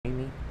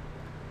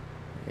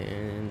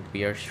And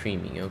we are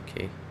streaming.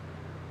 Okay,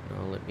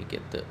 now let me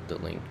get the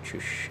link to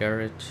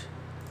share it.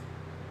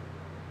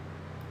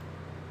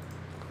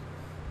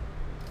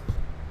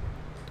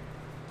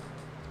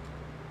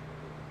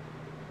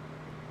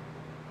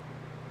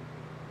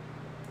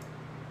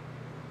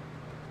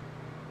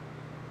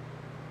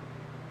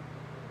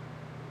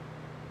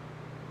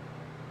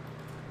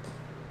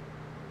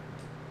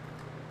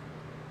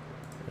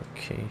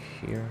 Okay,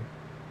 here.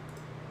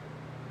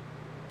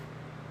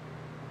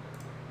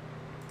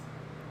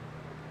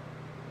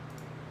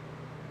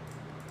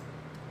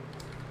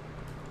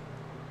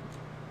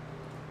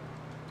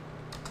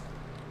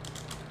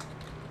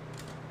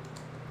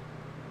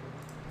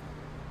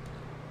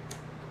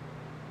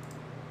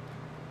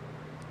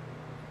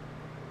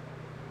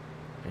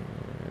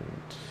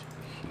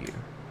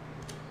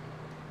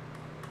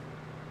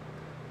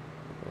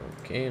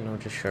 Okay, and I'll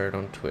just share it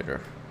on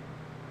Twitter.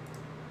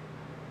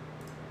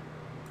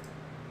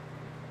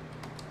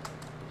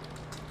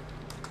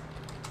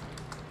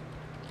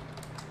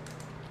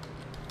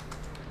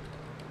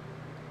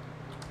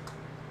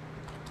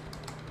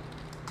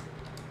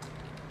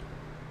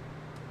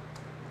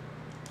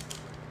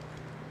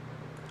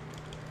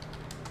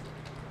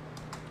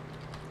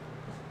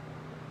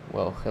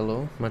 Well,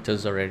 hello,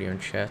 Mateus already on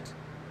chat.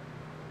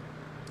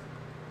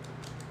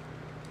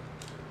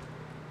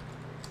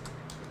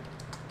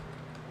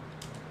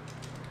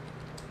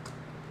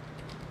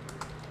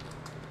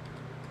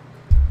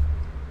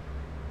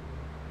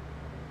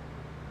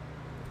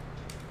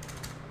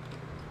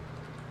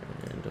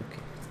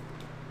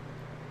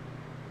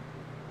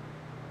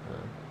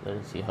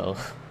 Let's see how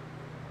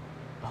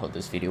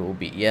this video will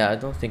be. Yeah, I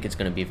don't think it's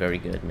gonna be very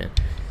good, man,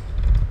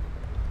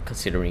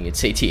 considering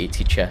it's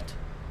ATATChat.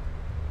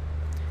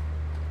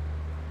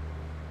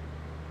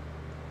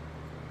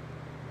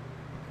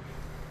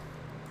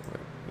 Let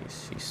me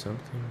see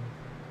something.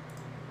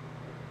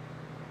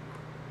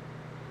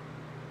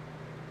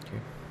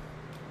 Okay.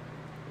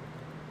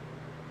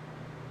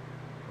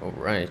 All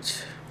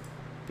right,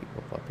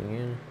 people popping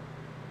in.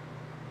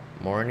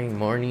 Morning,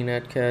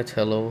 ATATChat.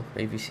 Hello,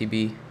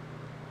 AVCB.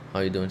 How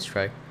you doing,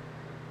 Strike?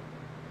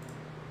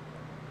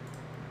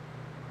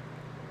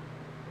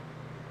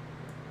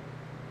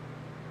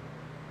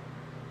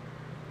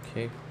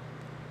 Okay.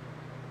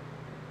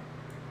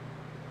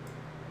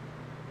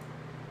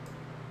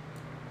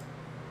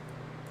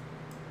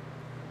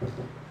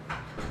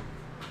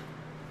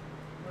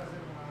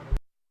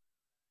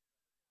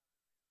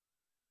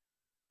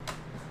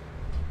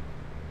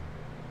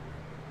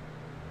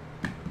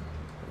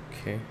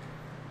 Okay.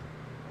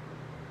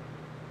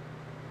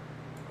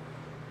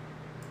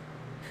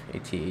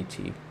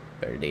 ATAT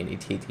better than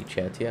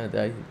ATATChat. Yeah,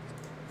 I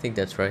think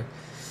that's right.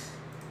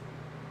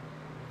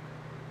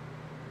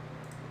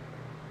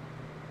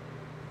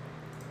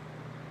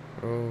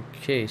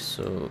 Okay,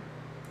 so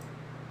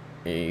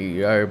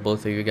are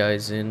both of you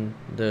guys in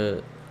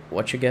the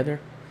watch together?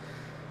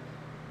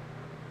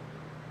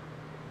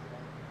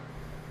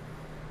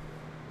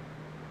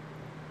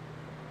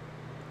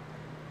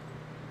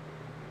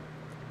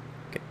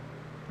 Okay.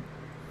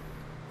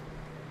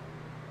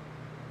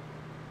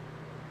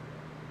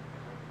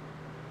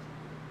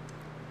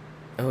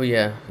 Oh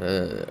yeah,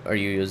 are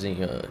you using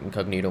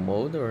incognito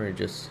mode or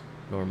just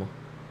normal?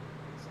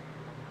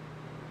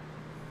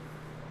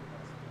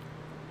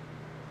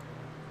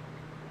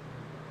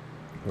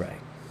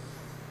 Right.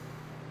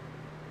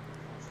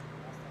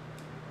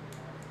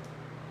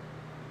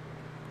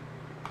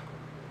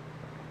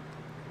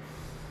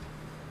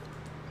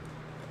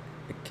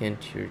 I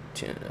can't hear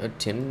Tin.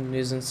 Tin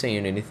isn't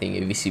saying anything,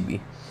 AVCB.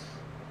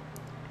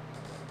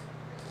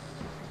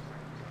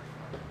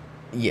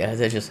 Yeah,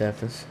 that just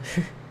happens.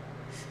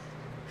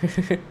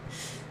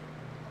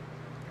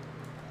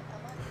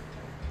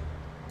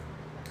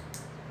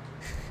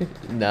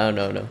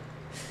 No.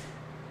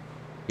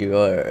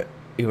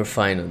 You were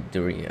fine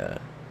during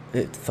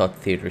Thought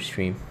Theater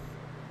stream.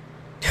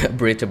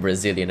 Brit, a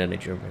Brazilian, and a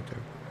German.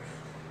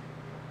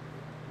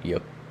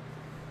 Yep.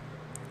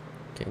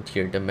 Can't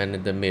hear the man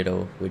in the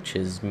middle, which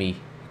is me.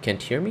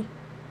 Can't hear me?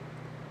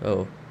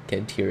 Oh,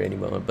 can't hear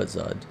anyone but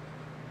Zod.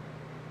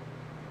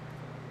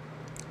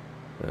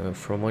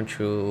 From 1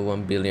 to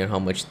 1 billion, how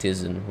much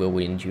Tizen will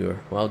we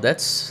endure? Well,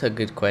 that's a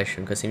good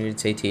question. Considering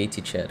it's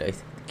ATATChat, I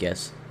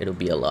guess it'll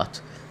be a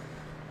lot.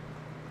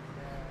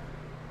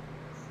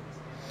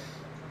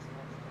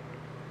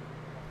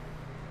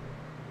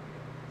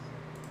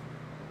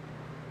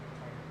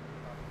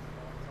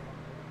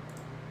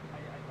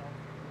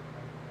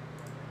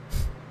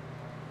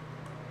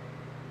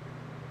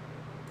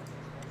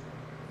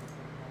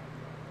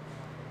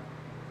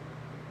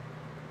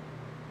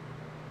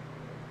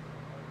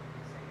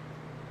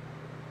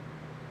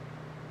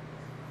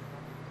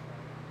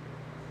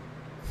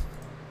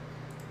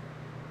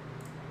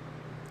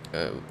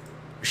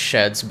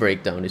 Shad's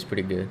breakdown is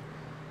pretty good.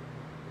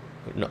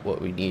 Not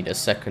what we need, a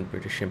second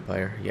British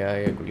Empire. Yeah, I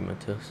agree,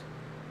 Matheus.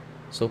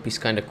 Soapy's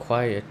kind of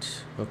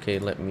quiet. Okay,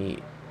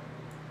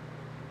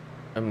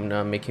 I'm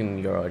not making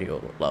your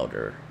audio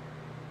louder.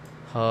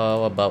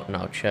 How about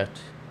now,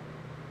 chat?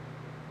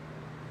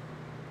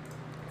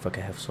 Fuck,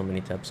 I have so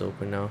many tabs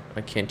open now. I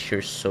can't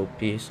hear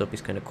Soapy.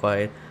 Soapy's kind of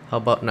quiet. How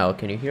about now?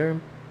 Can you hear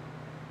him?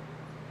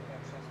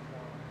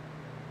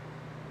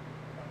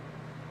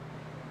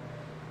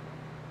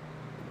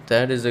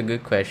 That is a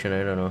good question.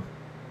 I don't know.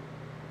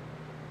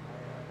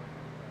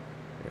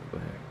 Yeah, go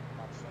ahead.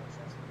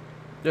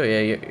 Oh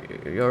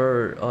yeah,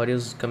 your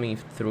audio's coming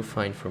through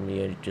fine for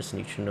me. I just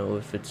need to know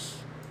if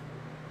it's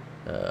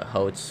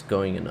how it's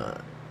going and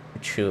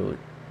chill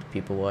the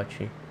people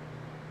watching.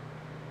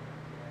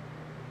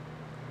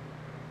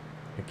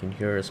 I can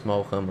hear a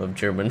small hum of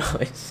German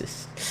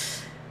noises.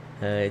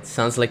 It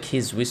sounds like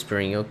he's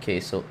whispering. Okay,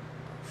 so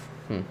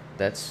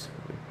that's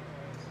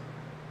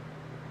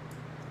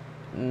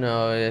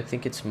no. I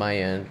think it's my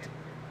end.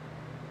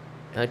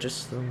 I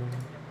just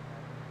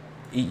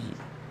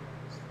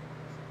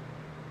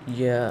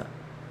yeah.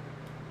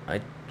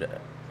 I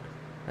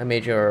I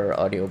made your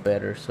audio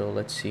better, so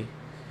let's see.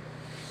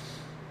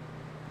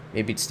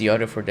 Maybe it's the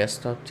audio for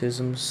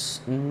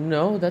desktopisms.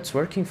 No, that's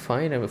working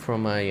fine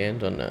from my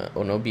end on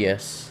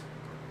OBS.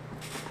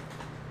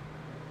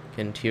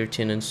 Can hear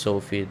Tin and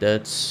Sophie.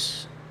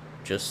 That's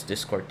just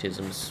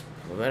Discordisms,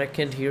 but I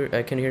can hear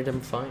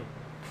them fine.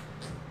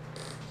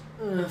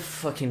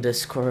 Fucking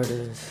Discord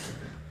is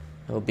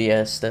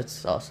OBS.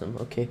 That's awesome.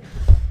 Okay.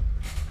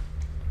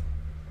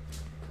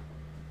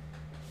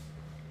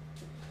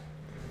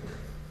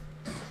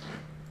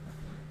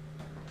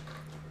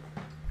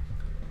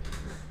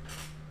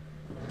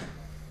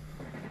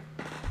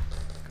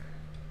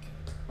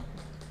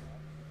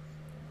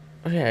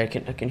 Oh yeah, I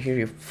can hear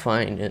you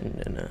fine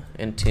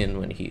in Tin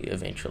when he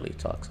eventually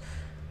talks.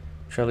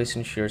 Try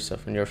listening to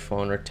yourself on your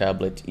phone or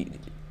tablet.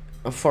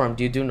 Farm,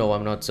 you do know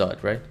I'm not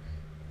Zod, right?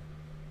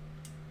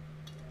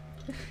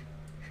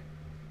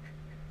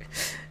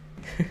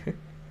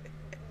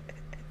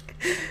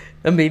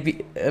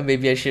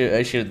 Maybe I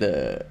should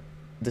the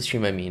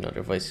stream I mean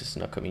otherwise it's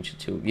not coming to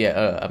two.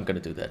 Yeah, I'm gonna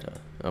do that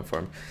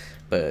Farm,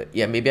 but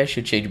yeah, maybe I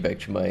should change back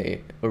to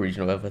my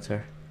original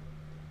avatar.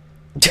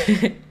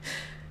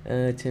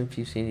 10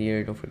 peeps in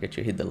here. Don't forget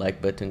to hit the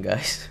like button,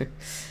 guys.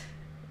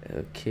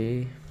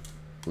 Okay,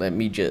 let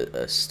me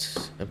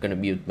just I'm gonna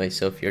mute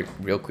myself here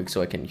real quick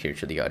so I can hear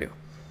to the audio.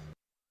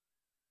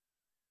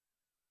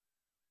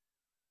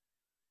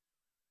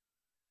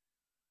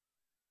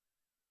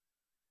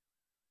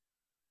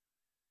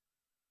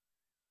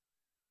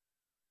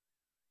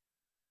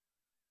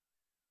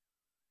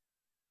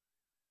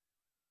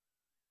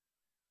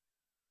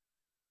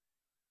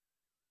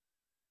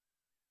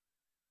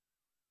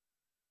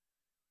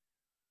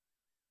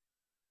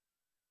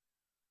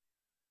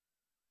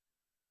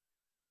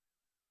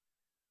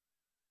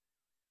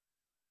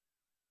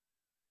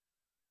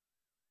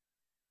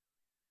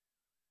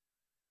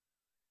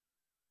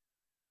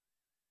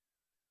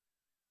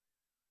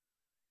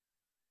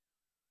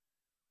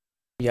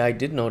 Yeah, I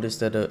did notice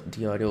that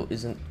the audio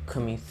isn't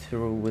coming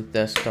through with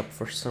desktop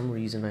for some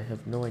reason. I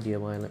have no idea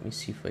why. Let me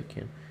see if I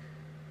can.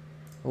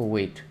 Oh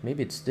wait,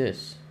 maybe it's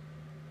this.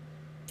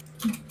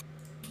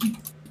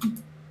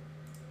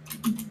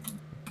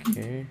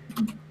 Okay.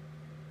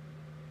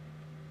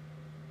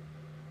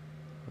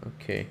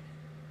 Okay.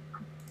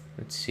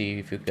 Let's see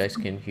if you guys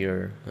can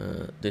hear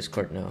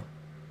Discord now.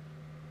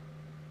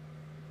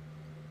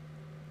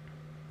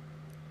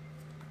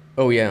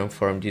 Oh yeah,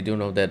 informed. You do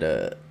know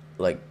that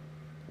like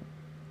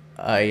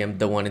I am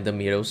the one in the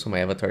middle, so my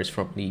avatar is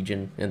from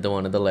Legion, and the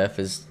one on the left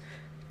is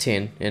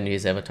Tin, and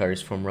his avatar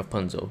is from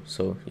Rapunzel.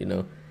 So you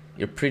know,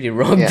 you're pretty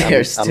wrong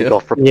there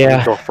still.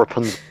 I'm Goth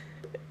Rapunzel.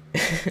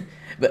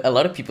 But a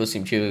lot of people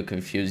seem to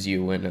confuse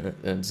you and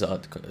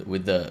Zod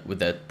with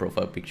that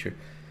profile picture.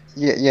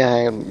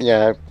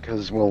 Yeah,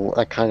 because well,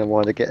 I kind of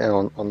wanted to get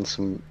in on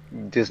some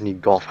Disney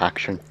Goth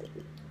action.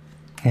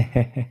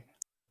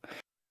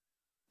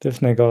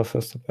 Disney Goth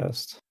is the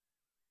best.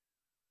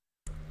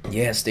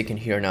 Yes, they can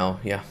hear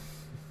now. Yeah.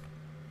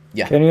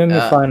 Can you hear me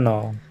fine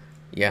now?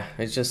 Yeah,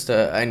 it's just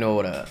I know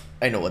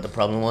what the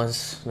problem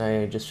was, and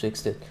I just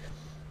fixed it.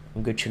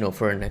 I'm good to know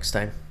for next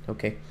time.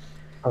 Okay.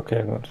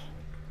 Okay, good.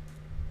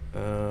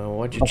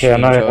 What'd you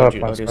change?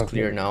 Audio's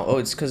clear now. Oh,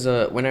 it's because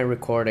when I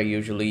record, I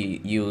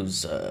usually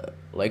use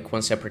like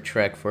one separate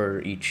track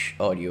for each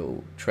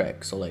audio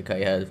track. So like I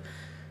have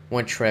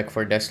one track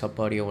for desktop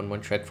audio and one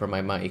track for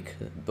my mic.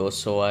 Both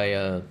so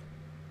I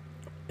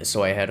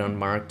had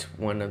unmarked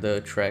one of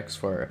the tracks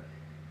for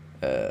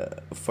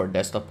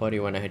desktop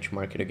audio and I had to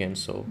mark it again.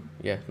 So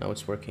yeah, now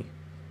it's working.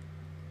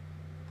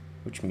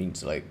 Which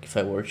means like if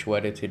I were to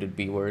edit it, it'd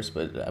be worse.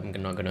 But I'm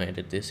not gonna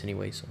edit this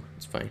anyway, so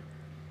it's fine.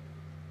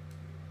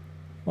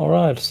 All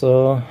right,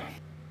 so.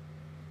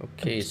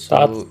 Okay,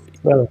 so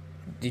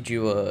did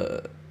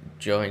you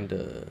join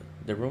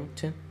the room,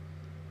 Tim?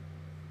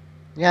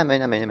 Yeah, I'm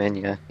in.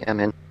 Yeah, I'm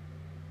in.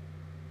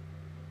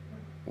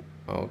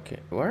 Okay,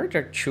 why are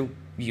there two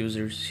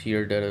users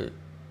here that are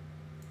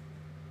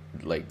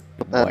like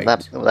white?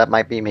 That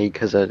might be me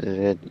because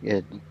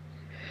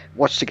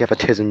watch together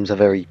tisms are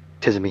very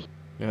tismy.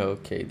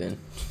 Okay then,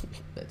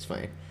 that's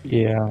fine.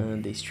 Yeah.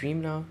 They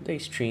stream now.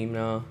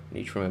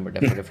 Need to remember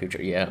that for the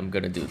future. Yeah, I'm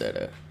gonna do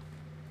that.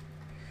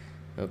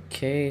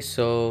 Okay,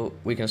 so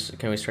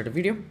can we start the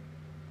video?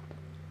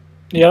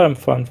 Yeah, I'm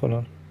fine for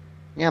that.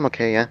 Yeah, I'm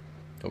okay, yeah.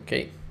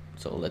 Okay,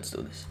 so let's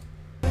do this.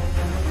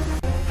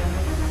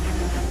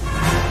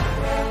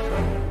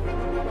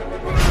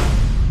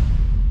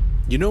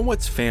 You know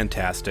what's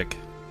fantastic?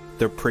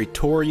 The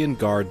Praetorian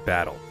Guard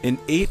battle. In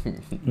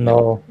 8...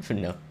 No.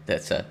 No,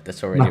 that's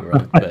already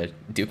wrong, but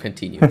do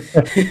continue.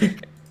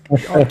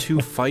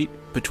 3-on-2 fight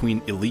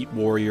between elite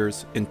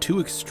warriors and two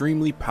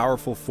extremely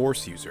powerful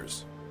force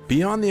users.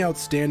 Beyond the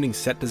outstanding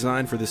set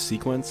design for this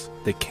sequence,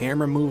 the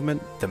camera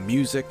movement, the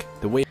music,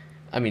 the way...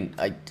 I mean,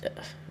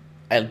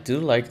 I do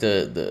like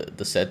the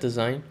set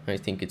design. I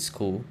think it's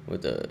cool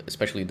with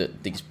especially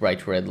these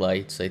bright red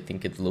lights. I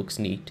think it looks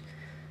neat,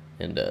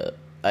 and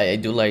I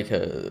do like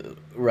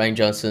Rian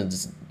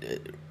Johnson's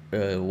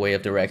way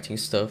of directing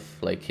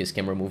stuff. Like his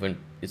camera movement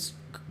is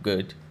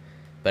good,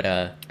 but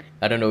I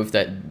don't know if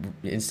that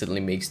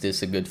instantly makes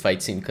this a good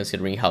fight scene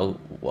considering how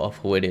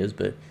awful it is.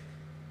 But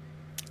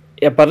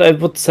yeah, but I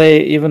would say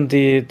even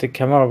the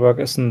camera work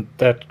isn't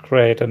that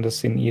great in the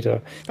scene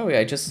either. Oh yeah,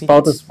 I just think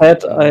about the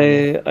set,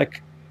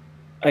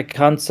 I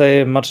can't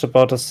say much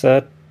about the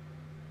set.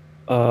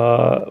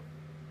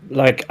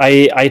 Like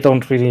I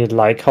don't really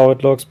like how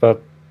it looks,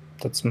 but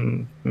that's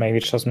maybe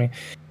just me.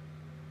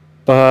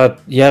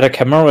 But yeah, the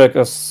camera work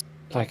is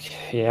like,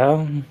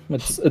 yeah,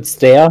 it's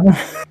there.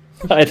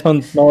 I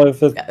don't know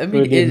if it's. I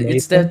mean, really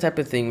it's that type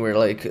of thing where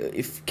like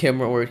if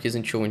camera work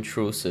isn't too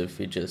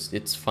intrusive,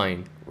 it's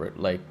fine. Right?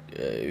 Like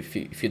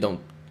if you don't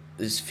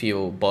just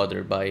feel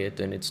bothered by it,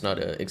 then it's not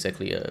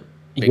exactly a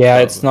big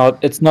problem.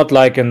 It's not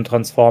like in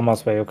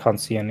Transformers where you can't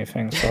see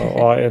anything. So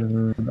or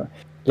in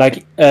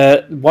like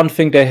one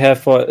thing they have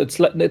for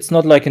it's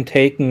not like in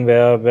Taken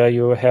where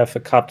you have a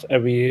cut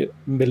every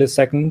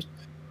millisecond.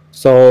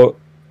 So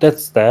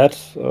that's that.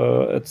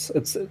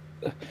 It's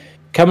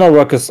camera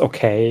work is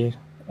okay.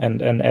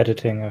 And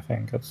editing, I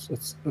think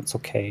it's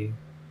okay,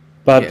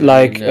 but yeah,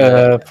 like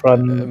I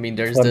mean,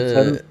 there's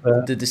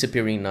the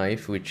disappearing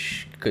knife,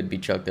 which could be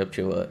chalked up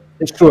to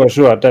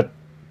sure that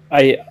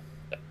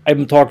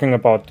I'm talking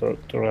about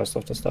the rest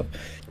of the stuff,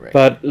 right.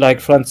 But like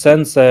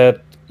Franzen said,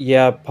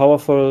 yeah,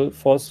 powerful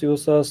force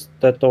users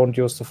that don't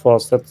use the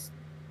force, that's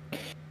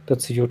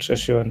a huge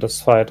issue in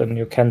this fight, and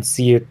you can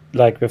see it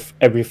like with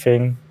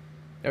everything.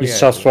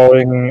 He's just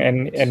throwing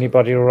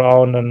anybody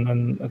around,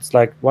 and it's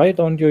like, why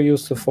don't you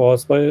use the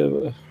force?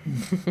 Why?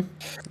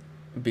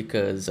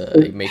 Because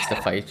it makes the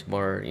fight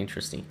more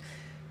interesting.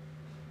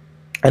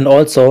 And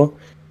also,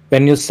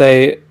 when you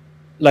say,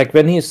 like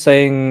when he's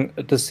saying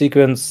the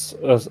sequence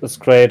is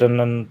great and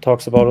then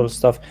talks about all the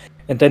stuff,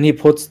 and then he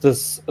puts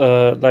this,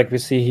 like we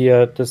see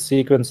here, the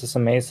sequence is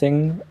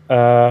amazing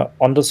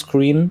on the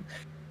screen,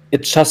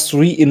 it just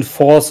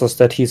reinforces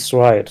that he's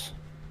right.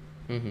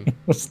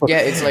 Mm-hmm. So, yeah,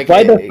 it's like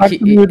why the fuck do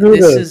you do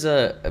this?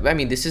 I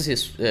mean, this is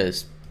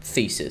his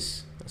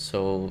thesis.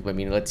 So I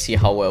mean, let's see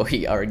how well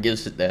he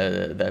argues at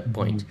that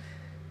point.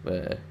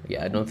 But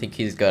yeah, I don't think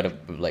he's got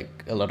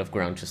a lot of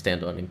ground to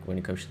stand on when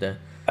it comes to that.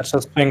 I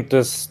just think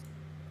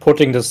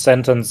putting this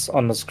sentence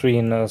on the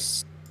screen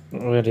is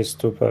really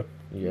stupid.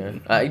 Yeah,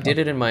 I did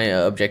it in my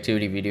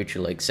objectivity video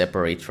to like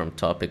separate from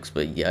topics,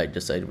 but yeah,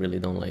 I really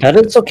don't like that.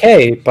 It's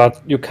okay,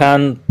 but you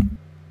can't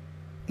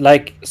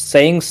like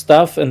saying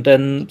stuff and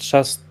then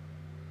just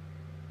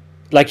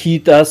like he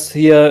does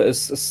here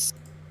is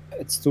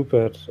it's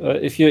stupid.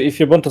 If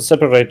you want to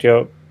separate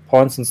your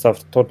points and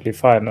stuff, totally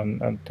fine,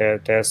 and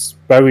there's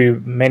very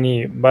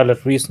many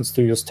valid reasons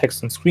to use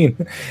text on screen.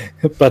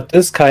 But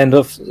this kind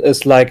of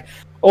is like,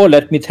 oh,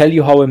 let me tell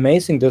you how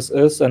amazing this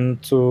is,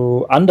 and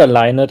to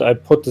underline it, I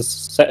put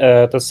this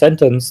the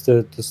sentence,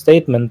 the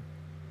statement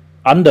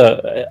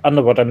under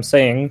what I'm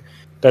saying,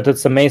 that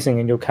it's amazing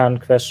and you can't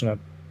question it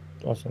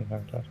or something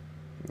like that.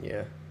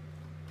 Yeah.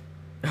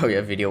 Oh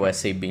yeah, video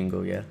essay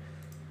bingo. Yeah.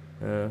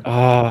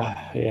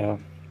 Yeah.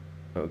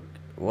 Okay.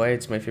 Why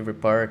it's my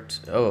favorite part?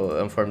 Oh,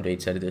 Informed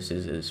Date said this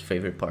is his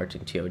favorite part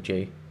in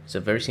TLJ. It's a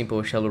very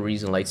simple, shallow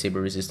reason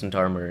lightsaber resistant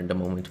armor in the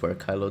moment where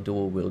Kylo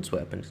dual wields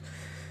weapons.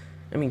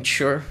 I mean,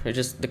 sure, it's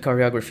just the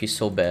choreography is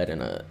so bad,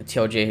 and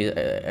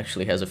TLJ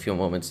actually has a few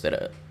moments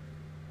that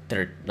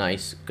are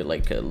nice,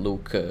 like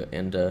Luke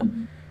and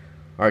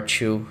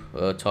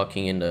R2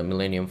 talking in the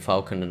Millennium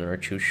Falcon, and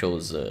R2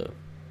 shows the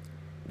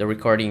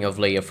recording of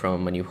Leia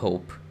from A New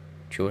Hope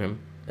to him.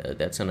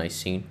 That's a nice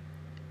scene,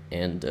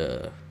 and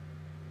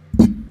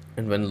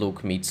when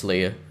Luke meets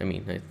Leia, I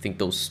mean, I think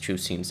those two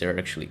scenes are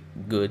actually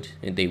good,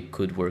 and they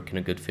could work in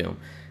a good film.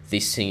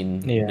 This scene,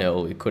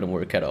 no, it couldn't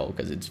work at all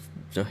because it's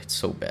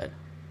so bad.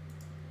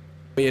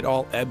 The way it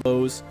all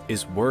ebbs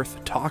is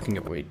worth talking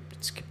about. Wait,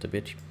 it skipped a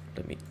bit.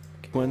 Let me.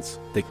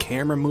 The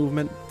camera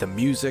movement, the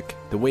music,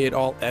 the way it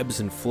all ebbs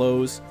and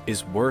flows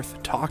is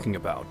worth talking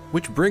about.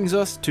 Which brings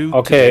us to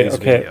today's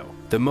video.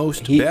 The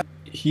most.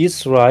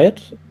 He's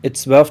right.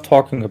 It's worth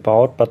talking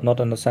about, but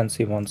not in the sense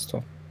he wants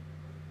to.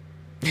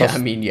 Yeah, I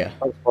mean, yeah.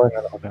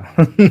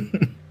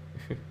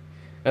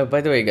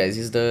 By the way, guys,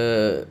 is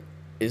the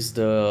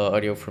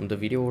audio from the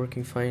video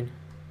working fine?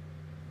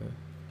 If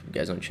you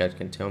guys on chat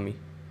can tell me.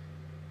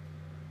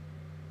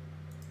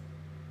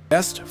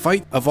 best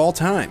fight of all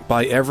time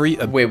by every...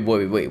 Wait.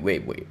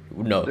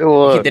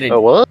 No, he didn't.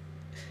 What?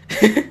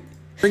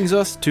 Brings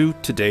us to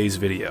today's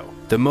video.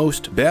 The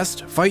most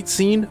best fight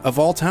scene of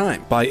all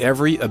time by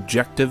every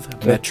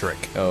objective metric.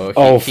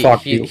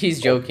 Fuck you. He's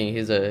joking.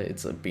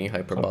 It's being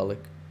hyperbolic.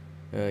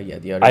 Yeah,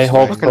 the other. I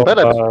hope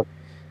so,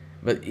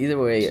 but either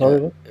way,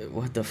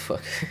 what the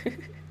fuck?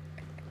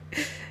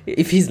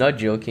 If he's not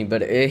joking,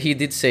 but he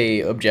did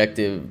say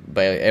objective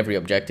by every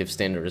objective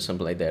standard or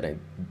something like that. I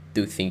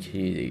do think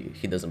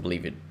he doesn't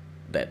believe it,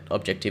 that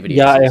objectivity.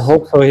 Yeah, exists. I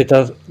hope so. He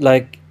does,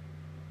 like,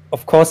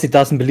 of course he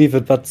doesn't believe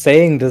it, but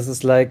saying this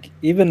is like,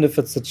 even if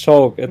it's a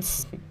joke,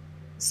 it's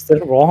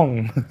still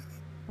wrong.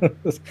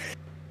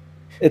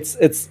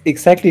 it's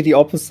exactly the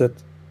opposite,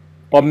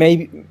 or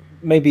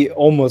maybe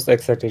almost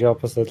exactly the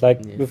opposite. Like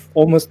with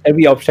almost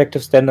every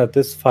objective standard,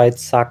 this fight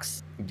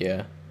sucks.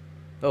 Yeah.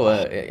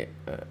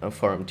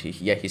 Informed.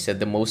 He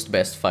said the most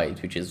best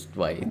fight, which is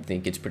why I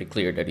think it's pretty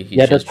clear that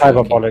he's that's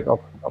hyperbolic.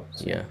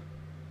 Yeah.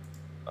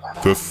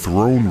 The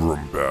throne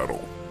room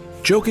battle.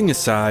 Joking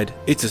aside,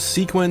 it's a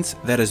sequence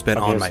that has been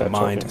on my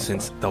mind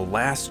since The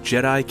Last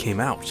Jedi came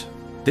out.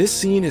 This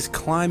scene is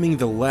climbing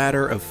the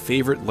ladder of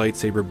favorite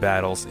lightsaber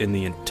battles in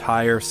the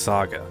entire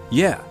saga.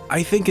 Yeah,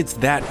 I think it's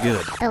that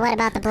good. But what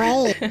about the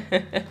blade?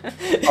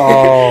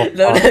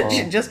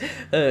 Just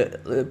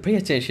pay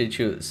attention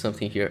to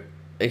something here.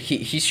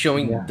 He's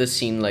showing the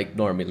scene like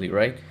normally,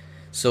 right?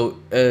 So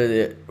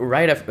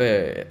right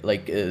after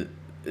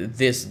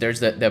this, there's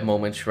that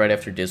moment right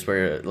after this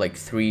where like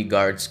 3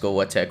 guards go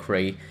attack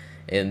Rey,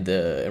 and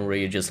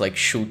Rey just like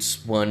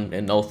shoots one,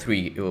 and all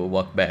 3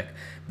 walk back.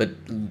 But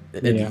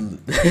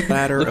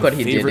look what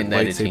he did in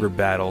lightsaber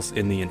battles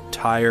in the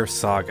entire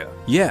saga.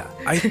 Yeah,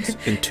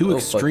 in 2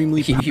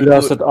 extremely. He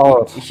blurred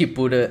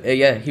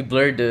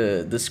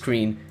the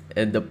screen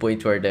at the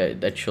point where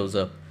that shows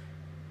up.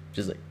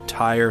 Just like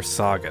entire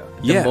saga.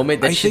 The moment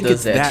that she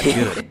does that,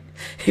 good.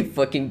 He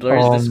fucking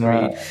blurs the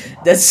screen.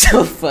 That's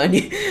so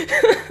funny.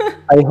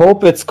 I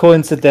hope it's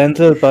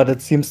coincidental, but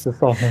it seems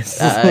dishonest.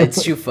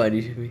 It's too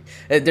funny to me.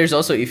 There's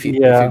also, if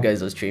you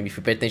guys are streaming, if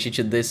you pay attention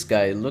to this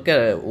guy, look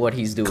at what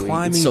he's doing.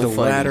 Climbing it's so the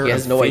funny. ladder He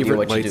has no idea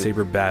what to do.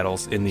 Lightsaber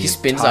battles in the he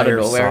spins out of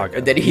nowhere, saga.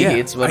 and then he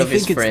hits one of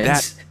his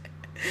friends.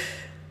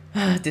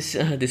 This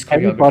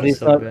choreography is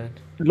so bad.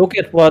 Look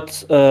at what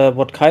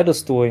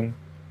Kylo's doing.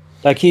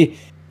 Like he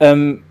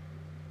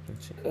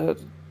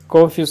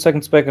go a few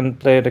seconds back and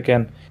play it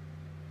again.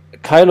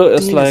 Kylo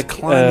is like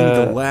climbing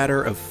the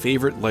ladder of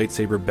favorite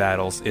lightsaber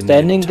battles in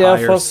standing the entire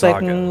there for a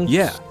saga. second.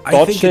 Yeah,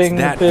 I think it's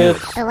that good.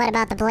 But what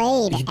about the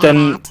blade?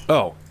 Then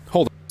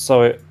hold on.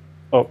 Sorry.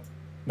 Oh,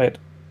 wait.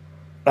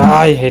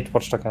 I hate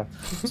Watch Dogs.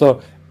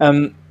 So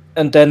and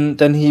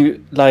then he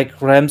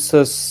like rams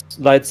his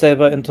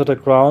lightsaber into the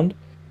ground,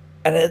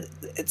 and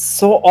it's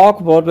so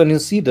awkward when you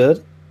see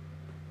that.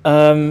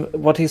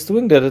 What he's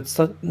doing there, it's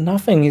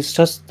nothing. He's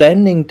just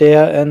standing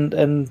there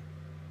and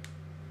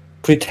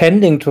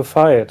pretending to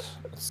fight.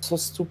 It's so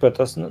stupid.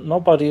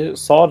 Nobody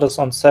saw this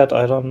on set.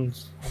 I don't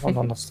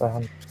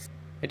understand.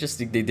 I just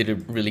think they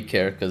didn't really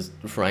care because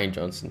Rian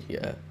Johnson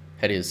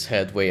had his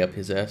head way up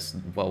his ass.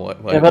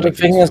 But the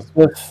thing is,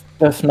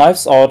 with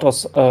Knives Out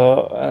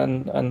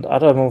and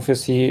other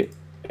movies, he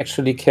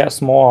actually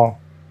cares more.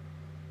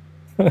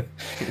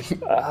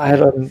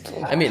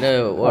 I mean,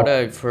 what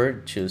I've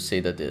heard to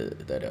say that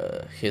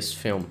his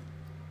film,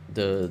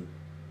 the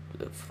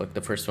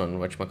first one,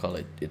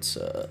 whatchamacallit, it's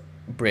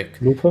Brick.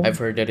 Looper? I've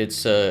heard that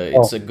it's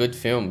a good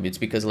film. It's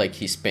because like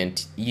he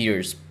spent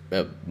years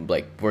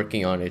like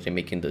working on it and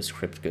making the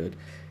script good,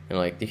 and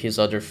like his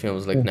other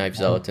films like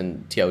Knives Out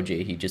and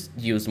TLJ, he just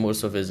used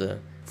most of his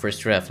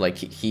first draft. Like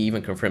he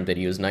even confirmed that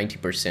he used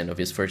 90% of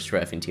his first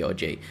draft in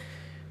TLJ.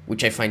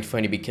 Which I find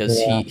funny because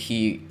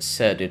he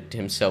said it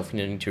himself in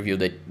an interview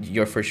that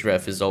your first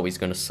draft is always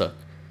gonna suck.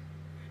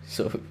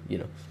 So, you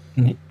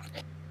know.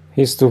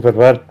 He's stupid,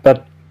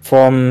 but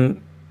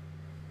from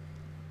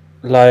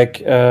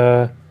like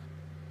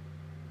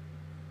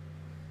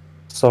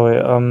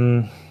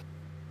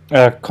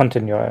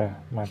continue.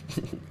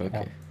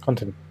 Okay.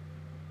 Continue.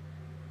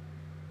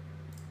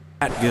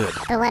 That good.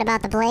 But what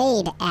about the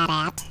blade,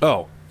 AT-AT?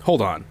 Oh,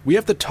 hold on. We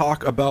have to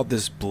talk about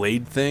this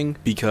blade thing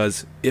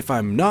because, if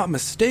I'm not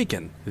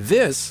mistaken,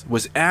 this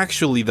was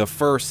actually the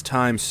first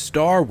time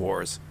Star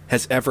Wars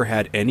has ever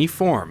had any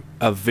form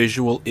of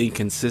visual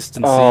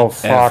inconsistency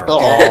ever.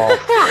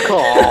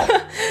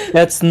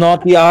 That's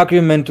not the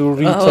argument to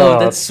retard. Oh,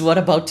 that's what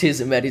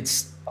aboutism at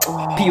its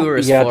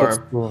purest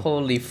form.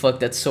 Holy fuck,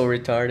 that's so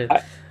retarded.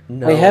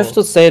 I have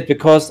to say it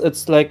because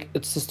it's like,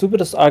 it's the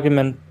stupidest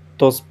argument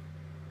those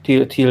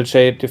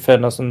TLJ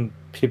defenders and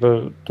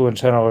people do in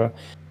general.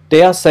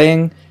 They are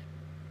saying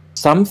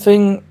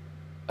something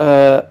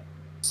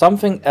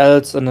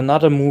else in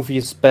another movie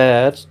is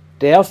bad,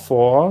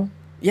 therefore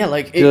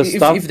like the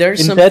stuff if there's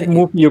in something that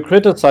movie you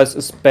criticize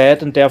is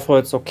bad, and therefore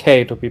it's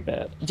okay to be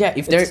bad. Yeah,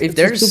 if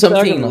there's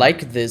something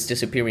like this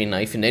disappearing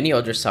knife in any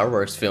other Star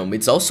Wars film,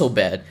 it's also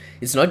bad.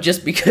 It's not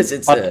just because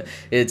but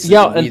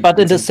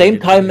in the same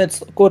time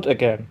it's good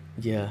again.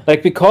 Yeah,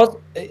 like because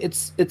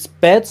it's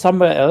bad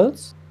somewhere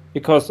else,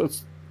 because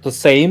it's the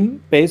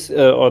same base,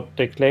 or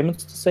they claim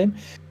it's the same.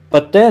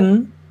 But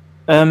then,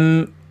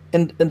 in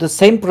the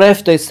same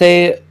breath, they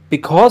say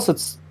because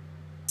it's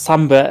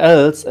somewhere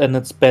else and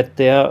it's bad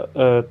there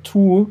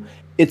too,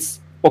 it's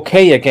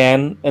okay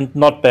again and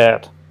not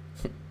bad.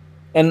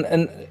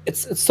 And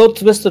it's so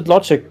twisted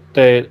logic.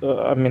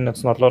 I mean,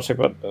 it's not logic,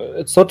 but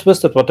it's so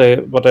twisted what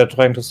they're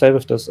trying to say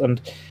with this. And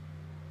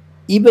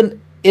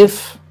even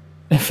if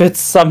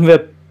it's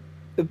somewhere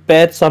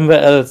bad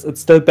somewhere else,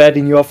 it's still bad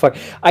in your fuck.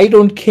 I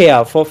don't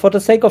care. For the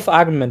sake of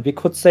argument, we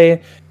could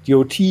say the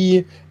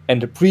OT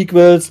and the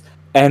prequels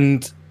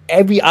and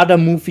every other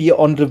movie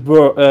on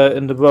the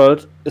in the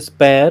world is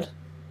bad.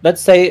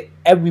 Let's say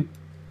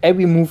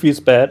every movie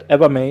is bad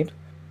ever made.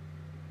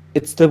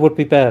 It still would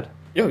be bad.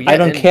 Oh, yeah, I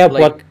don't care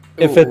like,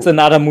 if it's in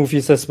other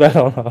movies as well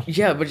or not.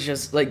 Yeah, but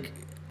just like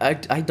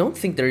I don't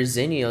think there is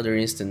any other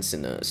instance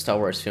in a Star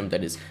Wars film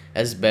that is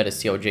as bad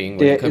as TLJing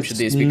when it comes to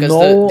this, because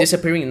the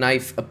disappearing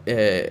knife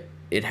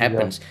it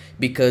happens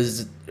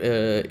because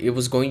it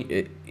was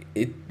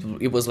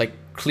like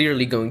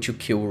clearly going to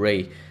kill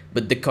Rey,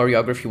 but the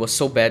choreography was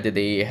so bad that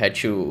they had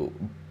to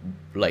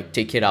like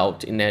take it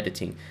out in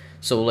editing.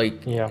 So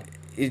like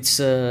it's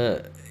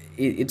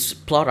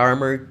plot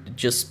armor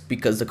just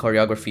because the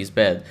choreography is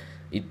bad.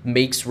 It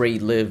makes Rey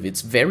live.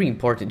 It's very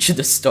important to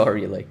the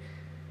story. Like,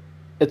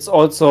 it's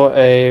also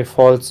a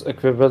false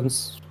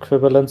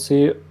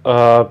equivalency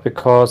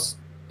because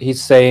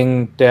he's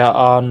saying there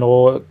are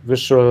no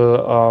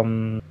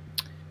visual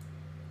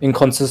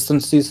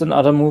inconsistencies in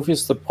other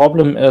movies. The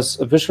problem is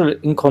a visual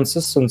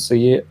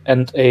inconsistency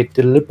and a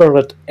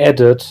deliberate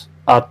edit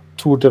are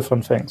two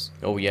different things.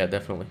 Oh yeah,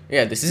 definitely.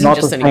 Yeah, this isn't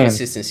just an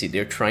inconsistency.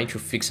 They're trying to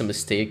fix a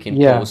mistake in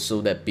post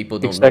so that people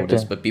don't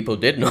notice, but people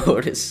did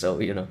notice. So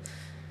you know.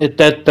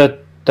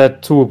 That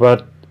too,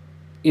 but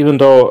even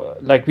though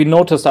like we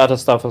noticed other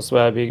stuff as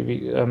well,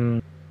 we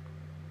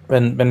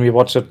when we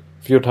watch it a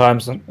few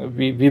times,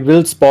 we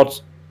will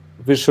spot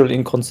visual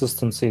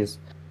inconsistencies.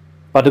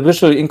 But the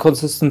visual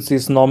inconsistency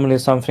is normally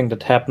something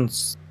that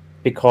happens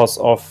because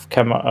of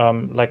camera,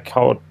 like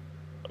how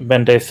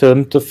when they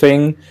filmed the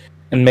thing,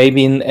 and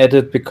maybe in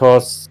edit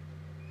because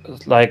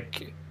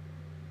like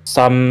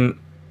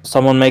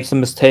someone makes a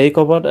mistake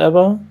or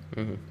whatever.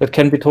 That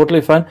can be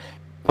totally fine,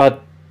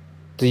 but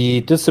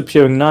the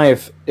disappearing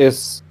knife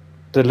is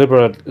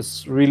deliberate.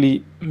 It's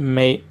really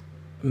made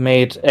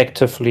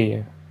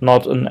actively,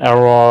 not an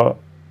error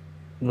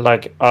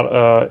like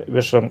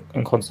visual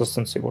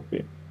inconsistency would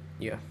be.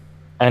 Yeah.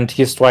 And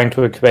he's trying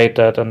to equate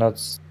that, and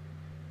that's.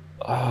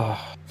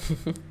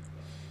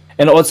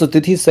 And also,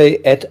 did he say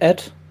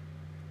ATAT?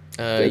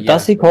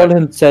 Does he call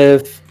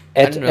himself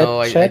ATATChat? I don't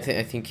know.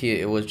 I think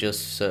it was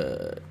just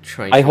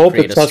trying to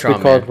create a straw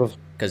man.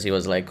 Because he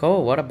was like, "Oh,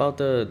 what about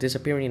the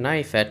disappearing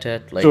knife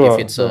ATAT? Like, if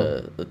it's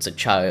a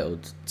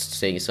child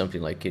saying something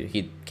like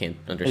he can't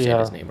understand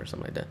his name or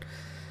something like that."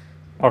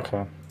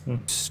 Okay.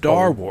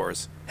 Star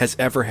Wars has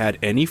ever had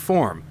any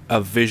form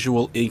of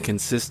visual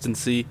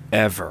inconsistency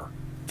ever.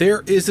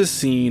 There is a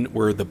scene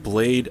where the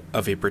blade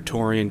of a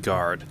Praetorian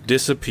guard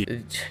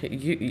disappears. Have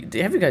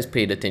you guys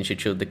paid attention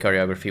to the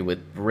choreography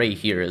with Rey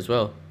here as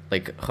well?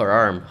 Like her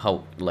arm,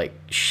 how like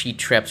she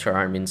traps her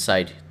arm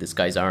inside this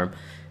guy's arm,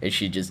 and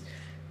she just.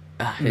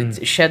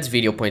 Shad's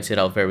video points it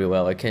out very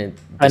well. I can't.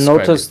 I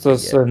noticed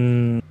this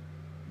in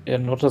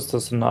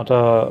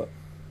other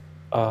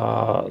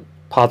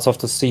parts of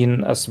the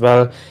scene as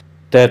well.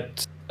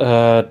 That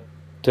the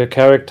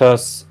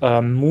characters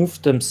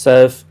move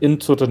themselves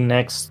into the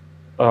next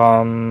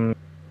blow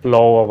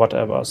or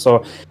whatever.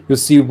 So you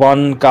see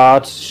one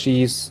guard.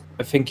 I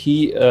think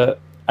he.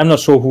 I'm not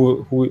sure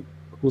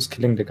who's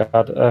killing the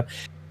guard.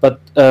 But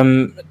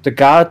the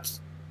guard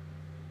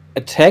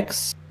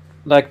attacks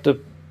like the.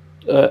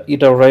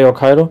 Either Rey or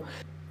Kylo,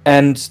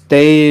 and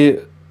they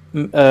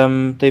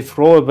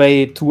throw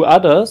away two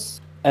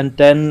others and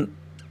then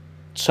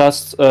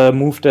just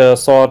move their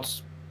sword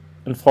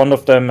in front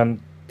of them and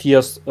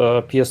pierce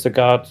the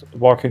guard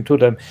walking to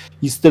them.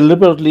 He's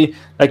deliberately,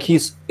 like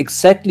he's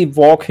exactly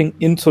walking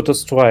into the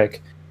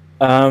strike.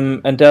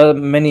 And there are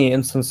many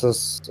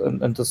instances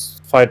in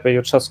this fight where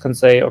you just can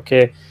say,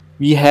 okay,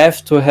 we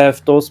have to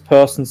have those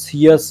persons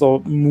here, so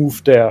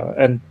move there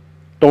and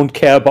don't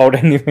care about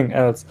anything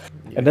else.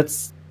 And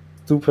that's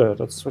stupid.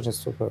 That's really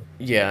stupid.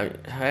 Yeah,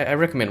 I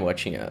recommend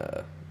watching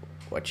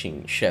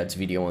Shad's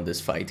video on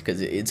this fight because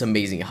it's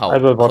amazing how. I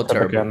will watch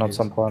it again at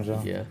some point.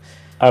 Yeah.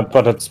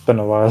 But it's been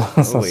a while.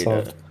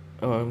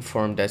 I'm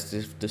informed that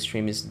the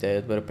stream is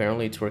dead, but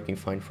apparently it's working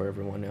fine for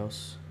everyone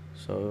else.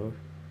 So.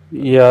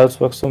 Yeah, it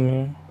works for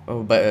me.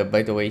 Oh,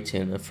 by the way,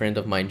 Tin, a friend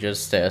of mine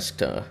just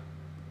sent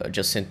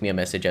me a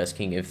message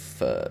asking if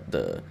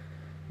the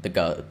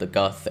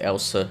goth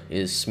Elsa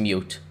is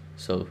mute.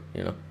 So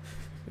you know.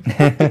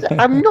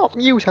 I'm not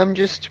mute. I'm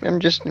just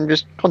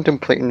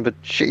contemplating the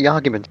shitty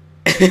argument.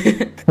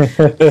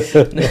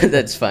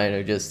 That's fine.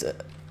 I'm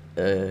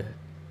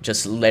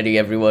just letting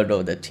everyone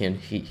know that Tin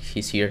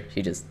he's here.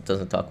 He just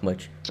doesn't talk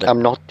much.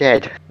 I'm not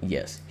dead.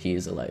 Yes, he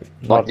is alive.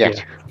 Not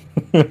yet.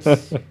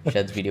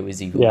 Shad's video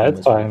is evil. Yeah,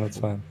 it's fine. It's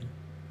fine.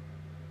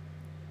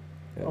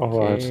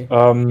 Alright.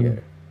 Yeah.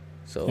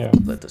 So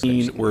let us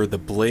scene where the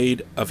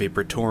blade of a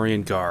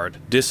Praetorian guard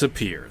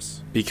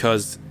disappears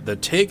because the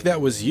take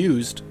that was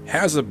used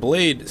has a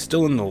blade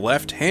still in the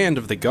left hand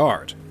of the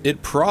guard.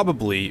 It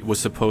probably was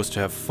supposed to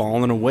have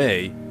fallen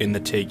away in the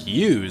take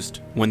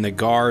used when the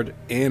guard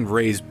and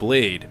Ray's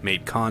blade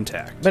made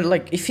contact. But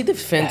like, if he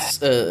defends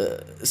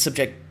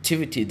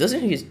subjectivity,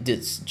 doesn't he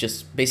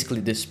just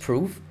basically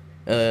disprove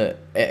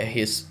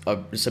his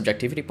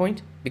subjectivity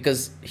point?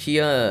 Because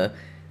he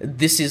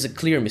this is a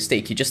clear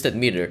mistake. He just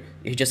admitted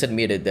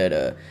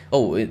that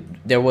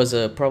there was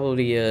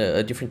probably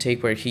a different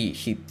take where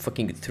he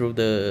fucking threw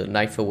the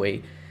knife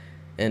away,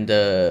 and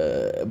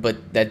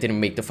but that didn't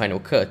make the final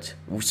cut,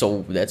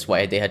 so that's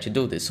why they had to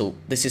do this. So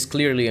this is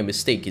clearly a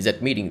mistake. He's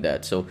admitting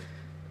that. So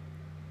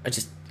I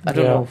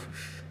don't know.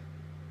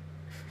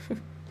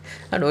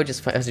 I don't know. I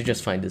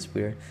just find this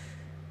weird.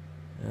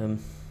 I'm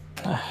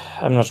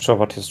not sure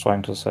what he's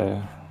trying to say.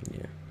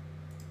 Yeah.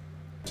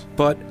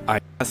 But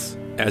I guess,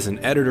 as an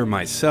editor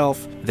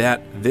myself,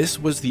 that this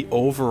was the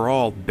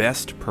overall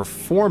best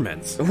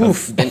performance.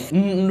 Oof,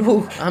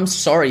 no, I'm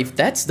sorry. If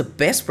that's the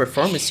best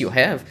performance you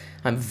have,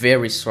 I'm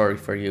very sorry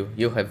for you.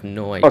 You have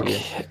no idea.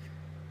 Okay.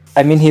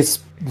 I mean, he's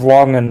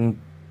wrong in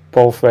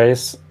both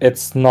ways.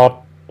 It's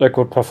not a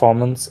good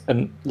performance.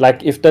 And,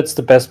 like, if that's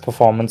the best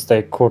performance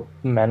they could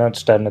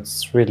manage, then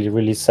it's really,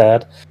 really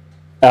sad.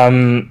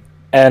 And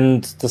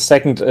the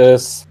second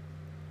is,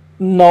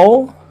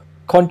 no,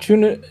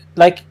 continuity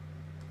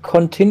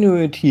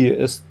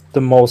is the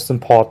most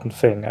important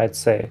thing, I'd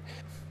say.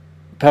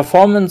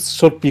 Performance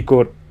should be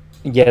good,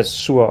 yes,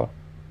 sure.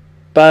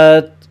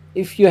 But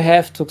if you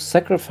have to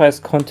sacrifice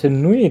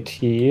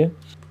continuity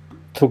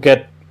to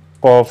get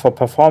for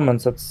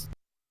performance, that's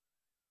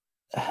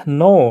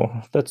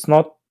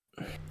not.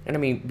 And I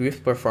mean,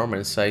 with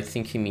performance, I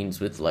think he means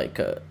with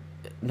like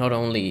not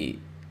only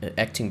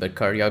acting but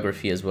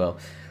choreography as well.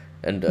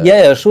 And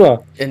yeah,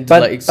 sure. And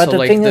but the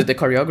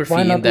choreography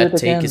in that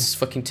take is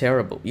fucking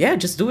terrible. Yeah,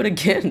 just do it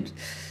again.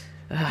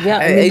 Yeah,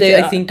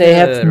 I think they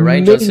have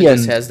Ryan Johnson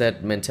just has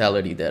that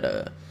mentality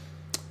that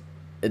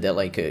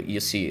like you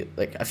see,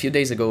 like a few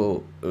days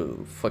ago,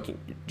 fucking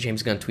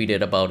James Gunn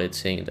tweeted about it,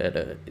 saying that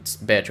it's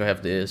bad to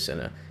have this,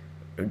 and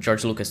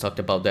George Lucas talked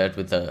about that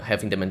with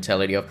having the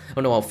mentality of,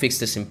 oh no, I'll fix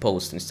this in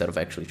post instead of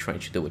actually trying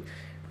to do it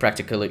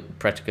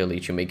practically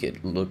to make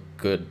it look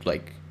good,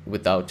 like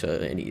without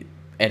any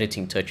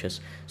editing touches.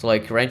 So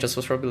like Ryan just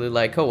was probably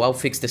like, oh, I'll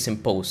fix this in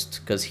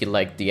post, because he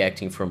liked the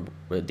acting from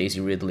Daisy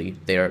Ridley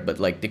there, but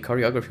like the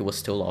choreography was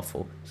still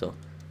awful. So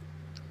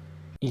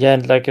yeah,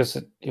 and like I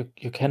said,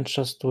 you can't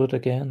just do it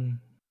again.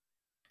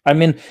 I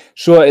mean,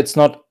 sure, it's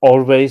not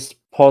always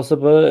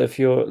possible if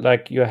you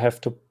have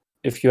to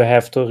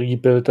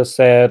rebuild the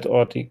set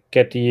or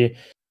get the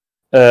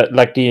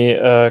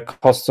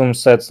costume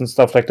sets and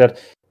stuff like that.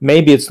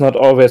 Maybe it's not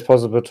always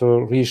possible to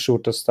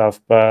reshoot the stuff,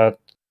 but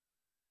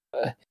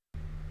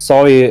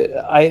sorry,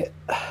 I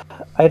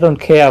don't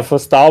care. For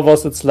Star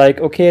Wars, it's like,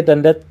 okay,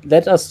 then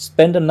let us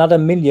spend another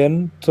 $1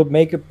 million to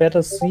make a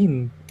better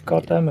scene.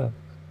 God damn it.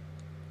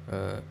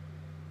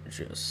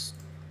 Just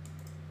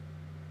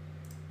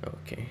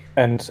okay.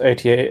 And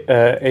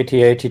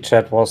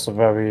ATATChat was a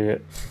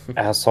very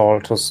asshole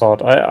to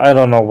sort. I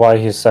don't know why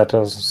he said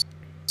this.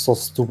 So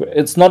stupid.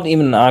 It's not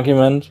even an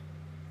argument,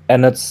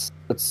 and it's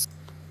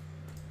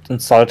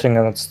insulting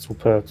and it's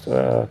stupid.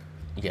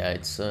 Yeah,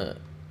 it's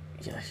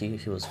yeah,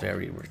 he was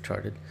very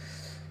retarded.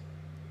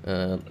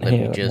 Let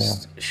me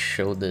just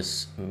show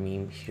this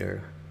meme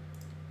here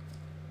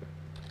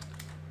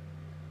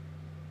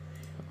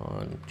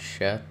on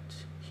chat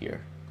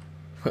here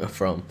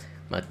from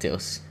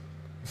Mateus.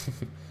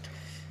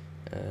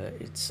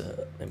 It's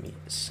let me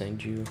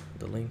send you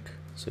the link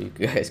so you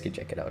guys can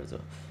check it out as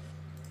well.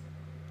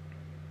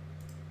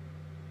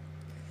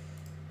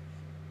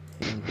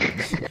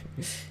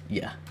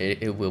 Yeah,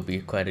 it will be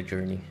quite a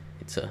journey.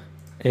 It's a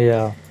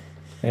yeah.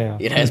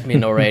 It has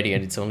been already,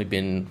 and it's only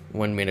been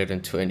 1 minute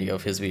and 20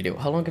 of his video.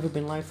 How long have we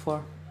been live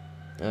for?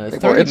 30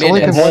 minutes.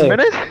 Only been 1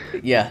 minute?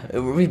 Yeah,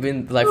 we've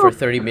been live for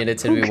 30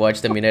 minutes, and we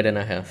watched 1.5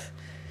 minutes.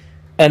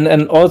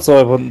 And also,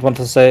 I would want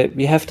to say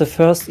we have the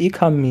first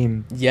ECUM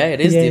meme. Yeah, it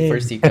is the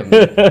first ECUM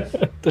meme.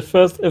 The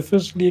first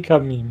official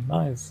ECUM meme.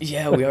 Nice.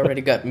 Yeah, we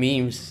already got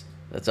memes.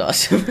 That's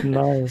awesome.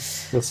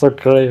 Nice. That's so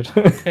great.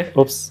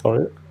 Oops,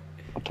 sorry.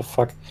 What the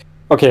fuck?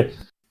 Okay,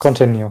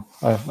 continue.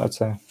 I'd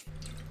say.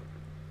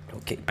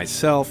 Okay.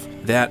 Myself,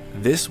 that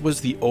this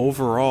was the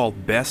overall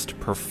best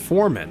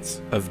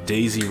performance of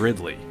Daisy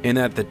Ridley, and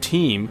that the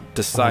team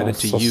decided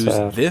to use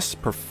this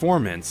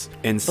performance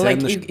and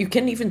send you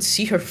can't even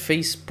see her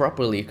face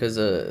properly, because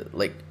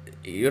like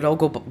it all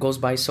goes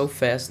by so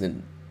fast,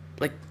 and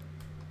like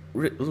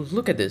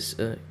look at this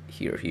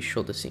here, he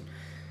showed the scene.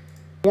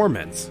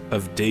 Performance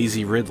of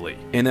Daisy Ridley,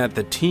 and that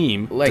the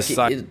team like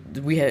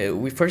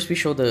we first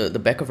show the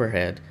back of her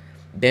head,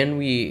 then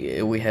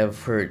we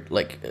have her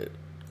like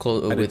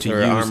with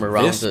her arm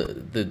around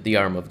the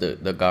arm of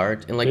the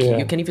guard, and like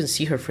you can't even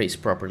see her face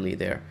properly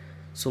there.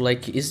 So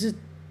like, is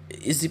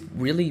is it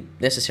really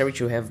necessary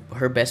to have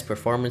her best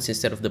performance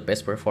instead of the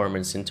best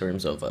performance in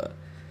terms of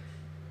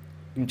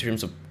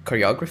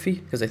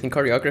choreography? Because I think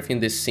choreography in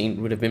this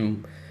scene would have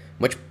been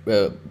much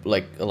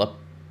like a lot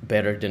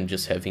better than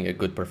just having a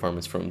good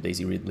performance from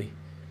Daisy Ridley.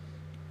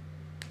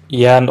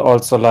 Yeah, and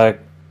also like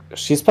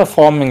she's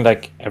performing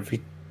like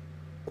every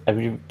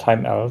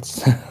time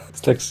else.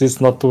 It's like she's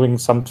not doing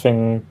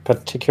something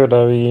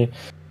particularly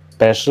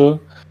special.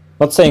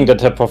 Not saying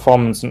that her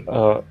performance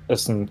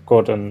isn't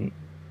good in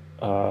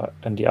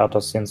the other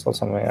scenes or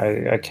something.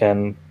 I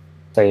can't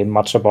say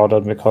much about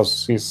it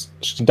because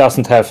she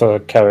doesn't have a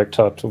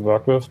character to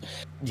work with.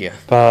 Yeah.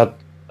 But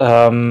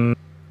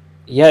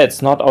yeah,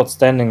 it's not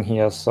outstanding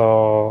here,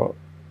 so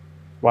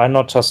why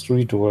not just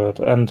redo it?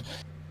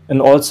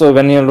 And also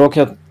when you look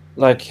at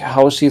like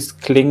how she's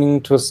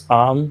clinging to his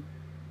arm,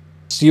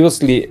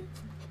 seriously,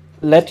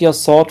 let your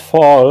sword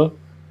fall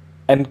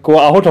and go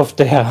out of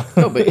there.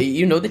 No, but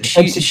you know that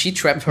she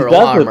trapped her own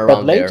arm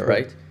around there,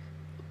 right?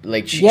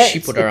 Like she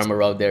put her arm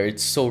around there.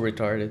 It's so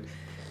retarded.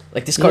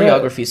 Like this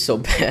choreography is so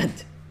bad.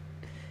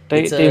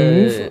 They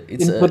move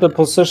into the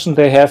position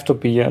they have to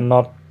be and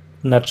not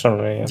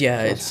naturally.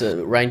 Yeah, it's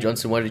Ryan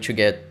Johnson wanted to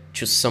get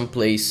to some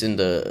place in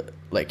the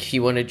like he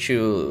wanted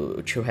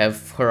to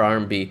have her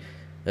arm be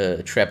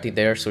trapped in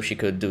there so she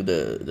could do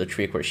the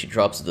trick where she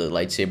drops the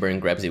lightsaber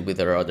and grabs it with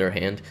her other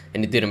hand,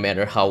 and it didn't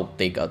matter how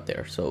they got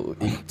there. So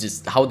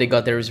just how they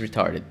got there is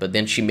retarded. But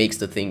then she makes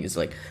the thing is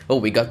like, oh,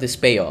 we got this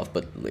payoff,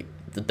 but like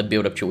the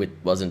build up to it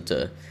wasn't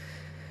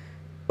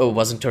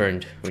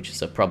turned, which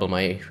is a problem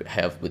I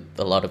have with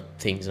a lot of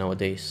things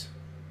nowadays.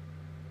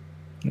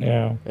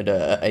 Yeah. And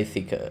I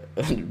think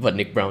what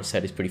Nick Brown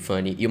said is pretty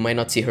funny. You might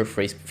not see her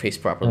face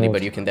properly,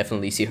 but you can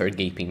definitely see her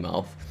gaping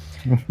mouth.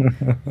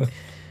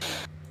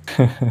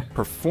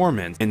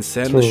 Performance and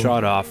send the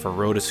shot off for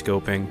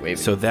rotoscoping,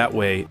 so that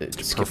way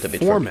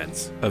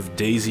performance of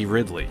Daisy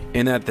Ridley,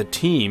 and that the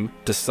team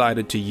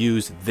decided to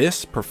use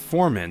this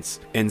performance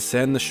and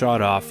send the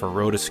shot off for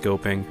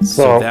rotoscoping,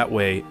 so that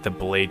way the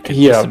blade could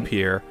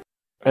disappear.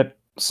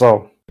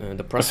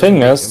 The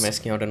process of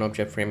masking out an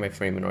object frame by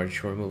frame in order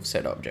to remove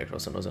said object,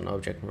 also known as an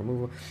object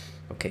removal.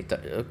 Okay,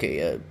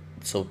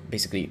 so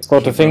basically. So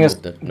the thing is,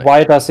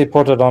 why does he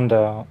put it on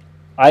there?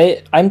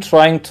 I'm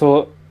trying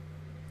to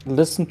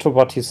listen to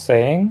what he's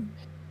saying,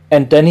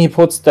 and then he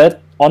puts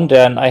that on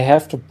there, and I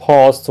have to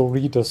pause to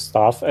read the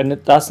stuff, and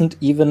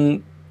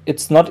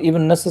it's not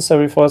even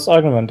necessary for his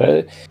argument.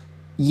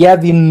 Yeah,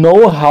 we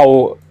know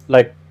how,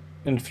 like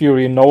in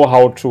theory, know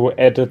how to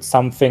edit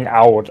something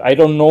out. I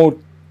don't know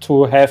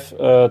to have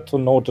to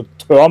know the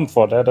term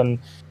for that and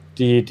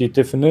the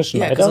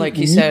definition. Yeah, because like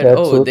he said,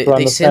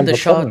 they sent the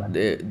shot.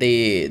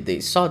 They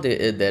saw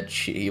that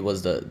he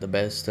was the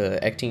best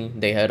acting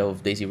they had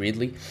of Daisy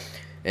Ridley,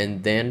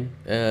 and then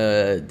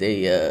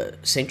they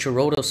sent you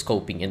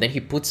rotoscoping, and then he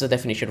puts the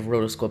definition of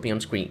rotoscoping on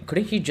screen.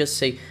 Couldn't he just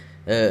say?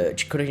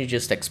 Couldn't he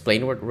just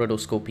explain what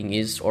rotoscoping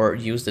is, or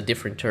use the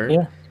different term?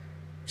 Yeah.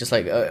 Just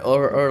like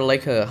or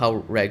like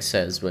how Reg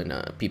says when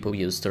people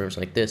use terms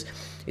like this,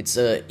 it's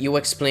you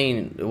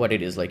explain what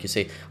it is. Like you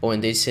say, oh,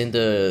 and they send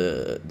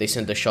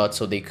the shot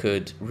so they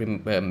could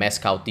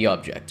mask out the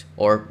object,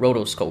 or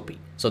rotoscoping.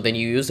 So then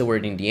you use the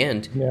word in the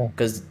end,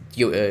 because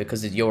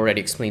you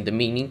already explained the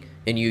meaning,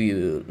 and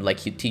you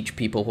teach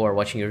people who are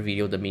watching your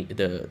video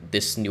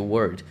this new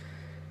word,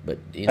 but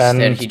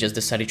instead he just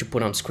decided to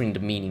put on screen the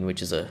meaning,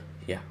 which is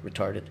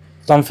retarded.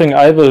 Something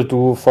I will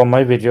do for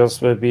my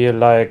videos will be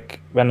like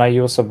when I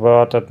use a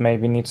word that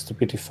maybe needs to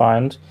be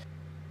defined,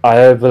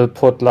 I will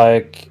put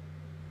like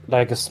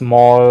a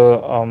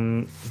small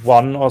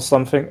one or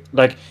something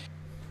like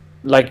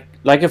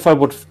if I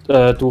would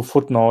do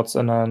footnotes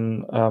in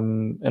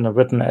a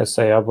written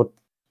essay, I would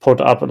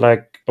put up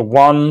like a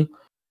 1,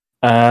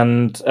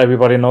 and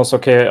everybody knows,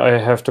 okay, I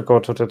have to go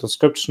to the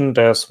description,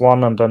 there's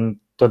 1, and then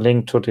the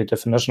link to the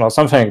definition or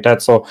something like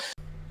that, so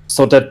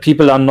that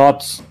people are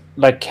not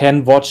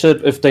can watch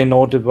it if they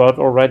know the word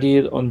already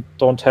and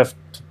don't have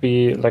to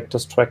be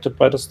distracted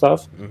by the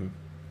stuff.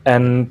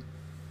 And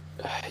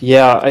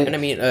I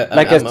mean,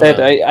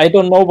 I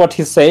don't know what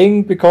he's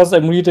saying because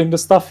I'm reading the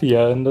stuff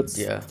here, and that's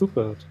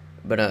stupid.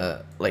 But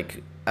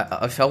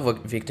I fell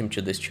victim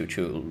to this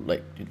too,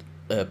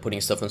 putting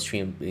stuff on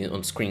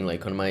screen.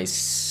 Like on my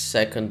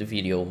second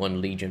video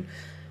on Legion,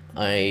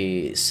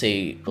 I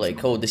say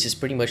oh, this is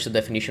pretty much the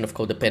definition of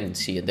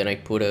codependency, and then I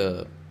put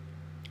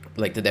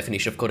the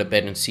definition of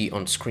codependency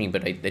on screen,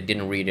 but I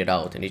didn't read it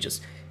out, and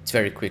it's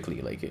very quickly.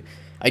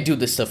 I do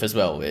this stuff as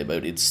well,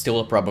 but it's still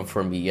a problem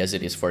for me as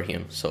it is for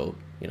him. So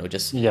I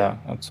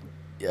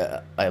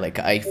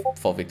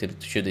fall victim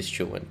to this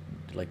too, and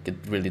it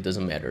really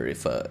doesn't matter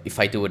if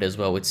I do it as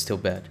well, it's still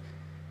bad.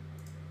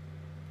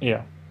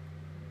 Yeah,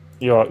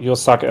 you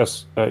suck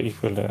as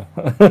equally.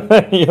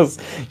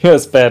 You're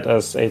as bad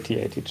as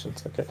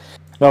ATATChat. Okay.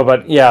 No,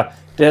 but yeah,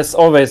 there's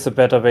always a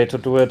better way to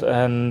do it,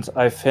 and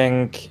I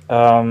think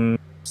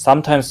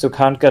sometimes you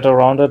can't get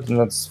around it, and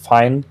that's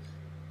fine,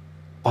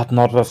 but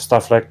not with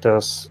stuff like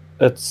this.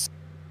 It's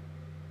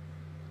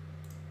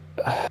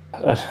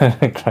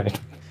great.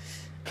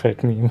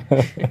 great meme.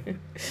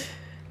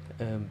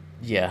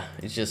 Yeah,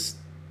 it's just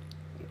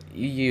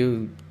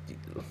you.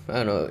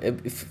 I don't know.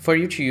 For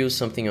you to use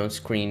something on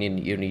screen,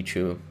 you need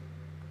to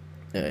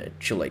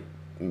like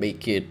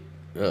make it.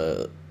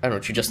 I don't know,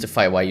 to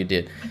justify why you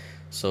did.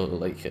 So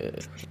like,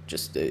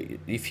 just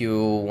if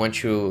you want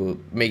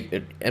to make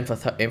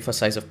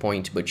emphasize a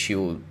point, but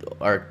you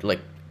are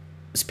like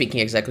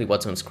speaking exactly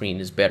what's on screen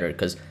is better,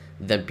 because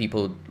then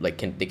people like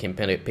can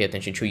pay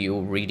attention to you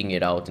reading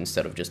it out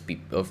instead of just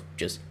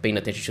paying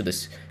attention to the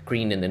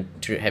screen and then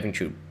having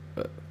to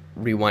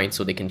rewind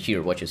so they can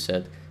hear what you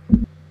said.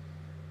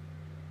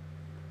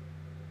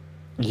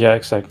 Yeah,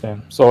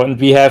 exactly. So, and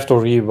we have to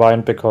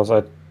rewind because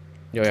I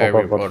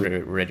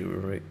already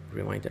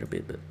rewinded a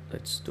bit, but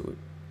let's do it.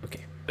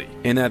 Okay.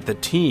 And that the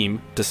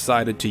team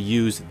decided to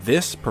use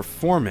this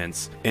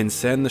performance and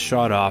send the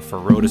shot off for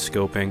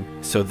rotoscoping,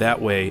 so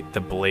that way the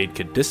blade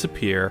could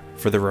disappear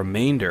for the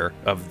remainder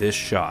of this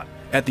shot.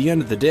 At the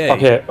end of the day,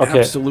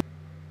 absolutely.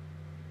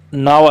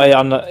 Now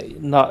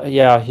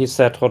yeah, he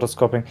said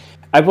rotoscoping.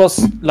 I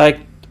was like,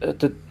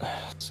 the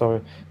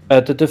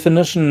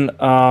definition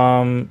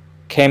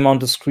came on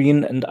the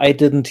screen and I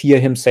didn't hear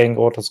him saying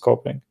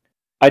rotoscoping.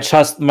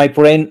 My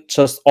brain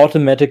just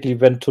automatically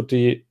went to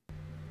the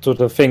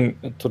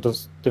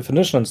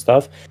definition and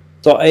stuff.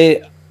 So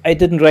I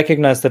didn't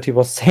recognize that he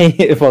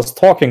was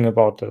talking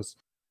about this.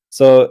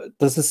 So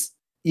this is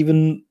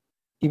even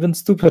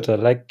stupider.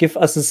 Like, give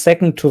us a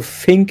second to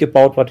think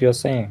about what you're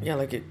saying. Yeah,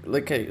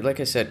 like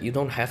I said, you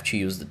don't have to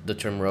use the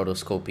term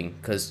rotoscoping,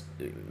 because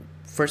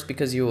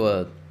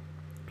you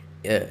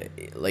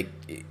like,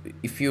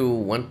 if you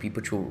want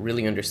people to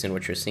really understand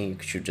what you're saying, you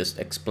should just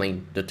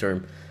explain the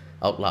term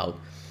out loud.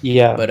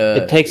 Yeah, but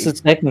it takes a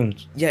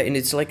second. Yeah, and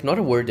it's like not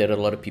a word that a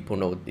lot of people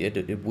know.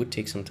 It would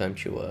take some time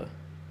to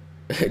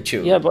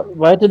Yeah, but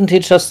why didn't he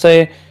just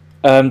say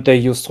they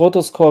used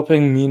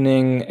rotoscoping,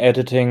 meaning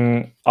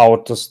editing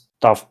out the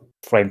stuff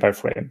frame by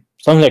frame,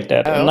 something like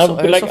that? I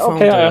would be like,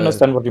 okay, I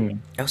understand what you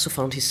mean. I also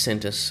found his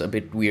sentence a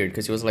bit weird,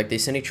 because he was like, they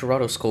sent it to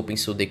rotoscoping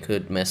so they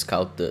could mask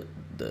out the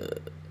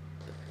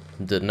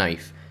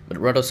knife, but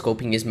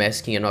rotoscoping is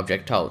masking an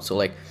object out. So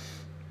like,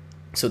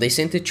 so they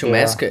sent it to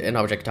mask an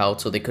object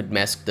out so they could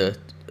mask the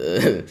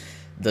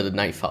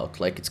knife out.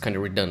 Like, it's kind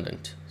of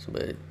redundant. So,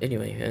 but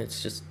anyway,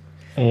 it's just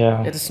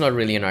it's not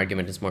really an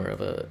argument. It's more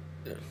of a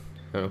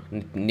I don't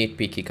know,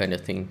 nitpicky kind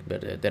of thing,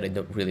 but that I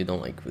really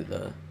don't like with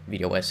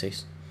video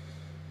essays.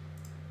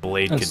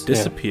 Blade could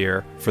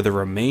disappear for the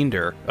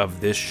remainder of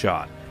this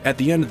shot. At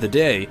the end of the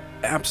day,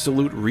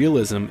 absolute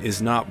realism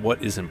is not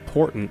what is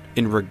important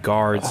in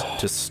regards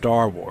to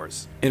Star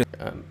Wars.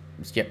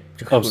 Yeah,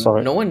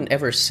 no one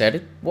ever said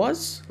it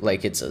was.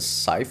 Like, it's a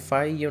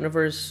sci-fi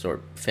universe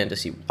or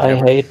fantasy,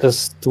 whatever. I hate this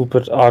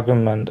stupid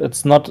argument.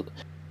 It's not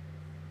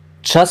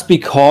just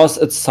because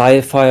it's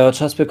sci-fi or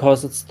just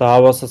because it's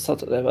Star Wars,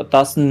 it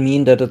doesn't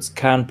mean that it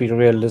can't be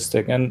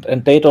realistic. And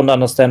they don't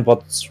understand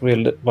what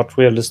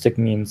realistic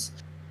means.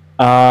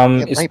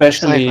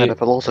 Especially, sci-fi,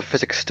 but also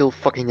physics still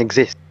fucking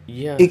exists.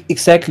 Yeah,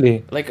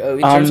 exactly. Like,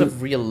 in terms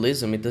of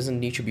realism, it doesn't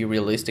need to be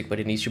realistic, but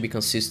it needs to be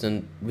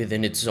consistent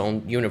within its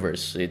own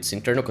universe. It's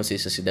internal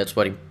consistency. That's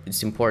what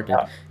it's important.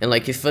 Yeah. And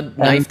like, if a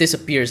knife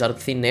disappears out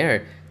of thin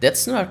air,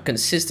 that's not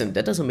consistent.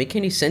 That doesn't make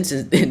any sense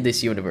in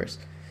this universe.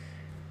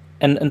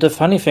 And the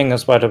funny thing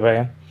is, by the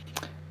way,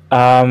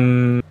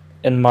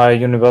 in my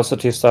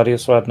university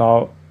studies right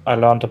now, I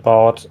learned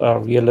about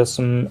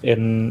realism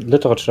in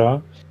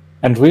literature.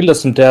 And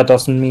realism there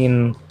doesn't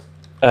mean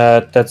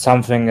that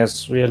something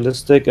is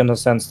realistic in the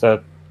sense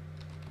that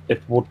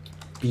it would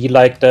be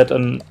like that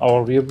in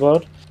our real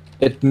world.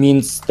 It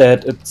means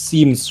that it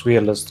seems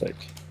realistic.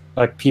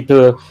 Like,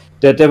 people,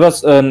 there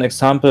was an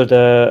example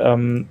there,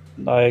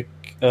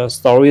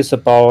 stories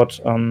about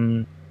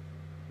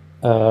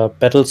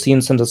battle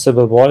scenes in the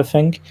Civil War, I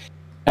think,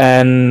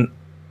 and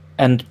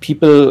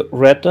people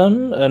read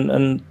them,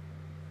 and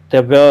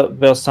there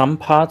were some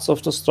parts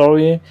of the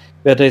story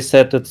where they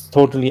said it's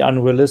totally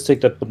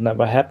unrealistic, that would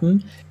never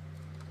happen,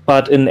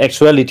 but in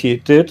actuality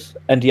it did,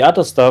 and the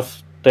other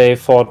stuff they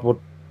thought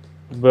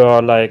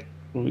were like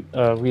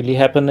really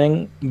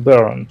happening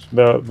were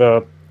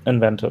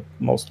invented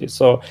mostly.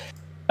 So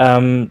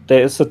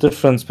there is a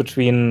difference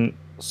between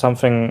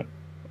something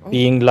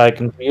being like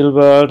in real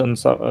world and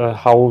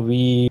how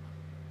we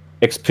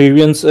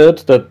experience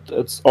it, that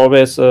it's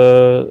always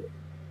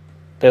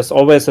there's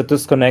always a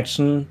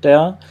disconnection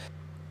there.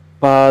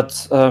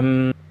 But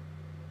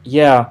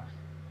yeah,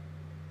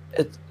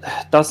 it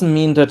doesn't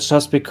mean that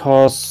just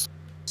because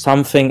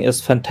something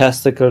is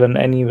fantastical in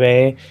any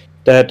way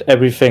that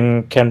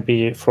everything can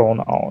be thrown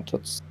out.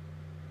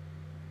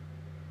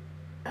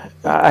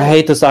 I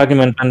hate this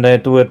argument when they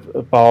do it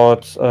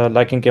about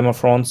like in Game of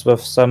Thrones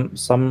with Sam,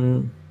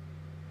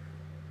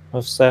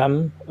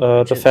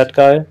 the fat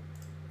guy,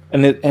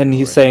 and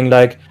he's saying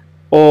like,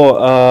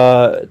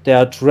 oh, there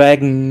are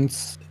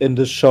dragons in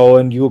the show,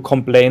 and you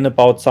complain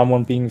about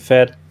someone being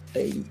fat.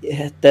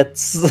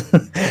 That's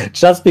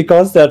just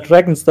because there are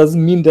dragons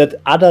doesn't mean that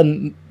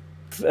other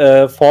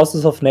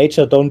forces of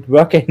nature don't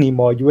work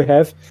anymore. You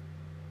have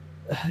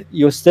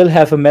you still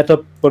have a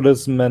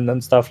metabolism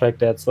and stuff like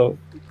that. So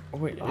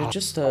wait, it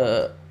just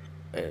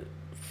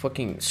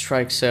fucking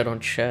Strike said on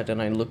chat,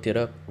 and I looked it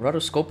up.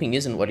 Rotoscoping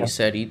isn't what he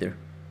said either.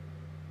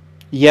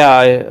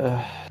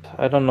 yeah,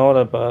 I don't know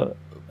that, but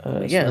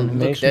yeah,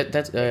 look,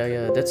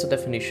 that's a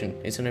definition.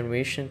 It's an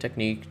animation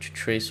technique to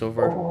trace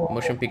over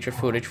motion picture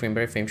footage frame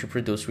by frame to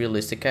produce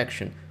realistic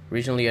action.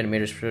 Originally,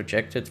 animators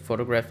projected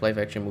photograph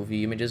live-action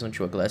movie images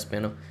onto a glass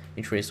panel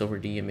and traced over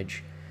the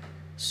image.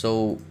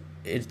 So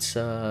it's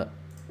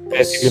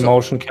basically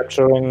motion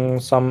capturing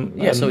some.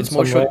 Yeah, so it's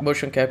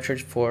motion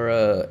captured for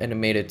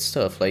animated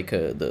stuff like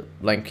the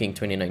Lion King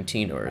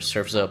 2019 or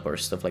Surf's Up or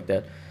stuff like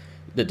that.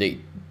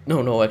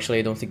 No, actually,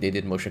 I don't think they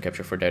did motion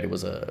capture for that. It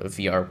was a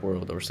VR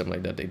world or something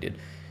like that they did.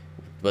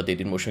 What they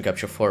did motion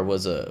capture for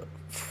was a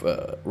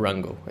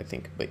Rango, I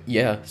think. But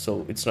yeah,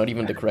 so it's not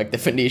even the correct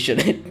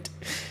definition.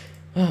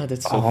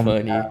 That's so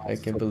funny. I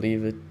can't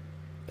believe it.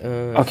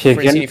 Okay,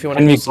 Francine, if you want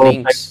to post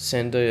links,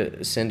 send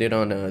it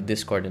on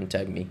Discord and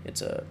tag me.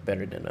 It's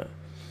better than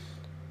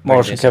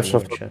motion capture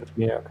for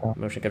 2D.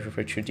 Motion capture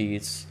for 2D.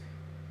 It's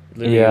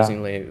literally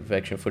using live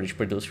action footage to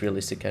produce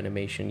realistic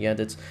animation. Yeah,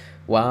 that's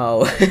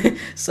wow.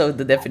 So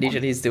the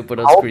definition he still put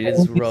on screen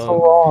is wrong. So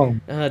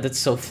wrong? That's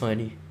so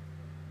funny.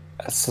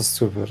 That's so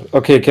stupid.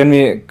 Okay, can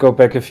we go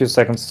back a few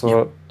seconds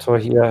to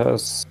hear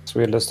his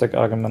realistic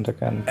argument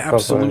again?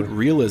 Absolute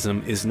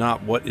realism is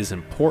not what is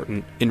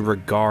important in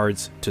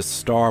regards to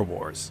Star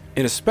Wars,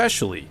 and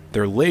especially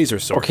their laser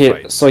sword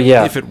fights. So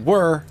yeah, if it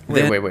were,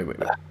 wait.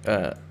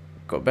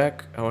 Go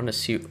back. I want to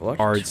see what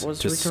was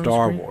to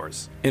Star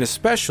Wars, and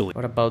especially.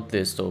 What about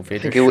this though? I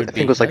think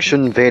it was like,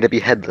 shouldn't Vader be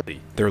headless?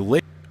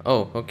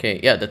 Oh, okay.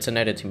 Yeah, that's an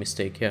editing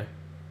mistake. Yeah.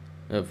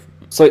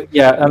 So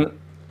yeah,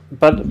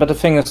 but the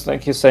thing is,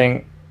 like he's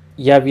saying,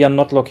 yeah, we are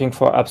not looking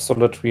for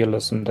absolute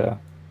realism there.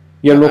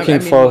 We are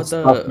looking for.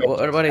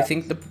 What I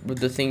think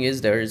the thing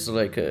is, there is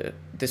like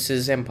this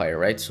is Empire,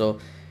 right? So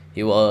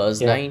it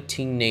was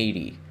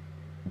 1980.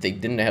 They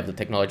didn't have the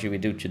technology we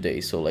do today,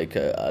 so like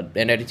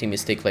an editing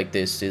mistake like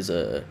this is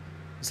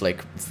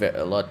like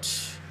a lot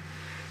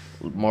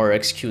more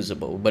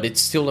excusable, but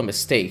it's still a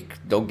mistake.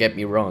 Don't get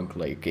me wrong,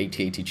 like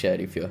ATATChat,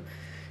 if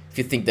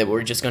you think that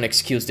we're just gonna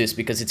excuse this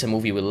because it's a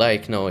movie we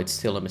like, no, it's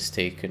still a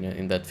mistake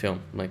in that film.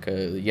 Like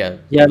the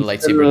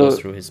lightsaber goes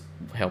through his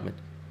helmet,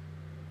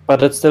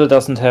 but it still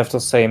doesn't have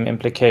the same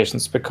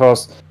implications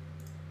because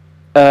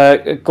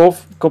go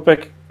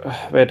back.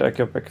 Wait, I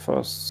go back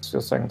first. Just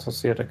a second to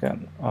see it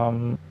again.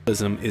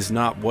 Realism is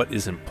not what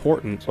is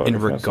important in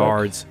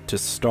regards to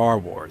Star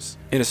Wars,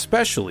 and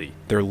especially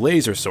their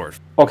laser sword.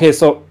 Okay,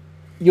 so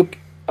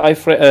I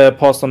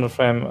paused on the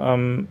frame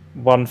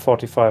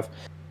 145.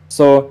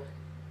 So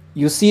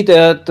you see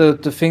that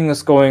the thing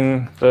is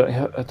going,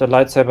 the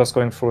lightsaber is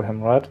going through him,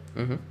 right?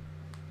 Mm-hmm.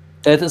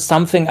 That is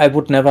something I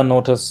would never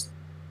notice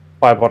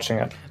by watching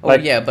it. Oh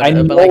like, yeah, but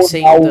like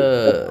saying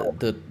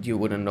the you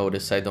wouldn't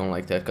notice, I don't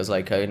like that because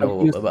like I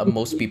know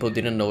most people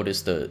didn't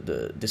notice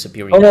the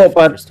disappearing the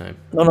first time.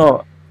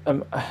 No,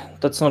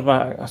 that's not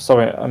my.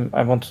 Sorry,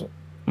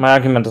 my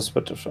argument is a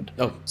bit different.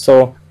 Oh,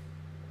 so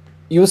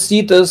you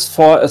see this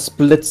for a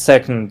split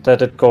second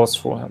that it goes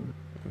through him.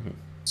 Mm-hmm.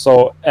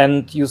 So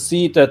and you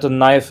see that the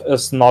knife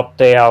is not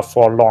there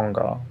for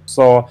longer.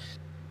 So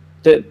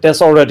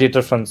there's already a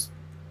difference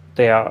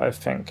there, I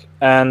think.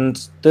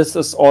 And this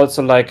is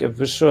also like a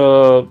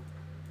visual.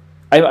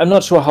 I'm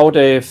not sure how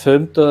they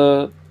filmed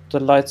the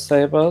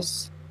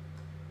lightsabers.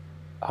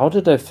 How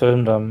did they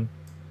film them?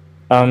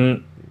 I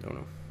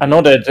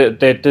know they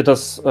did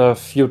a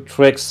few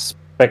tricks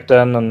back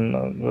then,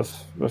 and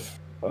with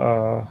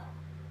I'm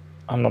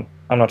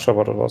not sure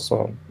what it was.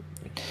 So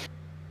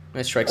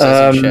my Strike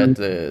says in chat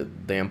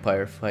the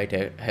Empire fight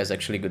has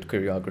actually good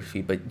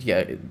choreography, but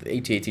yeah,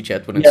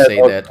 ATATChat wouldn't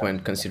say that when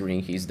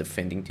considering he's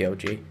defending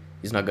TLJ.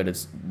 He's not good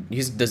at.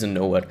 He doesn't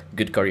know what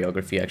good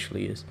choreography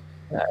actually is.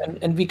 Yeah,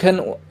 and we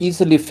can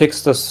easily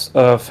fix this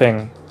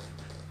thing.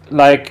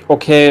 Like,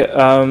 okay,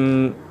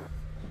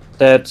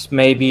 that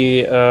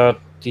maybe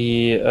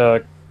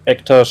the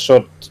actor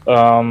should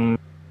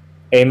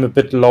aim a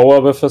bit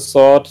lower with his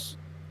sword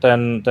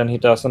than he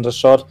does in the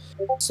shot,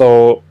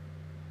 so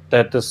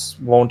that this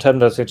won't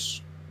happen.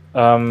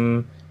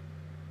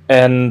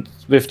 And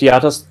with the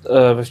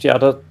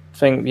other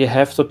thing, we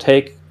have to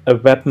take a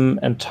weapon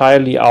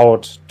entirely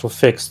out to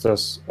fix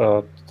this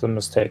the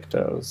mistake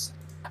there is.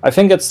 I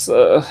think it's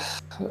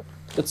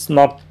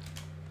not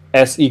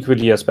as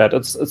equally as bad.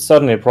 It's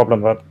certainly a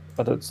problem, but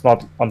it's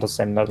not on the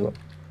same level.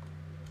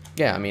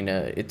 Yeah, I mean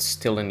it's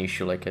still an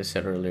issue, like I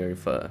said earlier.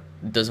 If it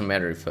doesn't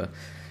matter if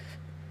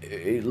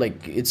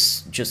like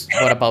it's just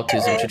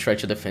whataboutism to try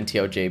to defend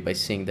TLJ by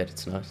saying that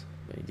it's not.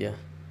 But yeah.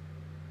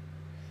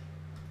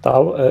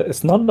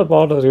 It's not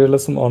about a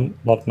realism or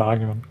not an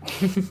argument.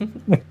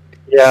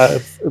 Yeah,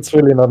 it's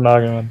really not an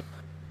argument.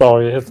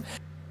 Sorry, it's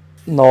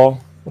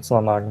not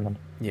an argument.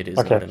 It is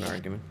not an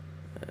argument.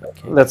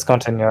 Okay. Let's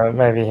continue.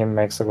 Maybe he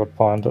makes a good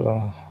point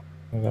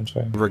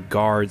eventually.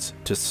 Regards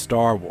to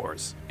Star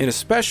Wars, and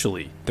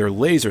especially their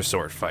laser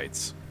sword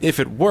fights. If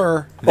it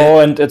were...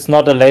 and it's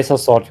not a laser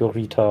sword, you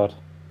retard.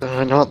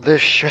 Not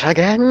this shit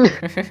again.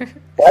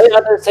 Why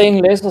are they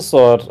saying laser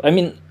sword? I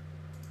mean,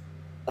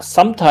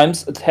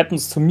 sometimes it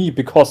happens to me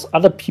because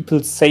other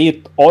people say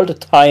it all the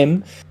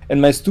time, and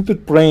my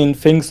stupid brain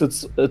thinks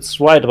it's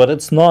right, but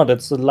it's not.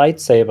 It's a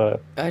lightsaber.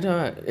 I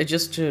don't. It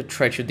just to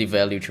try to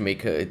devalue to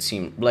make it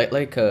seem like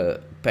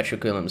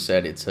Patrick William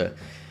said. It's a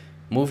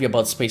movie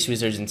about space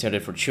wizards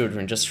intended for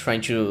children. Just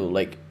trying to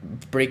like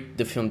break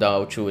the film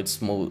down to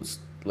its most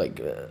like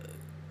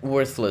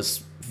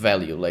worthless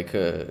value. Like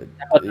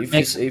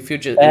if you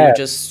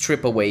just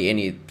strip away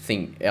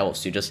anything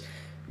else, you just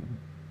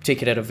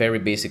take it at a very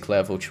basic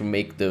level to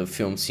make the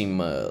film seem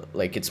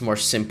like it's more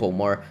simple,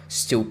 more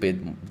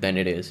stupid than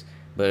it is.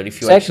 But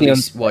if you actually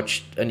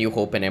watch A New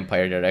Hope and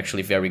Empire, they're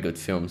actually very good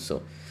films.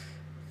 So,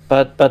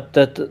 but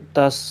that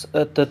does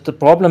the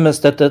problem is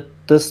that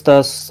this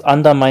does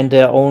undermine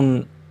their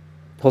own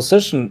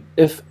position.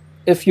 If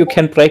you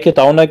can break it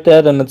down like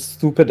that and it's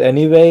stupid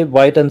anyway,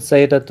 why then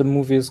say that the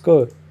movie is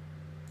good?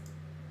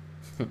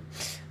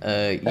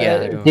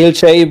 Neil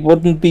J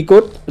wouldn't be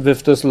good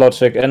with this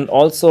logic, and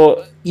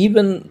also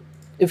even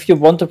if you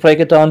want to break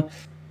it down,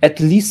 at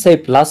least say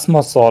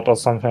plasma sword or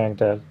something like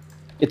that.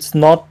 It's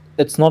not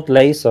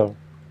laser.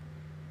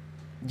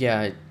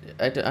 Yeah,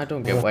 I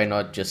don't get why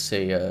not just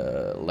say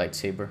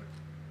lightsaber.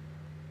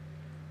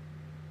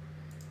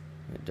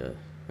 And,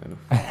 I don't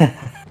know.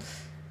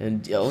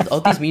 And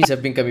all these memes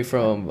have been coming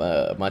from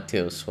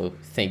Matteo, so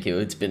thank you.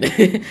 It's been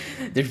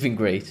they've been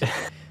great.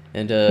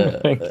 And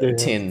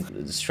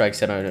Tin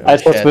strikes out on I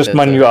just wish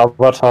my new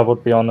avatar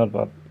would be on it,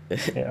 but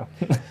yeah.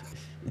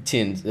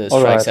 Tin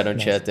strikes out on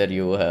chat that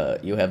you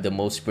have the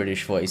most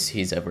British voice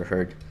he's ever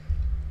heard.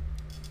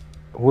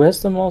 Who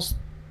has the most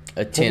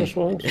Tin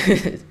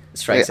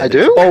strikes out. I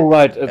do? Oh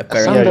right.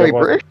 Apparently, I'm very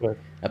British.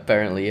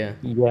 Apparently, yeah.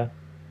 Yeah.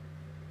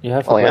 You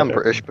have. Well, I am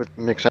British, but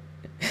makes sense.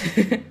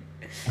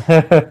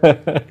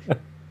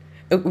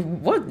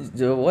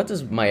 What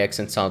does my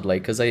accent sound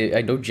like? Because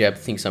I know Jeb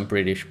thinks I'm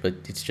British, but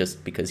it's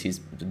just because he's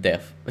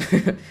deaf.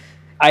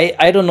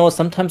 I don't know.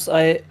 Sometimes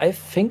I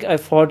think I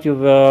thought you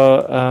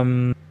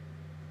were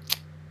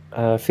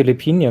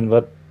Filipinian,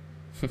 but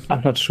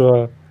I'm not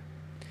sure.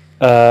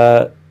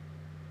 Yeah,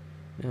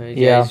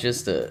 it's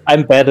just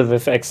I'm better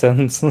with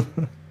accents.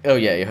 Oh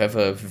yeah, you have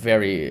a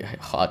very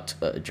hot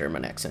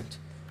German accent.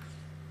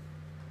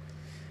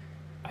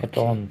 I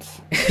don't.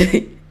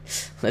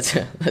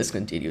 Let's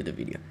continue the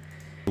video.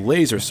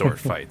 Laser sword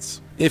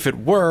fights. If it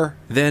were,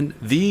 then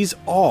these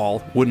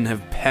all wouldn't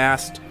have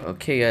passed.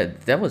 Okay,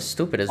 that was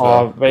stupid as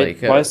well. Oh,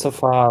 wait, why so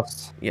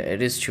fast? Yeah,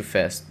 it is too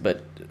fast,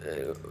 but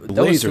that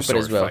laser was stupid sword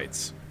as well.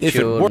 Fights. If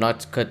to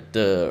not cut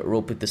the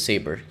rope with the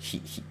saber.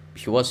 He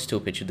was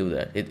stupid to do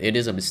that. It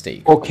is a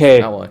mistake. Okay.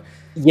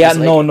 Yeah, it's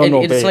no.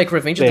 It's like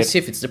Revenge of the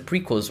Sith. It's the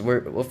prequels.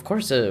 Of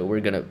course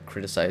we're gonna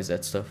criticize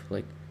that stuff.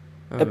 Like,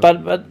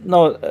 but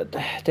no,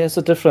 there's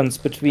a difference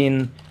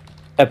between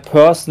a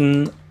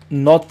person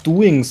not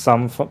doing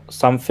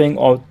something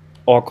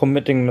or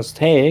committing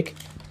mistake,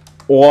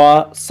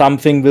 or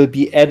something will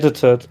be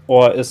edited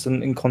or is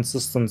an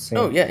inconsistency.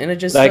 Oh yeah, and I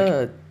just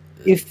like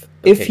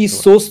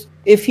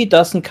if he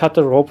doesn't cut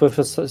the rope with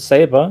his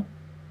saber,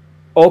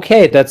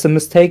 okay, that's a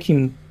mistake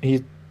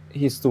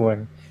he's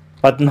doing,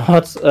 but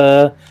not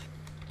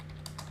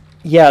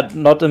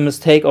not a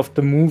mistake of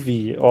the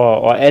movie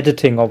or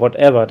editing or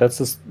whatever. That's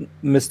a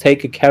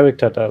mistake a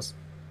character does.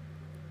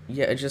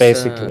 Yeah, it just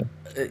basically.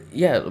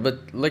 Yeah, but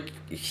like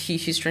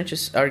he's trying to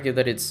argue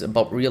that it's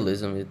about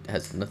realism. It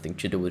has nothing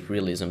to do with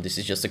realism. This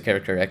is just a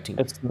character acting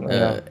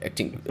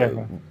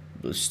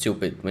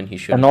stupid when he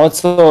should. And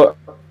also,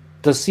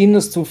 the scene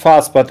is too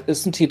fast. But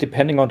isn't he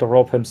depending on the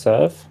rope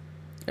himself?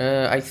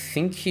 I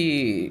think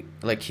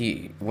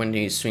when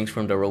he swings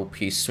from the rope,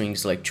 he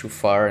swings like too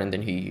far, and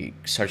then he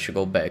starts to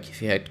go back.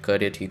 If he had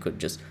cut it, he could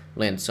just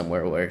land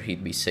somewhere where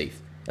he'd be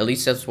safe. At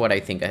least that's what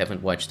I think. I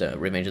haven't watched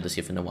Revenge of the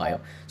Sith in a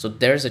while, so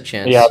there's a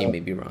chance he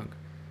may be wrong.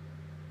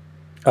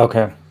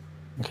 Okay,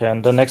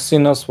 and the next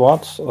scene is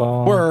what?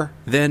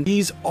 Then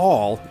these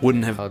all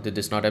wouldn't have. How did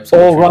this not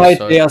absolutely? Oh right,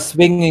 they are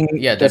swinging.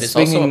 Yeah, that is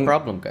also a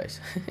problem, guys.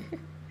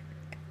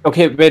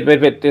 Okay, wait.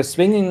 They're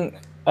swinging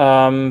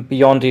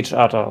beyond each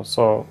other.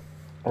 So,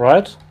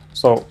 right?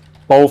 So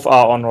both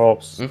are on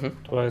ropes. Do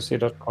I see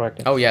that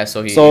correctly? Oh yeah,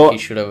 so he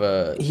should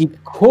have. He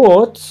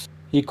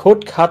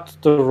could cut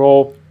the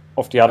rope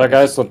of the other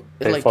guys, so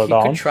they fall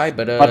down. He could try,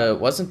 but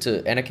wasn't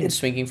Anakin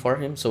swinging for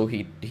him, so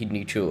he'd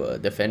need to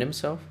defend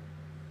himself?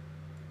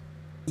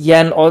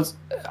 Yeah, and also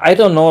I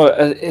don't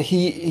know.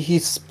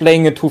 He's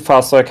playing it too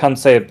fast, so I can't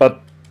say it.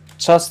 But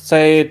just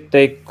say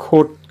they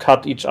could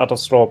cut each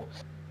other's rope.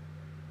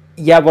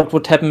 Yeah, what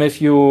would happen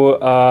if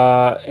you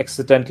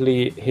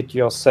accidentally hit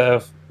your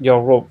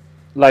rope,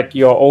 like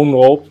your own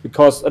rope?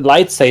 Because a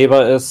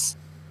lightsaber is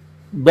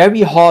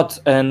very hot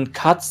and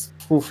cuts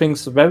through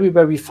things very,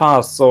 very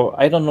fast. So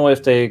I don't know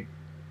if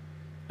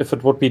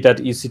it would be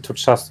that easy to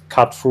just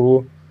cut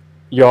through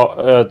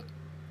your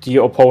the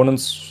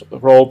opponent's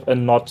rope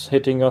and not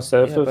hitting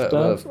yourself with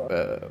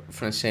that.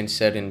 Francine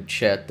said in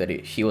chat that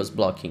he was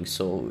blocking,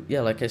 so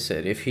yeah, like I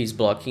said, if he's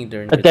blocking,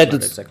 then it's not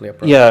exactly a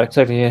problem. Yeah,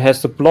 exactly. He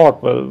has to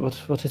block. Well,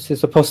 what is he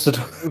supposed to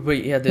do?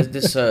 But yeah,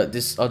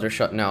 this other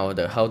shot now.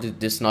 How did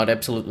this not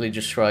absolutely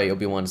destroy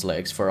Obi-Wan's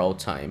legs for all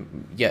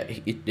time? Yeah,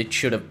 it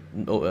should have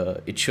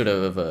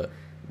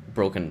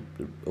broken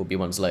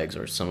Obi-Wan's legs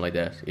or something like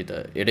that.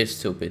 It is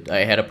stupid.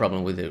 I had a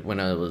problem with it when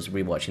I was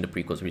rewatching the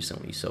prequels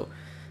recently. So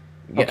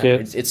yeah, okay.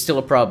 It's still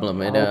a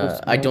problem, and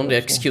I don't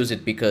excuse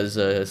it because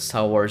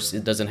Star Wars,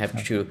 it doesn't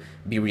have to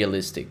be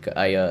realistic.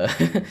 I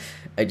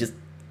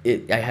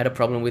had a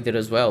problem with it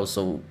as well.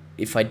 So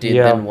if I did,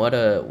 then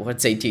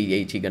what's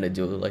AT gonna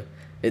do? Like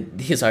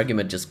his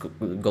argument just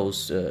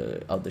goes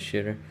out the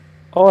shitter.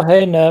 Oh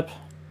hey Neb.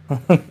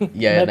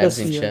 Yeah, Neb's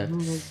in chat.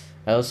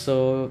 I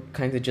also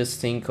kind of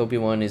just think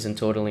Obi-Wan isn't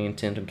totally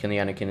intent on killing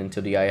Anakin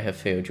until the Eye have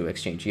failed to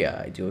exchange.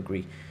 Yeah, I do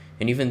agree.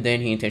 And even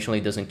then, he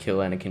intentionally doesn't kill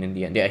Anakin in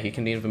the end. Yeah, he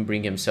can even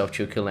bring himself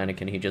to kill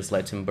Anakin. He just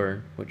lets him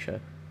burn, which,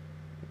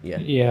 yeah.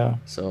 Yeah.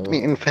 So. I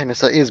mean, in fairness,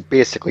 that is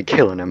basically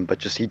killing him, but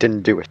just he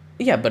didn't do it.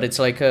 Yeah, but it's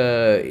like,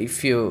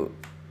 if you,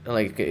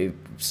 like,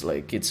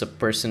 it's a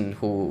person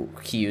who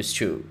he used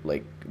to,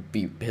 like,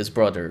 be his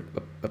brother,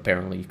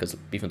 apparently, because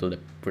even though the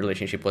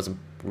relationship wasn't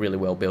really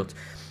well built.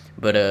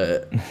 But,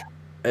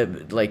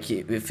 like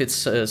if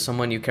it's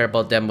someone you care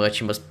about that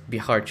much, it must be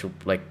hard to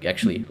like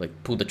actually like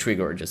pull the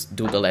trigger or just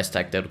do the last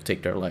act that will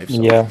take their life.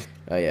 So yeah,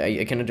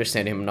 I can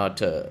understand him not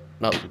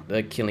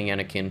killing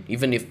Anakin,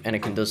 even if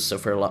Anakin does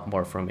suffer a lot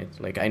more from it.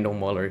 Like I know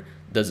Mueller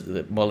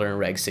and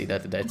Reg say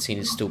that scene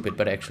is stupid,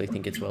 but I actually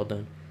think it's well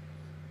done.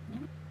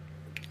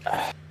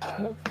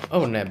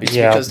 Oh, Neb, it's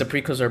because the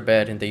prequels are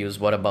bad and they use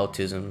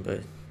whataboutism,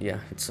 but yeah,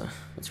 it's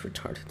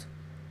retarded.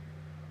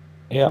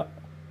 Yeah.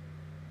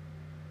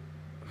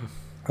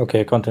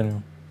 Okay,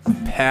 continue.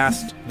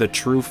 Passed the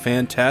true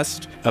fan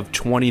test of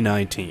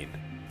 2019.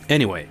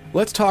 Anyway,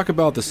 let's talk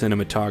about the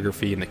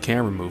cinematography and the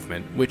camera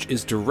movement, which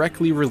is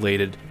directly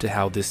related to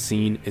how this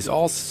scene is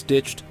all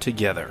stitched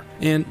together.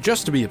 And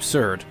just to be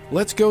absurd,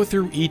 let's go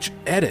through each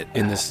edit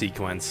in this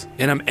sequence,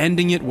 and I'm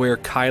ending it where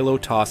Kylo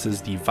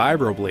tosses the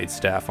vibroblade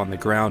staff on the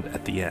ground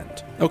at the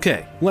end.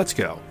 Okay, let's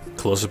go.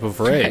 Close-up of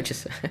Rey.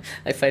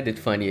 I find it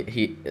funny.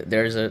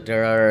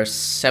 There are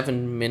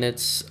 7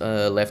 minutes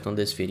left on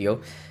this video.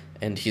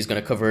 And he's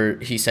gonna cover.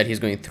 He said he's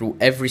going through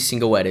every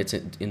single edit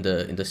in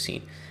the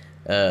scene,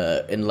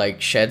 and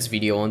like Shad's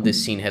video on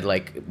this scene had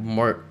like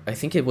more. I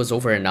think it was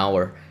over an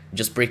hour,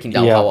 just breaking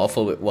down how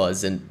awful it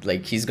was, and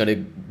like he's gonna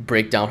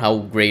break down how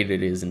great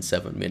it is in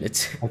 7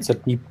 minutes.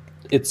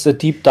 It's a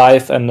deep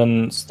dive and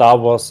then Star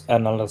Wars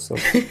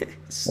analysis.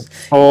 It's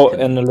so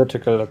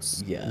analytical.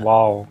 It's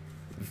wow,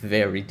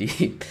 very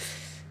deep.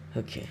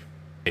 Okay.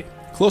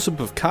 Close-up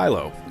of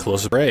Kylo,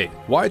 close-up Rey,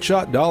 wide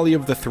shot dolly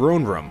of the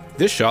throne room.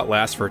 This shot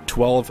lasts for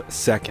 12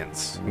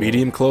 seconds.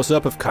 Medium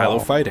close-up of Kylo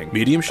fighting.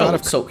 Medium shot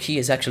of... So he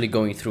is actually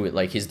going through it,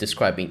 like he's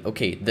describing,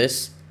 okay,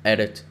 this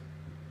edit...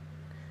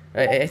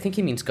 I think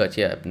he means cut,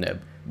 yeah,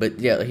 Neb. But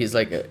yeah, he's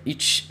like,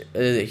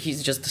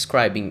 he's just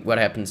describing what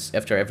happens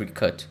after every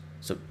cut.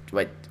 So,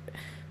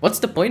 what's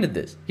the point of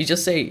this? He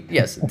just say,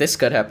 yes, this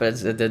cut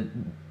happens, and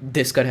then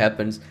this cut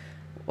happens.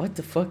 What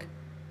the fuck?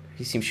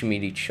 He seems to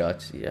mean each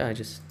shot. Yeah,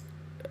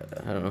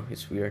 I don't know,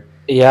 it's weird.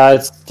 Yeah,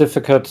 it's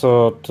difficult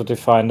to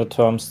define the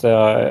terms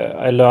there.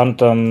 I learned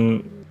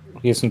them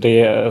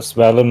recently as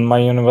well in my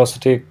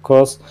university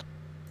course,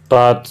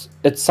 but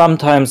it's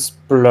sometimes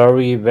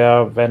blurry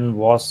when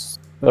was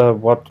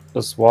what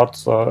is what,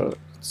 so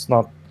it's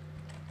not...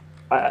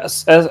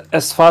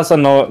 As far as I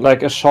know,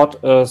 like a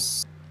shot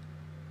is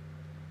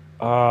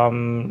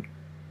where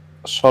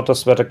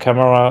the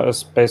camera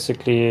is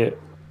basically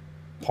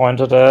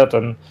pointed at,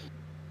 and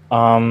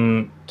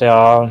there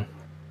are...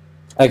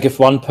 Like if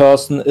one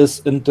person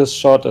is in this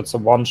shot, it's a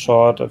one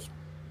shot. If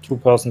two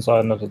persons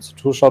are in it, it's a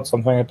two shot,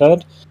 something like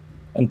that.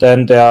 And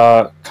then there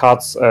are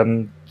cuts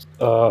and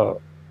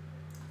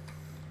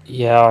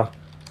yeah,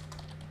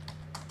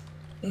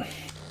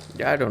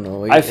 I don't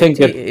know. I think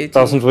it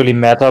doesn't really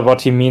matter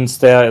what he means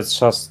there. It's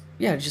just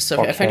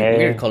I find it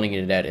weird calling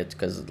it an edit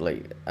because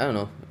like I don't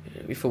know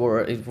if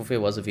it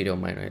was a video,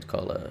 mine I'd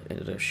call it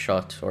a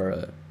shot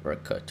or a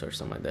cut or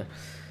something like that.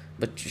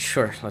 But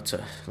sure,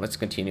 let's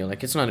continue.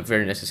 Like it's not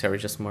very necessary,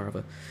 just more of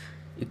a.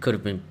 It could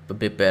have been a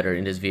bit better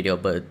in this video,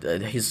 but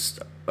his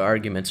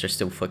arguments are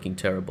still fucking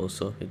terrible,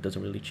 so it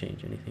doesn't really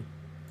change anything.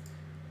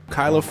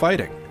 Kylo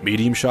fighting.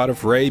 Medium shot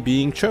of Rey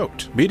being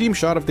choked. Medium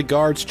shot of the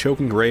guards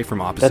choking Rey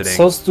from opposite That's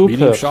so stupid.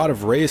 Medium shot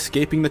of Rey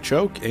escaping the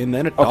choke, and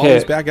then it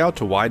dollies back out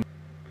to wide.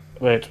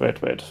 Wait.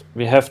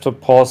 We have to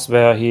pause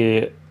where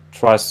he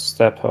tries to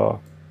stab her.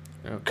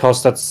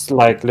 Because that's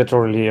like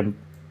literally...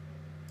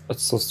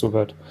 It's so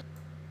stupid.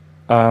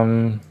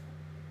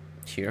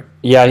 Here?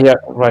 Yeah,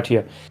 right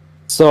here.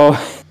 So,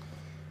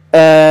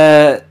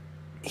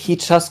 he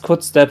just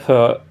could stab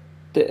her.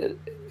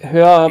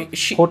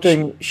 She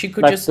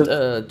could like just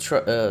turn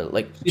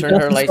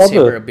her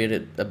lightsaber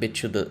a bit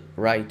to the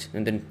right,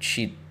 and then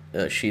she'd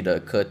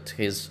cut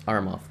his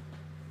arm off.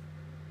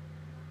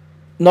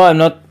 No,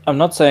 I'm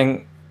not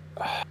saying.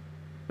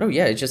 No,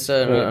 yeah, it's just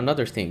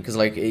another thing, because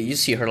like you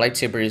see, her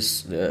lightsaber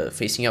is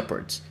facing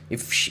upwards.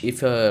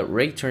 If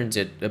Rey turns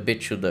it a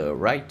bit to the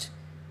right,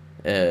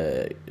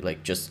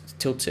 like just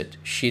tilts it,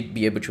 she'd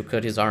be able to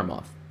cut his arm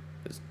off.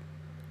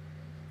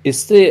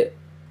 Is the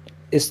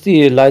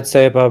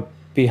lightsaber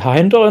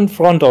behind or in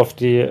front of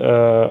the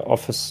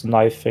of his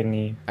knife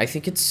thingy? I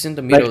think it's in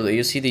the middle.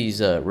 You see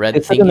these red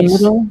is it in the thingies?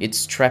 middle?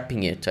 It's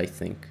trapping it, I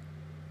think.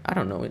 I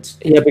don't know. It's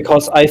Yeah,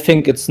 because I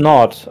think it's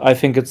not. I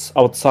think it's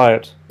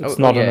outside. It's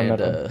not in the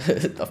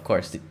middle. Of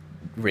course,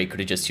 Rey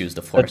could have just used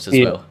the Force as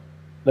see. well.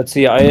 Let's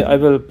see. I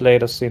will play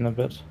the scene a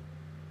bit.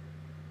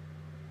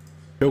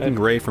 Choking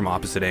Rey from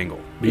opposite angle.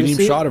 You Medium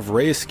see? shot of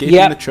Rey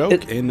escaping the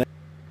choke, and then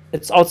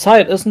It's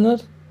outside, isn't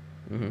it?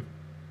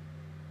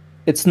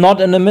 It's not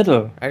in the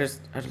middle. I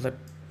just let.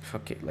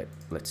 Okay,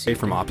 let's see. Rey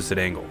from opposite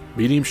angle.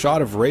 Medium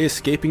shot of Rey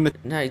escaping the.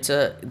 No, it's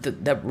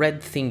that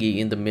red thingy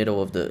in the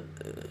middle of the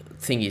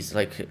thingies,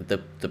 like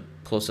the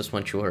closest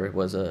one to her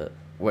was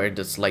where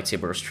this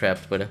lightsaber was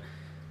trapped. But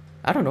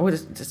I don't know.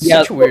 It's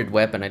such a weird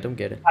weapon. I don't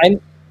get it.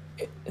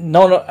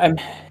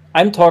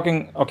 I'm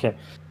talking. Okay,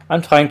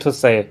 I'm trying to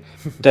say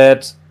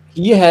that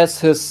he has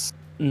his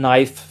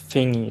knife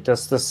thingy.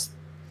 This.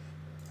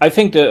 I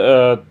think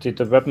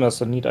the weapon is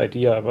a neat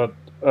idea, but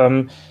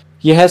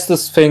he has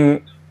this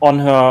thing on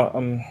her.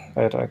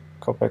 Wait, I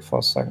go back for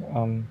a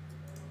second.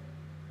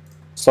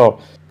 So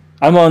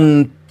I'm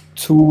on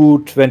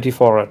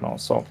 224 right now.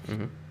 So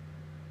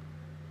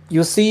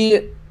you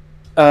see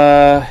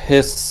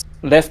his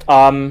left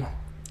arm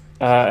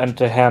and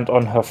the hand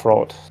on her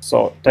throat.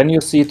 So then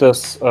you see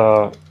this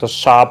the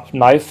sharp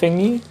knife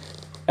thingy,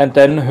 and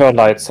then her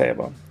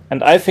lightsaber.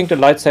 And I think the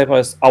lightsaber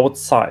is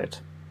outside.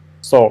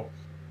 So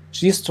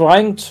she's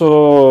trying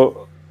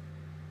to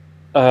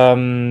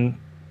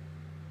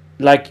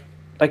like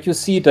you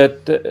see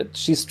that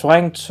she's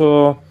trying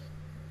to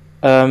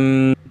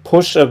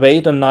push away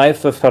the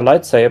knife with her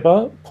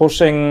lightsaber,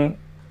 pushing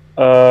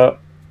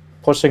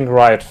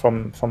right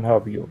from her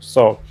view.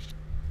 So,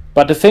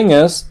 but the thing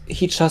is,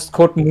 he just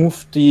could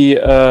move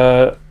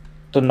the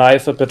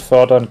knife a bit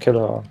further and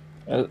kill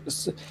her.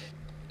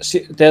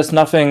 There's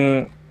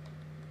nothing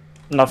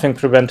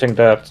preventing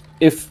that.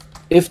 If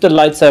the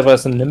lightsaber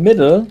is in the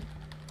middle,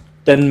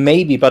 then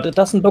maybe, but it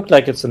doesn't look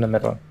like it's in the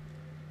middle.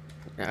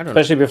 I don't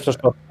Especially with the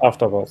shot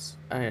afterwards.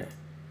 I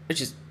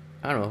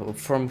don't know.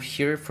 From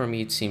here, for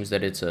me, it seems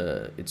that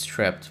it's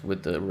trapped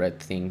with the red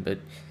thing, but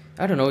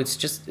I don't know. It's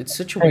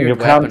such a weird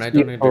weapon. I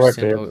don't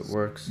understand how it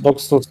works.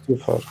 Looks so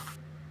stupid.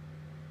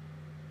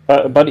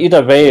 But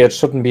either way, it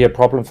shouldn't be a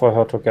problem for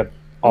her to get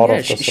out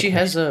of this. She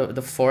has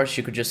the Force.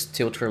 She could just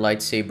tilt her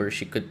lightsaber.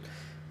 She could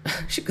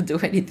do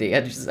anything.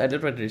 I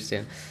don't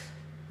understand.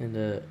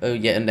 And oh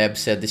yeah, and Neb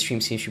said the stream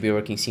seems to be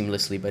working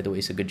seamlessly. By the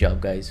way, so good job,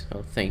 guys.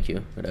 Oh, thank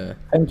you. But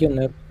thank you,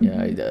 Neb.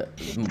 Yeah,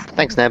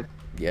 thanks, Neb.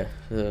 Yeah,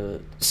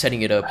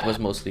 setting it up was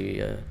mostly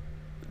it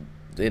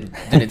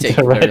didn't take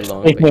very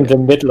long. In the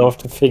middle of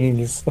the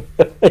things.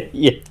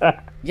 Yeah.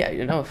 Yeah,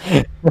 you know.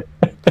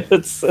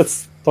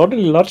 it's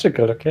totally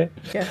logical, okay?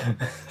 Yeah.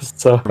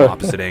 So from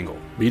opposite angle.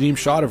 Medium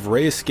shot of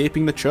Rey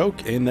escaping the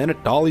choke, and then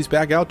it dollies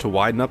back out to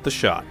widen up the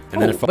shot. And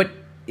then it but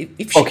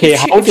if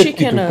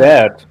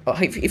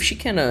she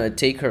can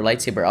take her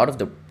lightsaber out of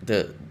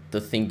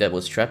the thing that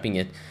was trapping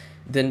it,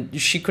 then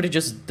she could have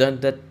just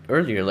done that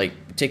earlier, like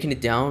taking it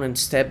down and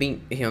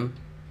stabbing him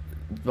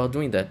while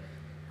doing that.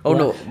 Oh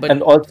no, but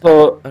and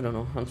also I don't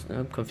know.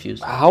 I'm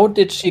confused. How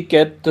did she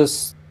get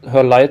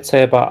her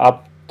lightsaber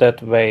up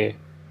that way?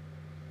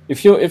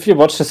 If you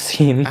watch the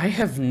scene, I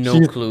have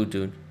no clue,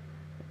 dude.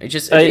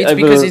 It's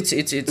because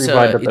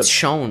it's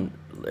shown,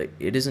 like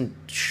it isn't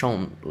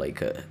shown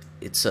like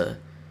it's a.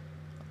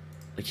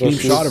 Like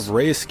shot of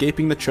Rey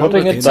escaping the choke.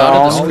 It's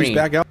out of the screen.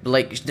 Back out.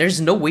 Like,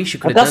 there's no way she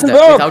could have done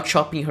that without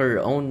chopping her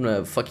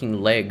own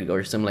fucking leg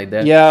or something like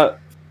that. Yeah,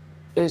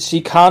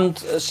 she can't.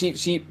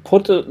 She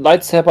put the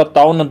lightsaber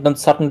down and then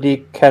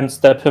suddenly can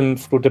stab him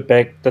through the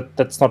back.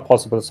 That's not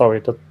possible.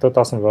 Sorry, that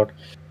doesn't work.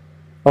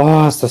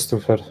 Oh, it's so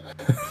stupid.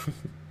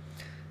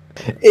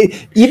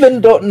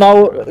 Even though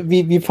now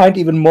we find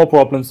even more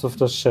problems with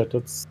this shit.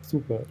 It's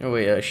stupid. Oh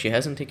wait, she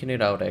hasn't taken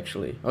it out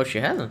actually. Oh, she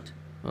hasn't.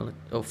 Well,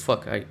 oh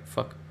fuck!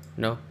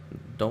 No,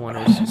 don't want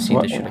to see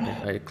this shit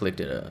again. I clicked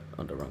it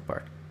on the wrong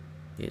part.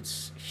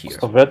 It's here.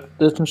 So where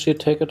didn't she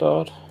take it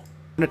out?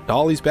 And it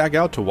dollies back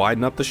out to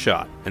widen up the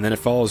shot, and then it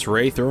follows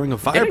Rey throwing a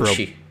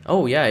vibro.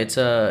 Oh yeah, it's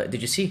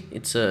did you see?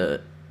 It's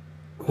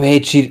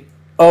Wait, she.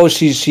 Oh,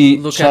 she.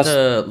 Look at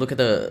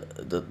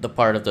the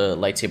part of the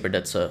lightsaber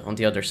that's on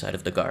the other side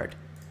of the guard.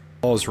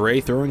 Follows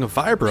Rey throwing a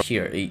vibro.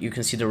 Here, you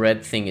can see the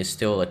red thing is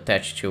still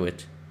attached to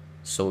it.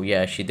 So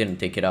yeah, she didn't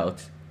take it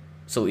out.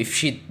 So if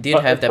she did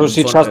have that, so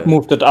she just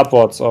moved it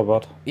upwards or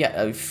what?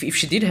 Yeah, if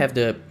she did have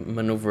the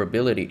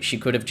maneuverability, she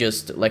could have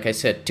just, like I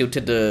said,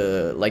 tilted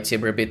the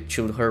lightsaber a bit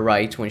to her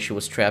right when she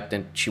was trapped,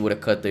 and she would have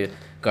cut the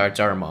guard's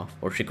arm off.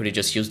 Or she could have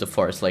just used the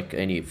Force like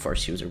any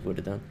Force user would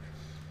have done.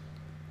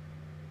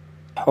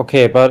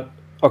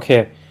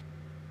 Okay,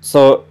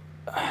 so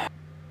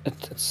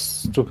It's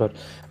stupid.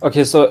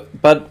 Okay, so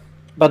but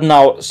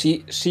now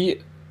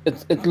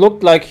it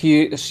looked like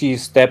she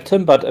stabbed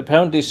him, but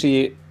apparently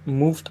she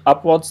moved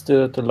upwards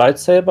the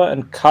lightsaber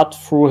and cut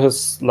through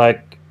his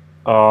like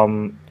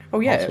Oh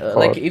yeah,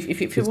 like if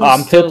he his was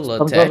armpit, still some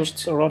sort of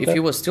attached, around if he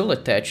there. was still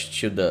attached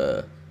to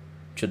the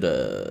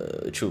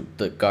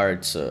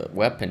guard's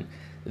weapon,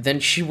 then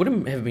she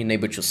wouldn't have been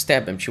able to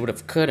stab him. She would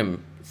have cut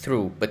him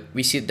through. But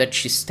we see that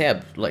she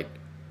stabbed. Like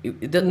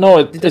No,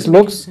 it doesn't make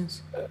any looks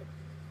sense.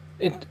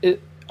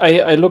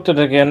 I looked at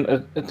it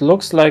again. It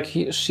looks like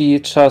she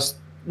just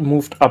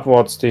moved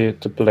upwards the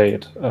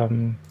blade.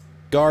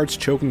 Guards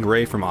choking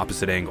Rey from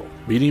opposite angle.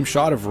 Medium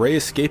shot of Rey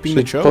escaping She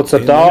the choke. puts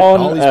it and then down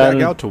ollies back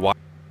and- out to wide.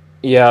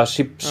 Yeah,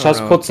 she just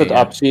no, puts okay, it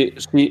up.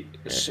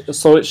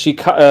 So she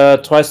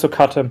tries to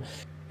cut him,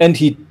 and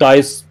he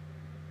dies,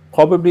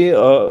 probably,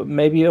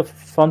 maybe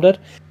from that.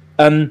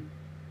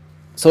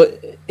 So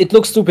it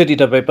looks stupid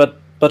either way, but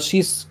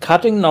she's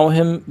cutting now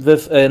him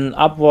with an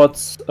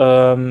upwards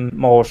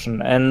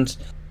motion, and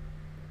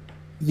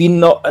we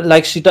know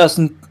like she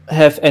doesn't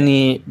have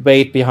any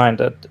weight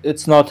behind it.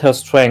 It's not her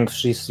strength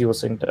she's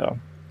using there.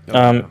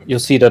 You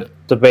see that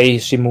the way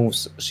she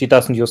moves, she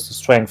doesn't use the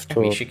strength to.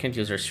 I mean, she can't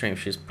use her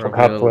strength. She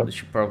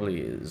probably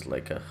is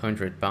like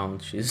 100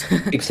 pounds. She's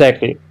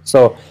Exactly.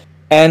 So,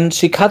 and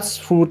she cuts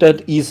through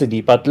that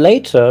easily. But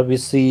later we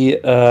see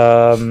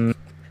that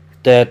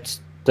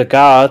the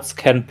guards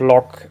can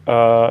block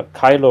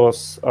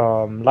Kylo's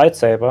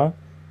lightsaber,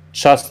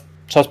 just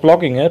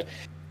blocking it,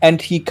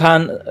 and he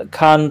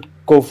can't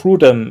go through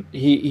them.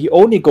 He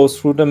only goes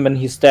through them when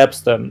he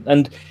stabs them.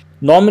 And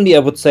normally I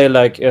would say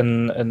like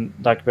in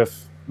like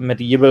with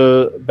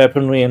medieval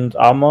weaponry and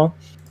armor,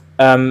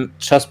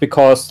 just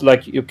because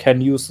like you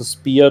can use a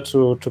spear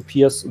to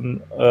pierce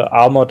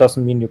armor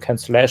doesn't mean you can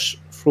slash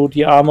through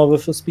the armor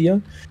with a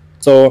spear.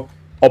 So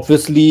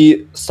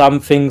obviously some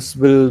things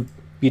will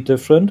be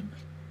different.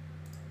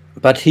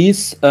 But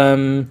he's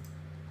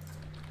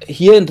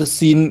here in the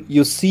scene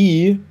you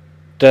see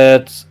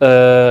that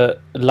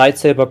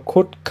lightsaber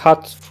could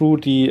cut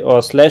through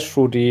or slash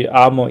through the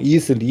armor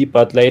easily,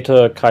 but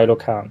later Kylo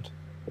can't.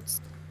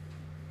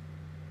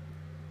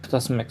 It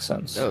doesn't make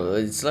sense. Oh,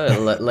 it's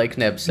like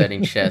Neb said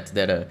in chat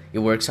that it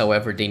works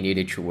however they need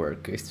it to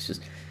work. It's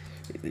just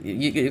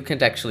you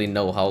can't actually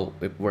know how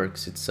it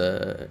works. It's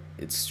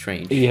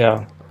strange.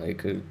 Yeah.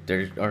 Like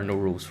there are no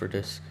rules for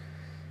this.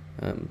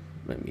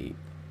 Let me.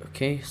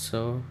 Okay,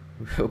 so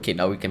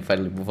now we can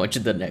finally move on to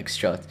the next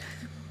shot.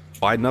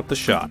 Widen up the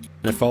shot,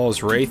 and it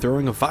follows Rey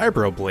throwing a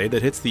vibro blade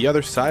that hits the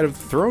other side of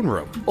the throne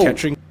room,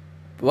 catching.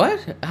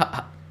 What?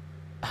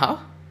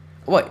 How?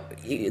 What?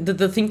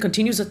 The thing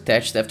continues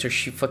attached after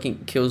she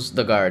fucking kills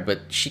the guard, but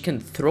she can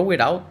throw it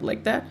out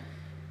like that?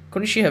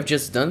 Couldn't she have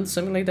just done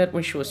something like that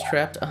when she was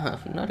trapped?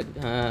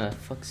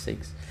 Fuck's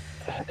sakes.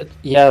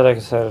 Yeah, like I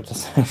said,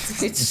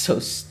 It's so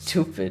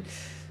stupid.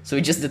 So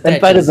it just attaches.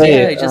 And by the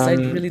way, I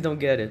really don't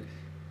get it.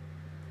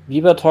 We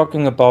were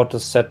talking about the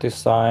set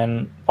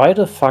design. Why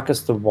the fuck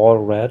is the wall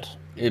red?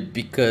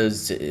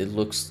 Because it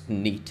looks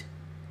neat.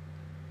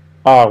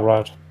 Ah,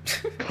 right.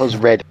 Because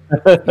red.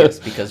 Yes,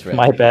 because red.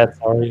 My bad,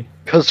 sorry.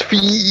 Because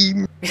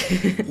theme.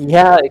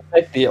 Yeah,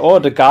 exactly. Oh,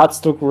 the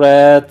guards look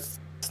red.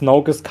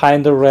 Snoke is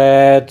kinda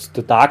red.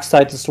 The dark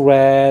side is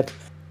red.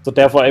 So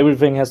therefore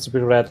everything has to be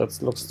red.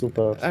 That looks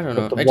stupid. I don't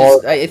know.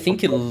 But I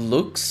think it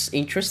looks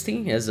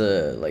interesting as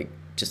a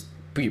just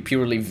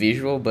purely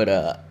visual, but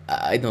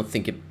I don't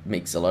think it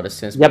makes a lot of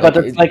sense. Yeah, but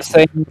it's like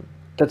saying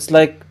that's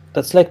like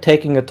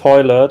taking a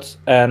toilet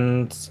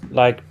and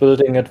like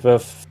building it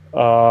with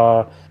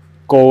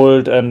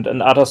gold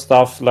and other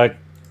stuff, like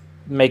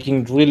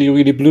making it really,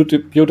 really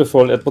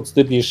beautiful. It would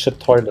still be a shit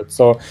toilet.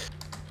 So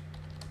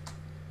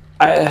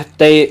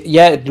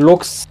it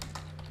looks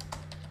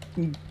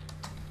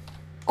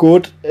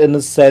good in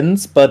a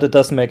sense, but it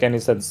doesn't make any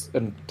sense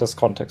in this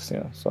context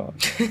here. So,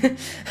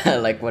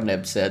 like what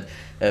Neb said,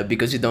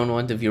 because you don't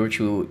want the viewer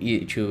to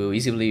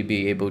easily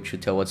be able to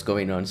tell what's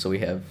going on, so we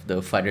have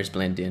the fighters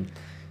blend in.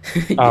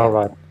 All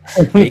right,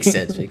 makes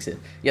sense.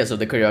 Yeah, so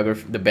the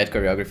bad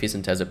choreography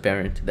isn't as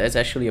apparent. That's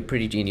actually a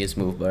pretty genius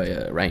move by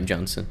Rian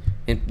Johnson.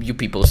 And you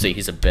people say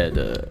he's a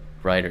bad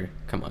writer.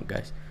 Come on,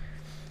 guys.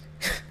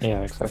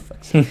 Yeah,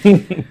 exactly.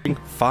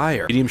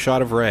 Fire. Medium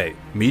shot of Rey.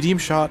 Medium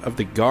shot of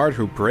the guard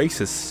who breaks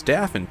his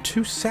staff in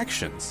 2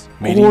 sections.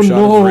 Medium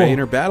shot of Rey in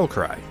her battle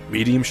cry.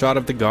 Medium shot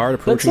of the guard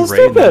approaching so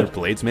Rey and their stupid.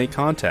 blades make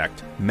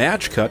contact.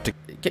 Match cut to.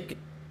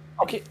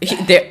 Okay.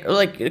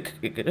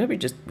 Let me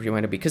just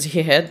rewind a bit, because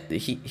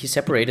he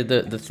separated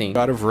the thing.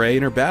 Shot of Rey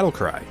in her battle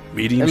cry.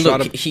 Medium And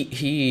shot look,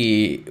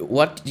 he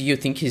what do you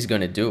think he's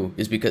gonna do?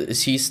 Is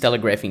because he's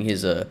telegraphing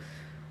his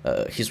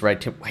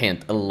right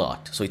hand a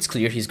lot, so it's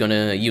clear he's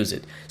gonna use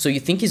it. So you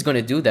think he's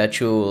gonna do that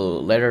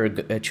to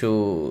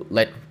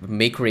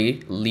make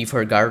Rey leave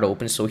her guard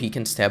open so he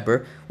can stab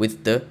her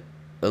with the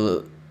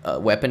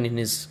weapon in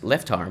his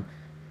left arm,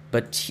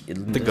 but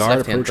the guard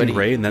approaching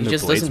Rey and then the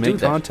blades make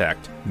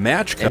contact.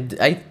 Match cut. And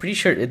I'm pretty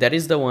sure that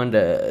is the one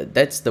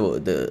that's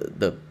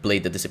the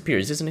blade that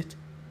disappears, isn't it?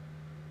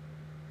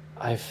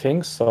 I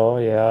think so.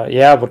 Yeah,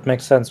 yeah, would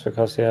make sense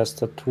because he has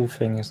the two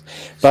things.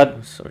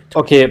 But sorry.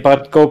 Okay,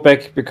 but go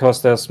back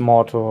because there's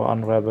more to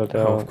unravel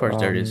there. Oh, of course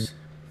there is.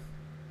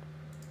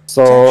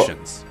 So,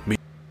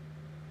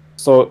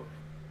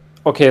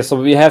 okay,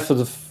 so we have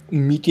the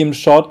medium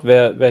shot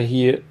where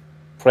he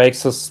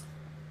breaks his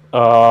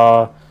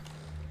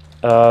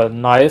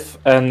knife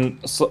and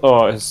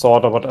or his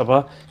sword or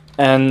whatever,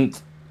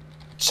 and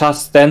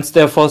just stands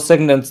there for a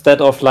second instead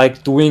of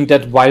like doing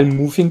that while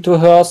moving to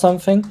her or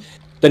something.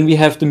 Then we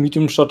have the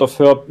medium shot of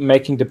her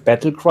making the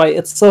battle cry.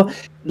 It's so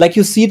like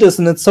you see this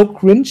and it's so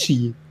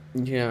cringy.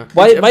 Yeah.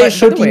 Why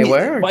should by the way,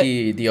 where are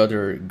the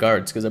other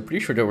guards? Because I'm pretty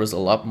sure there was a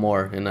lot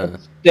more in a.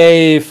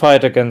 They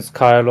fight against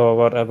Kylo or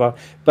whatever,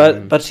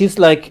 but she's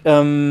like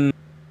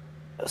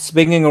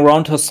swinging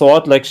around her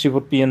sword like she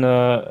would be in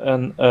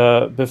with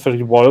a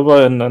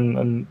revolver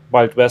in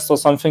Wild West or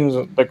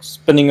something, like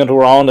spinning it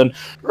around and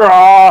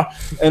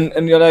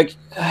and you're like,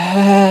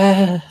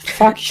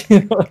 fuck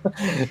you,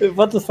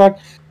 what the fuck?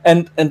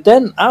 And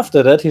then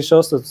after that he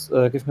shows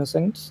that. Give me a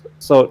second.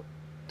 So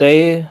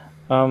they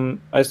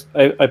I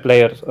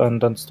play it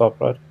and then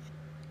stop, right?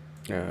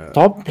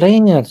 Stop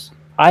playing it.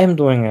 I'm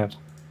doing it.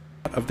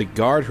 Of the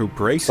guard who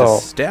breaks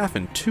his staff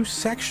in two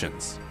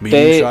sections.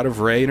 Medium shot of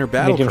Rey and her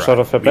battle cry. Shot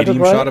of her battle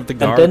cry, shot of the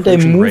guard and then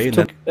they move Rey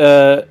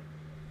to.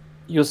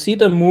 You see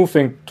them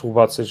moving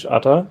towards each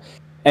other,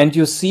 and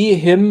you see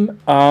him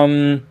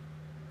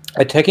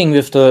attacking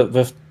with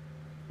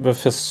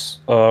his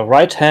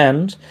right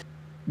hand,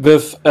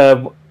 with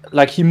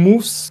like he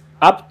moves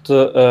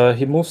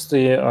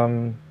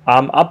the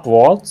arm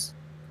upwards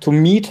to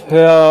meet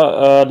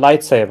her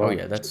lightsaber. Oh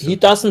yeah, he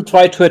doesn't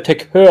try to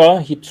attack her.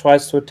 He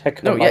tries to attack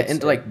her. No, yeah,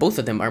 and like both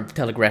of them are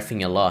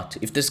telegraphing a lot.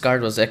 If this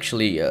guard was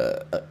actually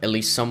at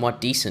least somewhat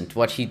decent,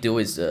 what he do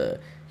is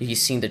he's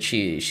seen that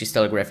she's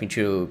telegraphing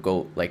to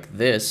go like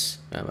this.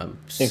 I'm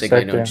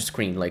signaling on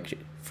screen like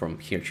from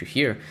here to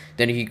here.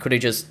 Then he could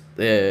have just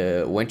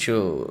went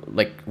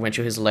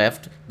to his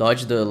left,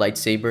 dodged the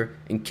lightsaber,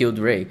 and killed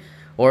Rey.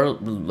 Or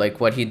like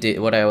what he did,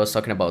 what I was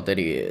talking about, that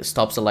he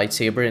stops the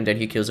lightsaber and then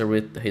he kills her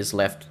with his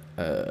left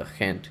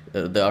hand,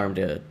 the arm,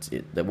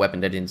 the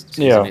weapon that is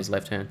in his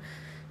left hand.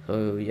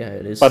 So yeah,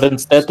 it is. But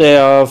instead they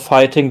are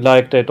fighting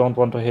like they don't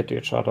want to hit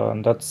each other,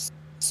 and that's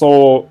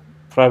so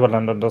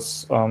prevalent in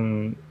this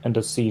in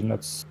the scene.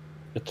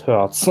 It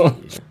hurts. Yeah.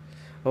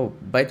 Oh,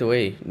 by the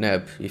way,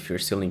 Neb, if you're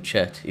still in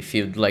chat, if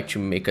you'd like to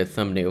make a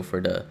thumbnail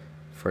for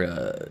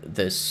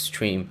this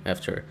stream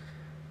after.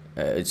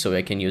 So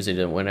I can use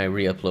it when I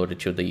re-upload it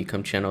to the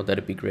ECUM channel,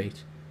 that'd be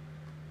great.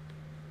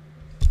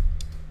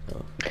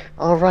 Oh.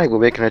 Alright, we're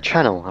making a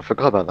channel. I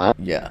forgot about that.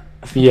 Yeah.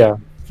 Yeah.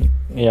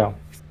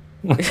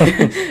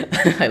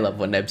 I love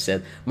what Neb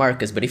said.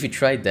 Marcus, but if you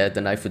tried that, the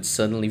knife would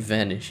suddenly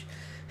vanish.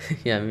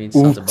 Yeah, I mean,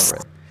 sounds about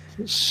right.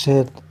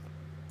 Shit.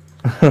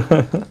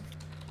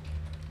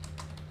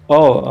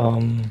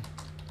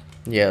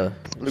 Yeah.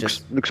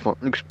 Looks smart.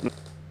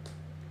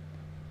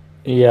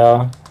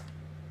 Yeah.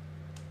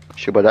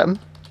 Should I that?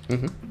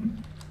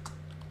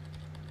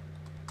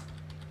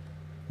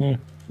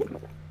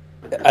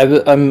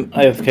 I'm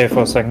AFK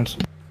for a second.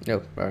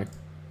 Oh, alright.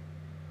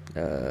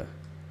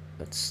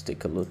 Let's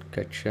take a look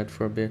at chat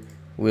for a bit.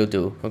 Will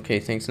do. Okay,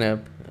 thanks,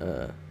 Neb.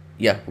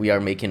 Yeah, we are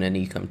making an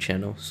ECUM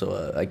channel,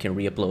 so I can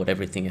re-upload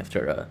everything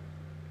after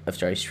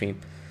I stream.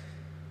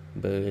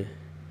 But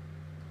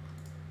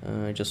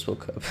I just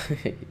woke up.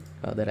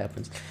 How that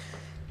happens.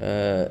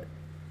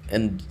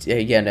 And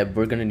yeah, Neb,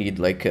 we're gonna need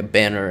like a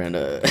banner and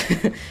a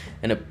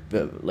and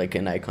like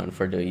an icon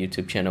for the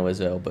YouTube channel as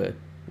well. But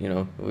you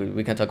know,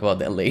 we can talk about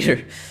that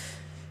later.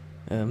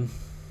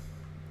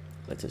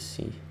 Let us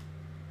see.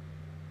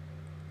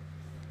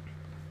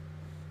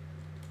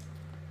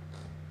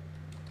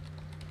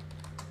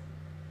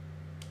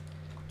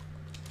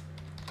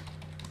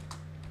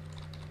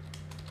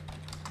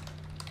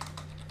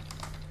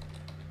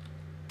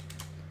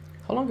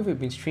 How long have we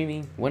been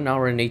streaming? 1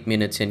 hour and 8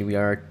 minutes, and we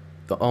are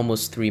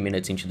almost 3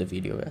 minutes into the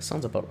video. That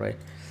sounds about right.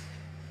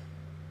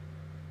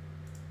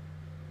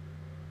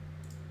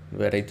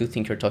 But I do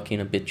think you're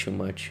talking a bit too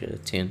much,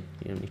 Tin.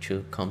 You need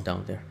to calm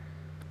down there.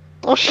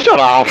 Oh, shut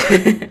up!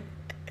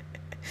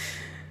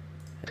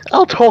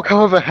 I'll talk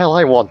however the hell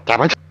I want,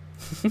 damn it!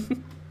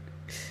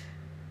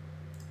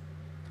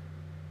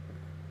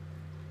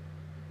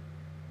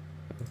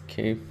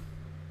 Okay.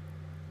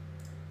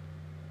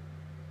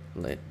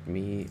 Let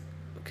me...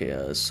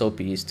 Okay,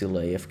 Soapy is still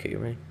AFK,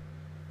 right?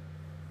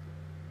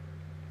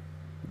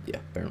 Yeah,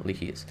 apparently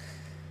he is.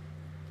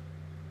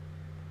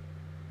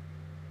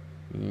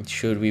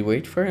 Should we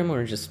wait for him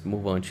or just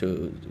move on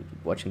to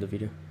watching the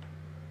video?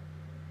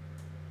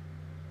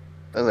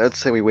 Let's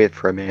say we wait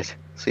for a minute,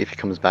 see if he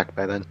comes back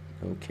by then.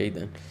 Okay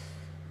then.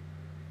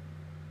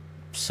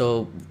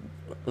 So,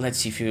 let's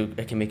see if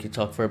I can make you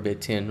talk for a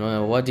bit, Tin.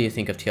 What do you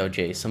think of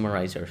TLJ?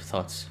 Summarize your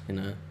thoughts in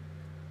a...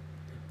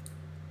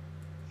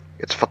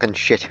 It's fucking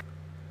shit.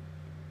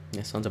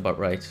 Yeah, sounds about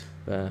right.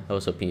 I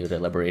was hoping you'd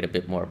elaborate a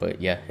bit more,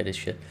 but yeah, it is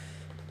shit.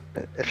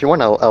 If you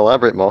want, I'll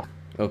elaborate more.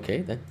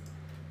 Okay then.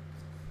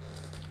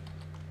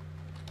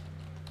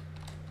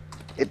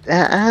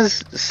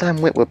 as Sam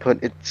Witwer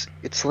put,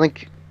 it's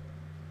like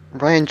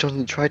Rian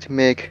Johnson tried to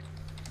make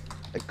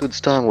a good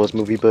Star Wars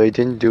movie, but he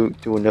didn't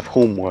do enough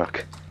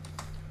homework.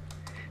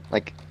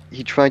 Like,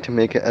 he tried to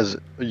make it as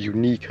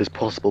unique as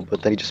possible,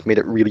 but then he just made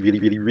it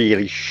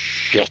really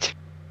shit.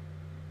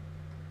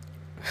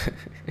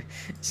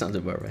 Sounds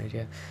about right,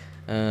 yeah.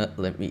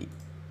 Let me...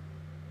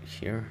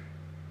 Here.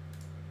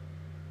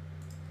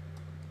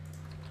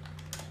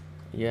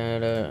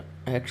 Yeah,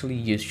 I actually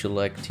used to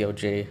like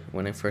TLJ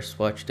when I first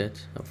watched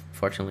it.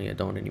 Unfortunately, I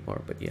don't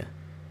anymore, but yeah.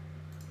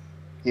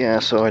 Yeah,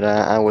 so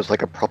I was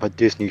like a proper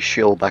Disney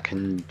shill back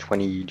in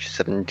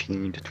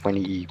 2017 to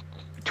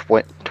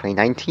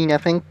 2019, I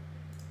think.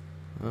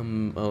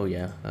 Oh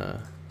yeah.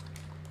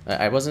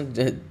 I wasn't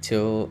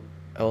until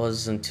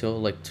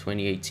like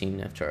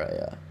 2018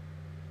 after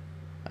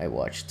I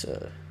watched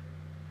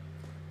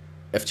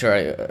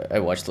I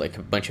watched like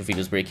a bunch of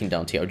videos breaking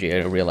down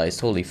TLJ. I realized,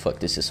 holy fuck,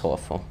 this is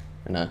awful.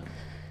 And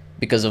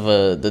because of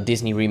the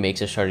Disney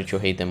remakes, I started to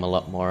hate them a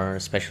lot more,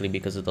 especially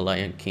because of The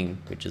Lion King,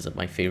 which is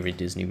my favorite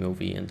Disney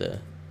movie. And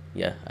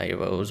yeah, I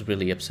was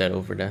really upset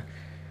over that.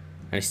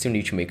 And I still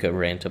need to make a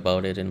rant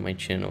about it in my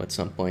channel at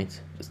some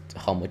point, just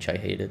how much I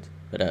hate it.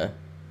 But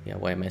yeah,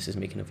 YMS is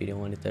making a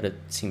video on it that it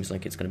seems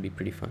like it's gonna be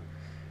pretty fun.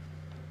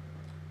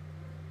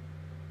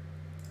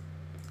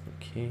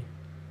 Okay,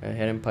 I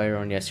had Empire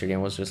on yesterday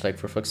and was just like,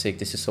 for fuck's sake,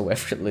 this is so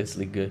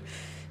effortlessly good.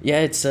 Yeah,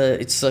 it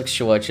sucks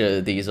to watch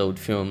these old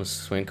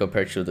films when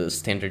compared to the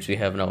standards we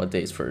have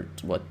nowadays for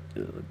what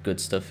good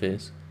stuff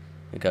is.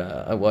 Like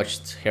I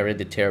watched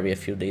Hereditary a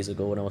few days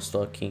ago when I was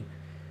talking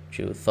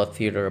to Thought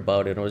Theater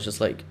about it. I was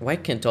just like, why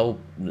can't all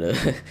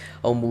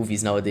all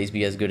movies nowadays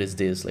be as good as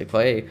this? Like,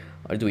 why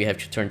do we have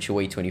to turn to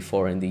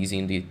A24 and these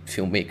indie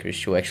filmmakers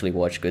to actually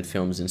watch good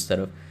films instead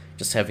of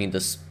just having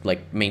this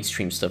like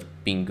mainstream stuff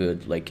being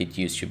good like it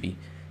used to be?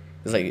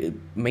 It's like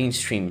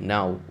mainstream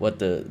now. What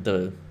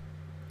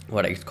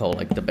what I call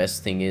like the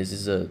best thing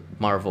is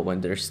Marvel,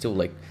 and they're still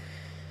like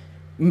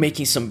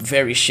making some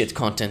very shit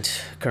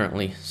content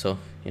currently. So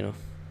you know.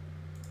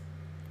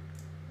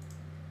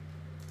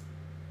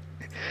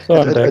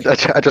 So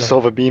I just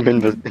saw the beam in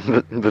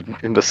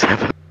the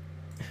 7.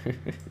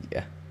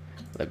 Yeah,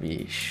 let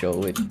me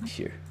show it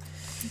here.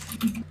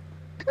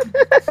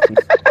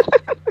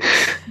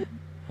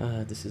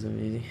 This is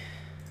amazing.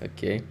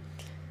 Okay,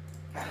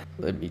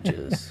 let me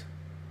just.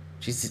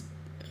 She's.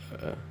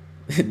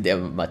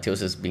 Damn, Mateus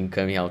has been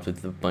coming out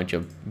with a bunch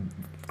of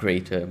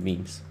great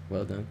memes.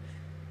 Well done.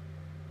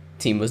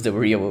 Team was the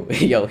real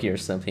yell here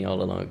something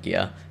all along.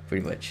 Yeah,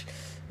 pretty much.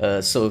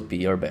 Soapy,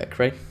 you're back,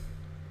 right?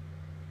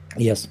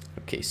 Yes.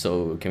 Okay,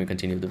 so can we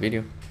continue the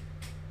video?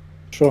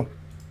 Sure.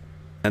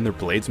 And their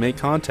blades make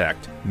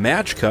contact.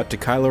 Match cut to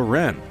Kylo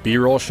Ren.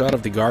 B-roll shot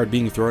of the guard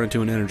being thrown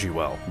into an energy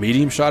well.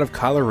 Medium shot of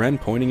Kylo Ren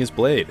pointing his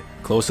blade.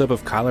 Close-up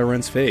of Kylo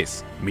Ren's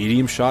face.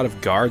 Medium shot of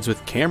guards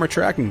with camera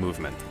tracking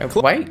movement.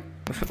 Why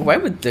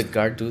would the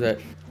guard do that?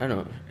 I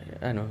don't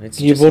know. It's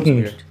He just wouldn't.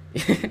 weird.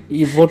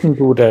 He wouldn't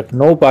do that.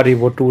 Nobody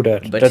would do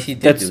that. But he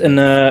did that's do in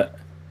a.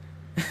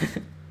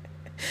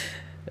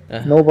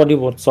 Nobody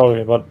would.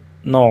 Sorry, but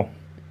no,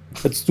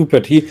 it's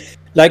stupid.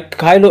 Like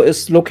Kylo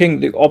is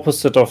looking the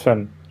opposite of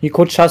him. He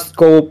could just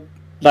go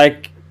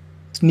like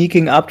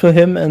sneaking up to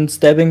him and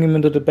stabbing him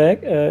into the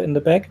back, in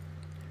the back.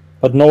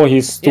 But no,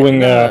 he's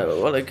doing a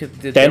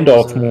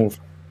standoff move.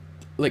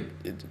 Like,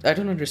 I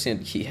don't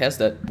understand. He has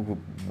that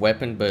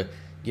weapon, but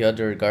the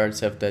other guards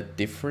have that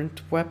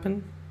different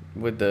weapon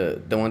with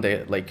the one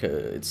that like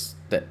it's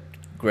that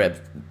grabs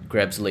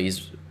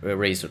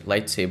razor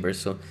lightsaber.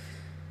 So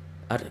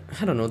I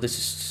don't know. This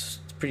is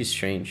pretty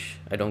strange.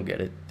 I don't get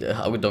it.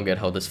 I don't get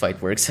how this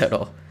fight works at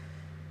all.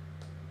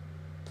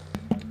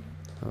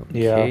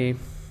 Okay. Yeah.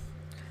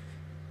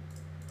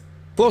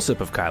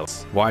 Close-up of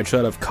Kylo. Wide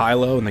shot of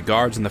Kylo and the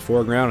guards in the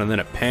foreground, and then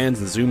it pans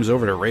and zooms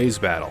over to Rey's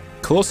battle.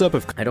 Close-up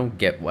of... I don't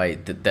get why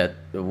that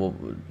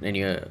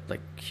any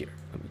like here.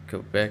 Let me go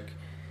back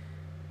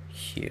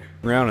here.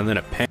 Round and then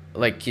it pans.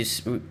 Like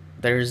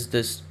there's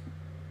this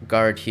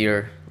guard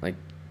here. Like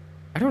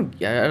I don't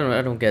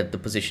get the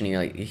positioning.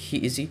 Like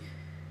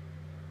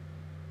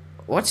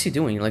what's he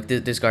doing? Like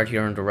this guard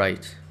here on the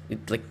right.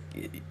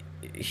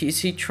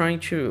 Is he trying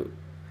to?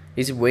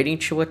 Is he waiting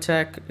to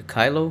attack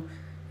Kylo?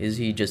 Is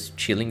he just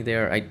chilling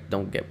there? I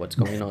don't get what's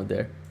going on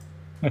there.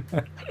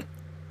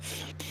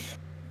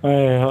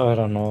 I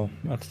don't know.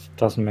 That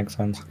doesn't make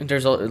sense. And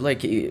there's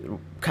like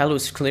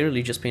Kylo's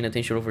clearly just paying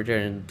attention over there,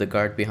 and the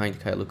guard behind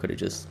Kylo could have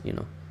just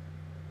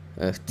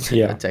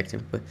attacked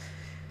him. But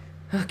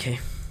okay.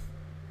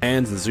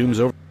 Hands and zooms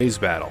over Rey's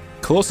battle.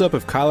 Close up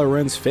of Kylo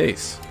Ren's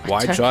face.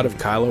 Wide shot of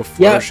Kylo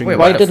flourishing. Wait,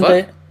 why didn't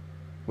they?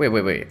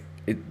 Wait.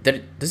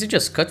 Does it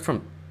just cut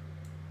from?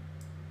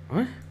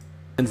 What?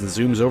 And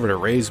zooms over to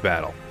Rey's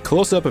battle.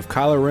 Close up of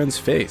Kylo Ren's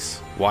face.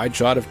 Wide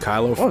shot of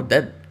Kylo. Oh,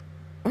 that.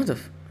 What the?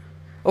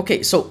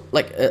 Okay, so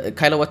like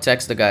Kylo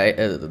attacks the guy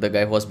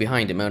who was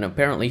behind him, and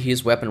apparently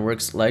his weapon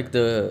works like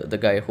the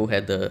guy who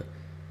had the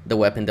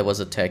weapon that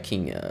was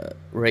attacking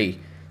Rey.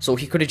 So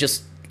he could have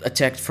just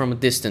attacked from a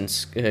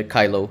distance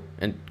Kylo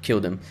and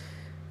killed him,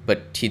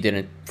 but he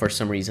didn't for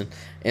some reason.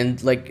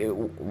 And like,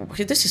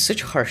 this is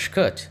such a harsh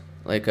cut,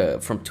 like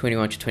from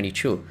 21 to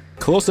 22.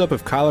 Close up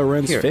of Kylo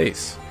Ren's Here.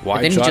 face. And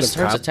Wide then he shot just of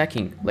starts Kylo.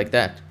 attacking like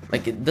that.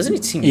 Like, doesn't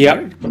it seem Yeah.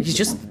 weird? He's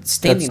just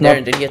standing That's there not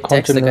and then he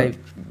attacks the guy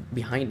continuous.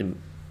 behind him.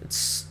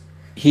 It's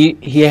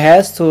He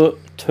has to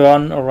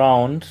turn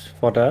around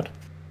for that,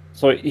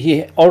 so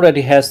he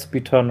already has to be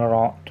turned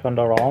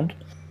around.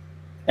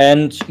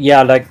 And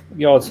yeah, like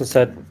you also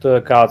said, the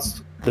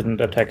guards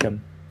didn't attack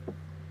him.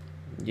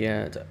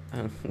 yeah.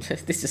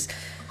 This is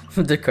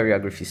the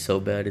choreography is so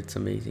bad. It's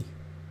amazing.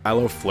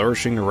 Kylo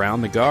flourishing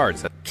around the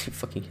guards He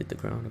fucking hit the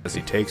ground. as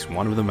he takes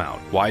one of them out.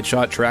 Wide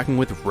shot tracking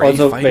with Rey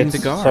Also, fighting wait,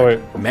 the guard. sorry.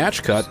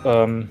 Match cut.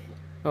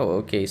 Oh,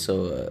 okay. So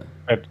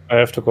I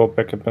have to go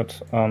back a bit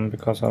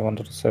because I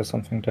wanted to say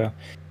something there.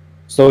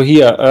 So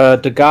here,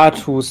 the guard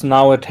who's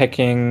now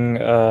attacking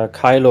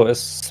Kylo is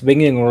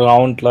swinging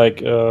around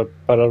like a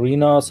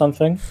ballerina or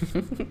something.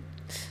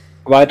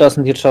 Why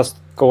doesn't he just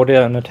go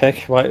there and attack?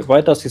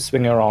 Why does he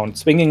swing around?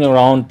 Swinging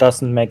around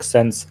doesn't make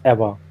sense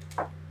ever.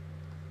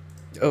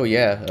 oh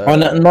yeah. Or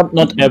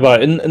not ever.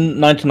 In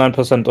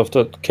 99% of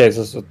the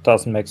cases, it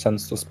doesn't make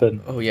sense to spin.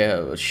 Oh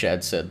yeah.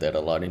 Shad said that a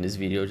lot in his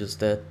video. Just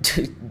that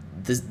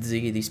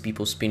these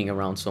people spinning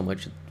around so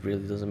much, it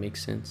really doesn't make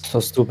sense.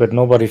 So stupid.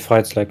 Nobody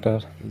fights like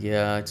that.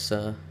 Yeah,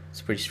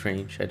 it's pretty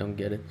strange. I don't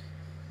get it.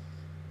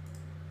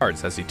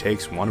 Guards as he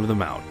takes one of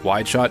them out.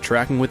 Wide shot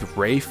tracking with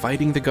Rey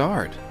fighting the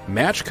guard.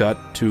 Match cut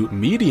to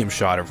medium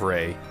shot of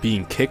Rey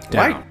being kicked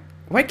down.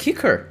 Why kick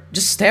her?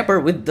 Just stab her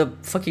with the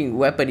fucking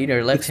weapon in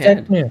her left hand.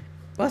 Exactly.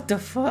 What the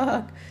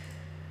fuck?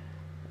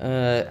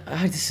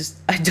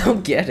 I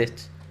don't get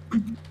it.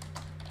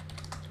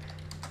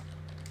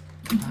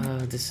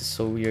 This is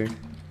so weird.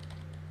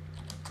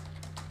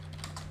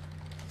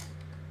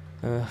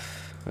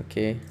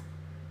 Okay.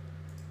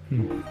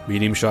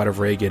 Medium shot of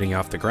Rey getting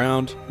off the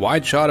ground.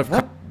 Wide shot of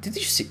What? Did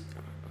you see?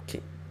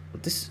 Okay.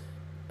 This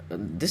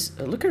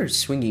look at her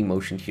swinging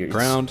motion here. It's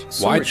Ground.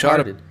 so Wide shot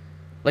of- retarded.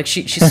 Like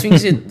she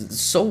swings it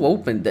so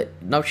open that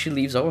now she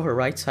leaves all her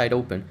right side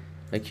open.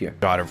 Like here.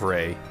 shot of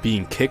Rey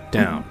being kicked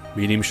down.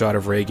 Medium shot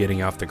of Rey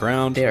getting off the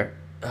ground. There.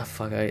 Oh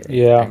fuck,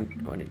 Yeah. I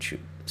wanted to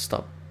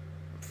stop.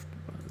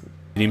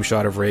 Medium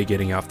shot of Rey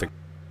getting off the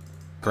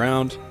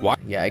ground. Wide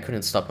Yeah, I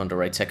couldn't stop on the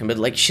right second, but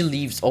like she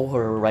leaves all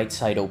her right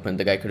side open.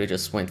 The guy could have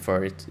just went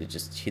for it.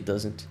 He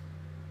doesn't.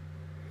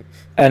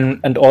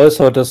 And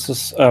also this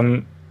is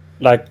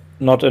like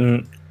not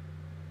in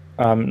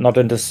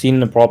the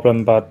scene a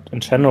problem, but in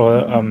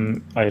general,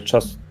 I'm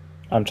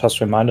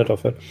just reminded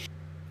of it.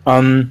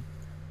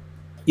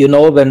 You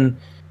know, when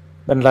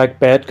like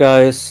bad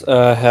guys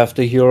have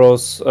the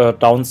heroes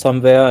down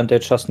somewhere and they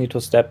just need to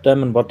stab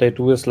them, and what they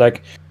do is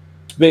like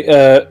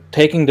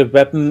taking the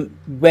weapon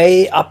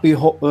way up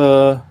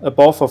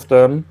above of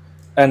them,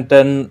 and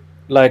then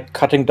like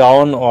cutting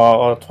down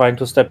or trying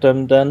to stab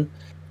them then,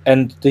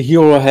 and the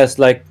hero has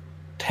like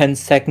 10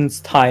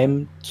 seconds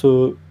time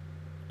to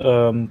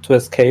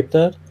escape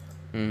that.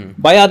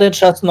 Why are they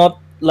just not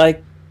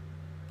like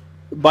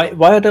why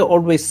are they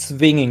always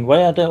swinging?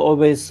 Why are they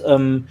always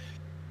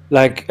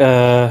like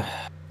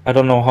I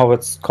don't know how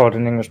it's called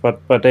in English, but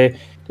they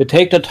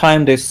take the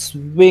time, they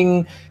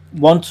swing,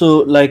 want to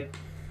like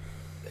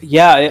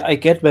I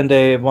get when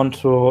they want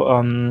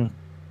to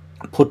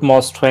put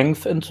more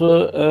strength into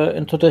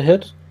the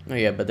hit. Oh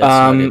yeah, but that's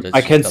not it. That's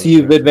I can just see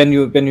telegraph.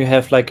 it when you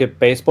have like a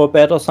baseball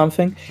bat or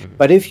something.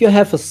 But if you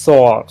have a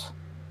sword,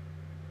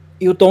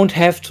 you don't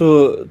have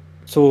to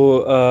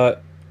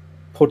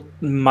put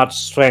much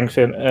strength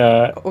in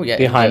Oh yeah,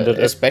 behind it.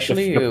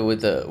 especially If you-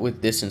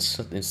 with this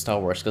in Star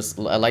Wars, because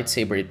a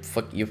lightsaber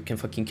you can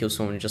fucking kill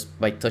someone just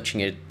by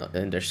touching it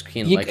in their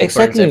skin. Yeah, Like it burns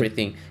exactly.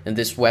 everything. And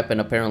this weapon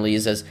apparently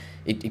is as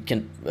it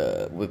can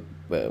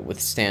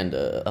withstand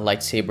a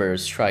lightsaber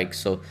strike,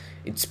 so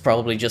it's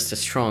probably just as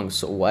strong.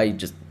 So why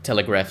just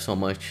telegraph so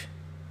much?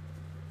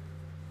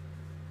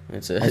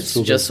 It's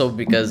stupid. just so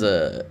because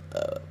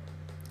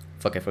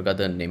fuck, I forgot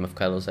the name of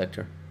Kylo's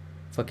actor.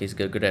 Fuck, he's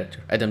a good actor.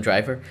 Adam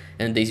Driver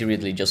and Daisy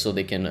Ridley, just so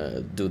they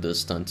can do the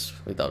stunts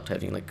without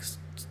having like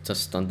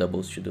just stunt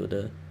doubles to do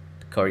the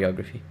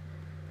choreography.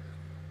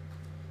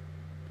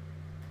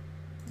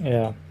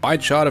 yeah.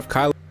 wide shot of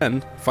Kylo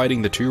Ren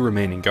fighting the two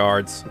remaining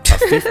guards.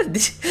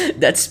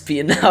 That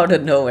spin out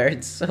of nowhere,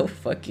 it's so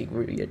fucking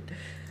weird.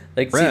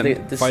 Like Ren see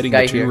this fighting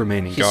guy the two here,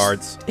 remaining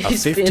guards. A he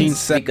 15 spins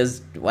sec-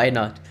 because why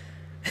not?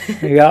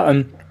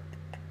 Yeah,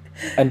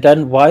 and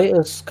then why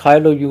is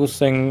Kylo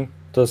using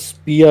the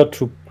spear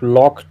to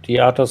block the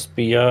other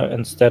spear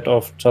instead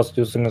of just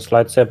using his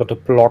lightsaber to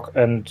block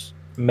and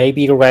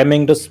maybe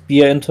ramming the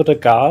spear into the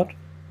guard?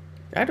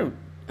 I don't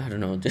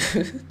know.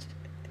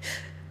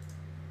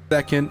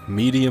 Second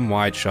medium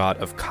wide shot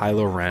of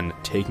Kylo Ren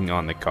taking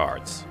on the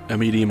guards. A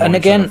medium And wide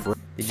again, shot of Rey.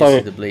 Did you Sorry.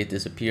 see the blade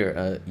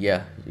disappear?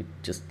 Yeah, you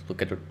just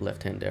look at the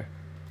left hand there.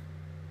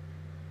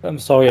 I'm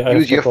sorry. I have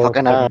Use to your go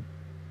fucking back. arm.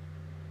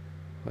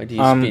 Why do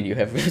you spin? You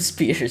have a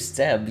spear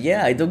stab.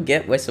 Yeah, I don't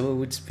get why someone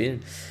would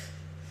spin.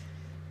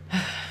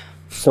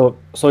 So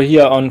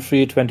here on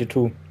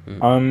 322,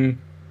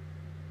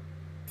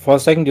 for a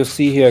second you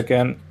see here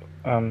again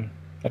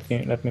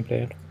Let me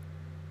play it.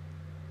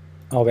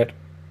 Oh wait.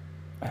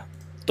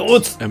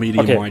 Dude! A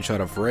medium wide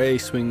shot of Rey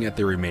swinging at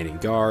the remaining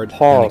guard,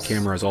 Pause. and the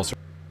camera is also...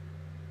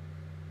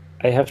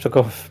 I have to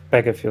go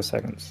back a few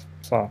seconds.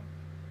 So,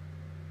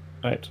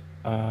 right.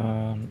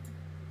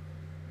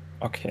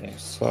 Okay,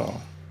 so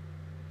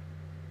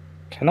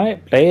can I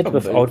play it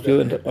without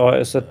you, or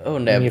is it? Oh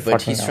no,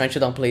 but he's trying to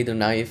downplay the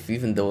knife,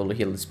 even though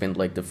he'll spend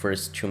like the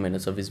first 2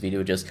 minutes of his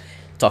video just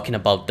talking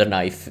about the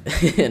knife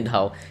and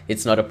how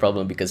it's not a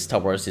problem because Star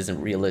Wars isn't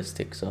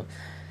realistic. So,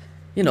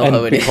 you know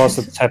how it is. Because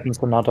it happens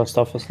in other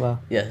stuff as well.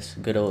 Yes,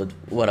 good old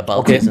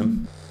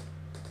whataboutism.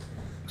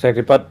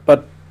 Exactly,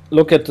 but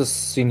look at this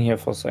scene here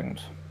for a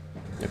second.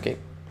 Okay.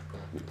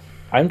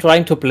 I'm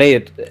trying to play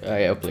it.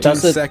 I'll play.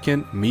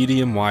 2-second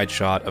medium wide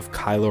shot of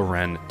Kylo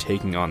Ren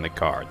taking on the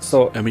guards.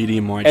 So a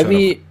medium wide shot.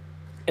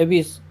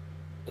 Every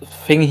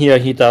thing here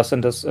he does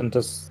in this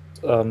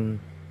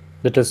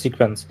little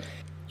sequence,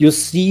 you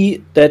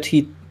see that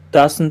he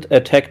doesn't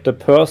attack the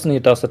person; he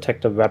does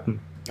attack the weapon.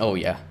 Oh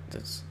yeah,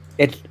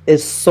 it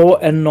is so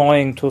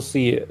annoying to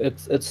see.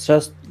 It's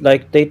just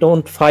like they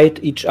don't fight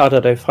each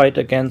other; they fight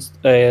against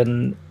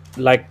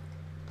like.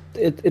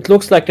 It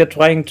looks like they're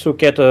trying to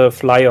get a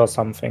fly or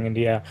something in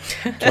the air,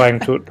 trying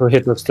to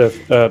hit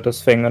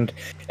this thing and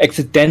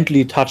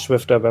accidentally touch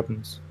with their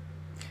weapons.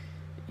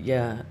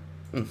 Yeah,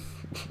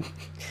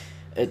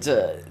 it's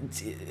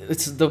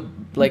the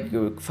like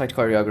fight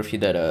choreography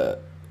that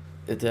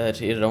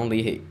it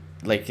only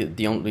like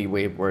the only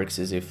way it works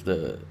is if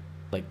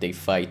they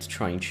fight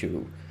trying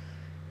to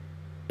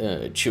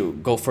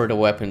go for the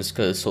weapons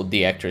so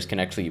the actors can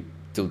actually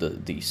do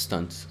the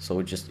stunts, so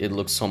it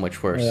looks so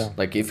much worse. Yeah.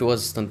 Like if it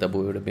was a stunt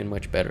double, it would have been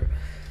much better.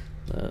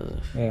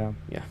 Yeah.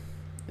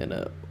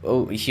 And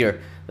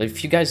here,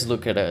 if you guys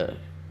look at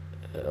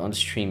on the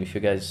stream, if you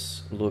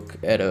guys look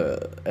at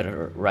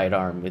her right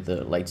arm with the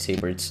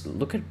lightsaber,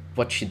 look at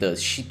what she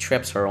does. She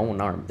traps her own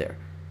arm there.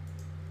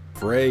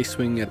 Rey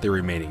swinging at the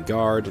remaining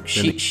guard.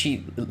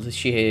 She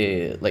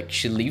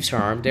leaves her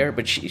arm there,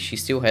 but she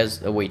still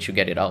has a way to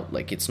get it out.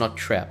 Like it's not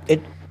trapped.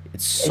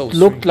 It's so it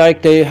looked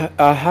like they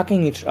are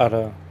hugging each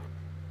other.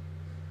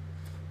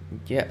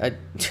 Yeah,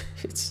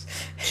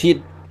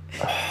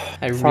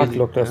 I really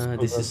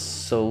this is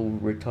so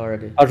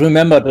retarded. I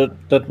remember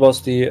that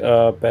was the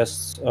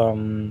best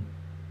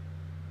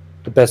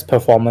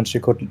performance she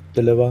could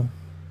deliver.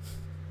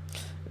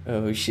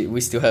 Oh,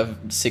 we still have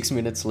 6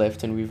 minutes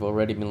left, and we've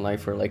already been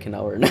live for like an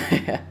hour and a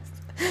half.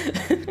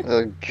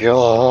 Oh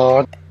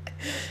God.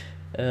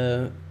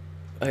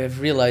 I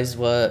have realized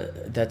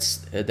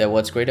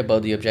what's great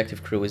about the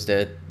objective crew is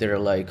that they're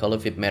like all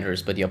of it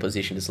matters, but the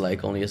opposition is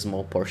like only a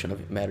small portion of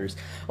it matters.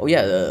 Oh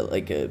yeah,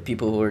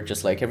 people who are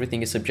just like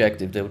everything is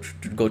subjective, they'll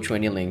go to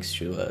any lengths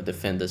to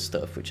defend this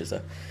stuff, which is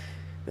a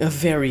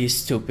very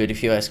stupid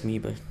if you ask me,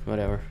 but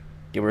whatever.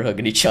 They were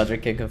hugging each other,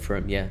 can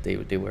confirm. Yeah, they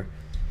were.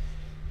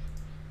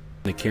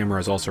 The camera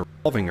is also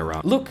revolving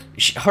around. Look,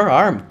 her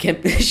arm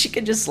she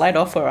can just slide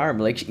off her arm,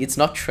 like it's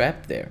not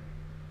trapped there.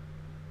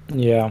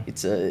 Yeah,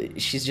 it's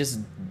she's just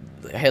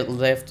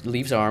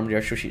leaves her arm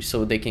there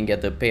so they can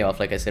get the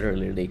payoff. Like I said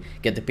earlier, they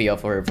get the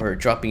payoff of her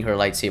dropping her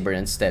lightsaber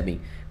and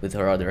stabbing with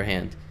her other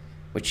hand,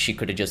 which she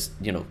could have just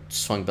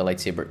swung the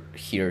lightsaber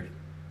here,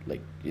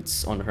 like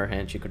it's on her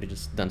hand. She could have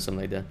just done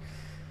something like that.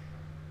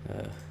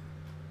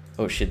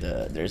 Oh shit!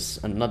 There's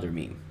another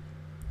meme.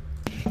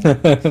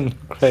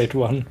 Great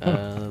one.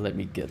 Let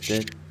me get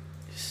that.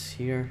 It's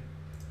here.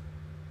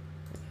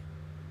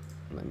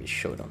 Let me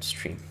show it on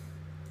stream.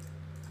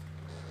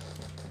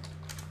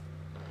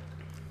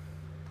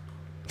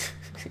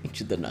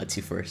 Into the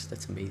Nazi first.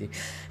 That's amazing.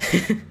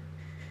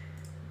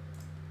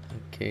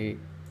 Okay.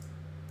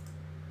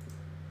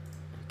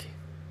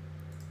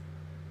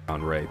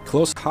 On Rey.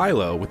 Close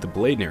Kylo with the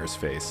blade near his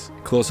face.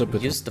 Close up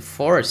with use the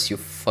Force, you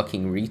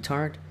fucking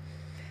retard.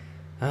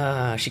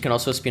 She can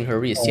also spin her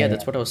wrist. Yeah,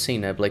 that's what I was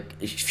saying. Like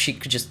she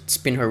could just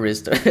spin her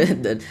wrist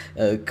and then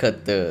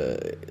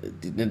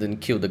and then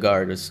kill the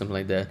guard or something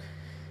like that.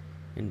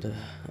 And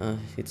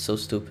it's so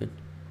stupid.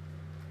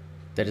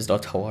 That is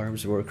not how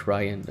arms work,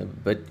 Ryan.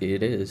 But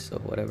it is, so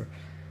whatever.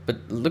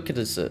 But look at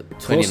this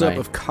 29.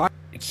 Of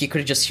he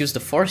could have just used the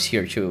Force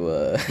here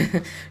to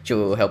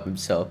to help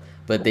himself.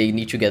 But they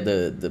need to get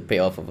the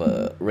payoff of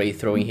Rey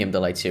throwing him the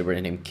lightsaber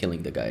and him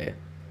killing the guy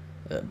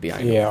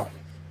behind him. Yeah.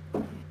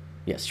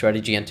 Yeah,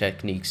 strategy and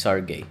techniques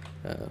are gay.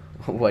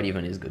 What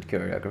even is good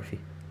choreography?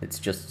 It's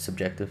just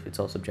subjective. It's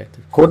all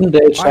subjective. Couldn't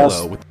they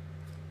just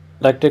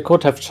like they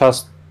could have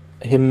just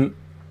him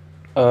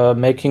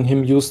making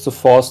him use the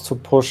Force to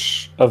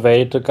push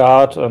away the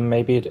guard,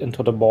 maybe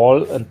into the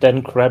wall, and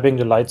then grabbing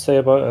the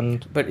lightsaber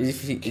and but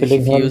if you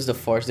use the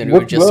Force, then it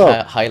would just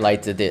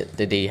highlighted it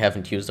that they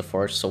haven't used the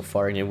Force so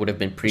far, and it would have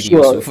been pretty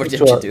useful for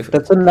them to do.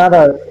 That's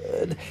another.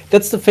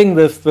 That's the thing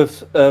with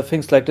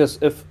things like this.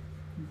 If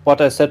what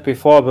I said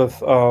before with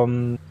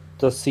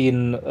the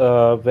scene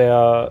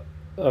where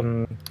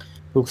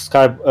Luke's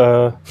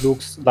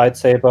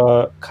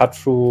lightsaber cut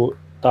through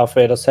Darth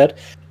Vader's head,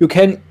 you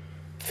can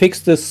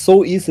fix this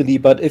so easily.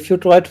 But if you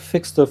try to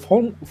fix the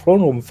throne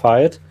room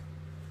fight,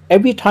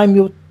 every time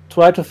you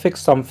try to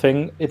fix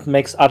something, it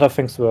makes other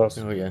things worse.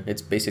 Oh yeah,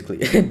 it's basically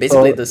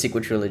the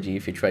sequel trilogy.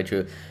 If you try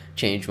to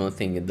change one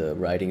thing in the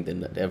writing,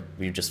 then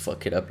you just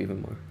fuck it up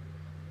even more.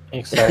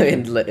 Exactly.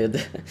 And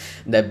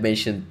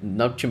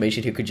not to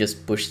mention he could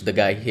just push the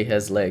guy. He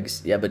has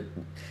legs. Yeah, but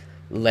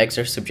legs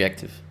are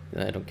subjective.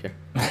 I don't care.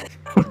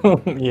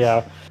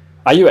 Yeah.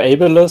 Are you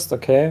ableist?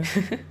 Okay.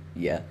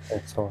 Yeah.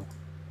 That's all.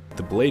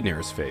 The blade near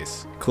his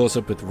face. Close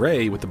up with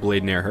Rey with the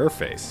blade near her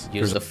face.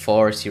 Use the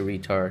force, you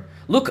retard.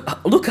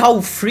 Look how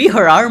free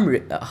her arm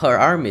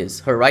is.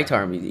 Her right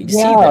arm. You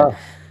see that?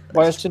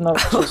 Why is she not?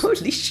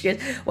 Holy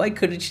shit! Why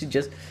couldn't she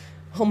just?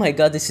 Oh my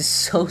god, this is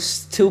so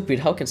stupid.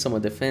 How can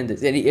someone defend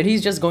this? And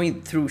he's just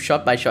going through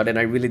shot by shot, and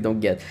I really don't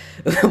get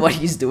what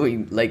he's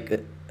doing.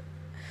 Like,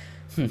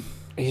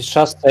 He's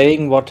just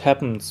saying what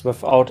happens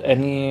without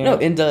any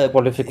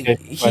qualification.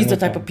 He's the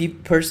type of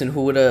person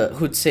who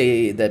would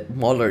say that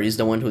Mueller is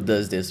the one who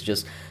does this.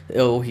 Just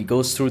he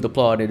goes through the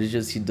plot and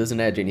he doesn't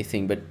add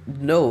anything. But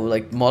no,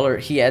 like Mueller,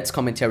 he adds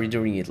commentary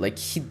during it. Like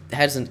he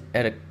hasn't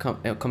added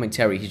a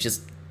commentary. He's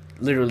just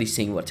literally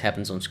saying what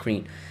happens on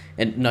screen,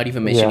 and not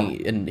even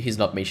mentioning. And he's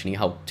not mentioning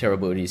how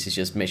terrible it is. He's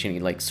just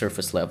mentioning like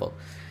surface level.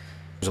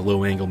 There's a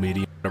low angle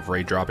medium of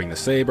Rey dropping the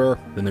saber.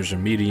 Then there's a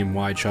medium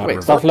wide shot.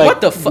 Wait,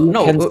 what the fuck?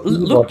 No,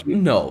 look,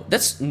 no,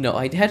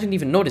 I hadn't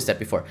even noticed that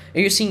before.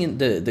 You're seeing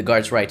the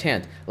guard's right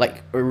hand.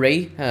 Like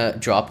Rey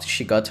dropped,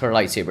 she got her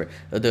lightsaber.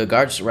 The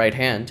guard's right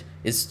hand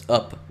is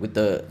up with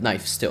the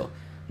knife still.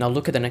 Now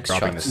look at the next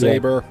dropping shot. The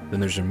saber.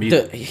 Then there's a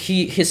medium.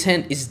 His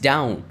hand is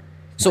down.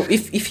 So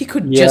if he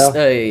could just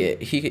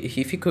if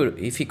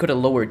he could have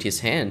lowered his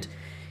hand,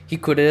 he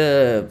could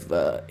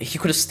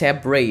have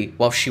stabbed Rey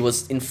while she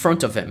was in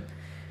front of him.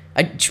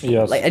 I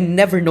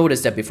never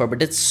noticed that before, but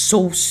that's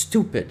so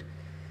stupid.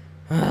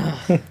 No,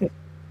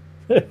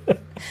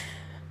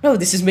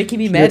 this is making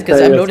me mad because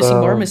I'm noticing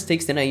more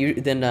mistakes than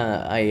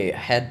I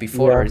had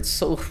before. Yeah. It's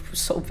so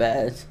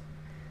bad.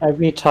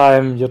 Every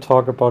time you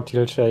talk about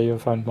DLJ, you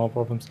find more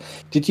problems.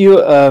 Did you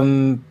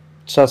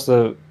just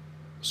a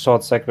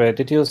short segue?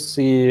 Did you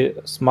see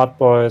Smart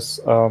Boy's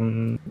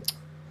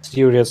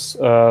serious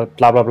blah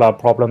blah blah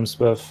problems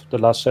with The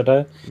Last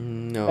Jedi?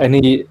 No.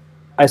 And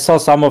I saw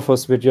some of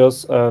his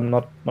videos,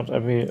 not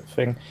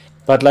everything,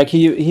 but like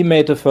he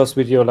made the first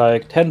video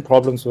like 10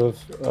 problems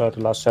with The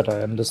Last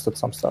Jedi and listed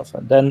some stuff,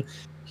 and then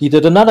he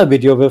did another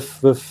video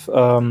with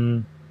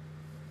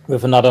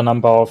another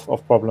number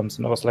of problems,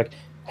 and I was like,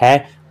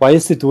 hey, why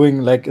is he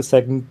doing like a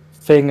second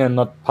thing and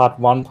not part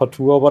 1, part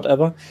 2 or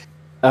whatever?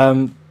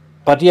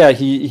 But yeah,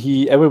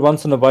 he every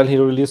once in a while he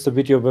released a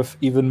video with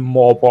even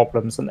more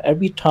problems, and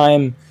every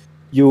time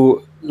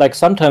you like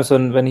sometimes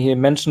when he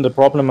mentioned the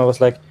problem, I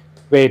was like,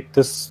 wait,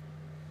 this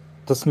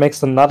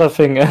makes another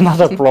thing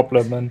another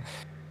problem. And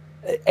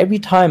every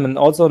time, and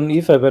also on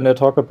EFA when they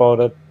talk about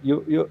it,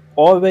 you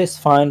always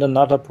find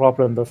another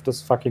problem with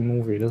this fucking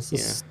movie. This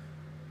is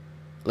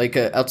like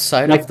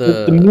outside of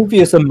the movie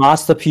is a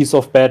masterpiece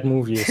of bad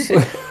movies.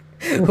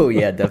 Oh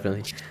yeah,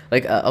 definitely.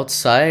 Like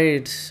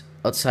outside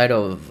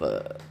of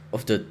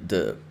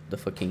the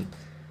fucking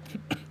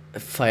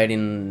fight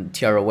in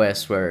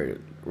TROS where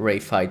Rey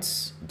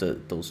fights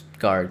those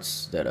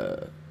guards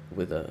that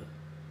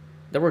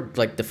they were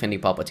like defending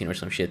Palpatine or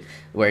some shit,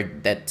 where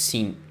that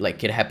scene,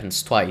 like, it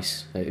happens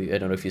twice. I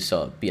don't know if you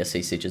saw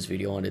BSA Sitch's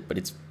video on it, but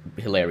it's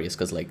hilarious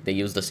because like they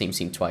use the same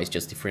scene twice,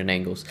 just different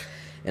angles.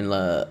 And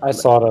I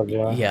saw that,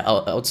 yeah. Yeah,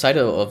 outside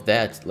of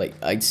that, like,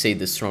 I'd say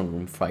the throne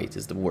room fight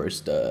is the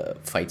worst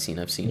fight scene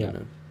I've seen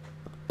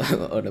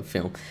on a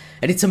film.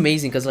 And it's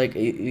amazing because like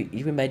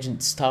you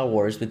imagine Star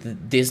Wars with the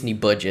Disney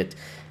budget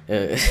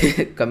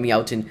coming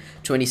out in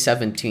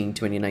 2017,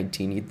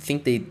 2019. You'd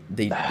think they'd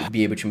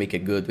be able to make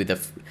it good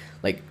with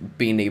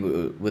being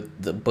able with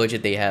the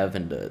budget they have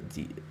and the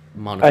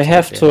amount of I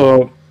have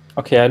to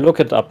okay, I look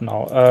it up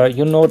now.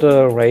 You know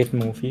the Raid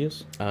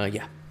movies?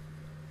 Yeah.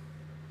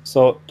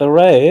 So the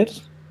Raid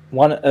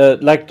one,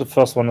 like the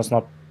first one, is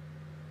not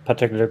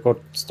particularly good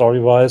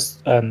story wise,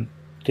 and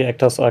the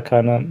actors are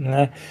kind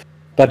of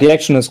but the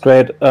action is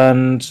great.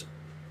 And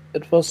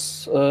it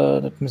was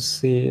let me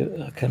see,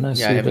 can I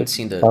see? I haven't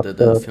seen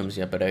the films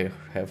yet, but I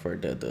have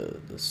heard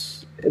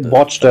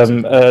watched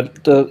them.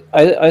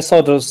 I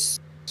saw the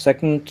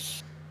second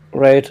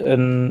Raid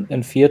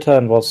in theater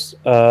and was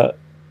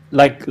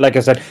like I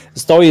said, the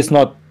story is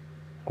not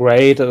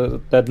great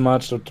that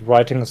much. The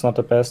writing is not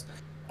the best,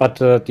 but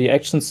the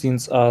action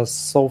scenes are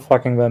so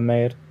fucking well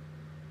made.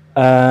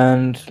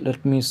 And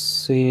let me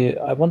see,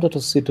 I wanted to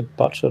see the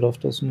budget of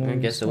this movie. I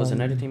guess there was an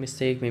editing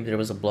mistake. Maybe there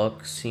was a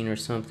block scene or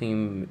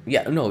something.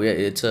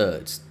 It's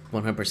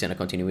 100% a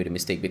continuity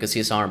mistake because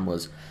his arm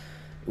was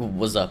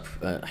up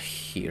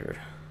here.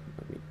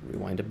 Let me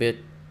rewind a bit.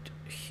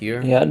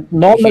 Here. Yeah,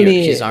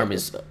 normally his arm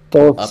is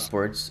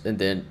upwards, and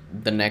then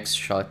the next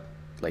shot,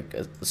 like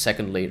a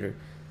second later,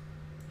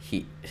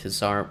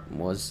 his arm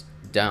was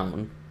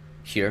down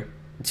here.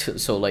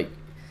 So like,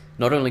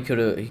 not only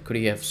could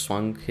he have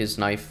swung his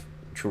knife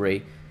to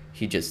Rey,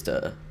 he just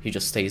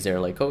stays there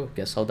like, oh,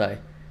 guess I'll die.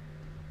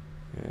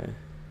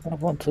 I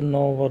want to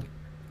know what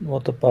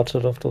what the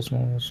budget of those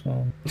movies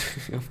are.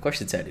 Of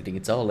course it's editing.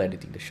 It's all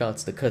editing. The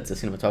shots, the cuts, the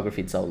cinematography,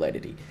 it's all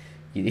editing.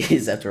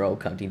 He's after all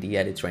counting the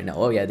edits right now.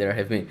 Oh yeah, there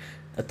have been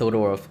a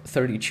total of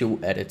 32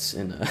 edits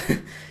in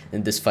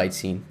in this fight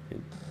scene.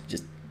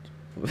 Just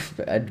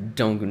I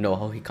don't know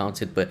how he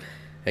counts it, but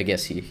I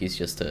guess he's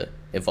just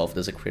evolved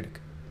as a critic.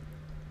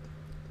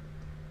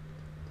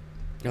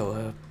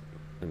 Oh,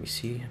 let me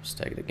see. I'm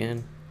stacked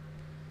again.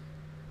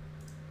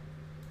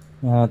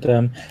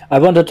 Damn. I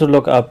wanted to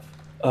look up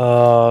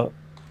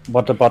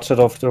what the budget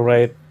of the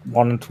Raid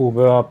 1 and 2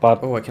 were,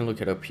 but oh, I can look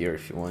it up here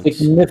if you want.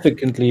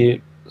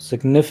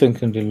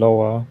 Significantly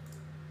lower.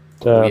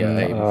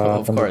 Than,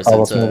 of course,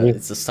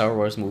 it's a Star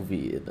Wars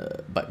movie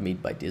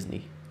made by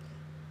Disney.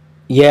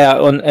 Yeah,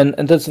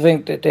 and that's the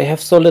thing. They have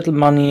so little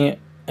money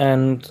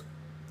and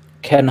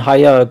can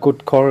hire a good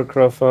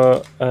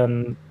choreographer.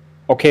 And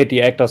okay,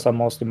 the actors are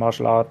mostly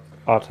martial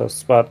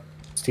artists, but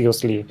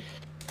seriously,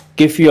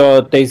 give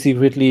your Daisy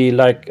Ridley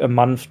like a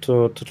month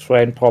to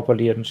train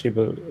properly, and she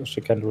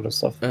can do the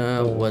stuff.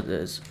 What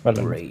is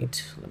Raid?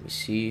 Let me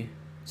see.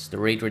 It's the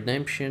Raid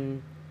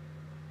Redemption,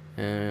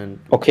 and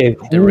okay,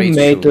 the who Raid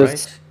made show,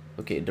 this? right?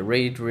 Okay, the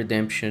Raid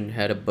Redemption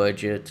had a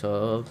budget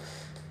of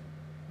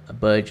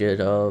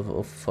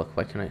oh fuck,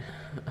 why can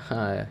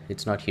I?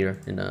 It's not here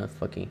in the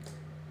fucking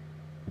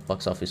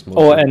box office movie.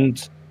 Oh,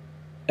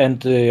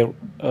 and the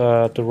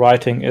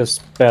writing is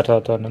better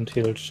than in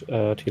Teal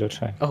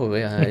Chang. Oh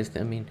yeah,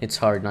 I mean it's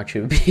hard not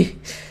to be.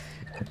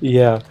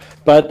 Yeah,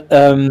 but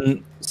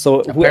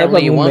so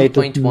apparently whoever made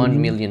 $1.1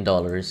 million.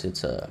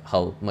 It's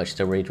how much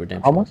the Raid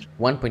Redemption? How much?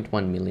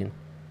 1.1 million.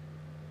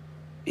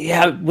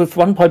 Yeah, with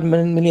 1.1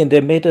 million, they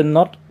made a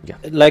not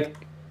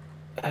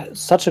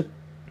such a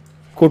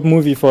good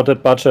movie for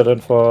that budget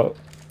and for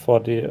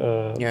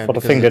the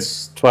thing they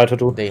try to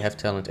do. They have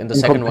talent, and the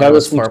second one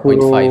was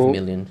 4.5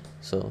 million.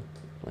 So,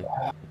 like,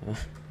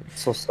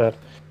 so sad.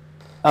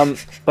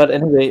 But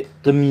anyway,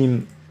 the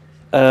meme.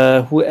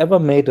 Whoever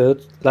made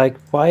it, like,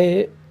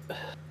 why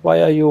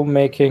are you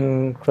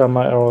making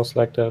grammar errors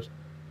like that?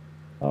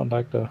 I don't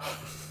like that.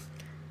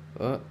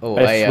 I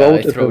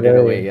throw it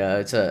away. Yeah,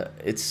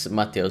 it's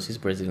Mateus. He's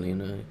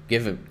Brazilian.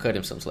 Cut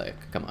him some slack.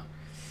 Come on.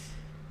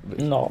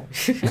 No.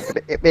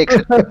 It makes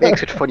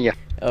it funnier.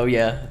 Oh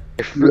yeah.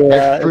 I threw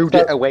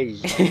it away.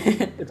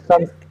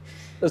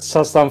 It's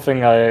just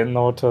something I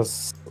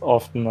notice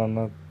often,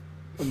 and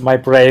my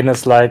brain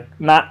is like,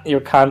 nah,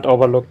 you can't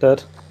overlook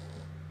that.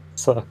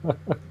 So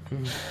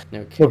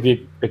okay. It'll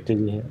be big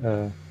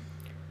deal.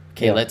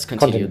 Okay, let's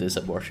continue this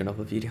abortion of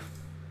a video.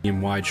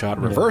 Medium wide shot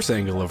reverse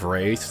angle of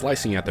Rey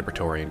slicing at the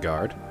Praetorian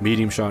Guard.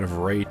 Medium shot of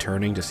Rey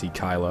turning to see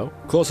Kylo.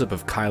 Close up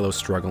of Kylo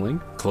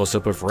struggling. Close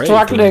up of Rey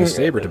throwing the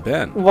saber to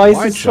Ben. Why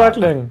is he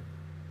struggling?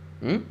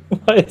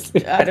 Why is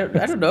he? I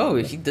don't know.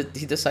 He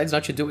decides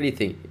not to do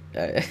anything.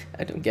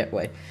 I don't get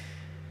why.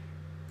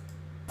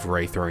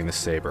 Rey throwing the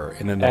saber,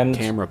 and then the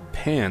camera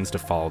pans to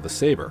follow the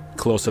saber.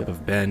 Close up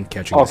of Ben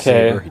catching the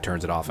saber. He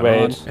turns it off and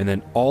on, and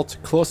then alt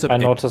close up. I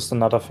noticed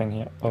another thing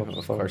here. Oh,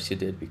 of course you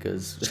did,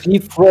 because she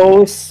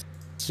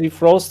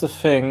throws the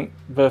thing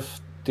with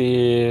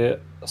the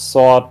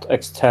sword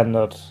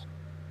extended,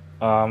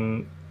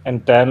 and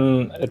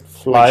then it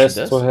flies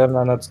to him,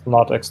 and it's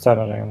not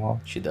extended anymore.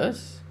 She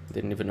does?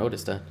 Didn't even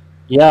notice that.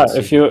 Yeah,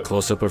 if you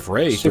close up of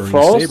Rey throwing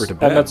the saber to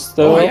Ben. And it's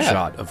still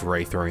shot of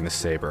Rey throwing the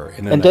saber,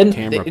 and then the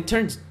camera it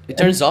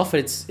turns off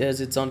as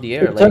it's on the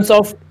air. It turns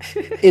off.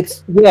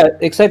 It's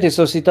exactly.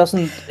 So she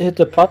doesn't hit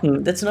the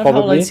button. That's not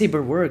how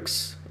lightsaber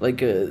works. Like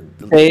the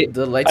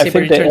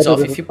lightsaber turns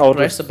off if you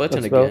press the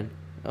button again.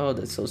 Oh,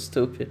 that's so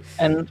stupid.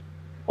 And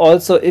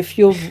also, if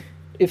you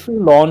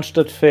launch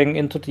that thing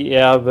into the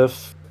air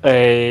with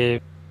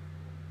the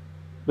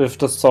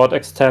sword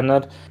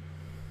extended,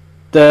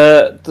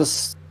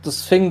 this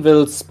thing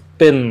will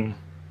spin.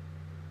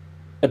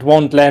 It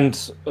won't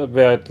land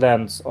where it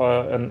lands in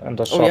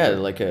the shot. Oh yeah,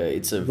 like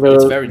it's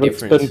very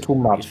different. Spin too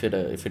much.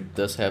 If it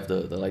does have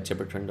the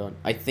lightsaber turned on.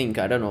 I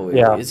don't know.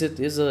 Yeah. Is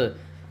the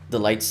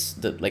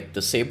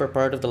saber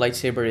part of the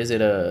lightsaber,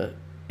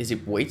 is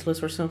it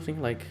weightless or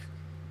something? Like,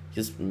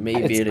 just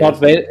maybe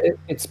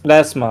it's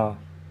plasma.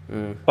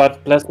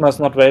 But plasma is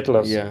not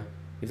weightless. Yeah.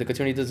 If the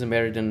continuity doesn't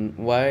matter, then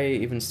why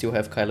even still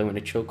have Kylo in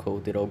a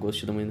chokehold? It all goes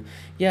to the wind.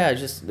 Yeah,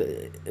 just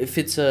if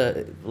it's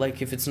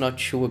not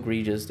too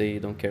egregious, they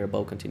don't care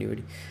about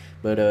continuity.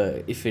 But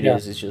if it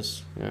is, it's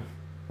just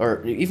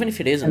Or even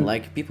if it isn't,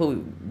 like,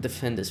 people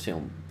defend this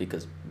film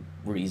because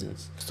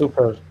reasons.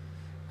 Super.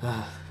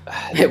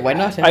 Why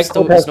not have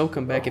Snow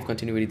come back if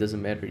continuity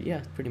doesn't matter?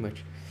 Yeah, pretty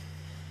much.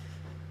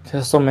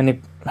 There's so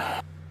many.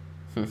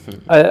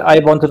 I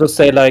wanted to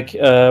say, like,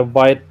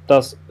 why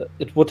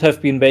it would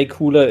have been way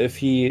cooler if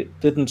he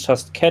didn't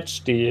just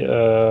catch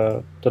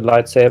the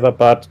lightsaber,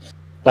 but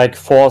like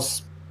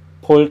force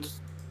pulled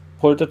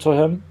it to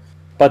him.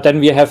 But then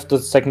we have the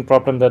second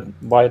problem, that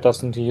why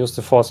doesn't he use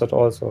the force at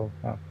all? So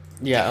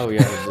yeah,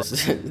 this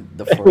is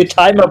the force. Every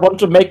time I want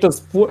to make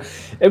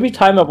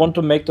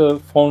the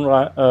phone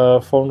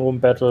room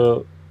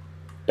battle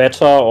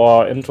better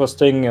or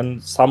interesting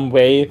in some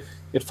way,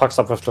 it fucks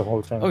up with the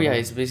whole thing. Oh yeah,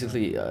 it's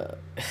basically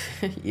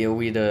yeah,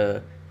 we'd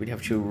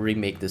have to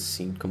remake this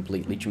scene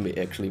completely to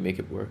actually make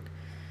it work.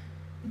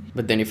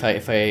 But then if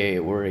I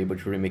were able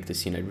to remake the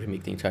scene, I'd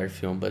remake the entire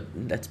film. But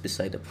that's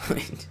beside the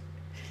point.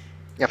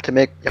 You have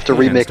to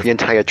remake the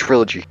entire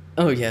trilogy.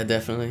 Oh yeah,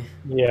 definitely.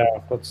 Yeah,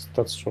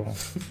 that's true.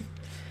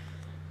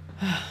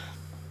 All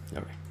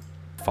right.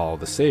 Follow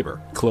the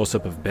saber. Close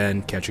up of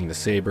Ben catching the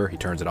saber. He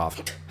turns it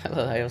off.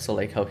 I also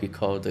like how he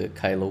called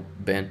Kylo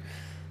Ben.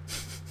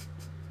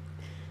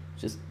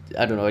 Just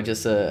I don't know.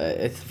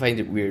 I find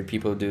it weird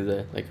people do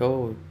that. Like,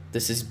 oh,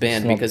 this is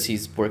Ben because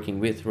he's working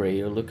with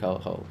Rey. Or look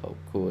how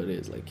cool it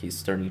is. Like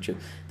he's turning to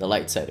the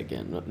light side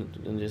again.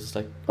 And just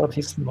like. But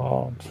he's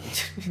not.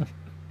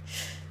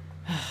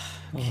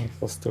 Oh,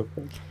 that's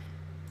stupid.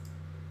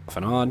 Off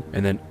and on,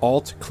 and then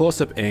alt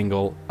close-up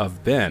angle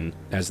of Ben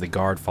as the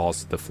guard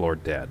falls to the floor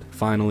dead.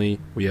 Finally,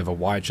 we have a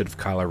wide shot of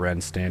Kylo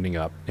Ren standing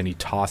up, and he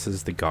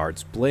tosses the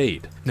guard's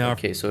blade. Now,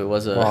 okay, so it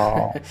was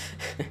a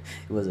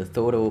it was a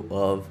total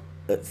of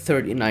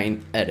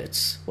 39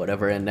 edits,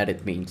 whatever an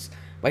edit means.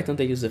 Why don't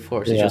they use the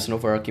Force? It's just an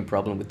overarching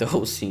problem with the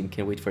whole scene.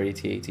 Can't wait for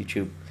AT-AT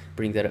to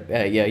bring that up.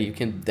 Yeah, you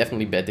can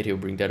definitely bet that he'll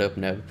bring that up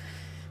now,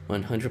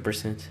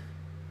 100%.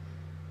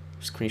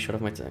 Screenshot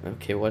of my time.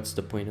 Okay, what's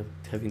the point of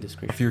having the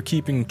screenshot? If you're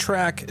keeping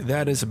track,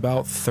 that is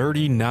about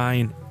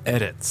 39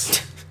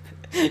 edits.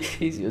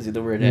 He's using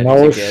the word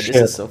edits again. Shit.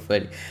 This is so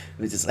funny.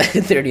 It's just like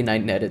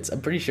 39 edits.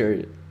 I'm pretty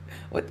sure.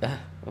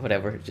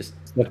 Whatever. Just.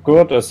 Is it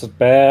good? Is it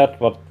bad?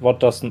 What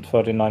doesn't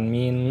 39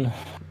 mean?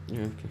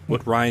 Okay.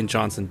 What Rian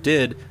Johnson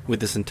did with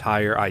this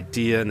entire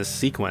idea and the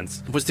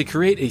sequence was to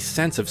create a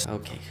sense of...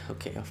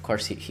 Okay. Of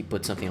course, he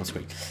put something on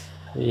screen.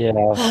 Yeah,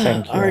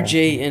 thank you.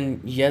 RJ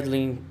and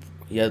Yedling,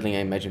 I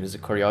imagine, is a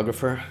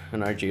choreographer,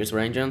 and RJ is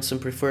Rian Johnson,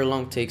 prefer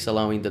long takes,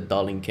 allowing the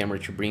dollying camera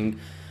to bring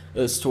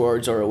us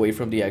towards or away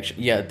from the action.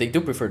 Yeah, they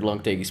do prefer long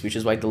takes, which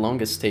is why the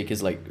longest take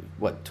is like,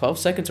 what, 12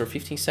 seconds or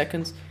 15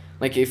 seconds?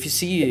 Like, if you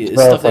see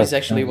stuff that is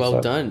actually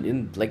well done,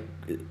 in like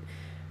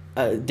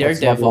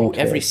Daredevil,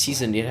 every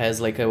season it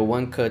has like a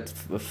one-cut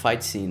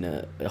fight scene,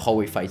 a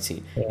hallway fight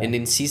scene. Yeah. And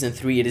in season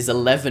 3, it is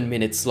 11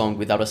 minutes long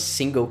without a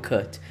single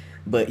cut.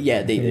 But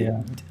yeah,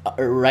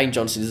 Rian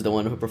Johnson is the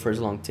one who prefers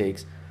long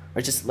takes.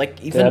 Or just like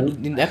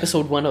even in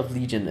episode 1 of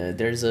Legion,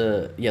 there's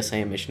a yes, I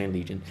am mentioning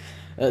Legion.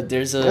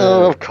 There's a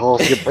of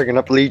course you're bringing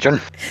up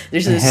Legion.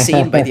 There's a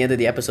scene by the end of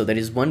the episode that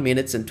is 1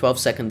 minute and 12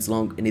 seconds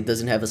long, and it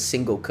doesn't have a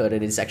single cut,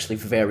 and it's actually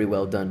very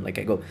well done. Like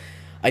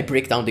I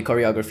break down the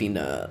choreography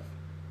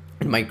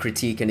in my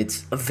critique, and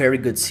it's a very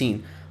good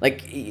scene.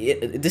 Like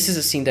this is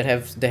a scene that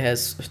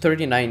has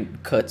 39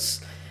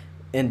 cuts.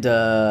 And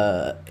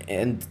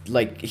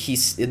like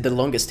the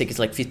longest take is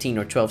like 15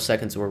 or 12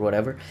 seconds or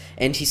whatever,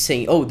 and he's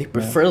saying, oh, they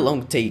prefer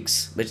long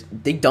takes, but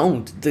they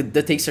don't.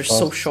 The takes are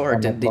so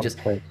short, and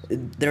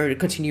there are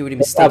continuity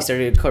mistakes,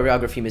 there are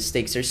choreography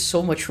mistakes, there's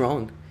so much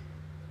wrong.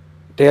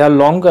 They are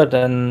longer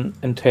than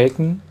in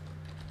Taken,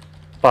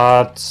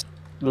 but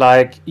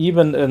like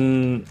even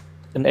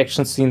in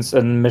action scenes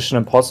in Mission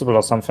Impossible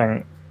or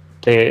something,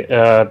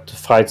 the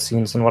fight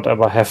scenes and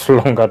whatever have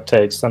longer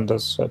takes than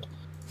this shit.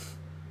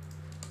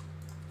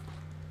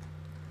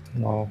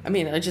 No. I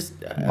mean, I just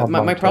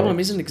my problem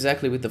isn't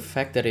exactly with the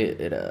fact that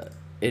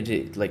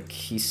it like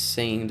he's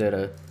saying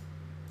that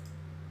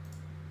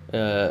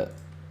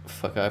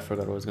fuck, I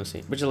forgot what I was gonna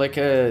say. But like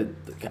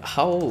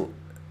how,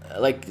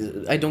 like,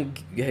 I don't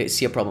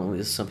see a problem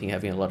with something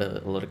having a lot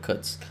of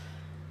cuts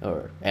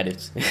or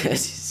edits,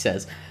 as he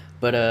says,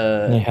 but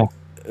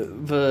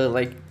but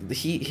like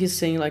he's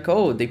saying like,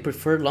 oh, they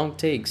prefer long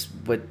takes,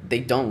 but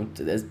they don't.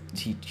 As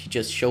he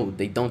just showed,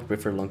 they don't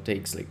prefer long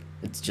takes. Like,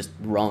 it's just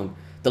wrong.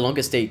 The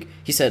longest take,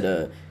 he said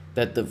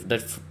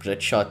that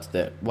shot,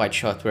 that wide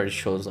shot where it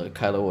shows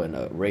Kylo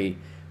and Rey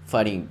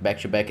fighting back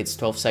to back, it's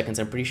 12 seconds.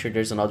 I'm pretty sure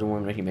there's another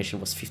one that he mentioned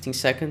was 15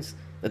 seconds.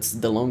 That's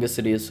the longest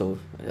it is, so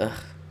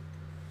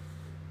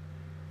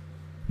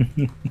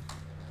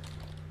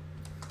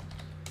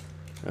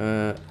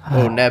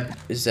Neb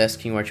is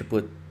asking where to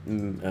put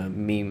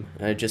meme.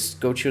 Just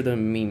go to the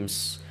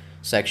memes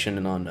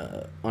section on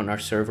our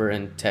server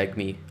and tag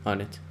me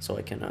on it so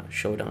I can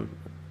show it on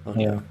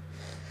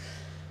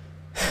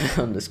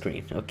on the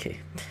screen. Okay,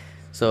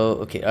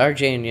 so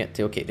RJ and Yet,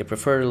 they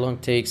prefer long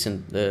takes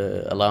and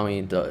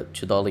allowing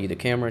to dolly the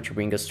camera to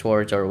bring us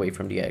towards or away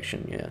from the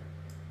action. Yeah,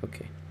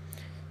 okay,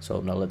 so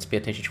now let's pay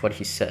attention to what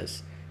he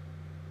says.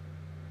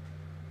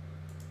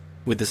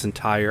 With this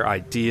entire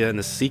idea and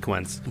the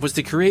sequence was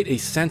to create a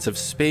sense of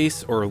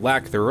space or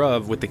lack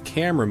thereof, with the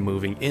camera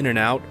moving in and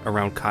out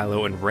around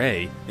Kylo and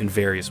Rey in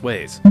various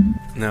ways.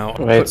 Now,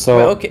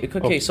 so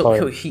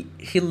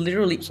he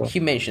literally he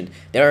mentioned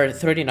there are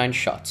 39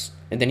 shots,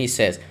 and then he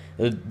says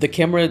the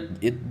camera,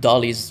 it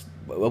dollies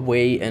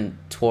away and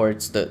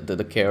towards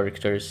the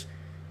characters,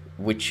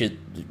 which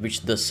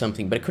does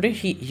something. But couldn't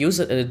he use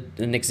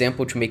an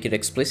example to make it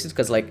explicit?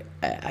 Because like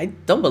I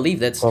don't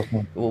believe that's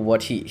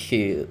what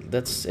he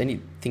that's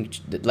anything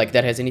like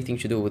that has anything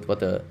to do with what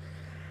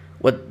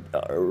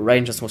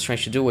Rian Johnson was trying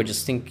to do. I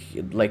just think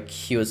like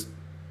he was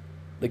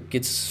like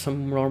it's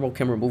some normal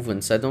camera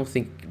movements. I don't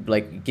think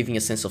like giving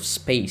a sense of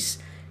space,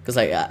 because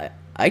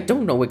I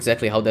don't know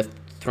exactly how that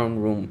throne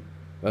room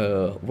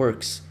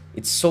works.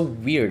 It's so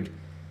weird.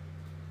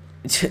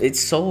 It's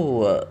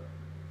so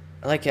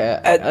like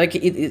like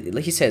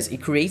he says,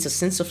 it creates a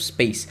sense of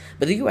space.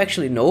 But do you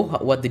actually know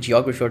what the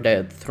geography of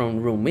that throne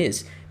room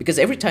is? Because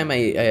every time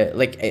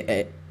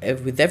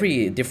with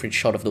every different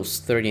shot of those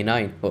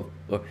 39, or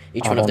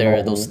each one of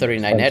those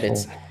 39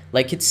 edits,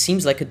 like it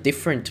seems like a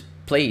different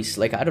place.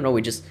 Like I don't know,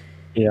 it just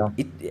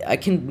I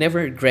can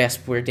never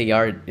grasp where they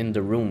are in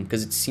the room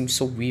because it seems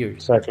so weird.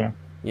 Exactly.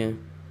 Yeah.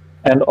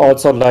 And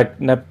also, like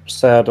Neb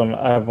said, and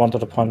I wanted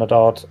to point it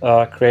out,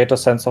 create a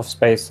sense of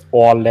space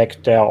or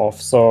lack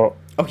thereof. So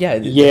oh yeah,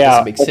 that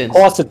doesn't make sense.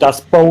 Of course it does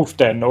both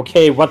then.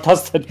 Okay, what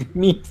does that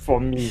mean for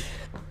me?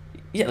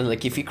 Yeah,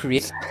 like if you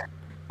create,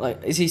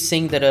 like, is he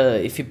saying that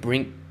if you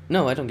bring?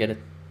 No, I don't get it.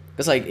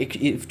 Because like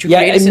if to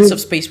create a sense of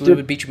space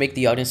would be to make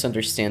the audience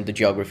understand the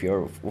geography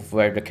of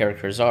where the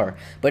characters are.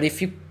 But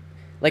if you,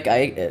 like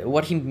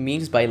what he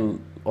means by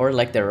or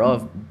lack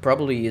thereof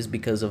probably is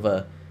because of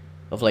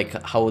like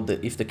how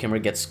if the camera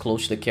gets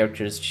close to the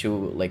characters to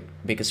like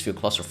make us feel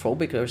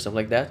claustrophobic or something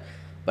like that.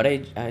 But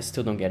I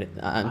still don't get it.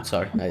 I'm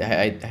sorry.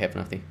 I have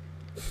nothing.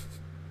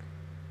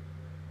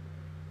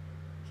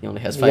 He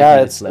only has 5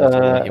 minutes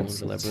left. He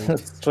won't elaborate.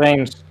 It's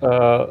strange.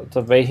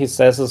 The way he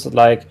says is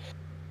like,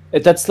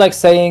 that's like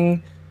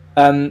saying,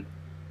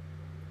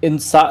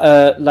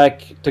 inside,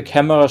 like the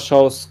camera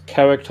shows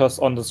characters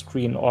on the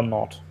screen or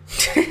not.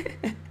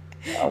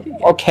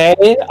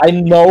 Okay, I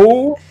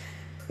know.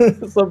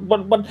 So,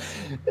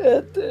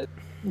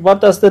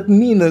 what does that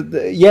mean?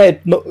 Yeah,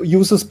 it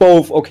uses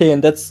both. Okay,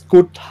 and that's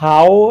good.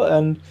 How?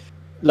 And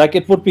like,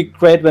 it would be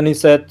great when he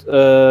said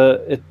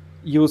it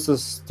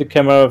uses the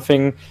camera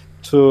thing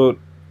to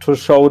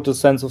show the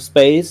sense of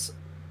space,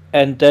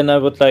 and then I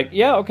would like,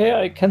 yeah, okay,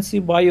 I can see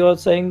why you are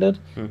saying that.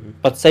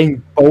 But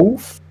saying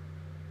both,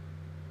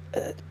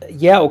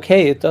 yeah,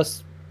 okay, it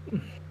does.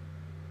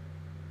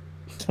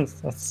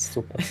 That's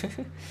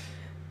stupid.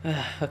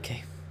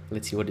 Okay.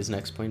 Let's see what his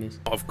next point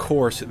is. Of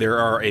course, there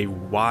are a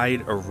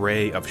wide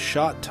array of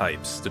shot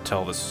types to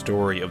tell the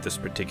story of this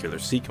particular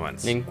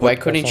sequence. And why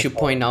couldn't you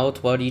point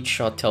out what each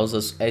shot tells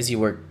us as you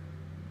were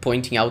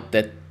pointing out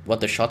that what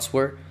the shots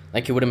were?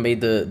 Like it would have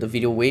made the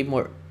video way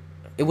more...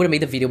 It would have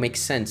made the video make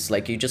sense.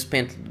 Like you just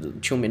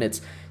spent 2 minutes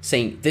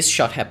saying this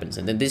shot happens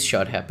and then this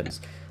shot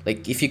happens.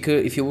 Like if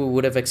you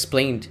would have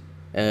explained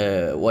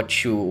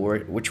what you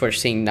were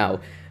saying now,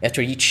 after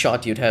each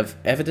shot you'd have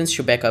evidence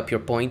to back up your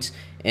points,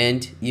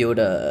 and you'd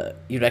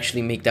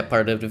actually make that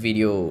part of the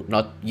video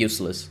not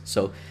useless.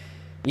 So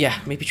yeah,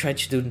 maybe try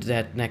to do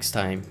that next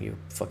time, you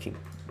fucking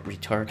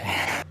retard.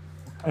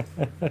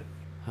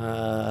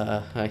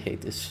 I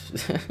hate this.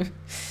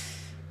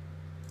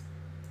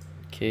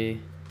 Okay,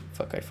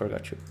 fuck, I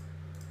forgot you.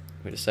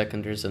 Wait a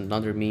second, there's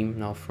another meme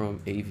now from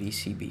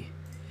AVCB.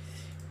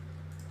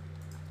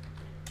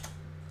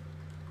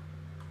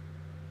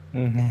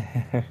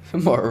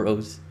 More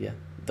rows, yeah,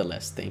 the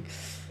last thing.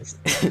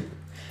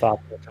 Start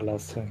with the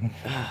last thing.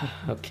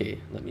 Okay,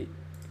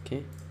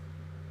 okay.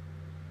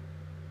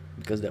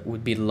 Because that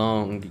would be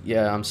long.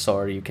 Yeah, I'm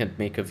sorry, you can't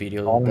make a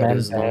video that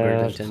is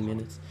longer than 10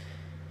 minutes.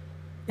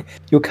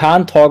 You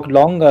can't talk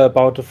longer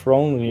about the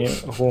throne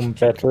room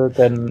battle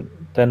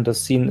than the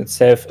scene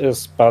itself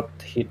is, but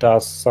he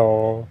does,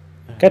 so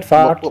get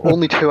fucked. We're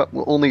only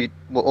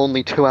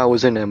 2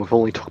 hours in, and we've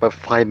only talked about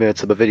 5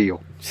 minutes of the video.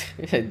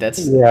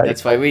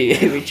 That's why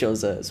we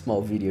chose a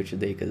small video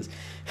today, because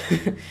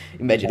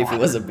imagine if it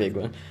was a big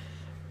one.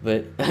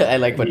 But I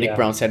like what Nick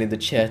Brown said in the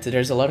chat.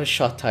 There's a lot of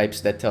shot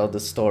types that tell the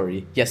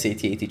story. Yes,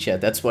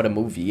 ATATChat, that's what a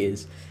movie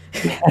is.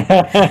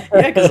 Yeah,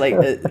 because like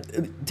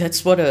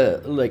that's what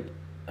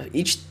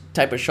each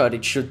type of shot,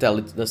 it should tell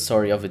the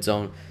story of its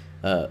own,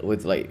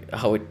 with like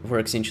how it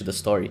works into the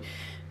story.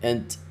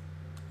 And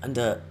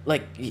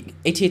like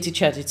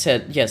ATATChat, it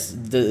said yes,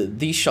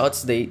 these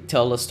shots, they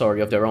tell a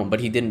story of their own,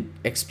 but he didn't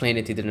explain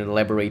it, he didn't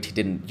elaborate, he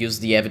didn't use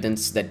the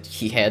evidence that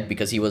he had,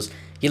 because he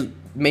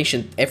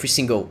mentioned every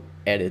single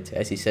edit,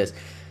 as he says.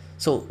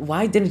 So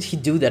why didn't he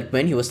do that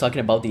when he was talking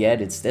about the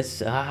edits?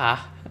 That's if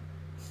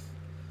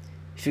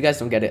you guys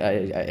don't get it,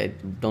 I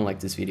don't like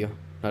this video,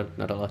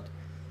 not a lot.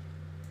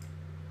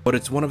 But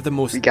it's one of the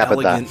most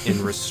elegant and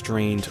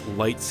restrained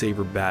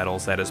lightsaber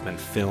battles that has been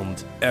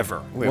filmed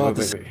ever. Wait.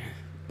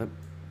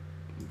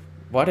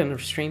 What in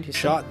restrained?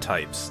 Shot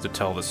types to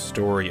tell the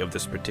story of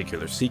this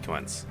particular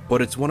sequence.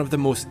 But it's one of the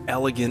most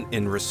elegant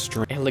and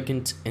restrained.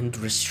 Elegant and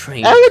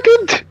restrained.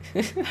 Elegant?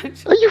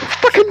 Are you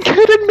fucking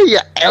kidding me?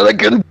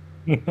 Elegant?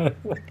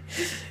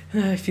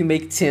 If you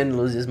make Tin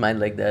lose his mind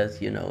like that,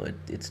 you know,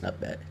 it's not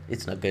bad.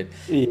 It's not good.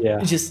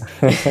 Yeah. Just...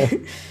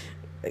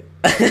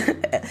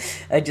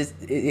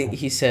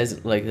 he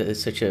says, like,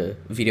 such a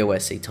video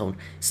essay tone.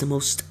 It's the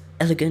most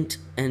elegant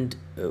and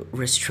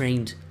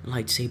restrained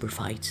lightsaber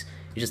fight.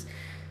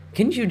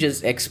 Can't you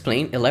just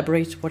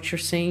elaborate what you're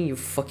saying, you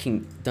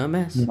fucking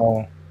dumbass?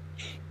 No.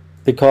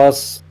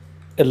 Because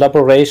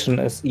elaboration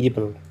is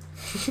evil.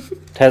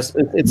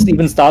 It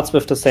even starts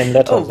with the same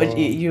letter. Oh, but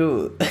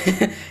you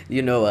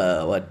you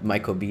know what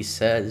Michael B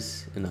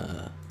says in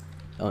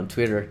on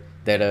Twitter,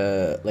 that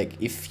like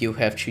if you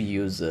have to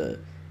use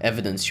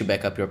evidence to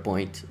back up your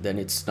point, then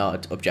it's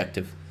not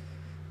objective.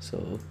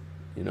 So,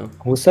 you know.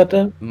 Who said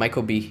that?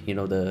 Michael B, you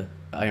know, the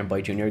Iron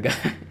Boy Jr.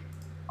 guy.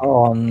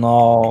 Oh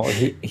no,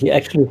 he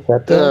actually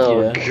said that?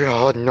 Oh Yeah.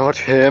 god, not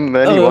him,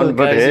 anyone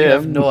but guys, him. you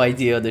have no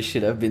idea the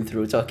shit I've been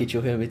through talking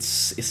to him.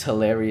 It's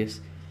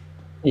hilarious.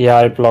 Yeah,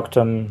 I blocked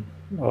him.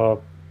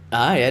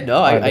 Yeah,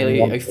 no,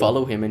 I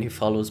follow him and he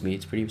follows me.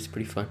 It's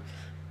pretty fun.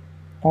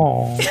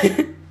 Oh.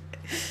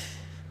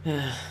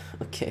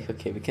 Okay,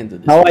 we can do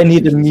this. Now I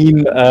need a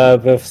meme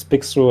with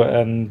Spixru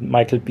and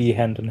Michael B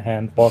hand in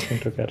hand walking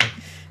together.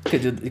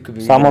 It could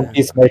be. Someone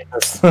please make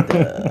this.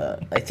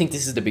 I think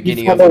this is the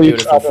beginning of a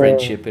beautiful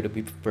friendship. It'll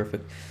be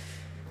perfect.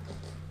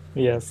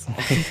 Yes.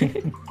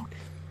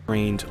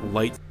 Trained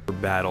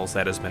lightsaber battles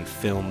that has been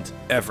filmed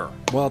ever.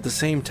 While at the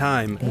same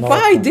time,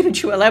 why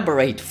didn't you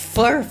elaborate?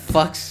 For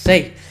fuck's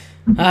sake!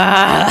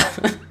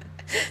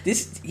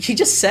 He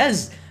just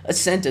says a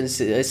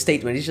sentence, a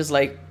statement. He's just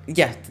like,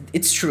 yeah,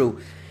 it's true.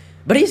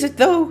 But is it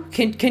though?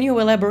 Can you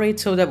elaborate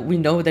so that we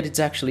know that it's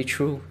actually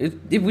true?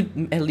 It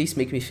would at least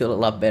make me feel a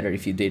lot better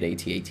if you did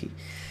ATAT.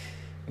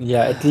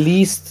 Yeah, at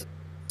least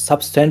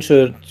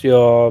substantiate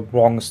your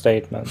wrong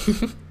statement.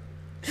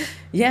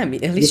 Yeah,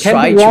 at least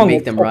try to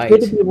make them right.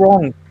 Completely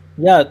wrong.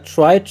 Yeah,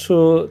 try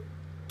to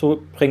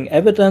bring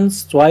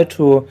evidence. Try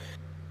to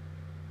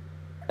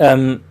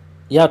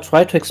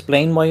try to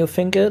explain why you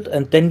think it,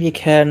 and then we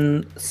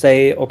can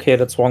say, okay,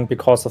 that's wrong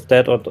because of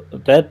that or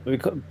that.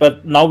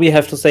 But now we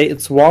have to say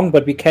it's wrong,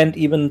 but we can't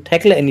even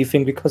tackle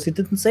anything because he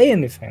didn't say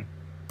anything.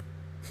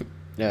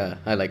 Yeah,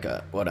 I like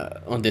what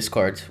on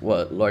Discord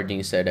what Lord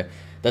Dean said.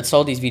 That's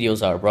all these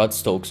videos are: broad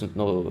strokes,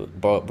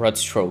 broad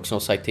strokes, no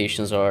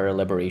citations or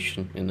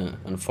elaboration. In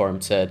a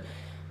forum said,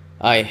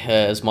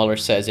 as Muller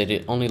says,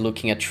 it only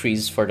looking at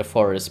trees for the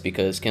forest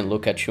because can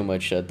look at too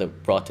much the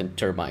rotten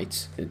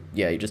termites.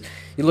 You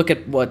look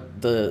at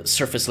what the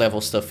surface level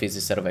stuff is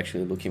instead of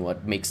actually looking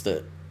what makes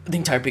the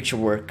entire picture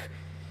work.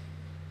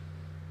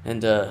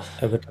 And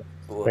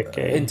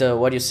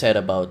what you said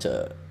about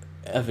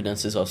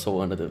evidence is also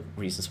one of the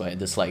reasons why I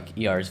dislike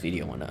ER's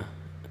video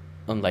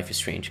on Life is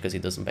Strange, because he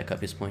doesn't back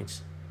up his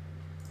points.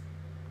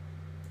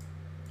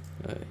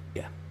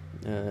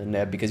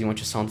 Because you want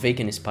to sound vague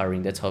and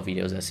inspiring. That's how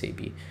videos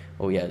SAB.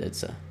 Oh yeah,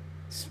 that's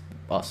it's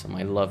awesome.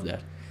 I love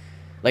that.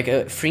 Like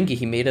Fringy,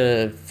 he made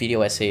a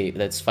video essay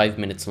that's 5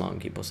 minutes long.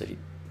 He posted it,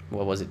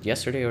 what was it,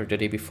 yesterday or the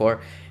day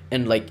before?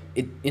 And like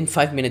in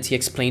 5 minutes he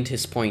explained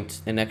his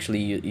point and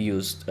actually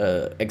used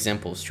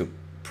examples to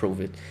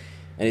prove it.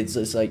 And it's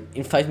just like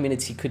in 5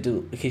 minutes he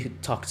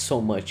could talk so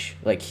much.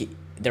 Like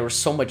there was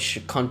so much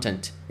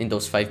content in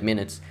those 5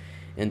 minutes.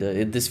 And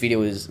this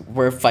video is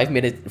we're 4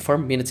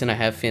 minutes and a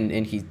half in,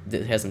 and he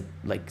hasn't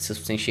like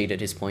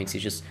substantiated his points.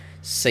 He's just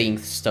saying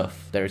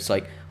stuff that it's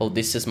like, oh,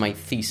 this is my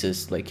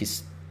thesis. Like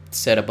he's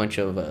said a bunch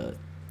of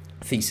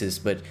theses,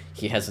 but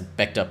he hasn't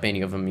backed up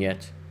any of them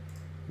yet.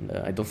 And,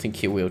 I don't think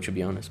he will, to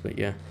be honest. But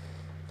yeah.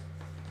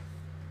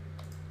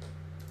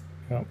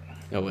 Yep.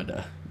 Oh,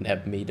 and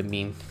Neb made a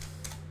meme.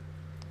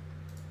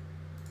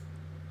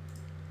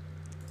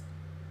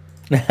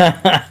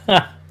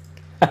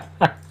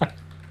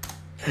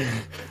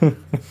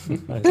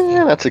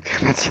 Yeah, that's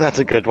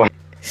a good one.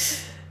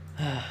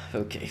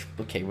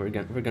 Okay, we're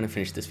gonna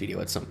finish this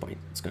video at some point.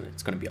 It's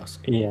gonna be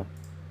awesome. Yeah.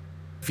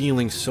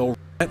 Feeling so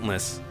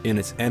relentless in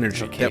its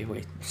energy. Okay,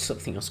 wait,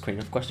 something on screen.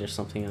 Of course, there's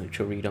something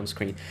to read on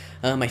screen.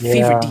 My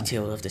favorite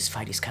detail of this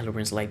fight is Kylo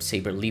Ren's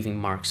lightsaber leaving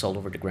marks all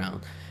over the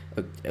ground.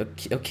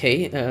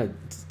 Okay,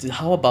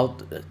 how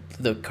about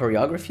the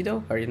choreography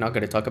though? Are you not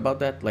gonna talk about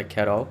that like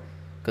at all?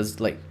 Because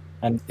like.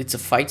 And it's a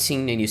fight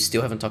scene, and you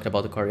still haven't talked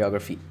about the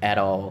choreography at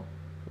all.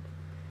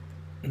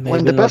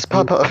 When the best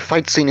part of a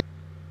fight scene.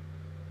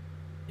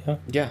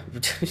 Yeah.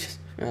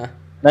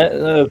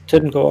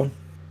 Didn't go on.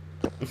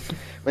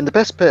 When the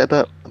best bit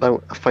about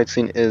a fight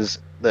scene is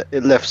that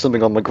it left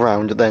something on the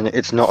ground, then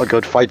it's not a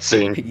good fight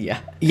scene. Yeah.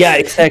 Yeah,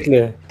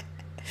 exactly.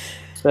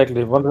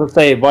 Exactly. What to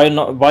say?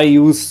 Why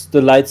use the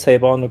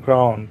lightsaber on the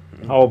ground?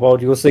 How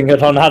about using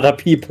it on other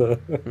people?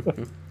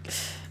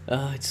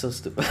 It's so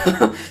stupid.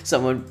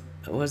 Someone.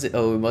 Was it?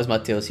 Oh, it was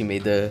Mateos. He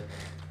made the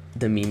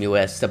meme you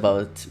asked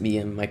about me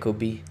and Michael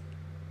B.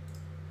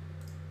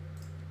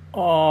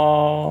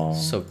 Oh,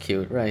 so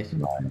cute, right?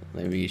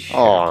 Let me share.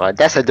 Oh,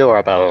 that's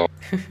adorable.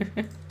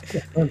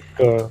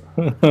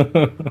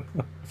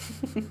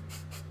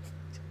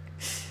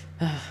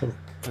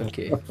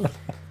 Okay.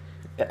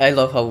 I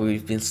love how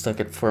we've been stuck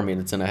at 4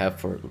 minutes and a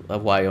half for a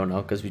while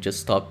now, because we just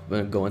stop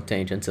and go on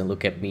tangents and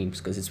look at memes,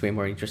 because it's way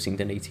more interesting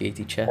than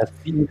ATATChat.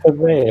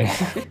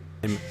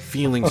 I'm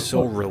feeling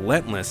so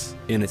relentless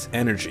in its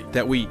energy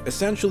that we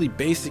essentially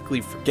basically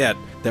forget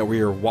that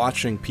we are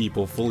watching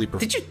people fully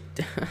perform. Did you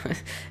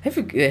have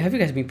you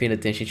guys been paying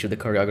attention to the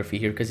choreography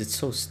here? Because it's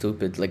so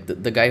stupid. Like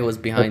the guy who was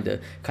behind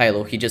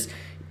Kylo,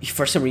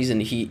 for some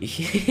reason he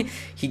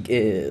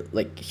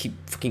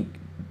fucking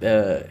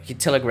he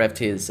telegraphed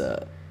his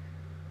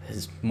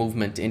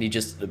movement, and he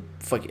just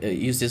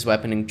used his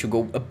weapon to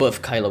go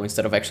above Kylo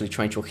instead of actually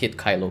trying to hit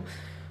Kylo.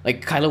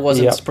 Like Kylo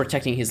wasn't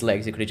protecting his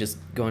legs; he could have just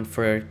gone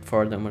for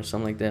them or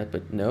something like that.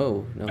 But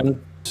no.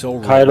 And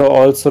Kylo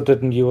also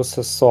didn't use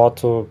his sword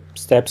to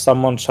stab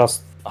someone;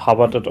 just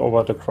hovered it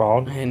over the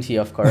ground. And he,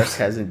 of course,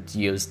 hasn't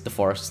used the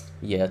Force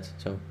yet,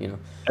 so you know.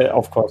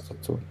 Of course,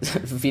 too.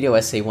 Video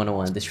essay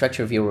 101: distract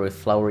your viewer with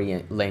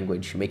flowery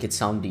language, make it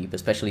sound deep,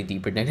 especially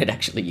deeper than it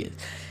actually is.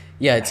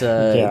 Yeah,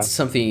 it's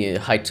something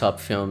High Top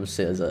Films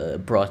has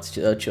brought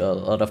to a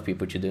lot of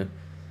people to do.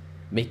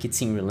 Make it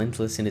seem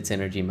relentless in its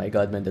energy. My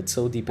God, man, that's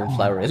so deep and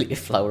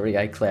flowery.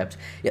 I clapped.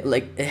 Yeah,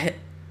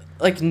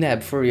 like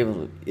Neb for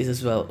real is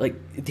as well. Like,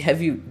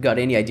 have you got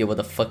any idea what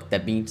the fuck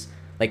that means?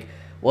 Like,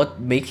 what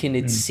making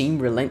it seem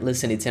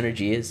relentless in its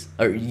energy is?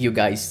 Or you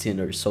guys, Tin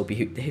or Soapy,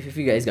 have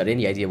you guys got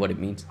any idea what it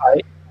means?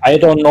 I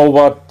don't know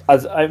what. I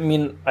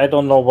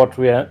don't know what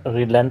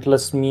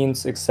relentless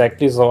means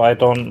exactly. So I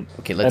don't.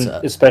 Okay, let's.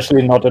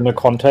 Especially not in the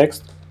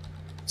context.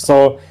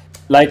 So,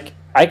 like,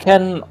 I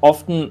can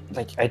often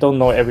I don't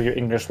know every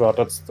English word.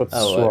 That's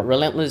sure.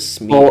 Relentless.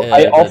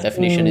 The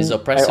definition is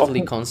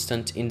oppressively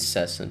constant,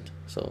 incessant.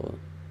 So.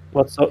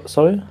 What?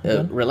 Sorry.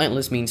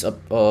 Relentless means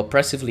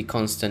oppressively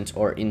constant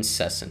or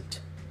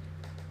incessant.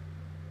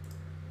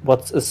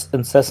 What is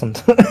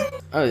incessant?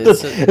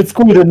 It's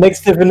cool. The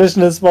next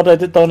definition is what I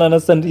don't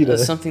understand either.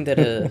 Something that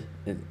it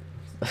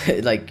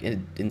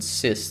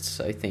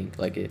insists. I think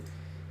okay.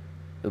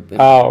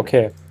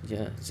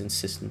 Yeah, it's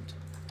insistent.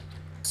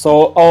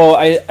 So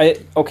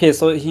okay.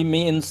 So he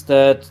means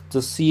that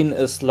the scene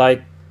is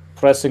like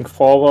pressing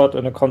forward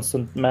in a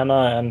constant manner,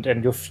 and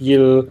you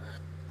feel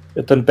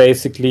it. Then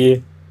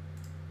basically,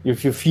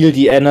 if you feel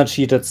the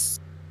energy that's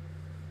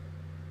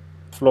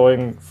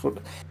flowing through.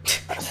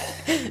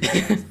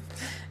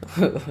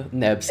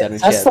 Neb said in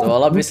chat.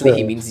 Well, obviously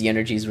he means the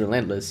energy is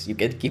relentless. You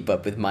can't keep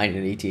up with mine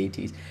and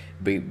ATAT's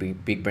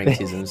big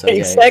braintism. So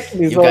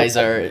exactly. You guys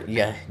are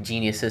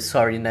geniuses.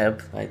 Sorry,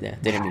 Neb. I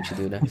didn't mean to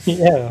do that.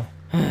 Yeah.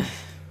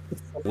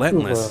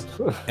 Relentless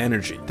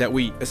energy that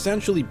we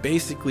essentially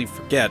basically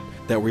forget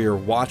that we are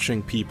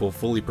watching people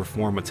fully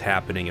perform what's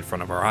happening in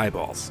front of our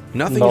eyeballs.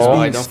 Nothing is being...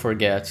 I don't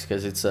forget,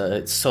 because it's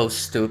so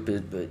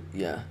stupid, but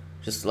yeah.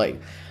 Just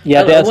like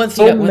one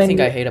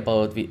thing I hate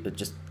about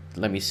just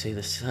let me say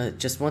this.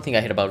 Just one thing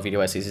I hate about video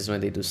essays is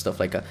when they do stuff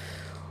like like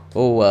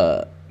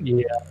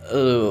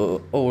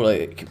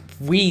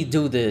we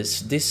do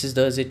this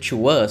does it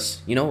to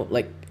us, you know,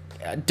 like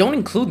don't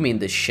include me in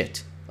this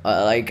shit.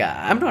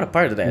 I'm not a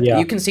part of that.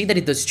 You can say that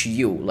it does to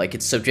you, like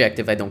it's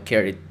subjective. I don't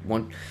care. It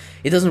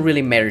doesn't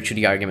really matter to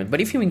the argument. But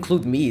if you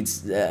include me,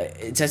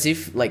 it's as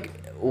if like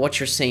what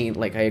you're saying,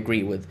 like I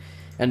agree with,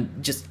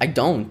 and just I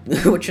don't.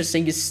 What you're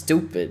saying is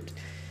stupid.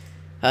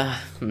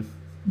 Okay.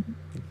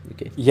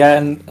 Yeah,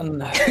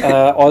 and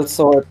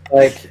also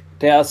like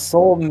there are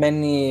so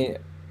many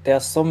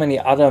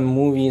other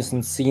movies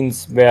and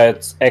scenes where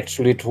it's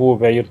actually true,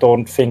 where you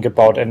don't think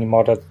about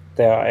anymore that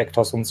there are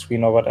actors on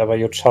screen or whatever.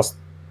 You just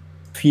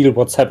feel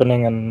what's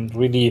happening and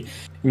really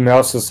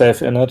immerse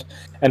yourself in it,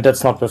 and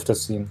that's not with the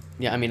scene.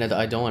 Yeah, I mean,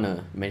 I don't want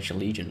to mention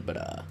Legion,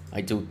 but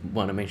I do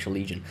want to mention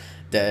Legion.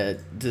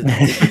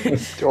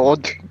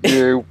 God,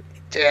 you.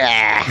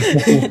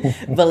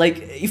 But like,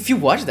 if you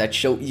watch that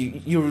show,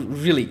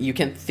 you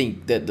can't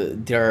think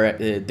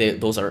that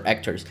those are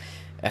actors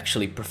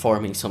actually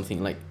performing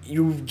something. Like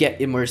you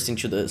get immersed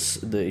into the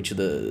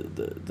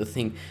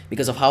thing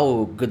because of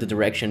how good the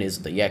direction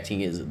is, the acting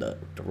is, the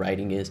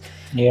writing is.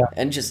 Yeah.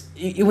 And just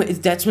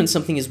that's when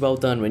something is well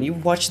done. When you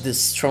watch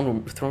this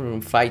throne room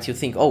fight, you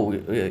think, oh,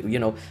 you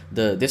know,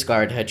 this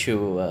guard had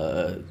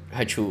to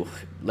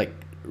like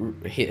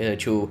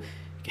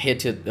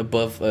hit it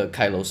above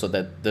Kylo so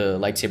that the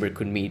lightsaber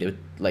could meet it.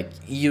 Like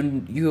your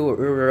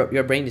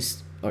brain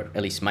is, or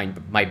at least my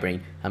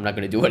brain. I'm not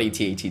gonna do what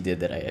AT-AT did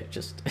that I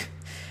just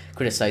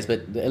criticize,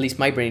 but at least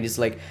my brain is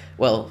like,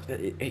 well,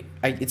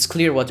 it's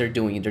clear what they're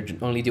doing. They're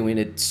only doing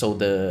it so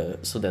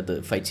that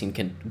the fight scene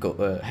can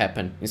go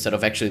happen instead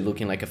of actually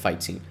looking like a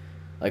fight scene.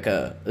 Like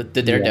the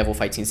Daredevil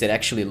fight scenes that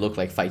actually look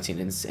like fight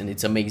scenes, and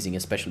it's amazing,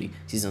 especially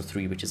season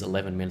 3, which is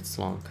 11 minutes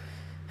long,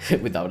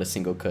 without a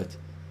single cut.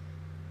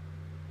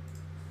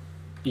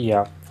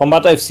 Yeah, from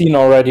what I've seen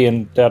already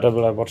in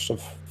Daredevil, I watched the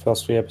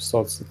first 3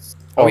 episodes. It's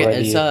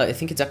already I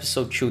think it's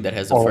episode 2 that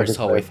has the first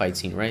hallway fight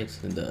scene, right?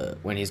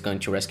 When he's going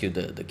to rescue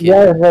the kid.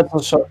 Yeah, it has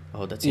a short.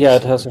 Oh, that's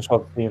it has a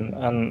short scene,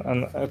 and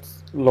it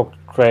looked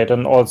great,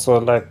 and also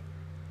like,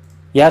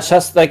 yeah,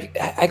 just like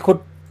I could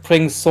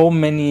bring so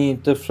many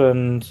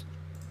different.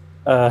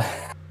 You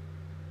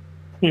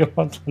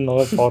want to know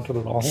about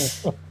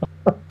the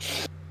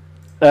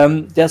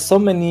long? There's so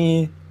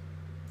many.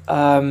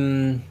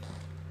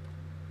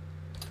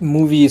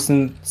 Movies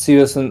and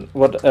series and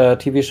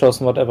TV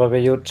shows and whatever, where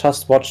you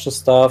just watch the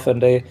stuff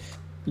and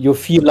you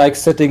feel like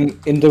sitting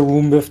in the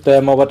room with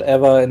them or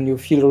whatever, and you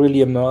feel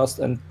really immersed.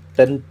 And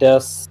then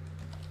there's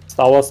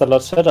Star Wars: The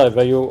Last Jedi,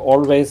 where you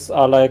always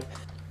are like,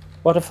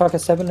 what the fuck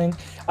is happening?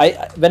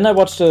 When I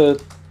watched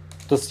the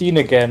the scene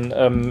again,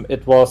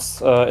 it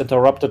was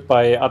interrupted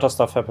by other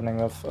stuff happening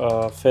with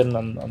Finn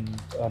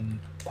and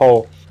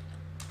Poe.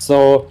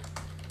 So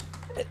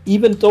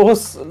even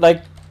those,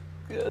 like,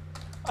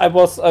 I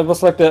was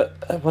like,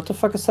 what the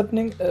fuck is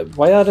happening?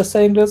 Why are they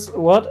saying this?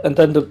 What? And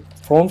then the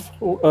throne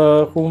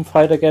room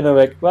fight again. I'm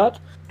like, what?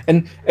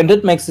 And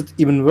that makes it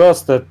even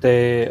worse that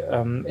they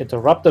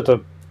interrupted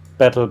the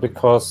battle,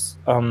 because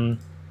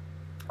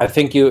I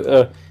think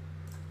you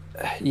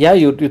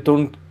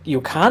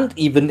can't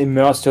even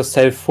immerse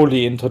yourself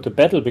fully into the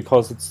battle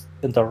because it's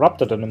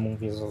interrupted in the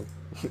movie. So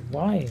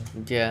why?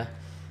 Yeah.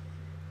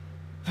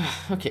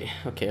 Okay.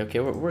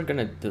 We're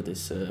gonna do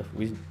this.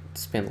 We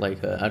spent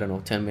like I don't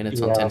know, 10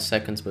 minutes on 10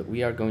 seconds, but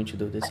we are going to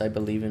do this. I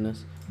believe in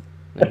us.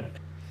 Yeah,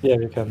 yeah,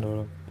 we can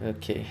do it.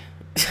 Okay.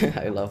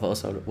 I love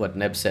also what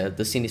Neb said.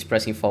 The scene is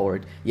pressing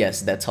forward.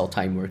 Yes, that's how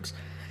time works.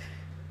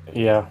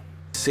 Yeah.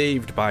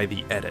 Saved by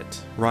the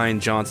edit.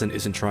 Rian Johnson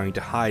isn't trying to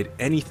hide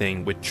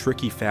anything with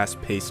tricky,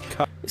 fast-paced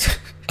cuts.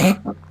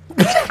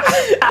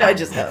 I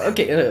just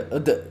okay.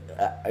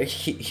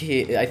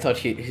 I thought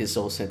his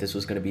whole sentence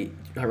was gonna be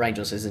Rian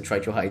Johnson isn't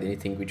trying to hide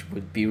anything, which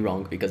would be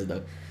wrong because of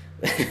the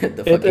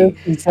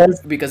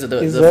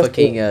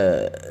fucking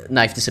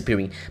knife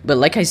disappearing. But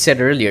like I said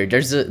earlier,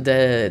 there's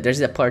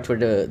that part where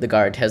the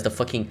guard has the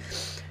fucking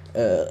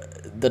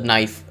the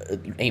knife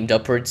aimed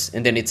upwards,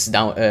 and then it's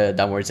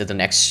downwards at the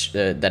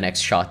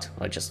next shot,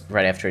 or just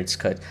right after it's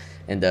cut,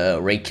 and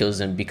Ray kills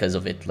him because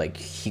of it. Like,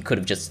 he could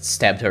have just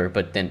stabbed her,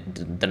 but then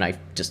the knife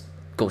just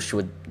goes through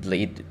a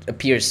blade,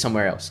 appears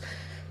somewhere else.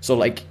 So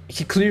like,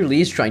 he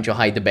clearly is trying to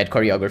hide the bad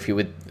choreography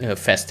with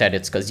fast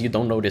edits, because you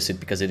don't notice it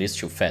because it is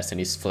too fast and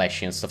it's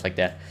flashy and stuff like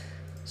that.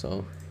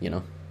 So, you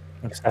know.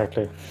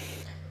 Exactly.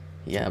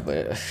 Yeah,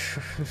 but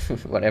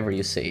whatever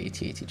you say,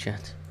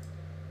 ATATChat.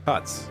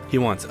 Cuts. He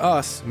wants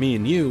us, me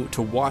and you,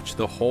 to watch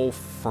the whole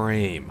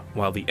frame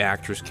while the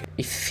actors can.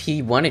 If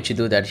he wanted to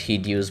do that,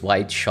 he'd use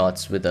wide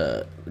shots with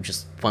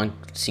just one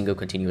single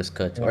continuous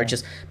cut, or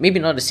just maybe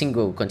not a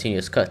single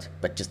continuous cut,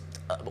 but just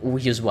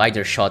use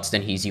wider shots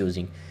than he's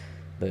using.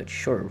 But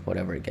sure,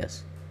 whatever, I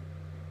guess.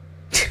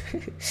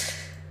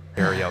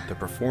 Carry out the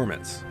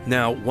performance.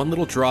 Now, one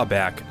little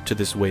drawback to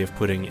this way of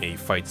putting a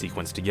fight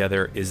sequence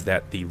together is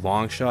that the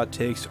long shot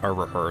takes are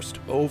rehearsed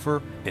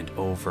over and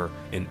over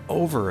and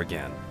over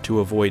again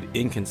to avoid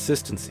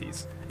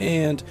inconsistencies,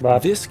 and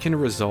this can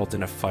result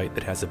in a fight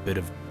that has a bit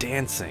of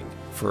dancing,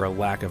 for a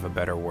lack of a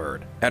better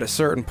word. At a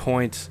certain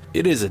point,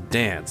 it is a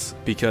dance,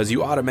 because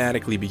you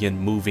automatically begin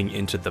moving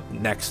into the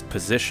next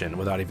position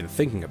without even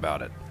thinking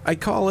about it. I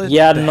call it...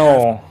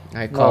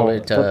 I call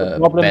it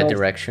bad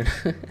direction.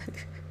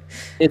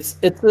 It's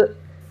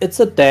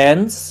a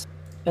dance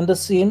in the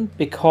scene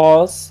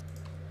because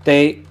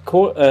they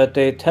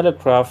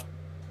telegraphed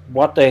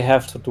what they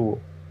have to do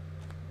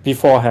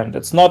beforehand.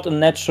 It's not a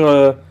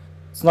natural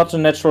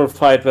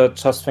fight where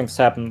just things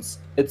happens.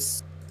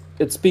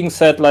 It's being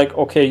said like,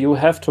 okay, you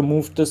have to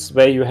move this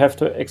way, you have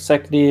to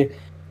exactly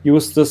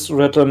use this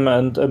rhythm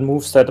and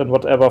moveset and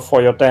whatever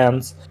for your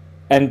dance,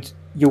 and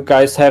you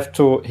guys have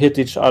to hit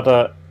each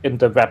other in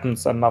the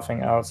weapons and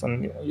nothing else.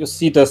 And you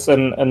see this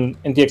in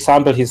the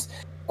example. He's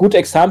good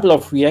example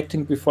of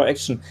reacting before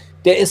action.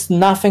 There is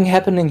nothing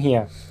happening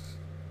here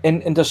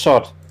in the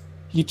shot.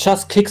 He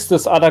just kicks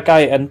this other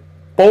guy and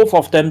both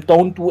of them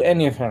don't do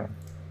anything.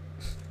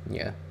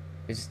 Yeah.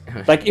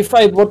 Like, if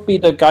I would be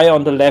the guy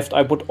on the left,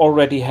 I would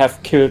already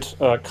have killed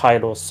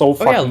Kylo so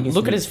fucking easily.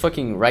 Look at his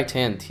fucking right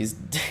hand. He's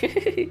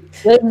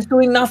he's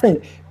doing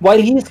nothing. While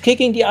he's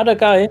kicking the other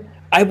guy,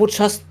 I would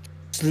just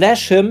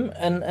slash him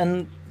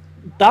and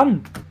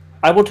done.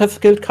 I would have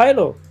killed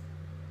Kylo.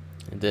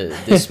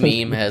 This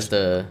meme has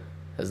the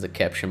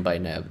caption by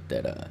Neb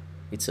that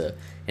it's an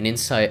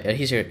insight.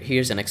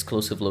 Here's an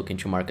exclusive look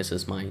into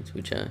Marcus's mind,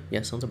 which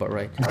yeah, sounds about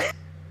right.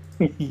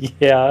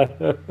 Yeah,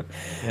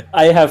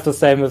 I have the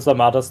same with some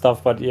other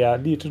stuff, but yeah,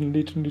 Legion.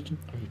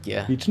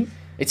 Yeah, Legion.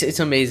 It's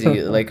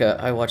amazing. Like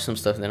I watch some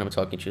stuff and then I'm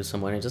talking to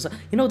someone and just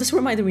this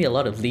reminded me a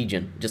lot of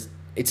Legion. Just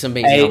it's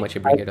amazing how much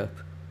you bring it up.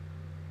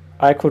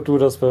 I could do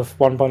this with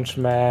One Punch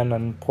Man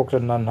and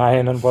Brooklyn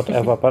Nine-Nine and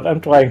whatever, but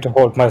I'm trying to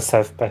hold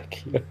myself back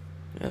here.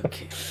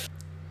 Okay.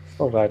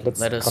 All right,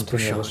 let us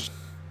push on.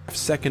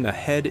 Second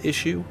ahead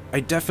issue. I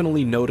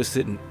definitely notice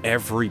it in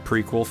every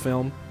prequel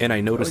film, and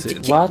I notice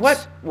it.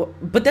 What?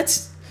 But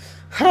that's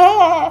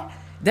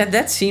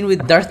that scene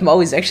with Darth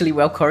Maul is actually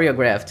well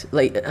choreographed.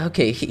 Like,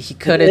 okay, he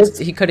cut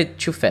it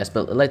too fast,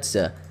 but let's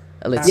see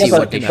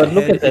what they got. But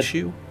look at that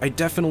issue. I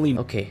definitely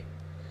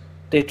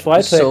They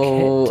try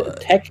to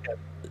attack him.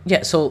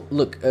 Yeah. So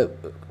look,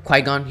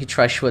 Qui-Gon, he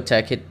tries to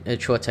attack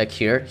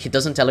here. He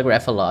doesn't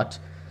telegraph a lot.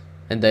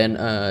 And then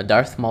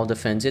Darth Maul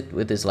defends it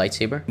with his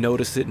lightsaber.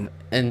 Notice it,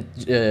 and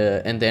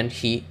then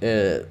he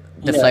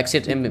deflects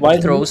it and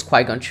throws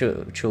Qui-Gon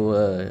to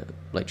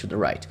the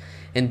right.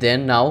 And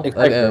then now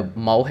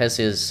Maul has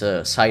his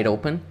side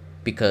open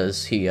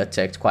because he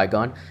attacked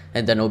Qui-Gon,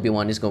 and then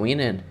Obi-Wan is going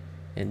in,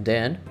 and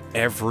then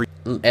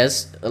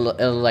as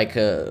like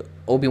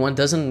Obi-Wan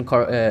doesn't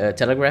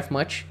telegraph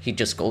much. He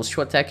just goes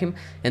to attack him,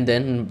 and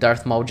then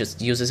Darth Maul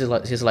just uses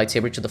his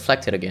lightsaber to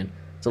deflect it again.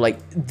 So like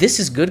this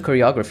is good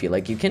choreography.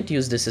 Like you can't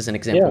use this as an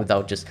example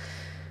without just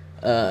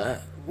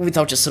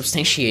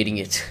substantiating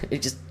it.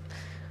 It just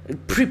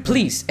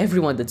please,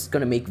 everyone that's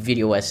gonna make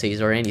video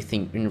essays or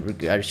anything in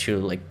regards to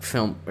like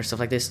film or stuff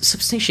like this,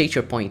 substantiate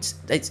your points.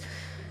 It's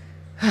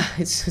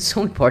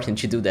so important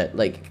to do that.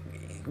 Like,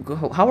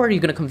 how are you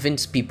gonna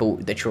convince people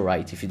that you're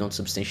right if you don't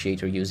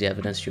substantiate or use the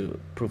evidence to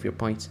prove your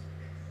points?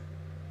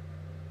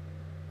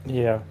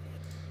 Yeah.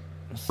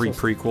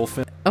 Prequel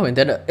film. Oh, and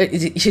then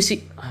you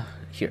see,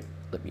 here,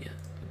 let me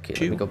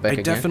go back again.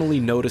 I definitely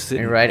notice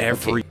it. Right,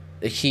 every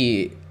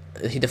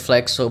he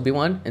deflects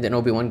Obi-Wan, and then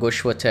Obi-Wan goes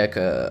to attack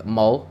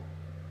Maul.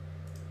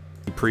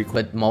 Prequel.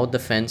 But Maul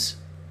defends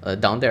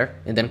down there,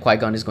 and then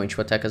Qui-Gon is going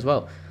to attack as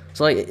well.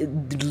 So like,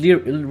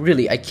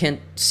 really, I can't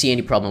see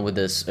any problem with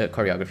this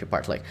choreography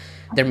part. Like,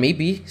 there may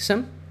be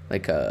some,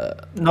 like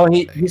No,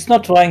 he's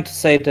not trying to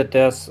say that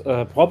there's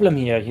a problem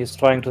here. He's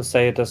trying to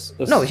say this.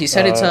 No, he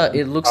said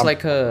it looks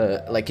like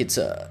it's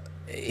a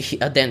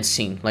dance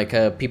scene.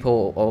 Like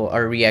people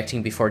are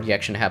reacting before the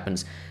action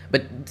happens.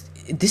 But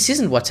this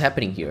isn't what's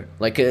happening here.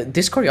 Like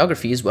this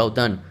choreography is well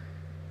done.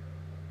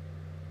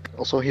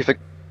 Also,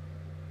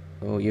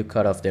 Oh, you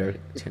cut off there.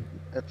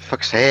 For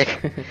fuck's sake.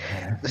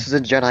 This is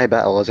a Jedi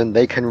battle, as in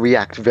they can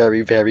react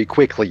very, very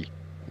quickly.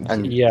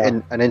 And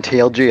in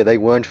TLG, they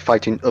weren't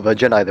fighting other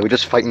Jedi, they were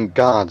just fighting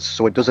guards,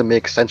 so it doesn't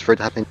make sense for it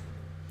to happen.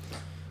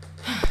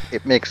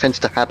 It makes sense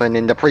to happen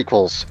in the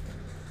prequels.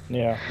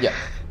 Yeah.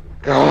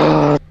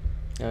 God.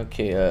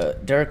 Okay,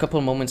 there are a couple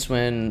of moments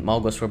when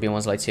Maul goes for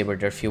Obi-Wan's lightsaber.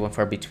 They're few and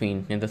far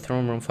between. In the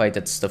throne room fight,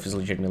 that stuff is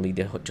legitimately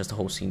just the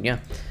whole scene. Yeah,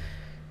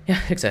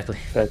 exactly.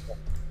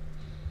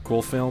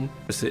 Cool film.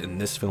 Notice it in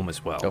this film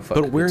as well. Oh, fuck.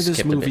 But where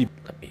this movie...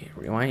 Let me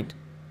rewind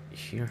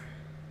here.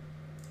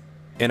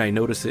 And I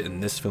notice it in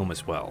this film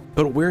as well.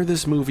 But where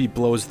this movie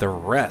blows the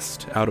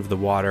rest out of the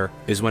water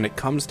is when it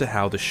comes to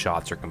how the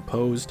shots are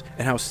composed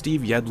and how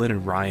Steve Yedlin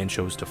and Ryan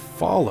chose to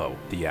follow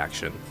the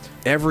action.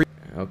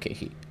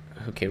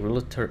 Okay, rule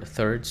of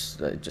thirds.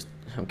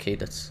 Okay,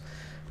 that's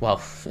wow,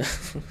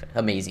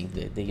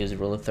 amazing. They use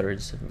rule of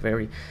thirds,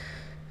 very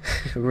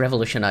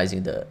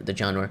revolutionizing the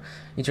genre.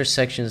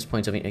 Intersections,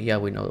 points of view. Yeah,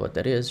 we know what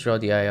that is. Draw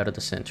the eye out of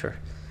the center.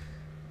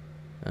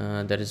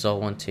 That is all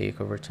one take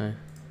over time.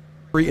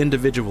 Every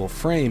individual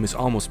frame is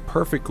almost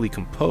perfectly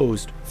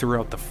composed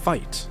throughout the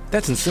fight.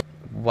 That's insane.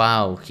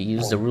 Wow, he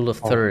used the rule of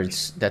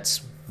thirds.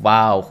 That's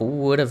wow. Who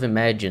would have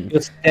imagined?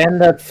 It's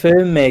standard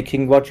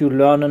filmmaking, what you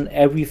learn in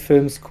every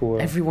film school.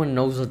 Everyone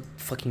knows what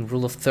fucking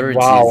rule of thirds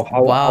wow, is.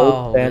 How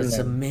wow, that's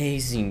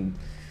amazing.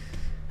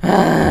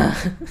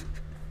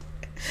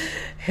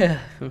 Yeah.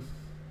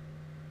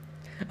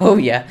 Oh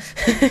yeah.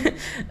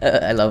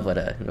 I love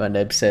what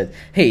Neb said.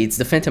 Hey, it's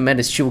the Phantom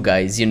Menace 2,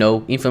 guys. You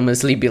know,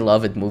 infamously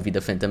beloved movie,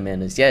 the Phantom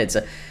Menace. Yeah,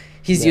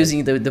 he's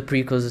using the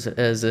prequels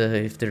as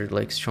if they're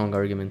like strong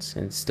arguments,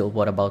 and it's still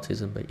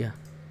whataboutism. But yeah.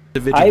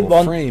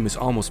 Individual frame is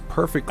almost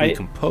perfectly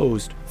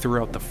composed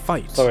throughout the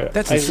fight. Sorry,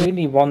 I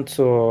really want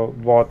to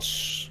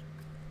watch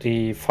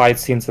the fight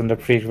scenes in the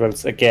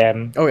prequels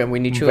again. Oh yeah, we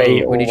need to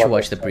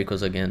watch the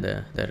prequels again.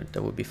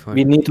 That would be fun.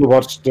 We need to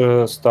watch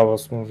the Star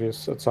Wars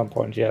movies at some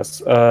point.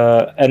 Yes,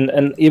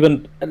 and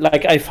even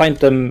like I find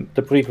the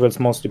prequels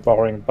mostly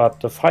boring, but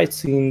the fight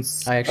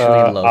scenes I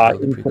actually love all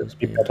the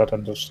prequels. Better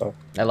than the stuff.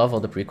 I love all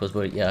the prequels,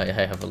 but yeah,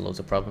 I have loads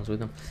of problems with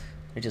them.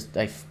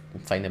 I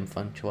find them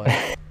fun to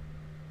watch.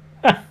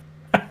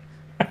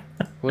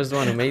 Who was the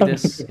one who made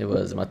this? It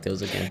was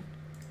Mateus again.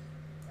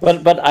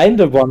 But I'm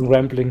the one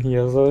rambling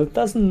here, so it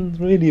doesn't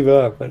really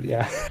work. But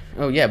yeah.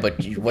 Oh yeah, but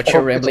what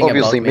you're rambling about?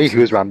 Obviously, me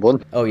who's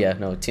rambling. Oh yeah,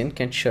 no, Tin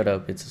can't shut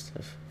up. It's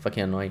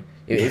fucking annoying.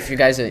 If you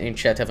guys in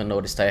chat haven't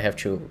noticed, I have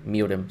to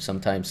mute him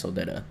sometimes so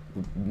that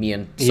me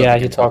and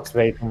he talks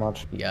way too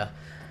much. Yeah.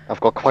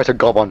 I've got quite a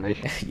gob on me.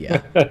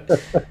 Yeah.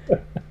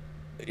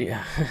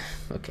 Yeah.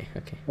 Okay.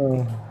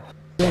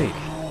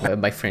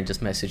 My friend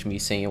just messaged me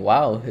saying,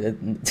 "Wow,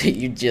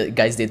 you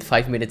guys did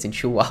 5 minutes in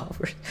 2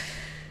 hours."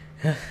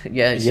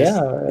 Yeah,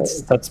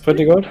 that's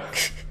pretty good.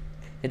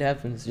 It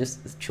happens,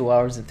 just 2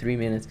 hours and 3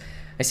 minutes.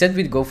 I said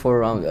we'd go for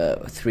around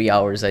 3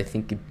 hours. I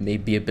think it may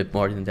be a bit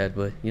more than that,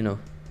 but you know,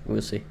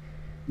 we'll see.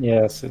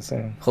 Yes,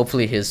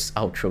 hopefully his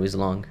outro is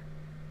long.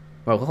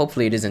 Well,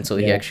 hopefully it isn't, so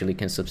he actually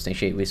can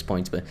substantiate his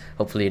points, but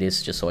hopefully it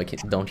is just so I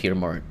don't hear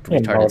more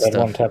retarded stuff.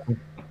 Won't happen.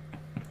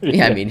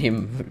 Yeah, I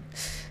mean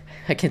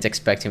I can't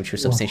expect him to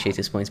substantiate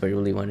his points, but I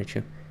really wanted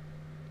to.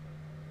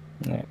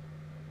 Yeah.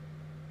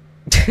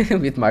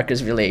 With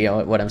Marcus really,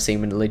 what I'm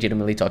saying,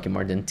 legitimately talking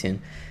more than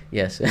Tin.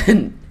 Yes,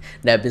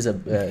 Neb is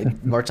a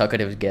more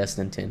talkative guest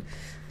than Tin.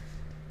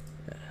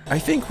 I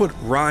think what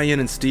Ryan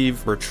and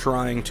Steve were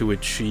trying to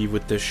achieve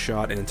with this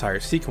shot and entire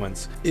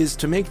sequence is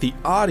to make the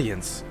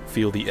audience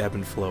feel the ebb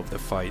and flow of the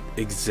fight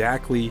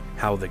exactly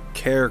how the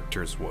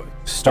characters would.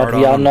 Start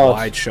off on a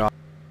wide shot.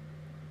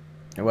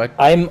 What?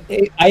 I'm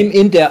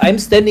in there. I'm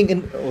standing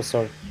in. Oh,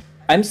 sorry.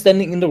 I'm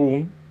standing in the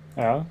room.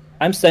 Yeah.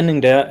 I'm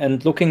standing there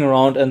and looking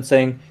around and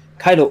saying,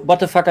 Kylo, what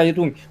the fuck are you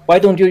doing? Why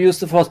don't you use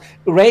the Force?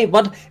 Rey,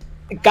 what?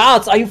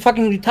 Guards, are you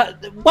fucking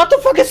retarded? What the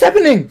fuck is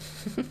happening?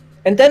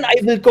 And then I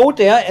will go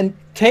there and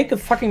take a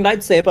fucking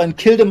lightsaber and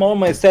kill them all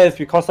myself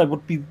because I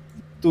would be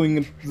doing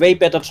a way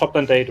better job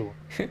than they do.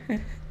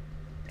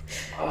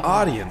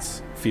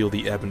 Audience feel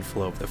the ebb and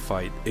flow of the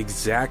fight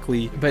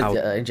exactly But how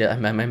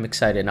I'm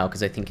excited now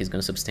because I think he's going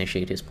to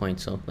substantiate his point,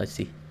 so let's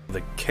see.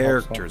 the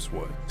characters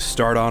would.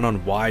 Start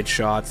on wide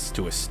shots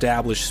to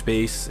establish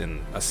space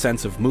and a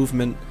sense of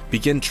movement,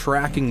 begin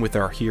tracking with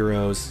our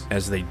heroes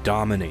as they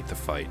dominate the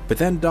fight, but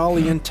then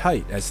dolly in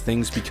tight as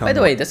things become... By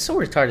the way, that's so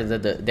retarded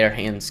that their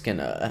hands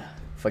can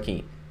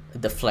fucking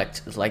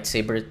deflect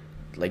lightsaber.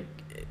 Like,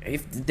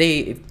 if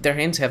their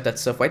hands have that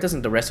stuff, why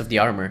doesn't the rest of the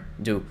armor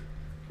do?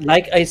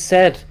 Like I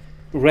said,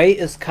 Rey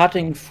is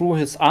cutting through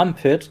his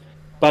armpit,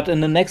 but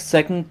in the next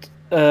second,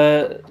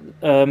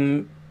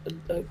 Kylo's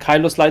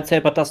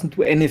lightsaber doesn't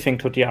do anything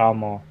to the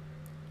armor.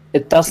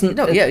 It doesn't.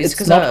 No, yeah, it's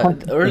because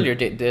earlier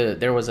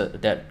there was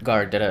that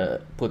guard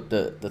that put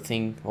the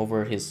thing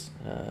over his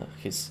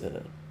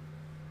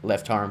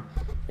left arm,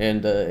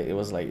 and it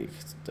was like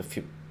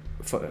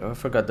I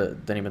forgot the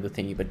name of the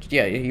thingy, but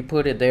yeah, he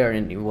put it there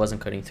and it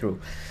wasn't cutting through.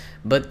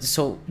 But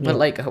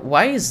like,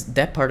 why is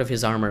that part of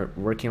his armor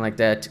working like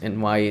that,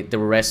 and why is the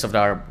rest of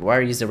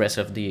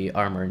the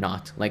armor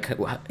not? Like,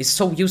 it's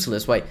so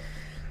useless. Why?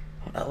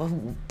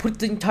 Put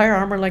the entire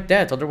armor like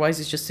that, otherwise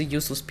it's just a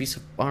useless piece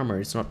of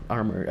armor. It's not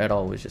armor at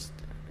all, it's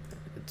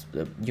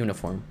a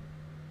uniform.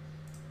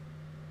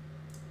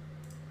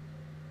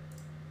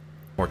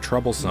 More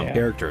troublesome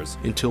characters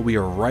until we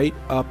are right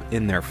up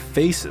in their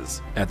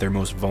faces at their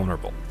most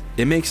vulnerable.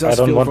 It makes us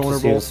feel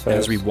vulnerable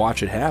as we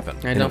watch it happen.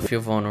 I don't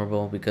feel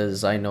vulnerable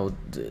because I know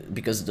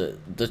because the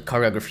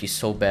choreography is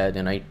so bad,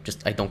 and I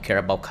don't care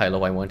about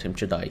Kylo. I want him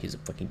to die. He's a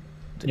fucking...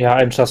 Yeah,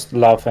 I'm just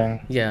laughing.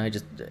 Yeah,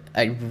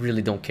 I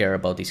really don't care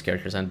about these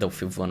characters and don't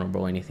feel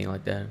vulnerable or anything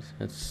like that.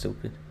 That's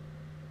stupid.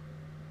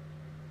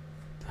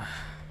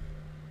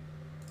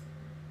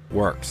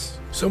 Works.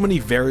 So many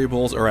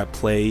variables are at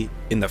play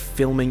in the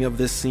filming of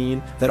this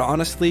scene that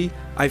honestly,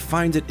 I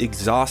find it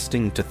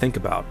exhausting to think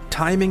about.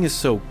 Timing is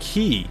so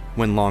key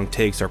when long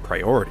takes are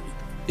priority.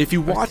 If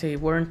you watch... They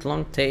weren't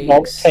long takes.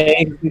 Long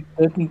takes, we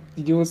didn't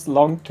use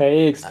long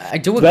takes. I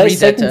do agree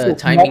that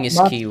timing is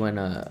key when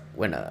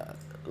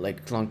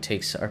like long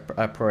takes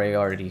are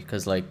priority,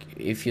 because like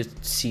if you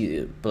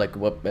see like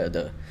what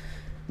the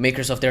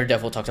makers of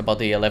Daredevil talked about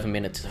the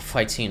 11-minute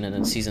fight scene, and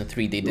in season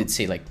 3 they did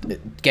say like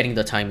getting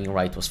the timing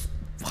right was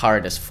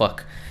hard as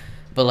fuck.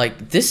 But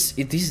like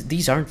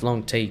these aren't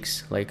long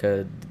takes. Like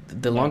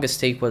the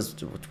longest take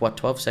was what,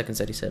 12 seconds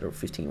that he said, or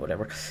 15,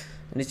 whatever.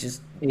 And it's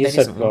just... He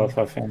said 12,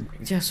 I think.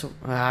 Yeah, so...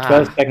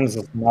 12 seconds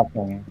is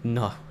nothing.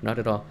 No, not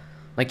at all.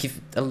 Like, if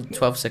a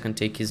 12-second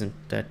take isn't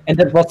that... And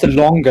that was the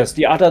longest.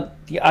 The other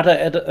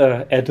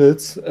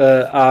edits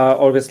are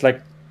always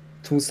like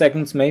 2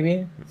 seconds,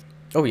 maybe.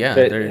 Oh yeah,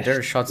 there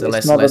are shots that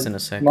last less than a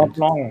second. Not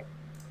long.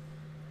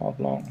 Not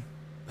long.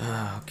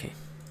 Okay.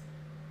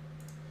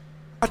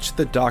 Watch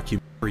the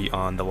documentary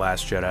on The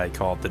Last Jedi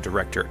called The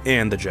Director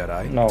and the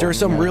Jedi. There are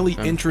some really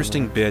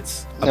interesting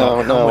bits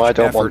about how much I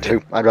don't want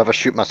effort to. I'd rather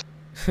shoot myself.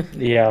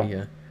 Yeah.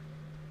 Yeah.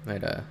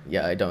 But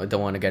yeah, I don't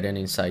want to get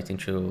any insight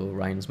into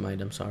Ryan's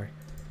mind. I'm sorry.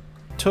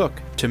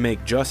 Took to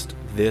make just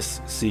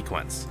this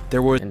sequence.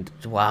 There was... And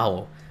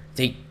wow,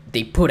 they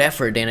put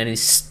effort in, and it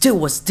still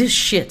was this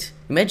shit.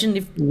 Imagine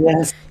if...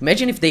 Yes.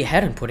 Imagine if they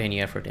hadn't put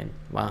any effort in.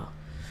 Wow.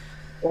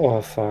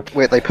 Oh fuck.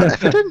 Wait, they put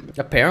effort in?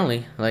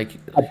 Apparently, like...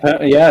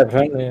 apparently, yeah.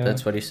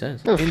 That's what he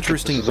says.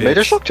 Interesting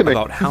bits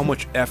about how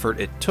much effort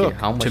it took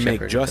to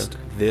make just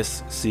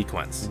this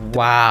sequence.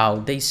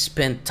 Wow, they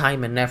spent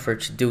time and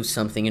effort to do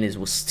something, and it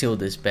was still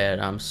this bad.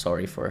 I'm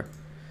sorry for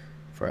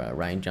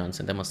Ryan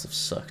Johnson. That must have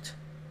sucked.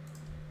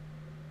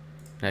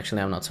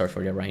 Actually, I'm not sorry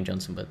for Ryan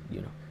Johnson, but you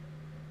know.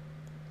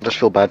 I just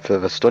feel bad for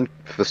the stunt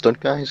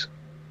guys.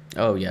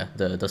 Oh yeah,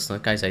 the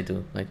stunt guys, I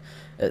do. Like,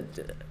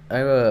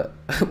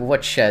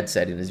 what Shad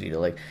said in his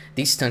video, like,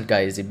 these stunt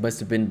guys, they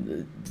must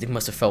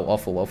have felt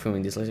awful while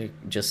filming this, like,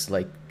 just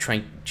like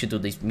trying to do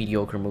these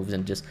mediocre moves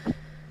and just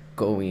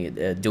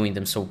doing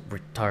them so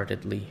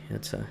retardedly.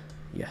 It's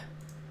yeah.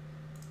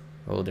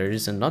 Oh, there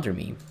is another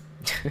meme.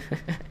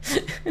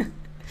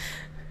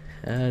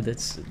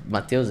 That's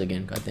Mateos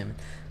again. God damn it.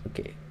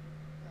 Okay.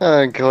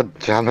 God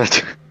damn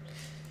it.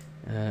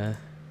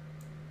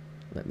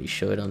 Let me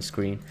show it on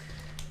screen.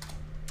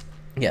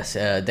 Yes,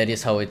 that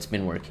is how it's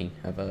been working.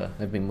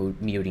 I've been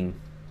muting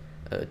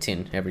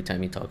Tin every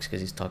time he talks, because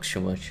he talks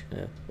too much.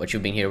 What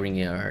you've been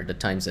hearing are the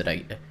times that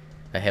I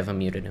haven't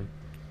muted him.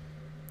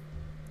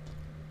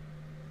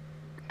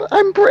 But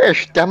I'm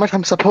British, damn it,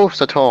 I'm supposed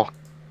to talk.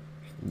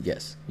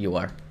 Yes, you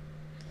are.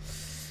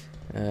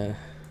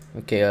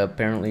 Okay,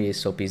 apparently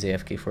Soapy's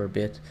AFK for a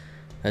bit.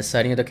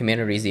 Citing a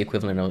documentary is the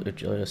equivalent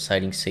of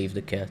citing Save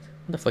the Cat.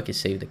 What the fuck is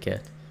Save the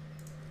Cat?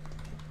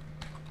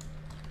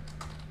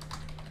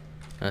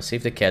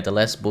 Save the Cat, the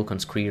last book on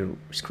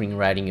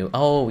screenwriting.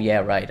 Oh yeah,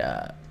 right.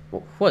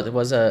 What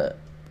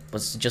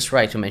was just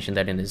right to mention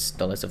that in his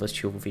The Last of Us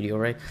 2 video,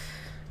 right?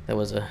 That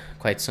was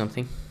quite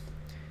something.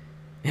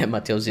 Yeah,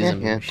 Mateus is a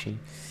machine.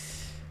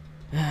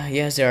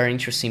 Yes, there are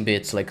interesting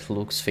bits like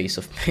Luke's face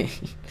of pain.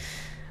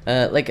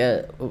 In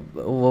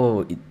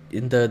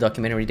the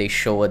documentary they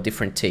show a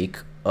different take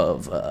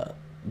of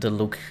the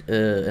Luke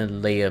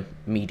and Leia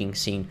meeting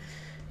scene,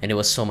 and it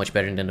was so much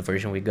better than the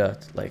version we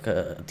got. Like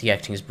the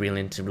acting is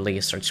brilliant.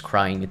 Leia starts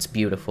crying. It's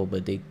beautiful,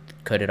 but they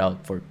cut it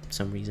out for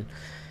some reason.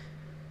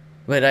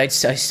 But I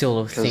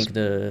still think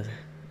the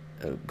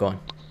go on.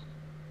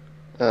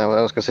 Well,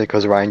 I was gonna say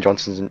because Ryan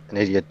Johnson's an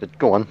idiot, but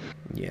go on.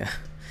 Yeah,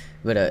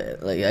 but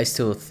like I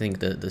still think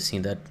the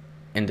scene that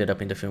ended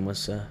up in the film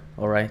was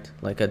alright.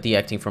 Like the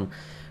acting from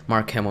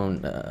Mark Hamill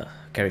and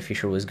Carrie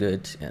Fisher was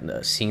good,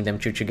 and seeing them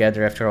two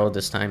together after all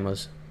this time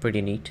was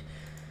pretty neat.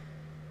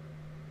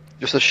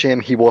 Just a shame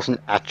he wasn't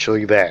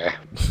actually there.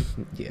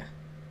 Yeah.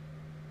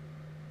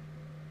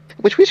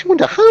 Which makes me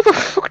wonder, how the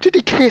fuck did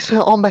he kiss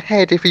her on the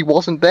head if he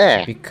wasn't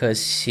there?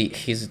 Because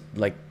he's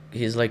like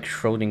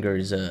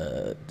Schrodinger's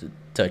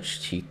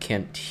touched.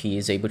 He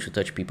is able to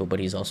touch people, but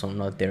he's also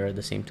not there at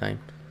the same time.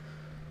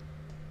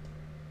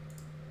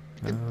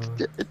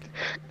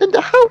 And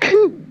how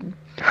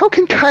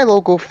can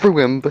Kylo go through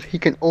him, but he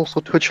can also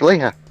touch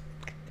Leia?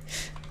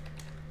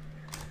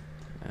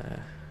 I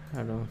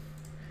don't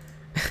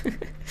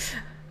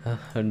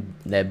know.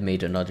 Neb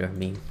made another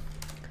meme.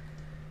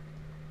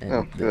 And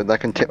Oh, good,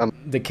 that can tip him.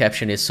 The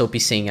caption is Soapy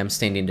saying I'm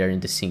standing there in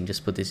the scene,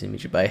 just put this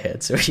image by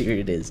head. So here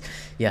it is.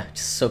 Yeah,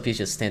 just Soapy's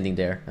just standing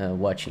there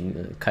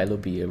watching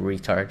Kylo be a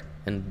retard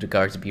and the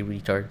guards be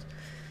retards.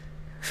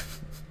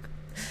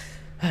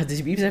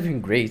 These memes have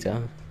been great,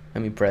 huh?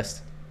 I'm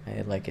impressed.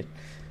 I like it.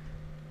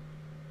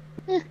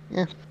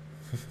 Yeah.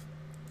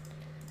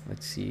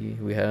 Let's see.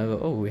 We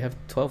have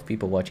 12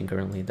 people watching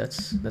currently.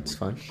 That's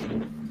fun.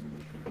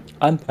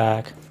 I'm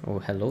back. Oh,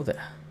 hello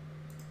there.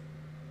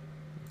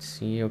 Let's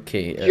see.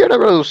 Okay. You're the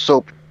rose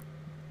soap.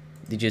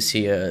 Did you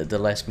see the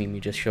last meme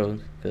you just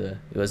showed? It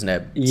was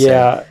Neb.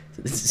 Yeah.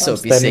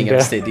 Soapy saying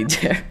I'm standing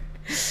there.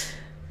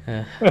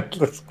 It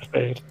looks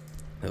great.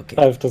 Okay.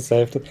 I have to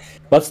save it.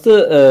 What's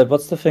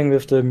the thing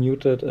with the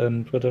muted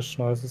and British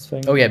noises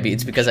thing? Oh yeah,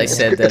 it's because I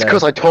said that. It's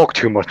because I talk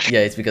too much. Yeah,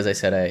 it's because I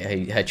said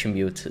I had to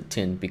mute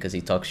Tin because he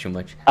talks too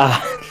much.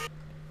 Ah.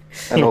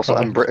 And also,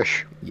 I'm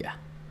British. Yeah.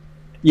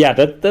 Yeah,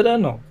 that I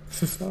know.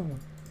 Oh,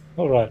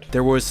 all right.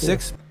 There was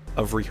 6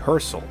 of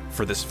rehearsal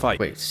for this fight.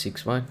 Wait,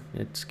 6-1?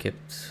 It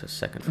skipped a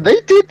second. They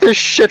did this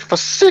shit for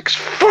 6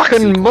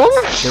 fucking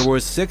months. There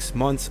was 6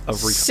 months of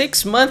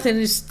 6 months and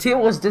it still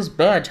was this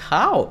bad.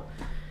 How?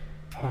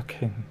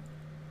 Fucking.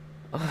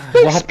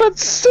 They spent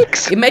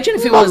 6 Imagine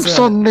if it months was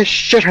on this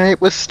shit and it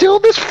was still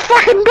this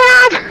fucking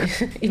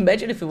bad.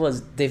 Imagine if it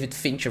was David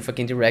Fincher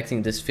fucking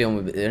directing this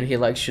film and he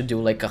like should do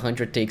like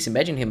 100 takes.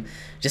 Imagine him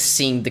just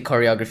seeing the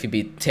choreography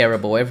be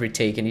terrible every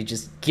take and he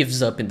just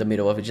gives up in the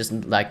middle of it, just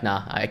like,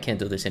 nah, I can't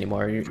do this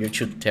anymore. You're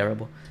too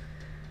terrible.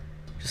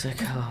 Just like,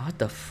 oh, what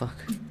the fuck?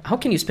 How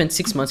can you spend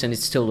 6 months and it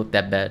still look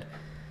that bad?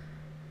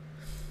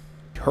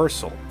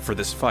 rehearsal for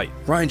this fight.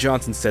 Rian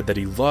Johnson said that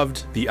he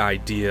loved the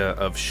idea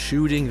of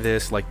shooting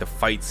this like the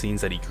fight scenes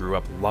that he grew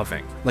up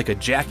loving, like a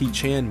Jackie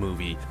Chan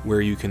movie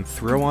where you can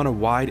throw on a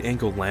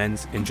wide-angle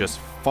lens and just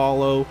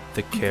follow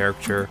the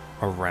character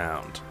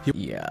around.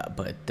 Yeah,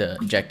 but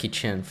Jackie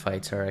Chan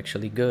fights are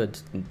actually good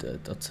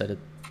outside of,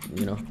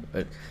 you know,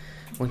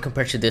 when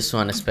compared to this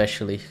one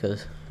especially,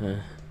 because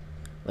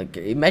like,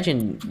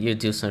 imagine you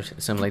do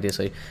something like this,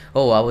 like,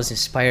 oh, I was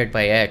inspired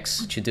by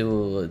X to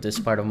do this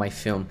part of my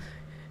film,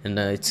 and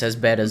it's as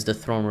bad as the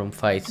throne room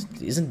fight.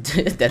 Isn't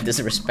that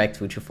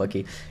disrespectful to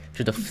fucking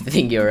to the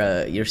thing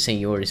you're saying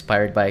you were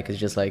inspired by? Because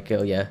just like,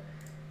 oh yeah,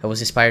 I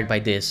was inspired by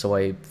this, so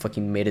I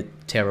fucking made it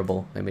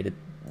terrible. I made it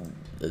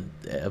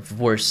a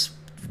worse,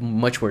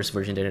 much worse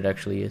version than it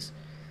actually is.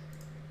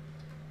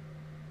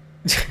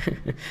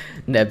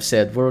 Neb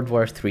said, World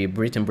War III,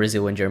 Britain,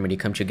 Brazil, and Germany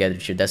come together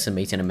to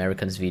decimate an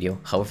American's video.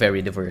 How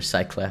very diverse,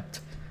 I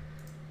clapped.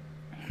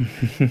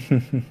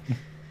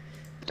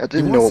 I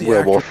didn't know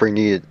World War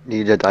III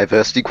needed a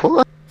diversity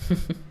quota.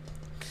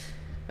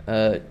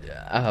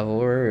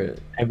 Our...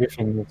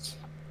 Everything is...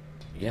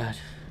 Yeah.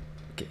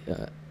 Okay,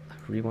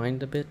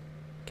 rewind a bit.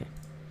 Okay.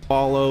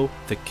 Follow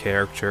the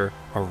character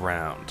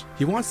around.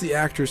 He wants the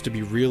actors to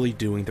be really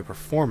doing the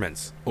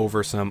performance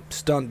over some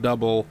stunt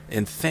double,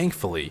 and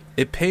thankfully,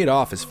 it paid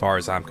off as far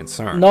as I'm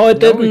concerned. No, it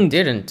didn't. No, it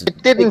didn't.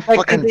 It didn't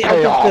fucking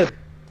pay off.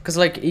 Because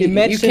like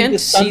you can't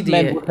see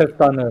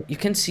the you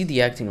can see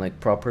the acting like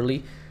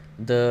properly,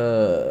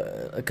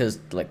 because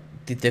like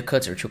the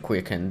cuts are too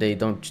quick and they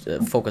don't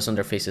focus on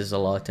their faces a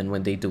lot, and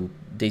when they do,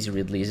 Daisy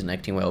Ridley isn't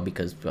acting well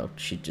because, well,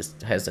 she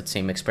just has that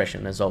same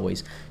expression as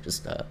always,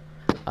 just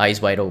eyes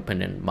wide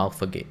open and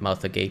mouth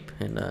agape,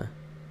 and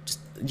just,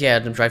 yeah,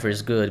 Adam Driver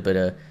is good, but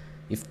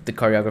if the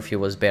choreography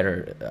was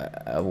better,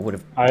 I would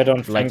have. I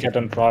don't think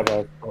Adam Driver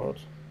is good.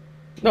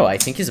 No, I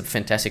think he's a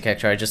fantastic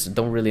actor. I just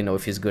don't really know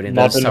if he's good in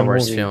the Star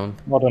Wars film.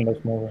 Not in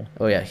this movie.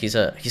 Oh yeah, he's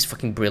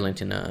fucking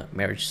brilliant in a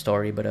Marriage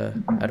Story, but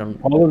I don't.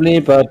 Probably,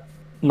 but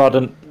not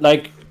in,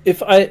 like,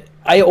 if I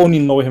only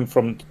know him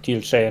from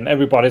TLJ, and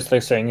everybody's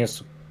like saying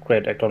he's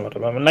great actor or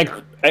whatever. Like,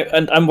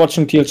 I'm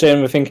watching TLJ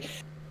and we think,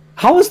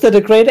 how is that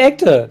a great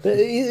actor?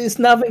 He's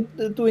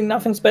doing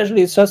nothing special.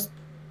 He's just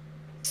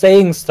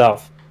saying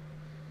stuff.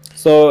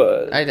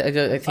 So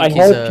I think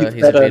he's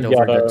a bit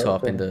over the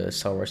top in the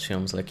Star Wars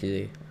films. Like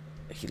he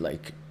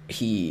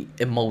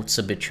emotes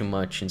a bit too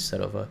much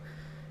instead of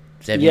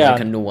having like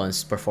a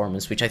nuanced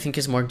performance, which I think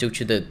is more due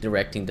to the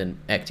directing than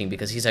acting,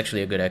 because he's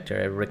actually a good actor.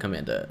 I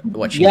recommend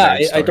watching. Yeah,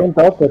 I don't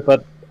doubt it,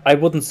 but I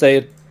wouldn't say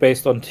it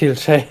based on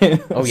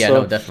TLJ. Oh yeah,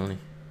 no, definitely.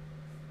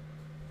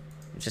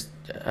 Just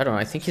I don't know.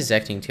 I think his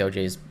acting in TLJ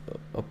is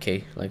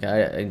okay. Like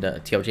in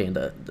the TLJ and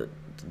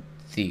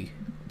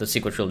the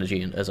sequel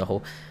trilogy as a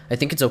whole, I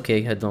think it's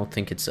okay. I don't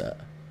think it's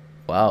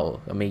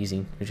wow,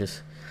 amazing. It's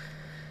just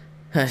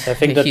I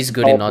think he's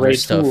good in other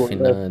stuff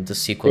in the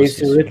sequels.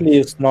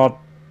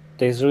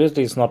 Daisy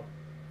Ridley is not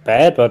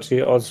bad, but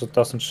he also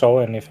doesn't show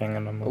anything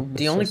in the movie.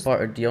 The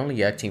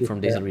only acting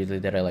from Daisy Ridley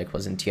that I like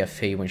was in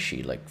TFA when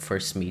she like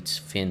first meets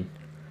Finn,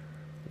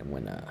 and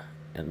when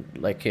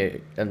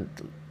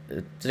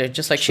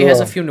just like she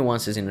has a few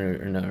nuances in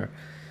her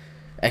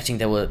acting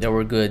that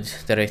were good,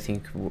 that I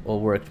think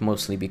worked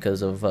mostly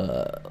because of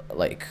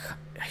like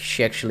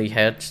she actually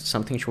had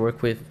something to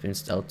work with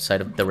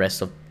outside of the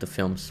rest of the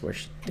films where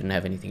she didn't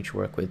have anything to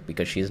work with,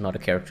 because she is not a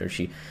character.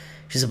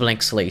 She's a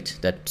blank slate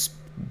that's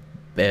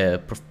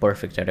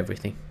perfect at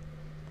everything.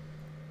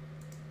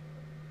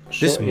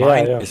 This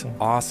mind is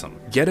awesome.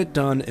 Get it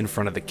done in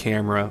front of the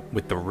camera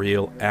with the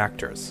real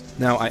actors.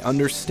 Now, I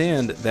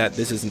understand that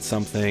this isn't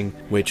something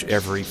which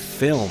every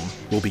film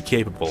will be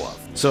capable of.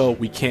 So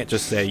we can't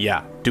just say,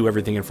 yeah, do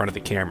everything in front of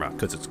the camera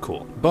because it's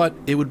cool. But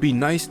it would be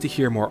nice to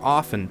hear more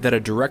often that a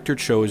director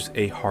chose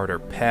a harder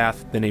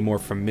path than a more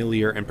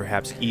familiar and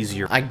perhaps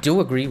easier. I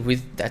do agree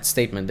with that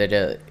statement that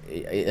I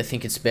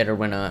think it's better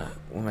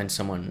when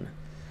someone...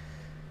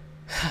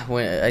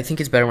 I think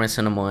it's better when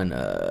someone,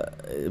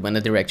 when the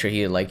director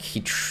he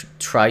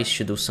tries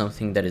to do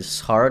something that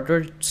is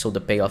harder, so the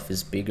payoff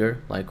is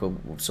bigger, like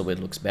so it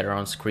looks better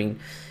on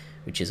screen,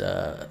 which is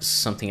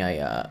something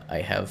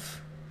I have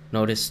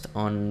noticed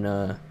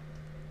on,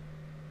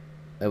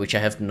 which I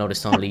have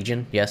noticed on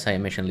Legion. Yes, I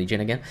mentioned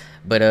Legion again,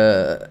 but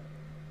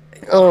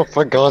oh,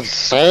 for God's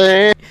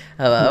sake!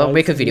 I'll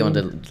make a video on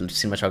the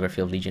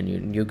cinematography of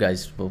Legion. You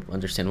guys will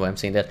understand why I'm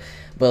saying that.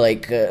 But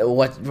like,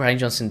 what Rian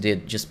Johnson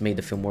did just made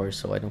the film worse,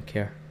 so I don't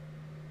care.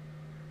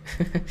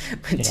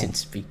 But Tin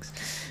speaks.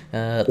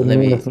 Let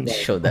me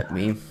show that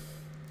meme.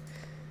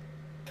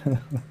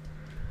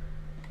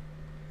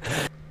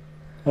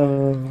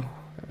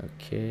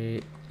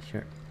 Okay,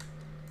 here.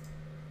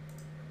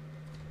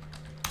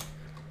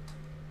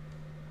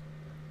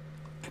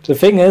 The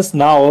thing is,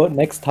 now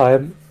next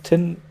time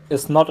Tin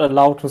is not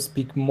allowed to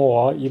speak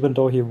more, even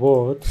though he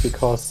would,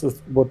 because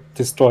it would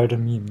destroy the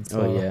meme.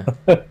 So. Oh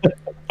yeah.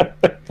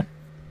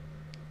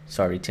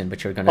 Sorry, Tin,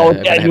 but you're gonna.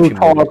 Gonna have to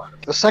talk.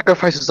 The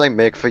sacrifices I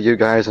make for you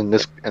guys in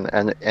this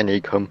and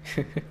ECUM.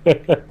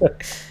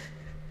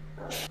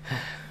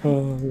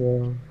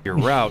 Your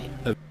route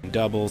of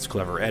doubles,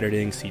 clever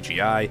editing,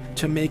 CGI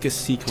to make a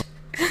sequence.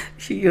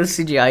 She used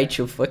CGI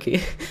to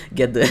fucking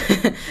get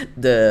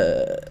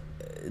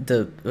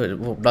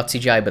well, not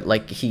CGI, but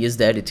like he is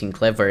the editing,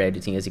 clever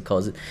editing as he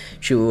calls it,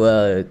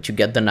 to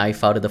get the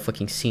knife out of the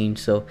fucking scene.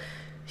 So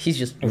he's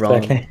just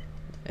wrong.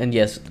 And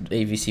yes,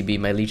 AVCB,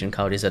 my Legion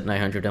count is at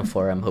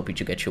 904. I'm hoping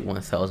to get you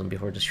 1000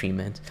 before the stream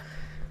ends.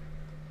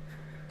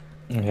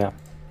 Yeah.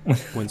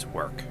 When's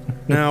work?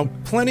 Now,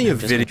 plenty of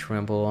video. Just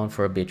ramble on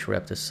for a bit to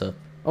wrap this up.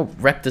 Oh,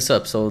 wrap this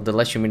up. So the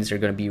last few minutes are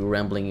gonna be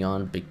rambling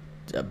on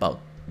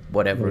about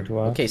whatever.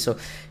 Okay, so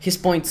his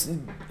points.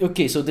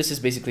 Okay, so this is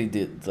basically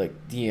the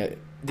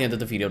end of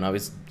the video. Now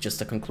is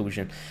just a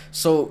conclusion.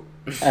 So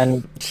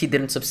and he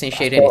didn't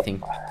substantiate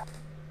anything.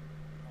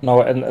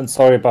 No, and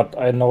sorry, but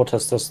I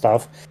noticed this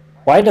stuff.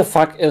 Why the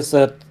fuck is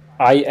it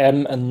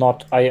IM and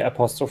not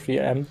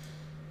I''M?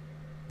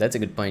 That's a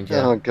good point.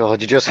 Yeah. Oh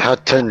god, you just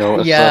had to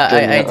notice. Yeah,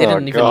 I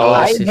didn't even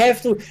notice. I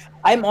have to.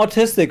 I'm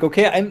autistic,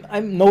 okay?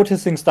 I'm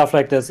noticing stuff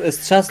like this.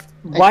 It's just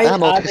why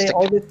are they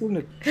always doing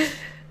it?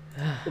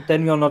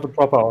 Then you're not a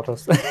proper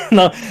autist.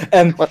 No,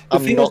 I'm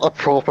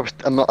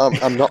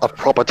not a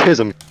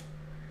propertism.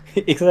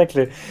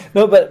 Exactly.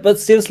 No, but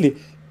seriously,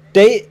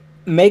 they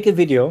make a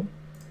video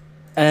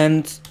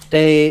and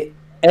they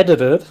edit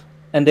it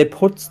and they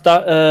put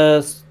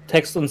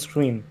text on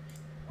screen.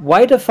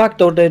 Why the fuck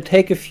don't they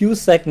take a few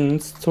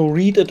seconds to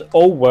read it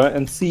over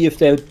and see if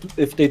they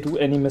do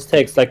any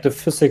mistakes, like the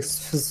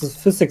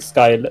physics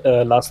guy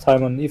last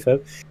time on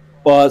EFEP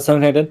or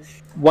something like that?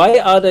 Why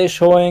are they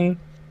showing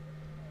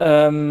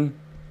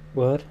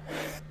what?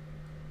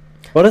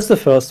 What is the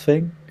first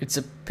thing? It's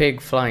a pig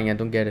flying. I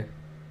don't get it.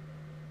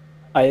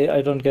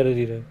 I don't get it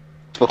either.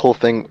 The whole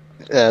thing.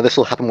 This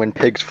will happen when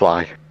pigs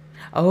fly.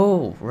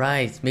 Oh,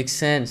 right. Makes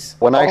sense.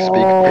 When I speak,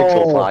 pigs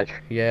will fly.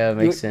 Yeah,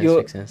 makes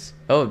sense.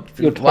 Oh,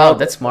 wow,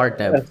 that's smart,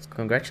 Nev.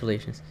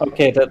 Congratulations.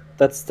 Okay,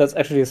 that's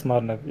actually a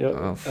smart, Nev.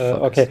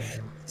 Okay.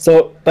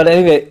 So, but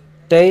anyway,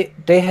 they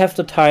have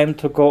the time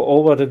to go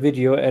over the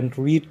video and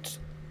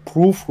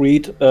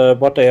proofread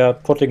what they are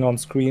putting on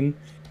screen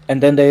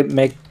and then they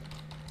make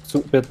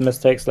stupid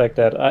mistakes like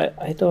that.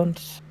 I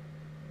don't.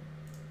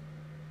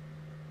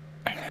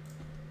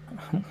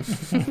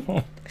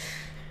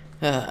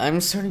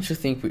 I'm starting to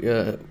think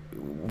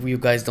you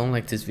guys don't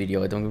like this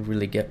video. I don't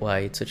really get why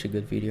it's such a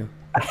good video.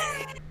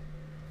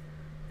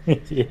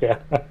 Yeah.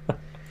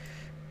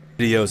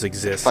 Videos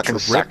exist Fucking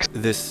to rip sucks.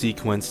 this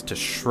sequence to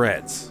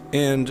shreds,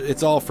 and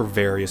it's all for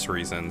various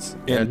reasons.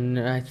 And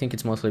I think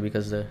it's mostly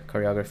because the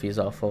choreography is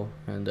awful,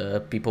 and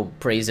people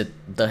praise it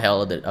the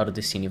hell out of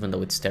the scene, even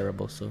though it's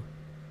terrible. So,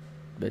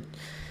 but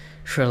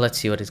sure, let's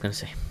see what he's gonna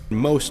say.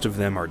 Most of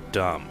them are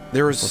dumb.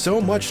 There is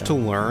so much to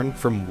learn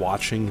from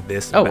watching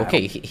this Oh, battle.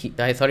 okay.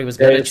 I thought he was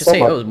gonna just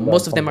say, "Oh,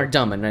 most of them are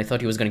dumb. dumb," and I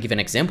thought he was gonna give an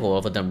example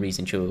of a dumb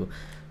reason to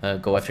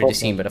go after the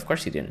scene, but of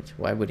course he didn't.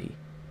 Why would he?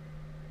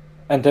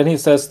 And then he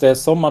says there's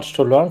so much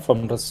to learn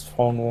from this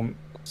throne room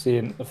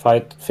scene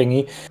fight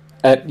thingy.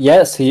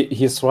 Yes,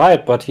 he's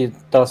right, but he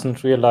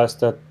doesn't realize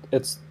that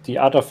it's the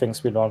other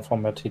things we learn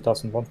from it. He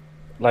doesn't want,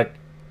 like,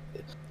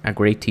 A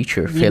great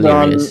teacher, we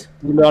failure is.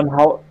 learn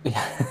how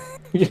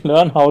we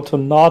learn how to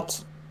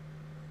not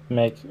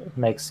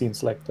make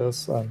scenes like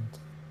this. And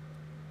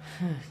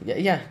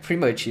Yeah, pretty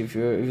much. If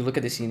you look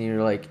at the scene,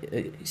 you're like,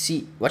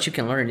 see, what you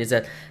can learn is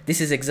that this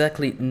is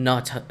exactly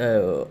not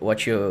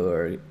what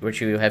you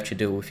have to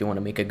do if you want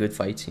to make a good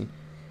fight scene.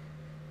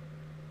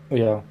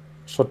 yeah,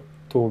 should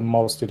do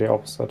mostly the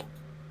opposite.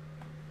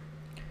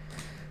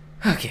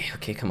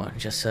 Okay, come on,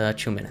 just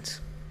 2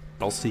 minutes.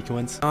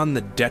 Sequence on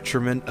the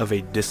detriment of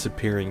a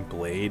disappearing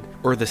blade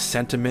or the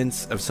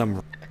sentiments of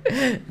some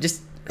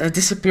Just a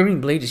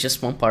disappearing blade is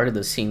just one part of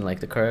the scene. Like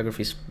the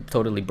choreography is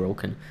totally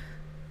broken.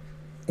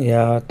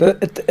 Yeah,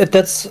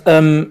 that's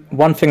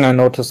one thing I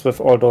noticed with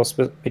all those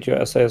video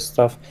essays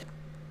stuff.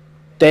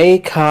 They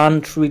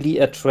can't really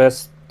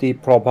address the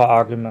proper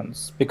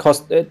arguments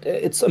because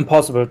it's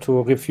impossible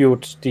to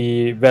refute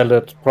the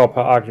valid proper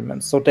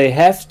arguments. So they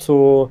have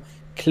to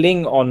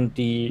cling on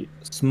the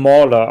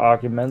smaller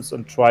arguments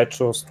and try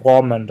to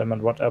strawman them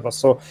and whatever.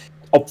 So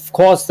of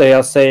course they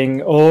are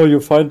saying, oh, you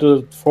find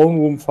the throne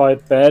room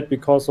fight bad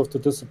because of the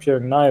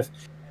disappearing knife.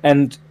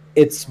 And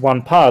it's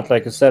one part,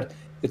 like I said,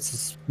 it's a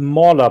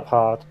smaller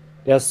part.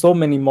 There are so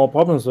many more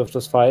problems with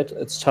this fight.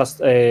 It's just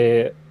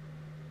to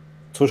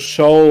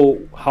show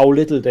how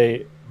little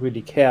they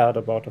really cared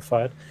about the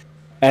fight.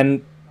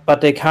 But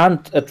they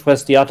can't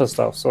address the other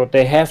stuff. So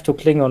they have to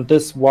cling on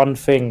this one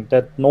thing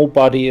that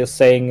nobody is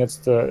saying is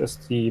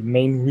the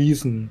main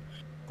reason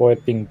for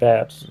it being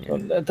bad.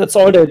 Yeah. That's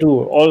all they do.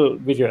 All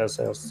video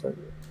essays,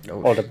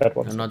 all the bad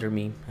ones. Another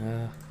meme.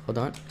 Hold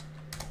on.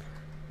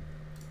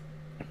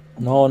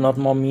 No, not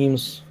more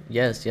memes.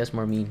 Yes,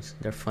 more memes.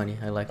 They're funny.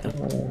 I like them.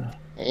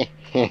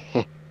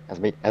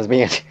 as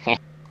me.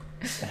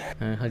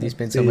 How do you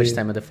spend so much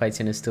time at the fight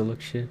scene and still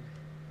look shit?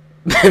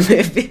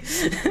 Maybe.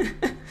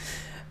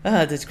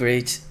 That's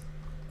great.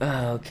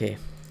 Okay.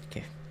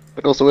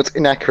 But also, it's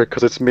inaccurate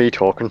because it's me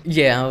talking.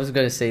 Yeah, I was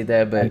gonna say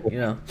that, but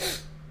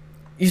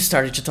you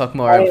started to talk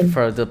more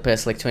for the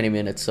past like 20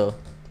 minutes, so.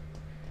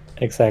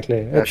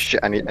 Exactly.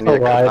 Shit, I need to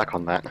cut back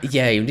on that.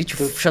 Yeah, you need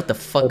to shut the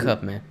fuck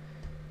up, man.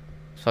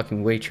 It's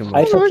fucking way too I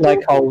much. just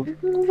like how.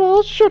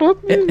 Well, shut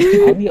up.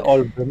 Are we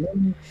all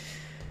women?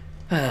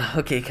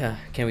 Okay,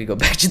 can we go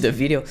back to the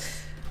video?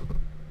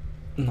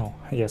 No.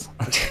 Yes.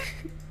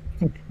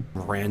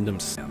 random.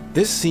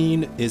 This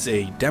scene is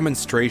a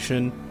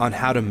demonstration on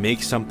how to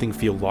make something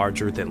feel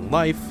larger than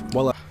life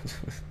while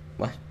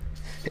What?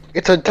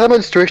 It's a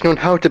demonstration on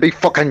how to be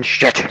fucking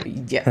shit.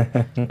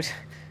 Yeah.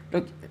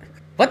 Look,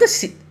 what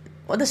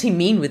does he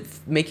mean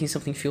with making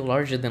something feel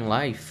larger than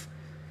life?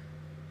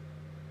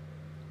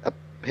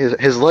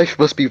 His life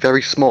must be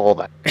very small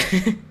then.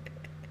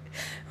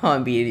 Oh, I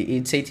mean,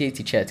 in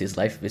ATATChat, his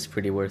life is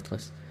pretty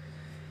worthless.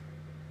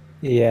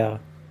 Yeah.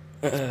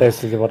 That's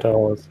basically what I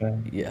always say.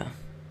 Yeah.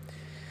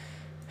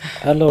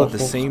 Hello, at the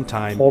same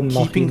time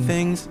keeping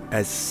things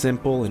as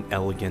simple and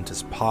elegant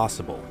as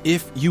possible.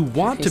 If you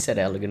want He to said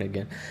elegant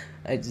again.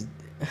 I just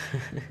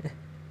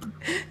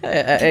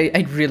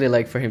I'd really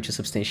like for him to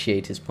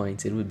substantiate his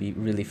points. It would be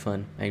really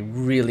fun. I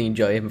really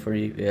enjoy him for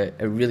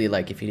I really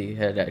like if he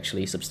had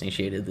actually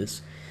substantiated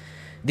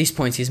these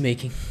points he's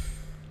making.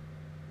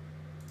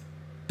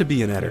 to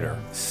be an editor,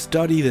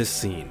 study this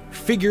scene,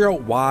 figure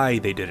out why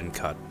they didn't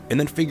cut, and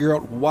then figure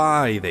out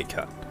why they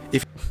cut.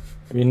 If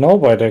we know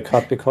why they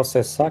cut, because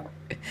they suck.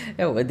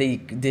 Yeah, what they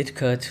did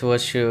cut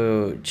was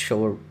to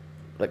show,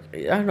 like,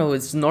 I don't know,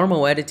 it's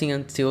normal editing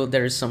until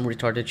there's some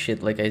retarded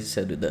shit, like I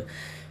said, with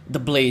the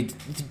blade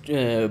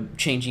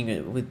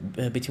changing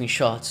with between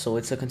shots, so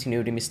it's a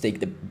continuity mistake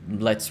that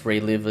lets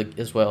Ray live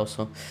as well.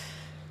 So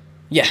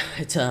yeah,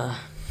 it's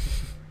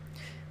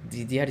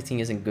the editing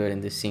isn't good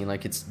in this scene.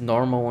 Like, it's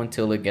normal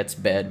until it gets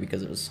bad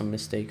because of some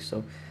mistakes.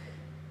 So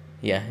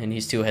yeah, and he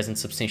still hasn't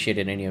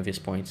substantiated any of his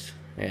points,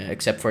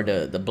 except for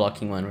the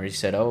blocking one where he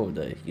said, oh,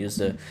 use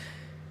the,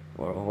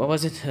 or what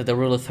was it, the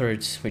rule of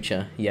thirds, which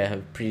yeah,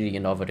 pretty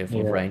innovative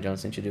of Ryan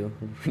Johnson to do.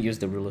 Use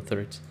the rule of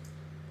thirds.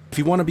 If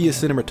you want to be a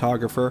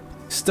cinematographer,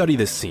 study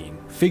this scene.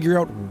 Figure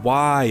out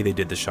why they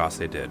did the shots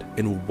they did,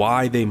 and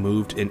why they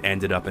moved and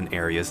ended up in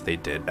areas they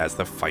did as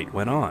the fight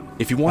went on.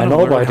 If you want to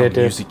learn how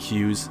music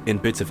cues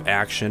and bits of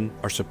action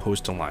are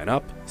supposed to line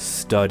up,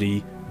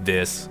 study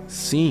this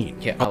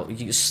scene. Yeah,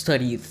 you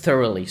study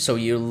thoroughly, so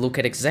you look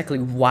at exactly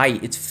why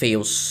it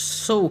fails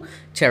so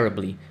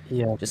terribly.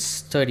 Yeah.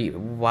 Just study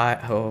why.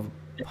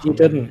 He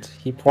didn't.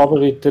 He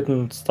probably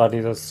didn't study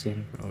this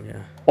scene. Oh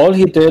yeah. All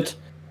he did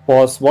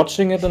was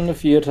watching it in the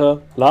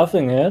theater,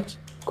 laughing it,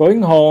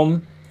 going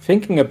home,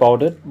 thinking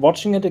about it,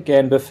 watching it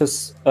again with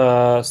his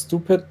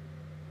stupid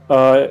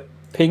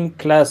pink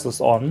glasses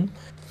on,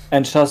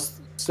 and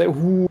just say,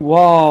 "Ooh,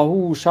 wow,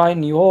 ooh,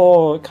 shiny,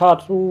 oh,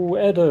 cut, ooh,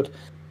 edit."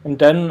 And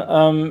then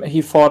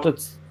he thought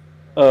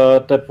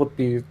that would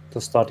be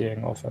the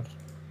studying of it.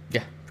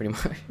 Yeah, pretty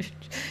much.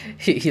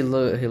 he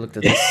looked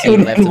at the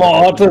scene.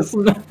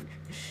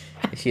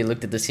 He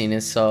looked at the scene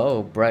and saw,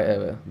 oh,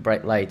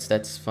 bright lights.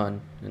 That's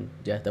fun. And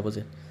yeah, that was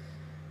it.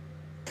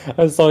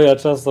 I'm sorry, I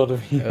just thought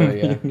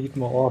you need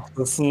more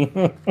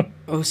autism.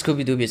 Oh,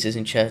 Scooby Doobius is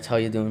in chat. How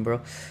you doing,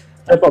 bro?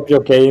 Step up your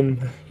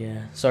game.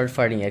 Yeah, sword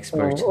fighting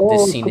expert. Oh,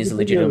 this scene is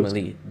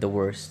legitimately the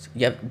worst.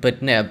 Yeah,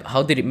 but Neb,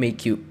 how did it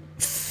make you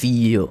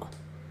feel?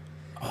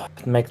 Oh,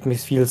 it makes me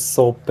feel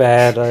so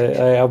bad.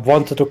 I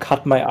wanted to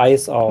cut my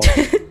eyes out.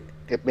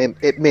 It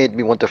made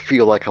me want to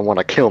feel like I want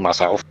to kill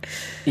myself.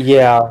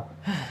 Yeah.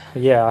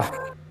 Yeah.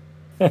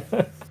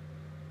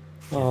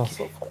 Oh,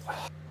 so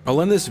I'll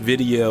end this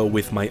video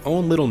with my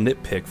own little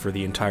nitpick for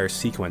the entire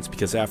sequence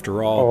because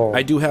after all,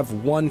 I do have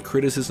one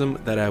criticism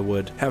that I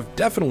would have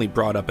definitely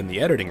brought up in the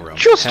editing room.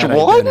 Just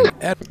one?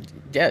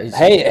 Yeah.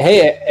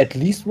 Hey, at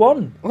least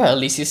one. Well, at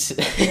least he's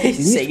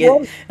saying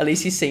it. At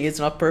least he's saying it's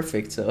not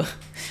perfect. So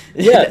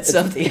yeah, that's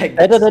something I guess.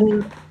 Better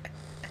than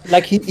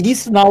like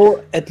he's now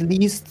at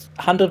least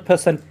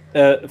 100%,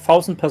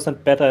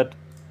 1000% better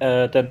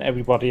than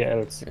everybody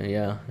else.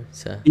 Yeah,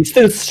 he's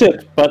still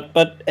shit, but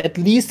at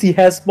least he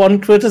has one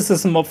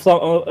criticism of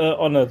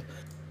on it.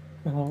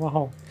 Oh,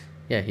 wow.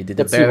 Yeah, he did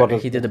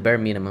the bare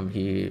minimum.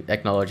 He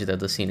acknowledged that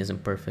the scene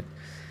isn't perfect.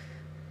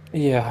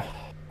 Yeah.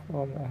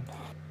 Oh man.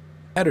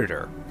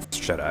 Editor,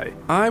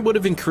 I would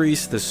have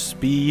increased the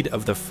speed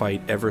of the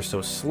fight ever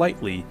so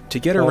slightly to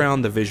get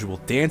around the visual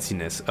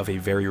danciness of a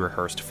very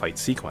rehearsed fight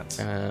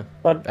sequence.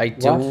 But I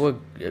do.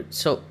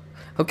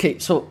 Okay,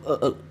 so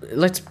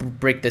let's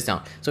break this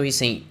down. So he's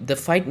saying the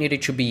fight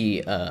needed to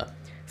be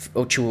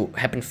to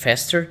happen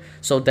faster,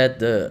 so that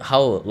the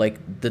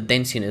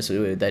danciness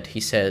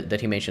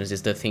that he mentions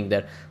is the thing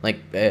that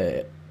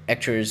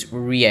actors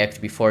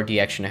react before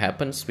the action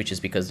happens, which is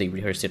because they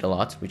rehearsed it a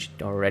lot, which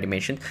I already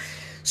mentioned.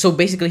 So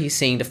basically he's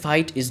saying the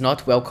fight is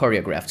not well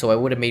choreographed, so I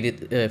would have made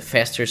it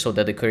faster so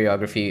that the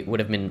choreography would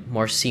have been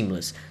more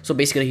seamless. So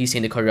basically he's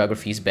saying the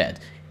choreography is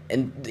bad.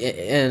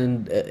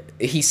 And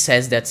he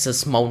says that's a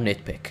small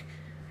nitpick.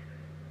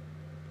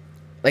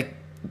 Like,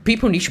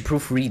 people need to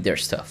proofread their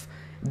stuff.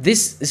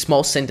 This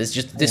small sentence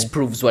just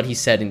disproves what he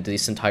said in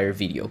this entire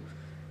video.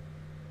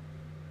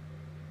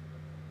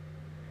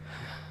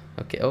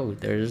 Okay, oh,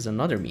 there's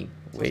another meme.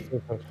 Wait.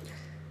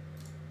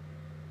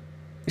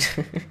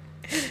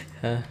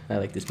 I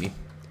like this meme.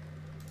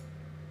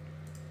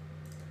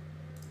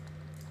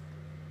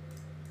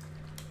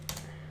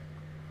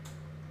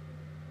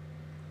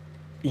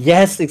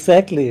 Yes,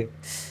 exactly.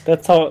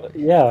 That's how.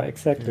 Yeah,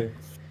 exactly.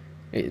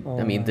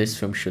 I mean, this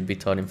film should be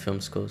taught in film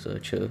school,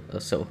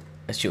 so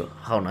as to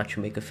how not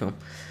to make a film.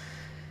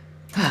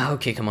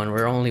 Okay, come on,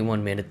 we're only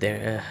 1 minute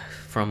there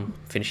from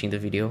finishing the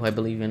video. I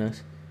believe in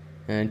us,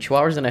 and 2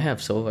 hours and a half.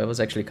 So I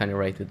was actually kind of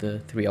right with the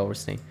 3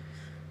 hours thing.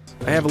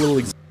 I have a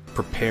little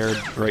prepared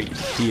right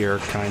here,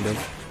 kind of,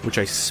 which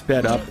I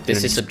sped up.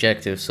 This is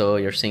subjective, so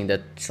you're saying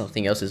that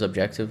something else is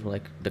objective,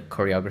 like the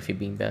choreography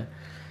being bad.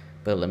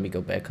 But let me go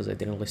back because I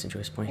didn't listen to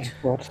his point.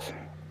 What?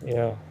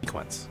 Yeah.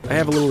 Sequence. I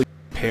have a little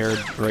prepared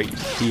right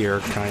here,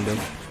 kind of,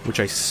 which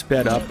I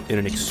sped up in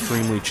an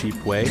extremely cheap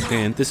way,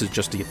 and this is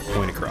just to get the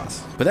point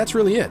across. But that's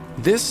really it.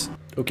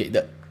 Okay,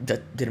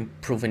 that didn't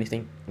prove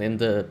anything. And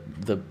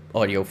the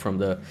audio from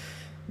the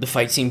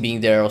fight scene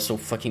being there also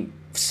fucking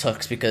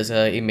sucks because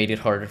it made it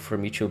harder for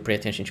me to pay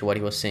attention to what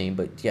he was saying.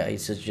 But yeah,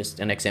 it's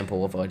just an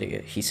example of what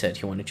he said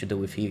he wanted to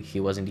do if he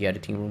was in the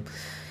editing room.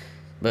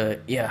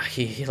 But yeah,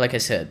 he like I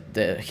said,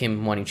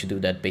 him wanting to do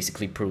that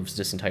basically proves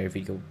this entire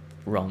video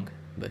wrong.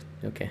 But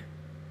okay.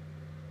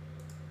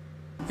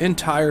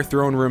 Entire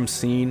throne room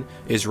scene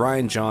is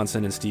Rian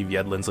Johnson and Steve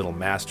Yedlin's little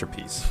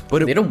masterpiece.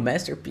 But little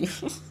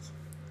masterpiece.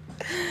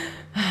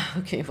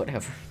 Okay,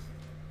 whatever.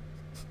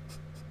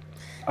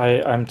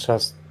 I'm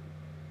just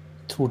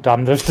too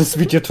done with this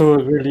video to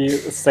really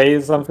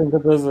say something to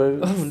this.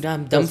 I'm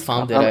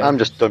dumbfounded. I'm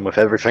just done with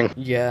everything.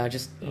 Yeah,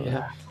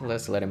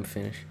 let's let him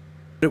finish.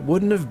 It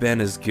wouldn't have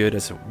been as good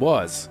as it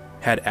was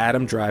had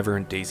Adam Driver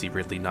and Daisy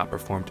Ridley not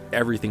performed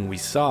everything we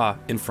saw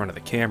in front of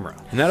the camera.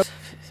 And that.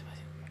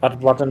 But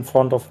what in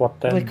front of what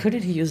then? Like,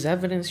 couldn't he use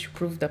evidence to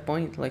prove that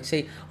point? Like,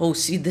 say, oh,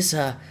 see this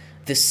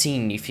the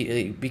scene, if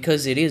you,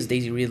 because it is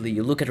Daisy Ridley,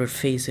 you look at her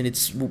face and it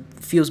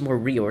feels more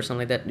real or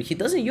something like that. He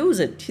doesn't use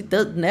it. He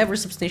never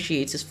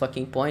substantiates his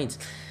fucking points.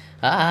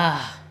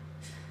 Ah.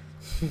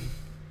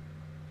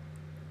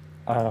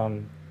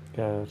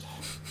 Good.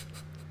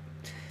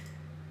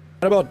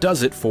 That about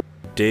does it for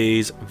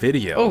today's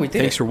video. Oh, we did.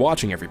 Thanks for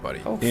watching,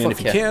 everybody. Oh, and if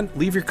you yeah. can,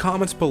 leave your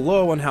comments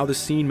below on how the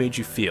scene made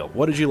you feel.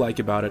 What did you like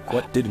about it?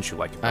 What didn't you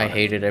like about it? I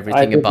hated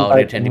everything about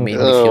it, and it made me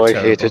feel Oh, I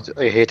terrible. hate it.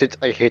 I hate it.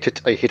 I hate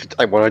it. I hate it.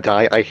 I want to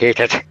die. I hate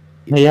it.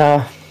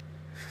 Yeah.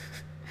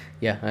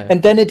 Yeah.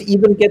 And then it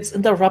even gets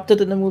interrupted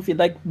in the movie.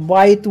 Like,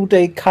 why do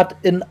they cut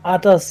in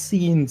other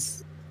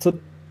scenes to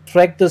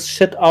drag this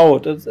shit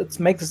out? It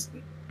makes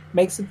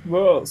it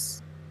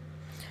worse.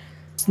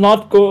 It's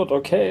not good,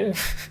 okay?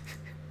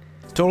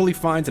 Totally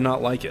fine to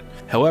not like it.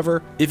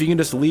 However, if you can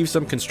just leave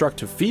some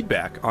constructive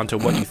feedback onto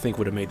what you think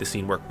would have made the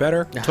scene work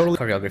better, totally.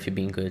 Choreography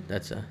being good.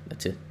 That's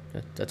it.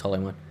 That's all I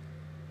want.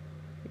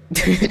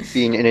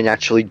 Being in an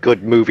actually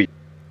good movie.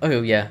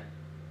 Oh yeah.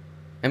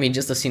 I mean,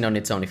 just the scene on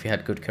its own, if you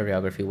had good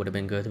choreography, would have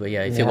been good. But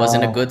yeah, if it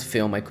wasn't a good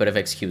film, I could have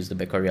excused the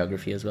bad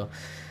choreography as well.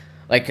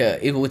 Like,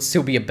 it would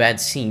still be a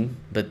bad scene,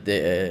 but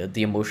the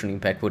emotional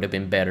impact would have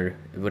been better.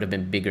 It would have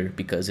been bigger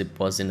because it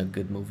wasn't a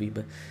good movie.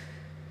 But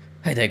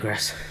I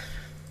digress.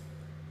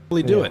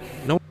 Do it.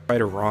 No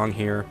right or wrong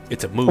here.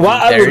 It's a movie.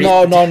 There's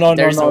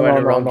no right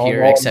or wrong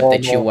here, except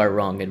that you are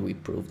wrong, and we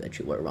proved that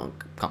you were wrong.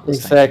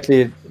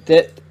 Exactly.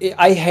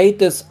 I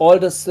hate all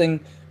this thing.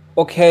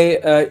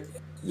 Okay,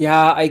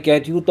 yeah, I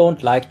get you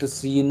don't like the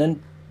scene, and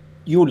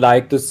you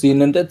like the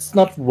scene, and it's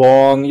not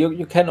wrong.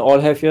 You can all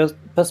have your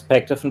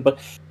perspective, but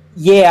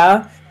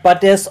yeah,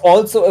 but there's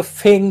also a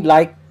thing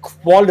like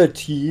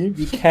quality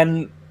we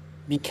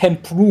can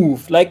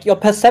prove. Like your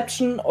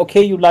perception,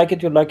 okay, you like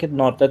it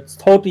not. That's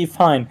totally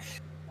fine.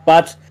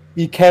 But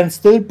we can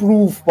still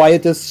prove why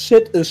this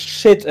shit is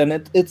shit,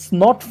 and it's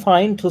not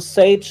fine to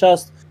say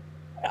just.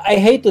 I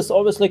hate this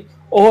always like,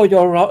 oh,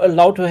 you're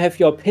allowed to have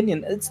your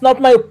opinion. It's not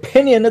my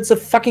opinion, it's a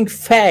fucking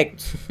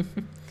fact.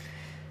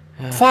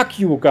 Fuck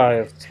you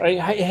guys. I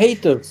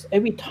hate this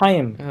every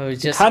time. Oh,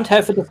 you can't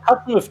have a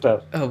discussion with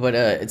that. Oh, but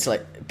it's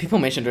like, people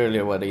mentioned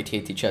earlier what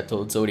ATATChat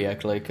told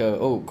Zodiac, like,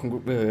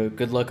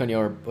 good luck on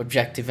your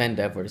objective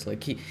endeavors.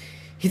 Like,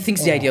 he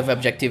thinks the idea of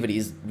objectivity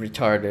is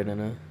retarded,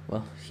 and,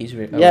 well, he's...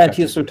 Yeah,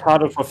 he's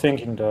retarded for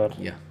thinking that.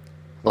 Yeah.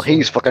 Well,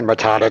 he's fucking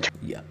retarded.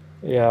 Yeah.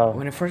 Yeah.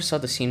 When I first saw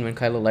the scene when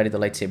Kylo lighted the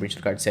lightsaber into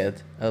the guard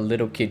said, a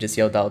little kid just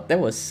yelled out, that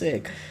was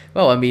sick.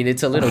 Well, I mean,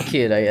 it's a little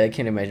kid. I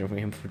can't imagine for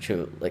him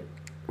to, like,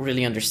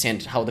 really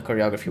understand how the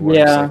choreography works.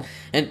 Yeah. Like,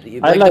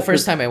 and like the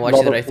first time I watched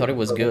it, I thought it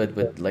was good,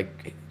 but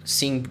like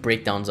seeing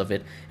breakdowns of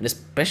it, and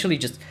especially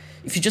just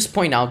if you just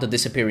point out the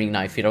disappearing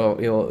knife, your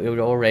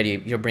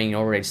brain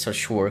already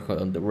starts to work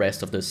on the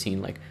rest of the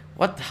scene. Like,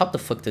 how the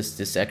fuck does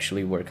this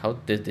actually work? How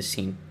did the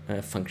scene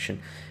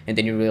function? And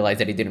then you realize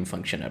that it didn't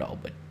function at all.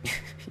 But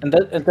and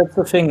that's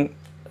the thing,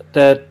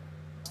 that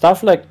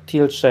stuff like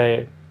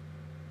TLJ,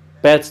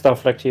 bad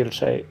stuff like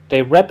TLJ,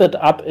 they wrap it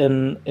up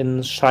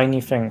in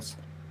shiny things.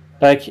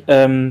 Like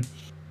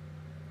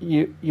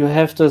you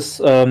have this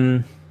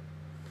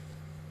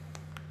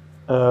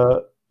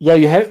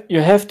you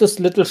have this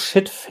little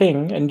shit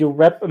thing, and you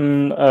wrap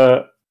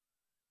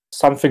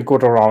something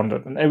good around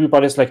it, and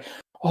everybody's like,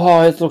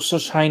 oh, it looks so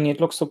shiny, it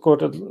looks so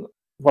good,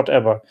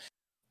 whatever.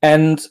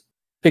 And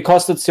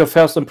because it's your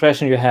first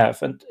impression you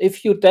have, and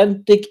if you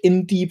then dig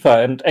in deeper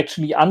and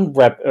actually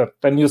unwrap it,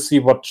 then you see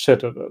what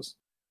shit it is.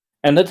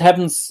 And it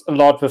happens a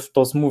lot with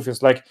those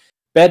movies, like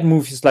bad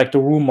movies like The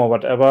Room or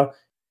whatever,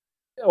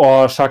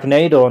 or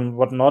Sharknado and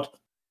whatnot.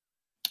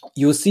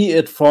 You see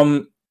it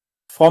from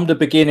the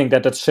beginning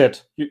that it's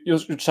shit. You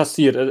just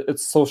see it.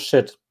 It's so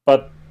shit.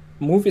 But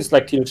movies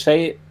like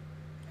TLJ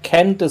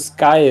can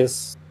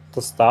disguise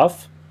the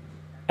stuff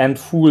and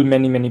fool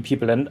many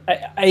people. And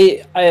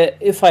I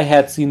if I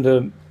had seen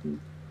the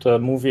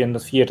movie in the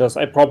theaters,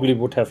 I probably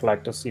would have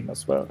liked the scene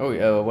as well. Oh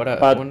yeah,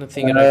 one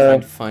thing that I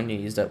find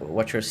funny is that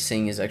what you're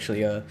saying is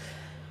actually a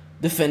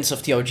defense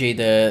of TLJ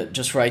that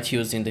Just Right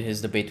used in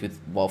his debate with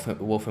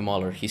Wolfram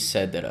Mahler. He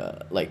said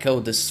that like,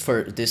 oh, this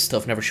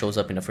stuff never shows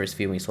up in the first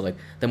viewing, so like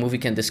the movie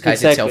can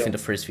disguise itself in the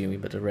first viewing,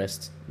 but the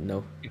rest,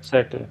 no.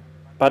 Exactly.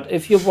 But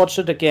if you watch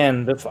it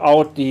again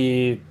without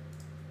the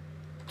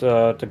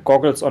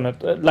goggles on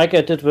it, like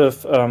I did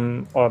with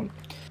or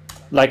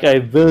like I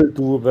will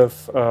do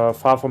with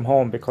Far From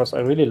Home, because I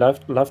really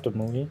loved the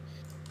movie.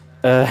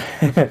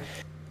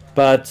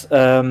 But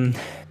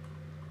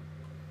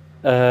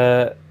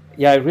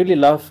yeah, I really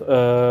love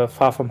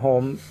Far From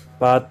Home,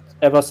 but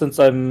ever since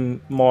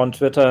I'm more on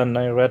Twitter and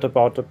I read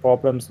about the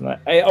problems, and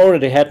I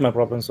already had my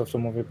problems with the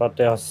movie, but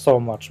there are so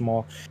much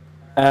more.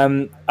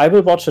 I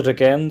will watch it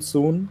again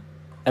soon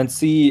and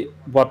see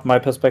what my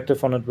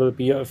perspective on it will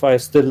be, if I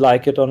still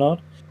like it or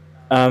not.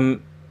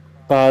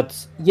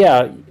 But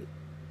yeah,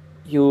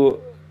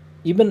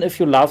 even if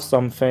you love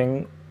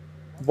something,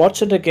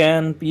 watch it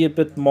again, be a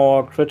bit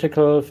more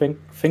critical,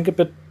 think a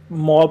bit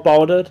more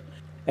about it,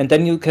 and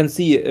then you can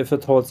see if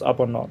it holds up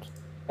or not.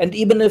 And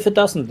even if it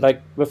doesn't,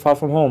 like with Far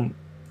From Home,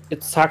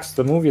 it sucks,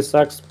 the movie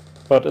sucks,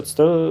 but it's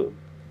still,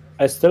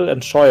 I still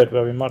enjoy it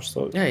very much.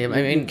 So yeah, I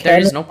mean, there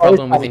is no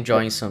problem with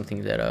enjoying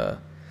something that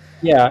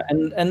Yeah,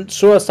 and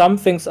sure, some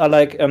things are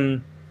like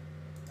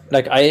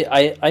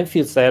I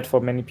feel sad for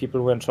many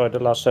people who enjoyed The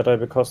Last Jedi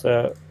because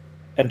they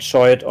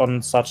enjoy it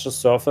on such a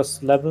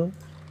surface level,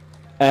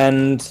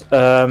 and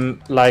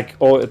like,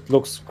 oh, it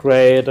looks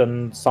great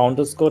and sound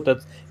is good.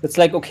 It's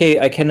like, okay,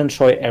 I can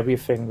enjoy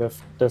everything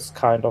with this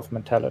kind of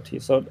mentality.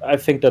 So I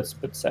think that's a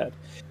bit sad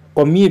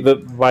for me.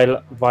 But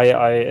why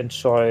I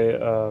enjoy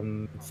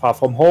Far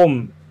From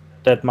Home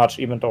that much,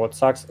 even though it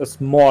sucks, is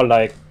more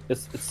like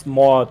it's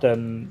more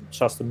than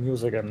just the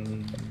music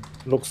and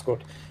looks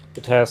good.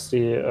 It has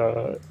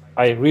the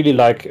I really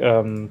like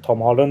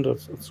Tom Holland.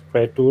 It's a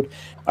great dude.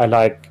 I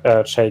like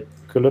Jake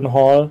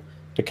Gyllenhaal,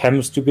 the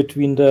chemistry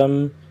between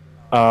them,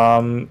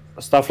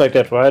 stuff like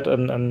that, right?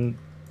 And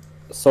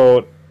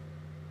so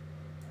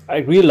I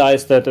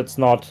realized that it's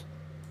not.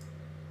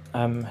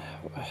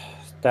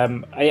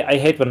 Damn, I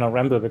hate when I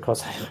ramble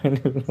because I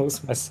really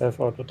lose myself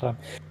all the time.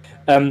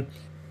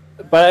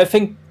 But I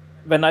think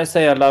when I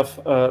say I love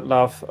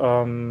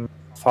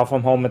Far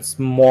From Home, it's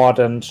more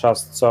than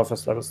just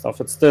surface level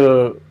stuff. It's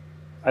still,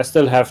 I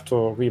still have to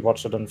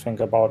rewatch it and think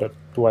about it.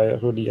 Do I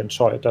really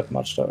enjoy it that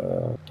much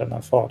than I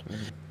thought?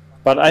 Mm-hmm.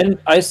 But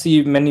I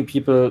see many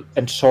people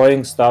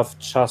enjoying stuff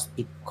just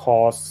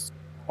because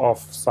of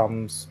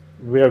some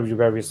very,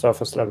 very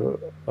surface level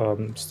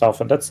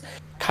stuff, and that's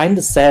kind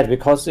of sad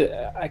because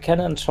I can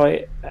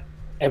enjoy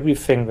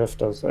everything with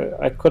this.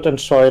 I could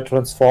enjoy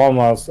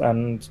Transformers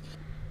and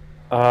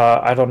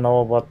I don't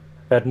know what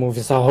bad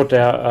movies are out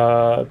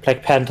there,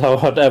 Black Panther or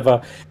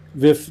whatever,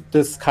 with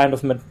this kind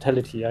of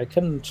mentality. I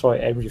can enjoy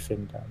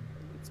everything then.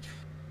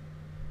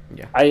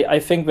 Yeah. I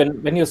think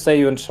when you say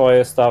you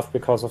enjoy stuff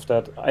because of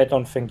that, I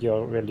don't think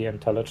you're really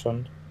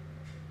intelligent. To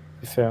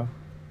be fair.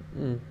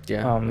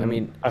 Yeah, I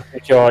mean, I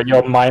think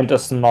your mind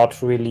is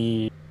not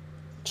really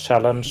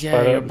challenged.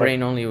 Yeah, your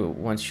brain only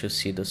wants to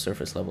see the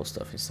surface level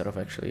stuff instead of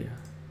actually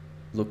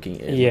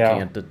looking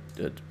at the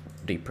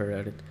deeper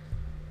at it.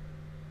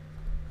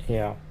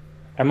 Yeah.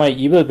 Am I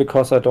evil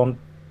because I don't?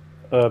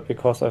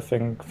 Because I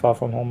think Far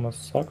From Home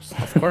sucks.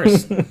 Of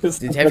course.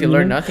 Have you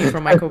learned nothing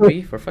from Michael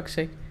B? For fuck's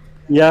sake.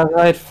 Yeah,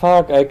 right.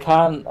 Fuck. I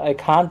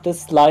can't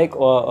dislike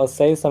or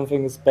say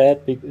something is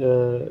bad with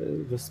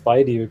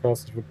Spidey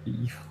because it would be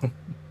evil.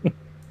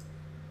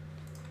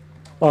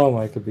 Oh,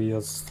 Michael B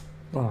is.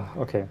 Oh,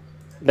 okay.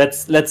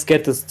 Let's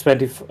get this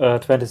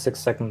 26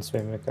 seconds. We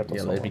make that.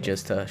 Yeah, let me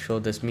just show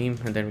this meme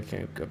and then we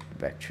can go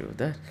back to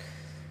that.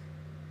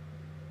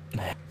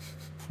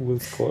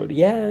 Fool's Gold.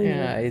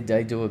 Yeah.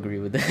 I do agree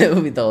with that,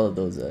 with all of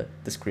those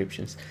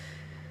descriptions.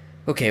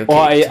 Okay. Well,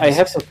 I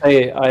have to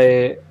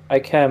say I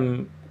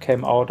came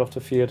out of the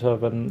theater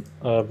when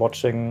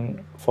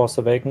watching Force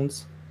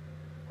Awakens.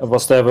 I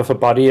was there with a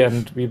buddy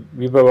and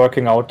we were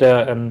working out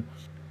there and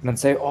then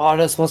say, oh,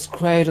 this was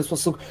great, this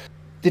was so,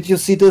 did you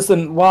see this,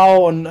 and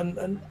wow,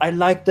 and I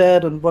like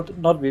that and what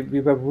not. We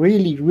were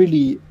really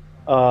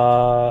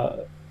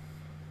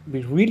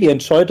we really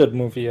enjoyed that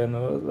movie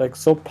and like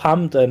so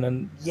pumped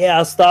and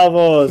yeah, Star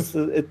Wars,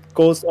 it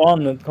goes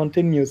on, it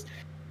continues.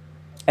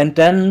 And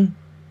then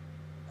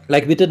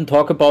like we didn't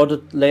talk about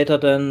it later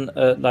than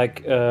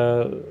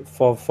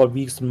for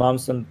weeks and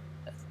months, and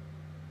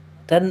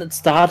then it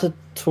started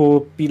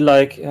to be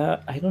like,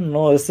 I don't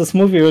know, is this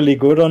movie really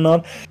good or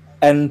not?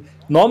 And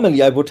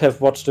normally I would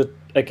have watched it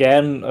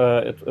again.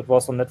 It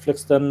was on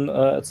Netflix then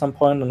at some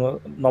point,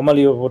 and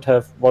normally I would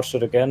have watched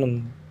it again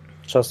and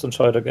just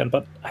enjoyed it again.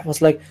 But I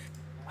was like,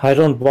 I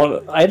don't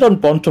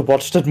want to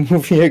watch that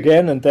movie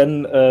again. And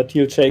then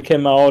TLJ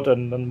came out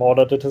and then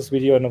Morda did his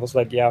video, and I was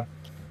like, yeah,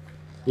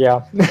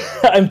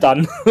 I'm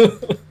done.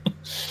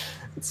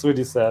 It's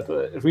really sad.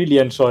 I really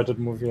enjoyed that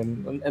movie,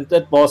 and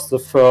that was the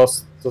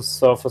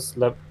surface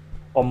level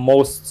or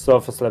most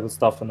surface level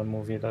stuff in the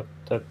movie that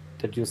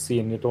you see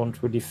and you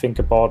don't really think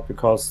about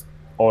because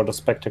all the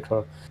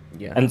spectacle.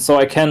 Yeah. And so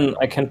I can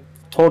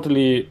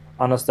totally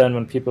understand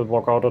when people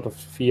walk out of the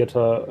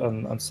theater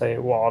and say,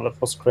 wow,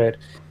 that was great.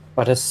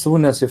 But as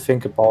soon as you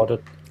think about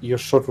it, you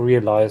should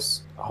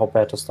realize how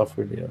bad the stuff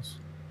really is.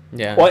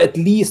 Yeah. Or at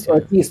least,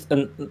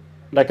 and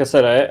like I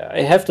said,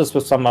 I have this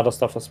with some other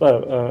stuff as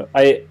well.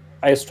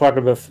 I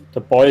struggle with The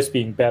Boys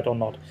being bad or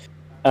not.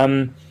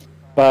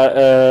 But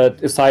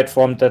aside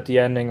from that, the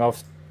ending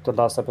of the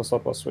last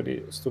episode was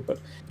really stupid.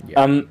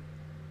 Yeah.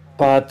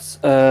 But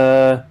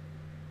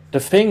the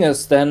thing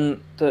is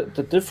then,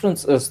 the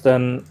difference is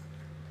then,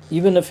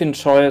 even if you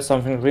enjoy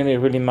something really,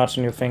 really much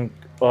and you think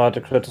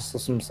the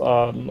criticisms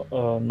are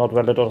not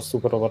valid or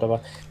stupid or whatever,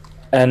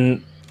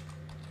 and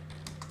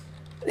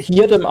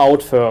hear them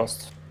out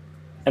first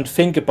and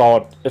think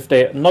about if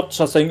they're not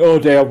just saying, oh,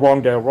 they're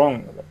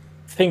wrong.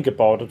 Think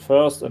about it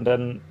first and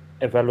then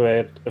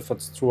evaluate if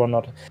it's true or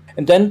not.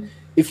 And then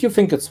if you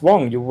think it's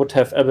wrong, you would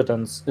have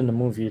evidence in the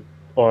movie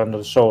or in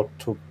the show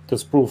to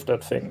disprove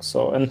that thing.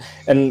 So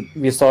and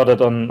we saw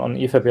that on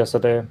EFAB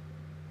yesterday.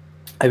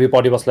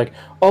 Everybody was like,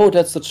 oh,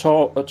 that's a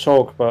joke with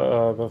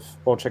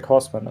BoJack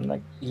Horseman. And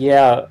like,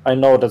 yeah, I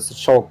know that's a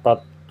joke,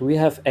 but do we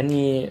have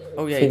any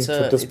it's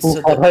to a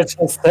disprove what I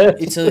just said?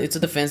 it's a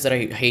defense that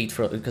I hate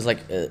for, because like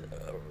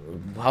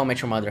How I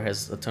Met Your Mother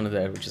has a ton of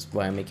that, which is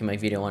why I'm making my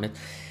video on it.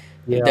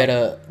 Yeah.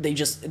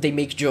 That they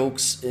make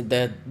jokes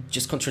that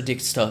just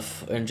contradict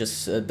stuff, and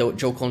just the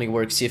joke only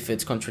works if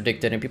it's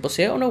contradicted, and people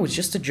say, oh no, it's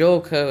just a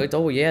joke,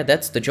 oh yeah,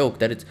 that's the joke,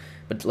 that it's,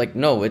 but like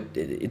no,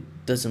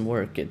 it doesn't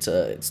work. It's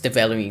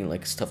devaluing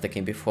like stuff that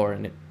came before,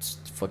 and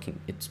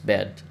it's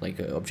bad, like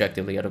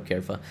objectively. I don't care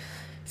if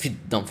you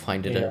don't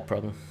find it a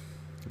problem,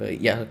 but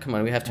yeah, come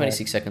on, we have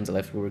 26 seconds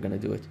left. We were gonna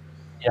do it.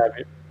 Yeah,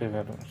 we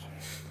will.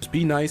 Just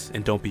be nice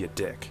and don't be a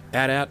dick.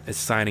 ATAT is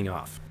signing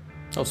off.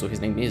 Oh, so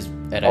his name is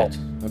ATAT.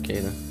 Okay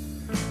then.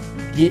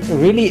 He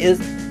really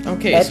is.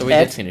 Okay, so we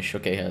did finish.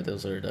 Okay, yeah,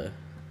 those are the.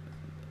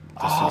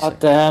 Oh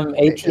damn!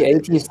 80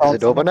 Is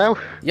it over now?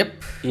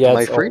 Yep. Yeah. Am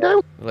I free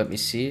now? Let me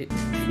see.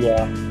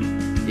 Yeah.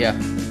 Yeah.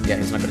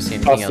 He's not gonna see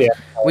anything else.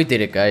 Yeah. We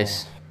did it,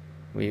 guys.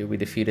 We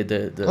defeated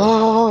the.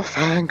 Oh,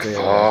 thank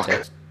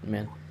fuck!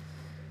 Man.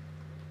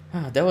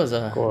 Ah, that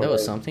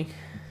was something.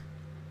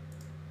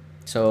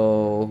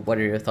 So, what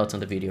are your thoughts on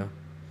the video?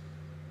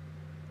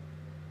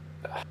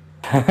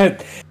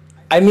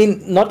 I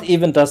mean, not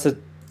even does it.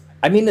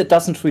 I mean, it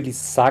doesn't really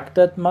suck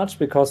that much,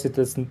 because it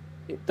doesn't.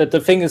 The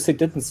thing is, he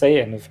didn't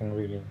say anything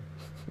really.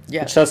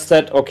 Yeah. He just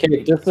said,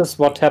 "Okay, this is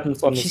what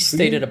happens on the He screen."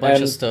 stated a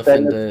bunch of stuff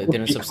and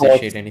didn't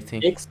substantiate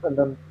anything. And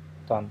then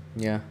done.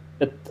 Yeah.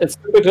 It's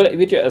typical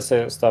video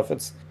essay stuff.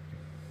 It's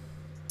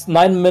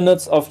 9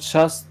 minutes of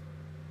just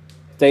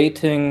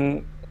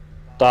stating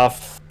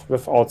stuff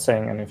without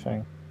saying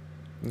anything.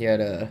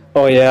 Yeah.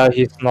 Oh yeah,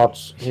 he's not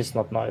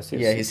nice.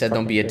 He said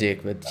don't be a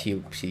dick, but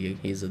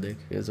he's a dick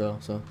as well.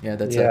 So yeah,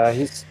 that's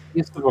he's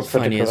super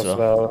funny critical as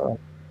well.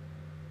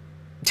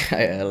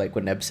 I like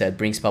what Neb said,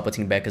 brings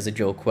Palpatine back as a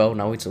joke. Well,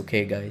 now it's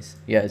okay, guys.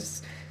 Yeah,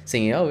 it's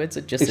saying, oh, it's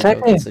just a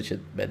joke. It's such a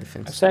bad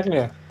defense.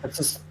 Exactly. It's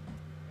a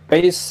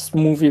space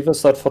movie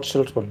wizard for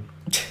children.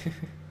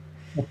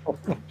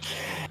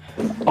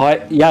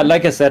 Yeah,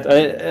 like I said,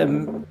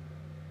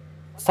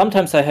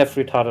 sometimes I have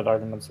retarded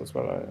arguments as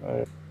well.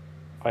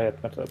 I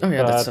admit it. Oh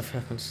yeah, that stuff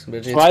happens.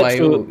 But try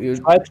to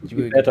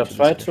be better.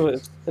 Try to,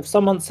 if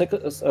someone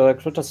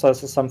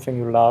criticizes something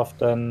you love,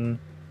 then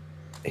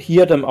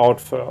hear them out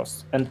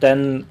first, and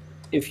then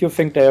if you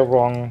think they're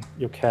wrong,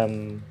 you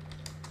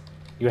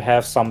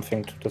have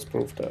something to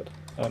disprove that,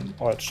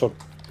 or it should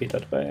be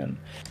that way.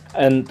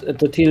 And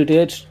the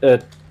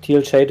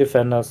TLJ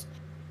defenders,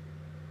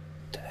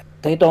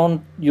 they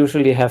don't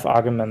usually have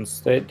arguments.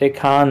 They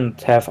can't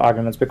have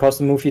arguments because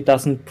the movie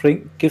doesn't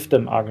give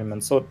them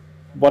arguments. So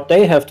what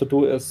they have to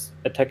do is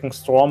attacking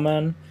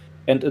strawmen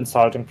and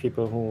insulting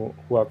people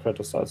who are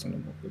criticizing the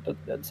movie.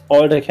 That's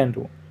all they can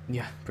do.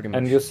 Yeah, pretty much.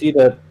 And you see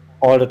that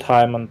all the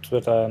time on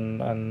Twitter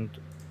and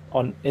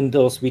in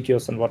those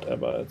videos and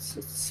whatever. It's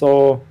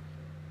so.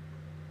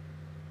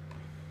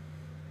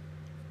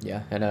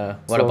 Yeah, and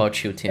what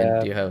about you, Tim?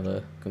 Do you have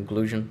a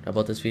conclusion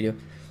about this video?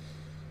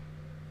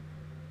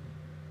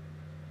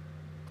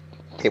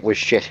 It was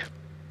shit.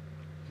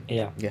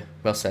 Yeah. Yeah.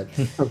 Well said.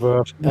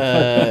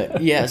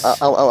 Yes.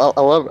 I'll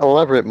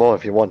elaborate more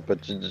if you want,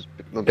 but just,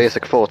 my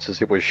basic thoughts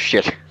is it was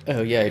shit.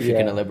 Oh yeah, if you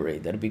can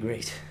elaborate, that'd be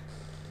great.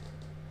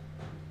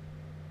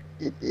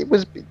 It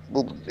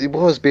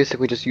was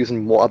basically just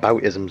using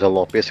whataboutisms a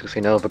lot. Basically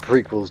saying, oh, the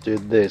prequels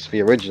did this,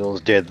 the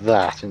originals did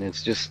that, and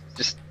it's just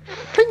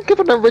think of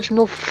an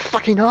original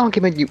fucking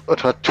argument, you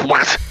utter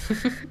twat.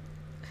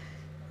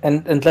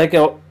 and like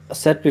I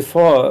said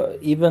before,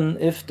 even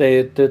if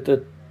they did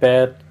it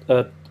bad,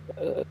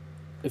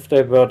 if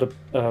they were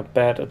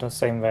bad in the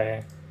same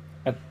way,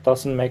 it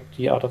doesn't make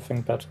the other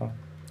thing better.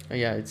 Oh,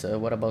 yeah, it's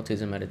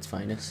whataboutism at its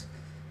finest.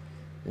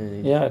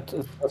 Yeah, it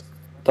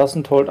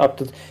doesn't hold up.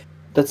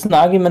 That's an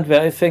argument where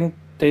I think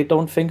they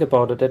don't think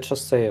about it; they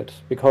just say it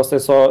because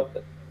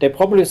they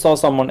probably saw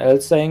someone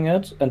else saying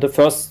it, and the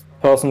first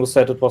person who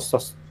said it was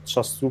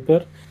just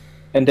stupid,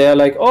 and they're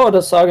like, "Oh,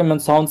 this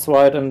argument sounds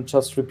right," and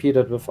just repeat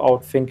it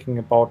without thinking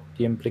about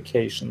the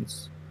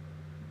implications.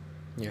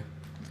 Yeah.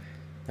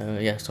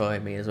 Yeah, so I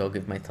may as well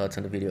give my thoughts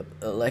on the video.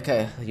 Like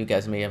you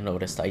guys may have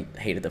noticed, I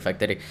hated the fact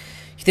that he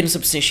didn't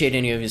substantiate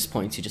any of his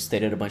points. He just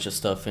stated a bunch of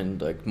stuff and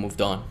like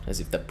moved on, as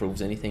if that proves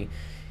anything.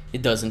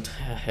 It doesn't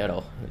at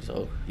all.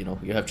 So, you know,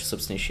 you have to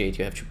substantiate,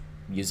 you have to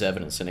use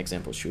evidence and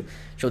examples to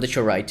show that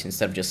you're right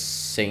instead of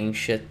just saying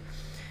shit.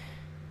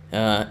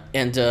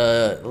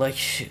 Like,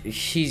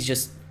 he's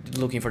just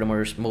looking for the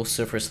most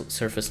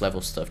surface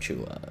level stuff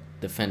to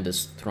defend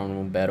this throne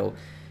room battle,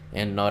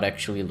 and not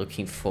actually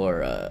looking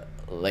for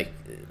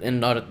and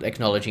not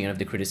acknowledging any of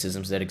the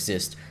criticisms that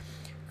exist.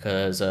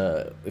 Because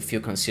if you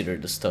consider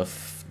the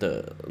stuff,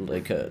 the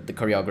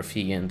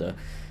choreography and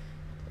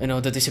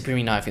the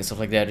disappearing knife and stuff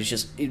like that,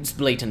 it's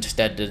blatant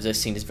that the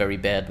scene is very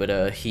bad,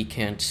 but he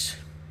can't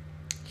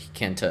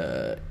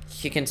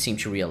seem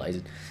to realize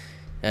it,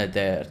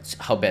 that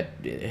how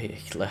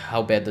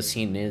bad the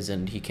scene is,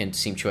 and he can't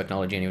seem to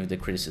acknowledge any of the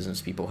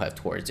criticisms people have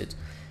towards it.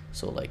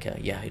 So like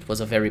yeah, it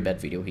was a very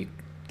bad video. He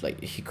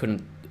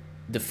couldn't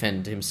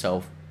defend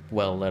himself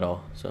well at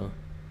all. So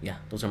yeah,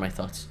 those are my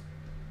thoughts.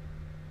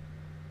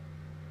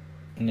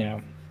 Yeah.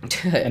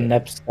 And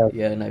Naps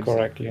yeah, Nabs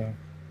correctly.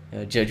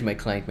 Judge, my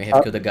client may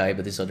have killed a guy,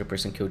 but this other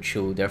person killed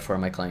Chu, therefore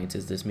my client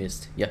is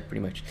dismissed. Yeah,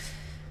 pretty much.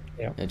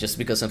 Yeah. Just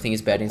because something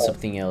is bad in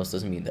something else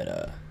doesn't mean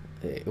that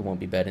it won't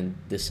be bad in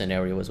this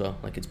scenario as well.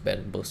 Like, it's bad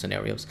in both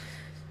scenarios.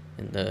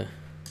 And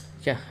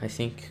yeah, I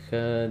think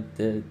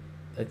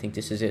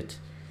this is it.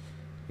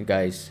 You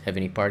guys have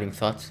any parting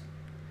thoughts?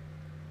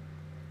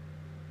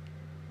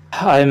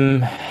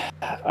 I'm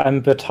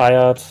a bit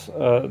tired,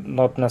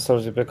 not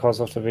necessarily because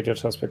of the video,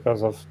 just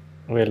because of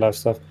real life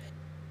stuff.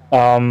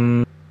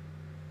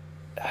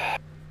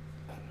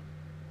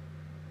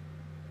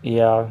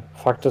 Yeah,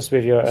 fuck this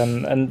video,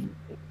 and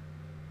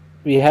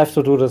we have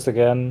to do this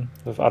again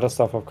with other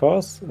stuff, of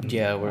course.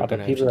 Yeah, we're other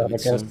gonna people, have to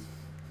do it soon.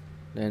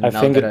 And I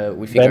now think that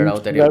we figured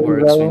out that it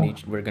very works, well.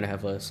 we're gonna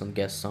have some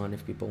guests on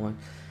if people want.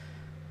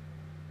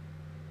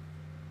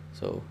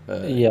 So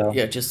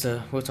Yeah, just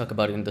we'll talk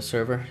about it in the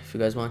server if you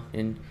guys want.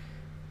 And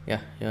yeah,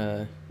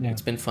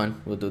 it's been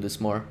fun. We'll do this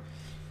more.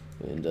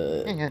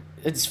 And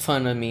it's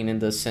fun. I mean, in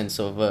the sense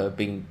of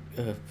being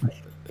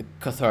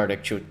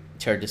cathartic to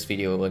share this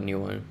video a new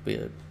one.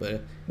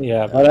 But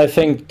yeah, but I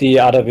think the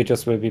other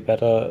videos will be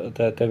better.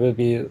 That there will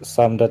be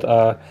some that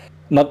are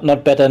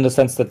not better in the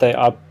sense that they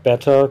are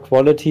better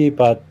quality,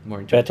 but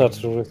more better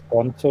to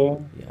respond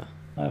to. Yeah,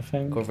 I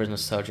think. Corver's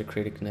Nostalgia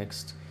Critic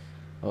next.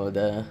 Oh,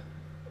 the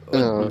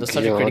Oh,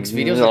 Nostalgia God, Critics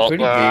videos no. are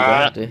pretty big,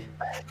 aren't they?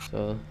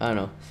 So I don't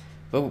know,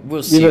 but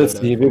we'll see. We will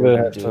see. We what we're will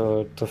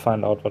gonna have to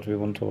find out what we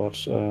want to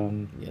watch.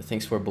 Yeah,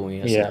 thanks for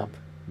booing us. Yeah. Snap.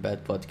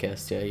 Bad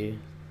podcast. Yeah,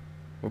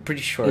 we're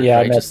pretty short,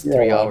 Yeah, right? Just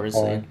 3 yeah, hours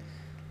yeah. in.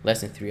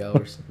 Less than 3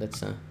 hours.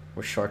 That's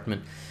we're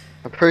shortmen.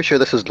 I'm pretty sure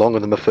this is longer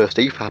than the first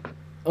EFAP.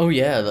 Oh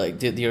yeah, like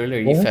the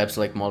earlier Yeah. EFABs,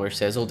 like Mahler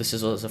says, oh, this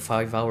is a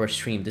 5-hour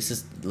stream. This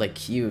is like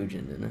huge,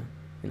 and then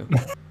you know,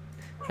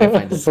 I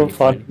find that So pretty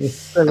funny.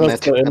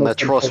 And that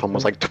Tross one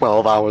was like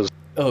 12 hours.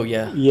 Oh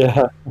yeah.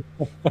 Yeah.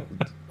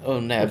 Oh,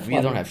 Nav, So you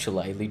don't funny. have to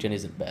lie. Legion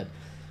isn't bad,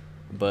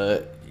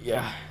 but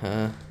yeah.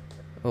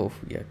 Oh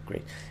yeah,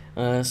 great.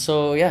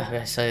 So yeah,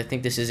 guys, I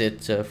think this is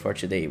it for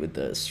today with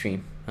the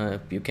stream.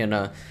 You can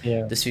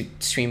Yeah. the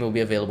stream will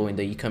be available in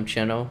the ECUM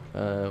channel,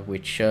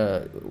 which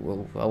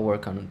I'll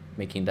work on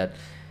making that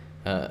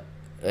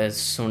as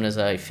soon as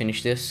I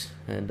finish this.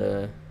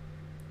 And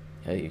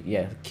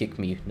yeah, kick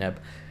me, Nab.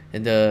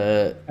 And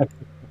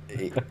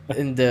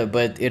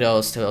but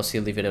I'll still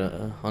leave it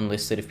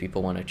unlisted if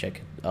people want to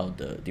check out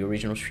the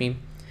original stream.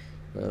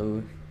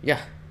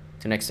 Yeah,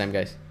 till next time,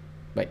 guys.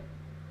 Bye.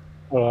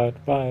 All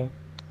right. Bye.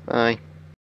 Bye.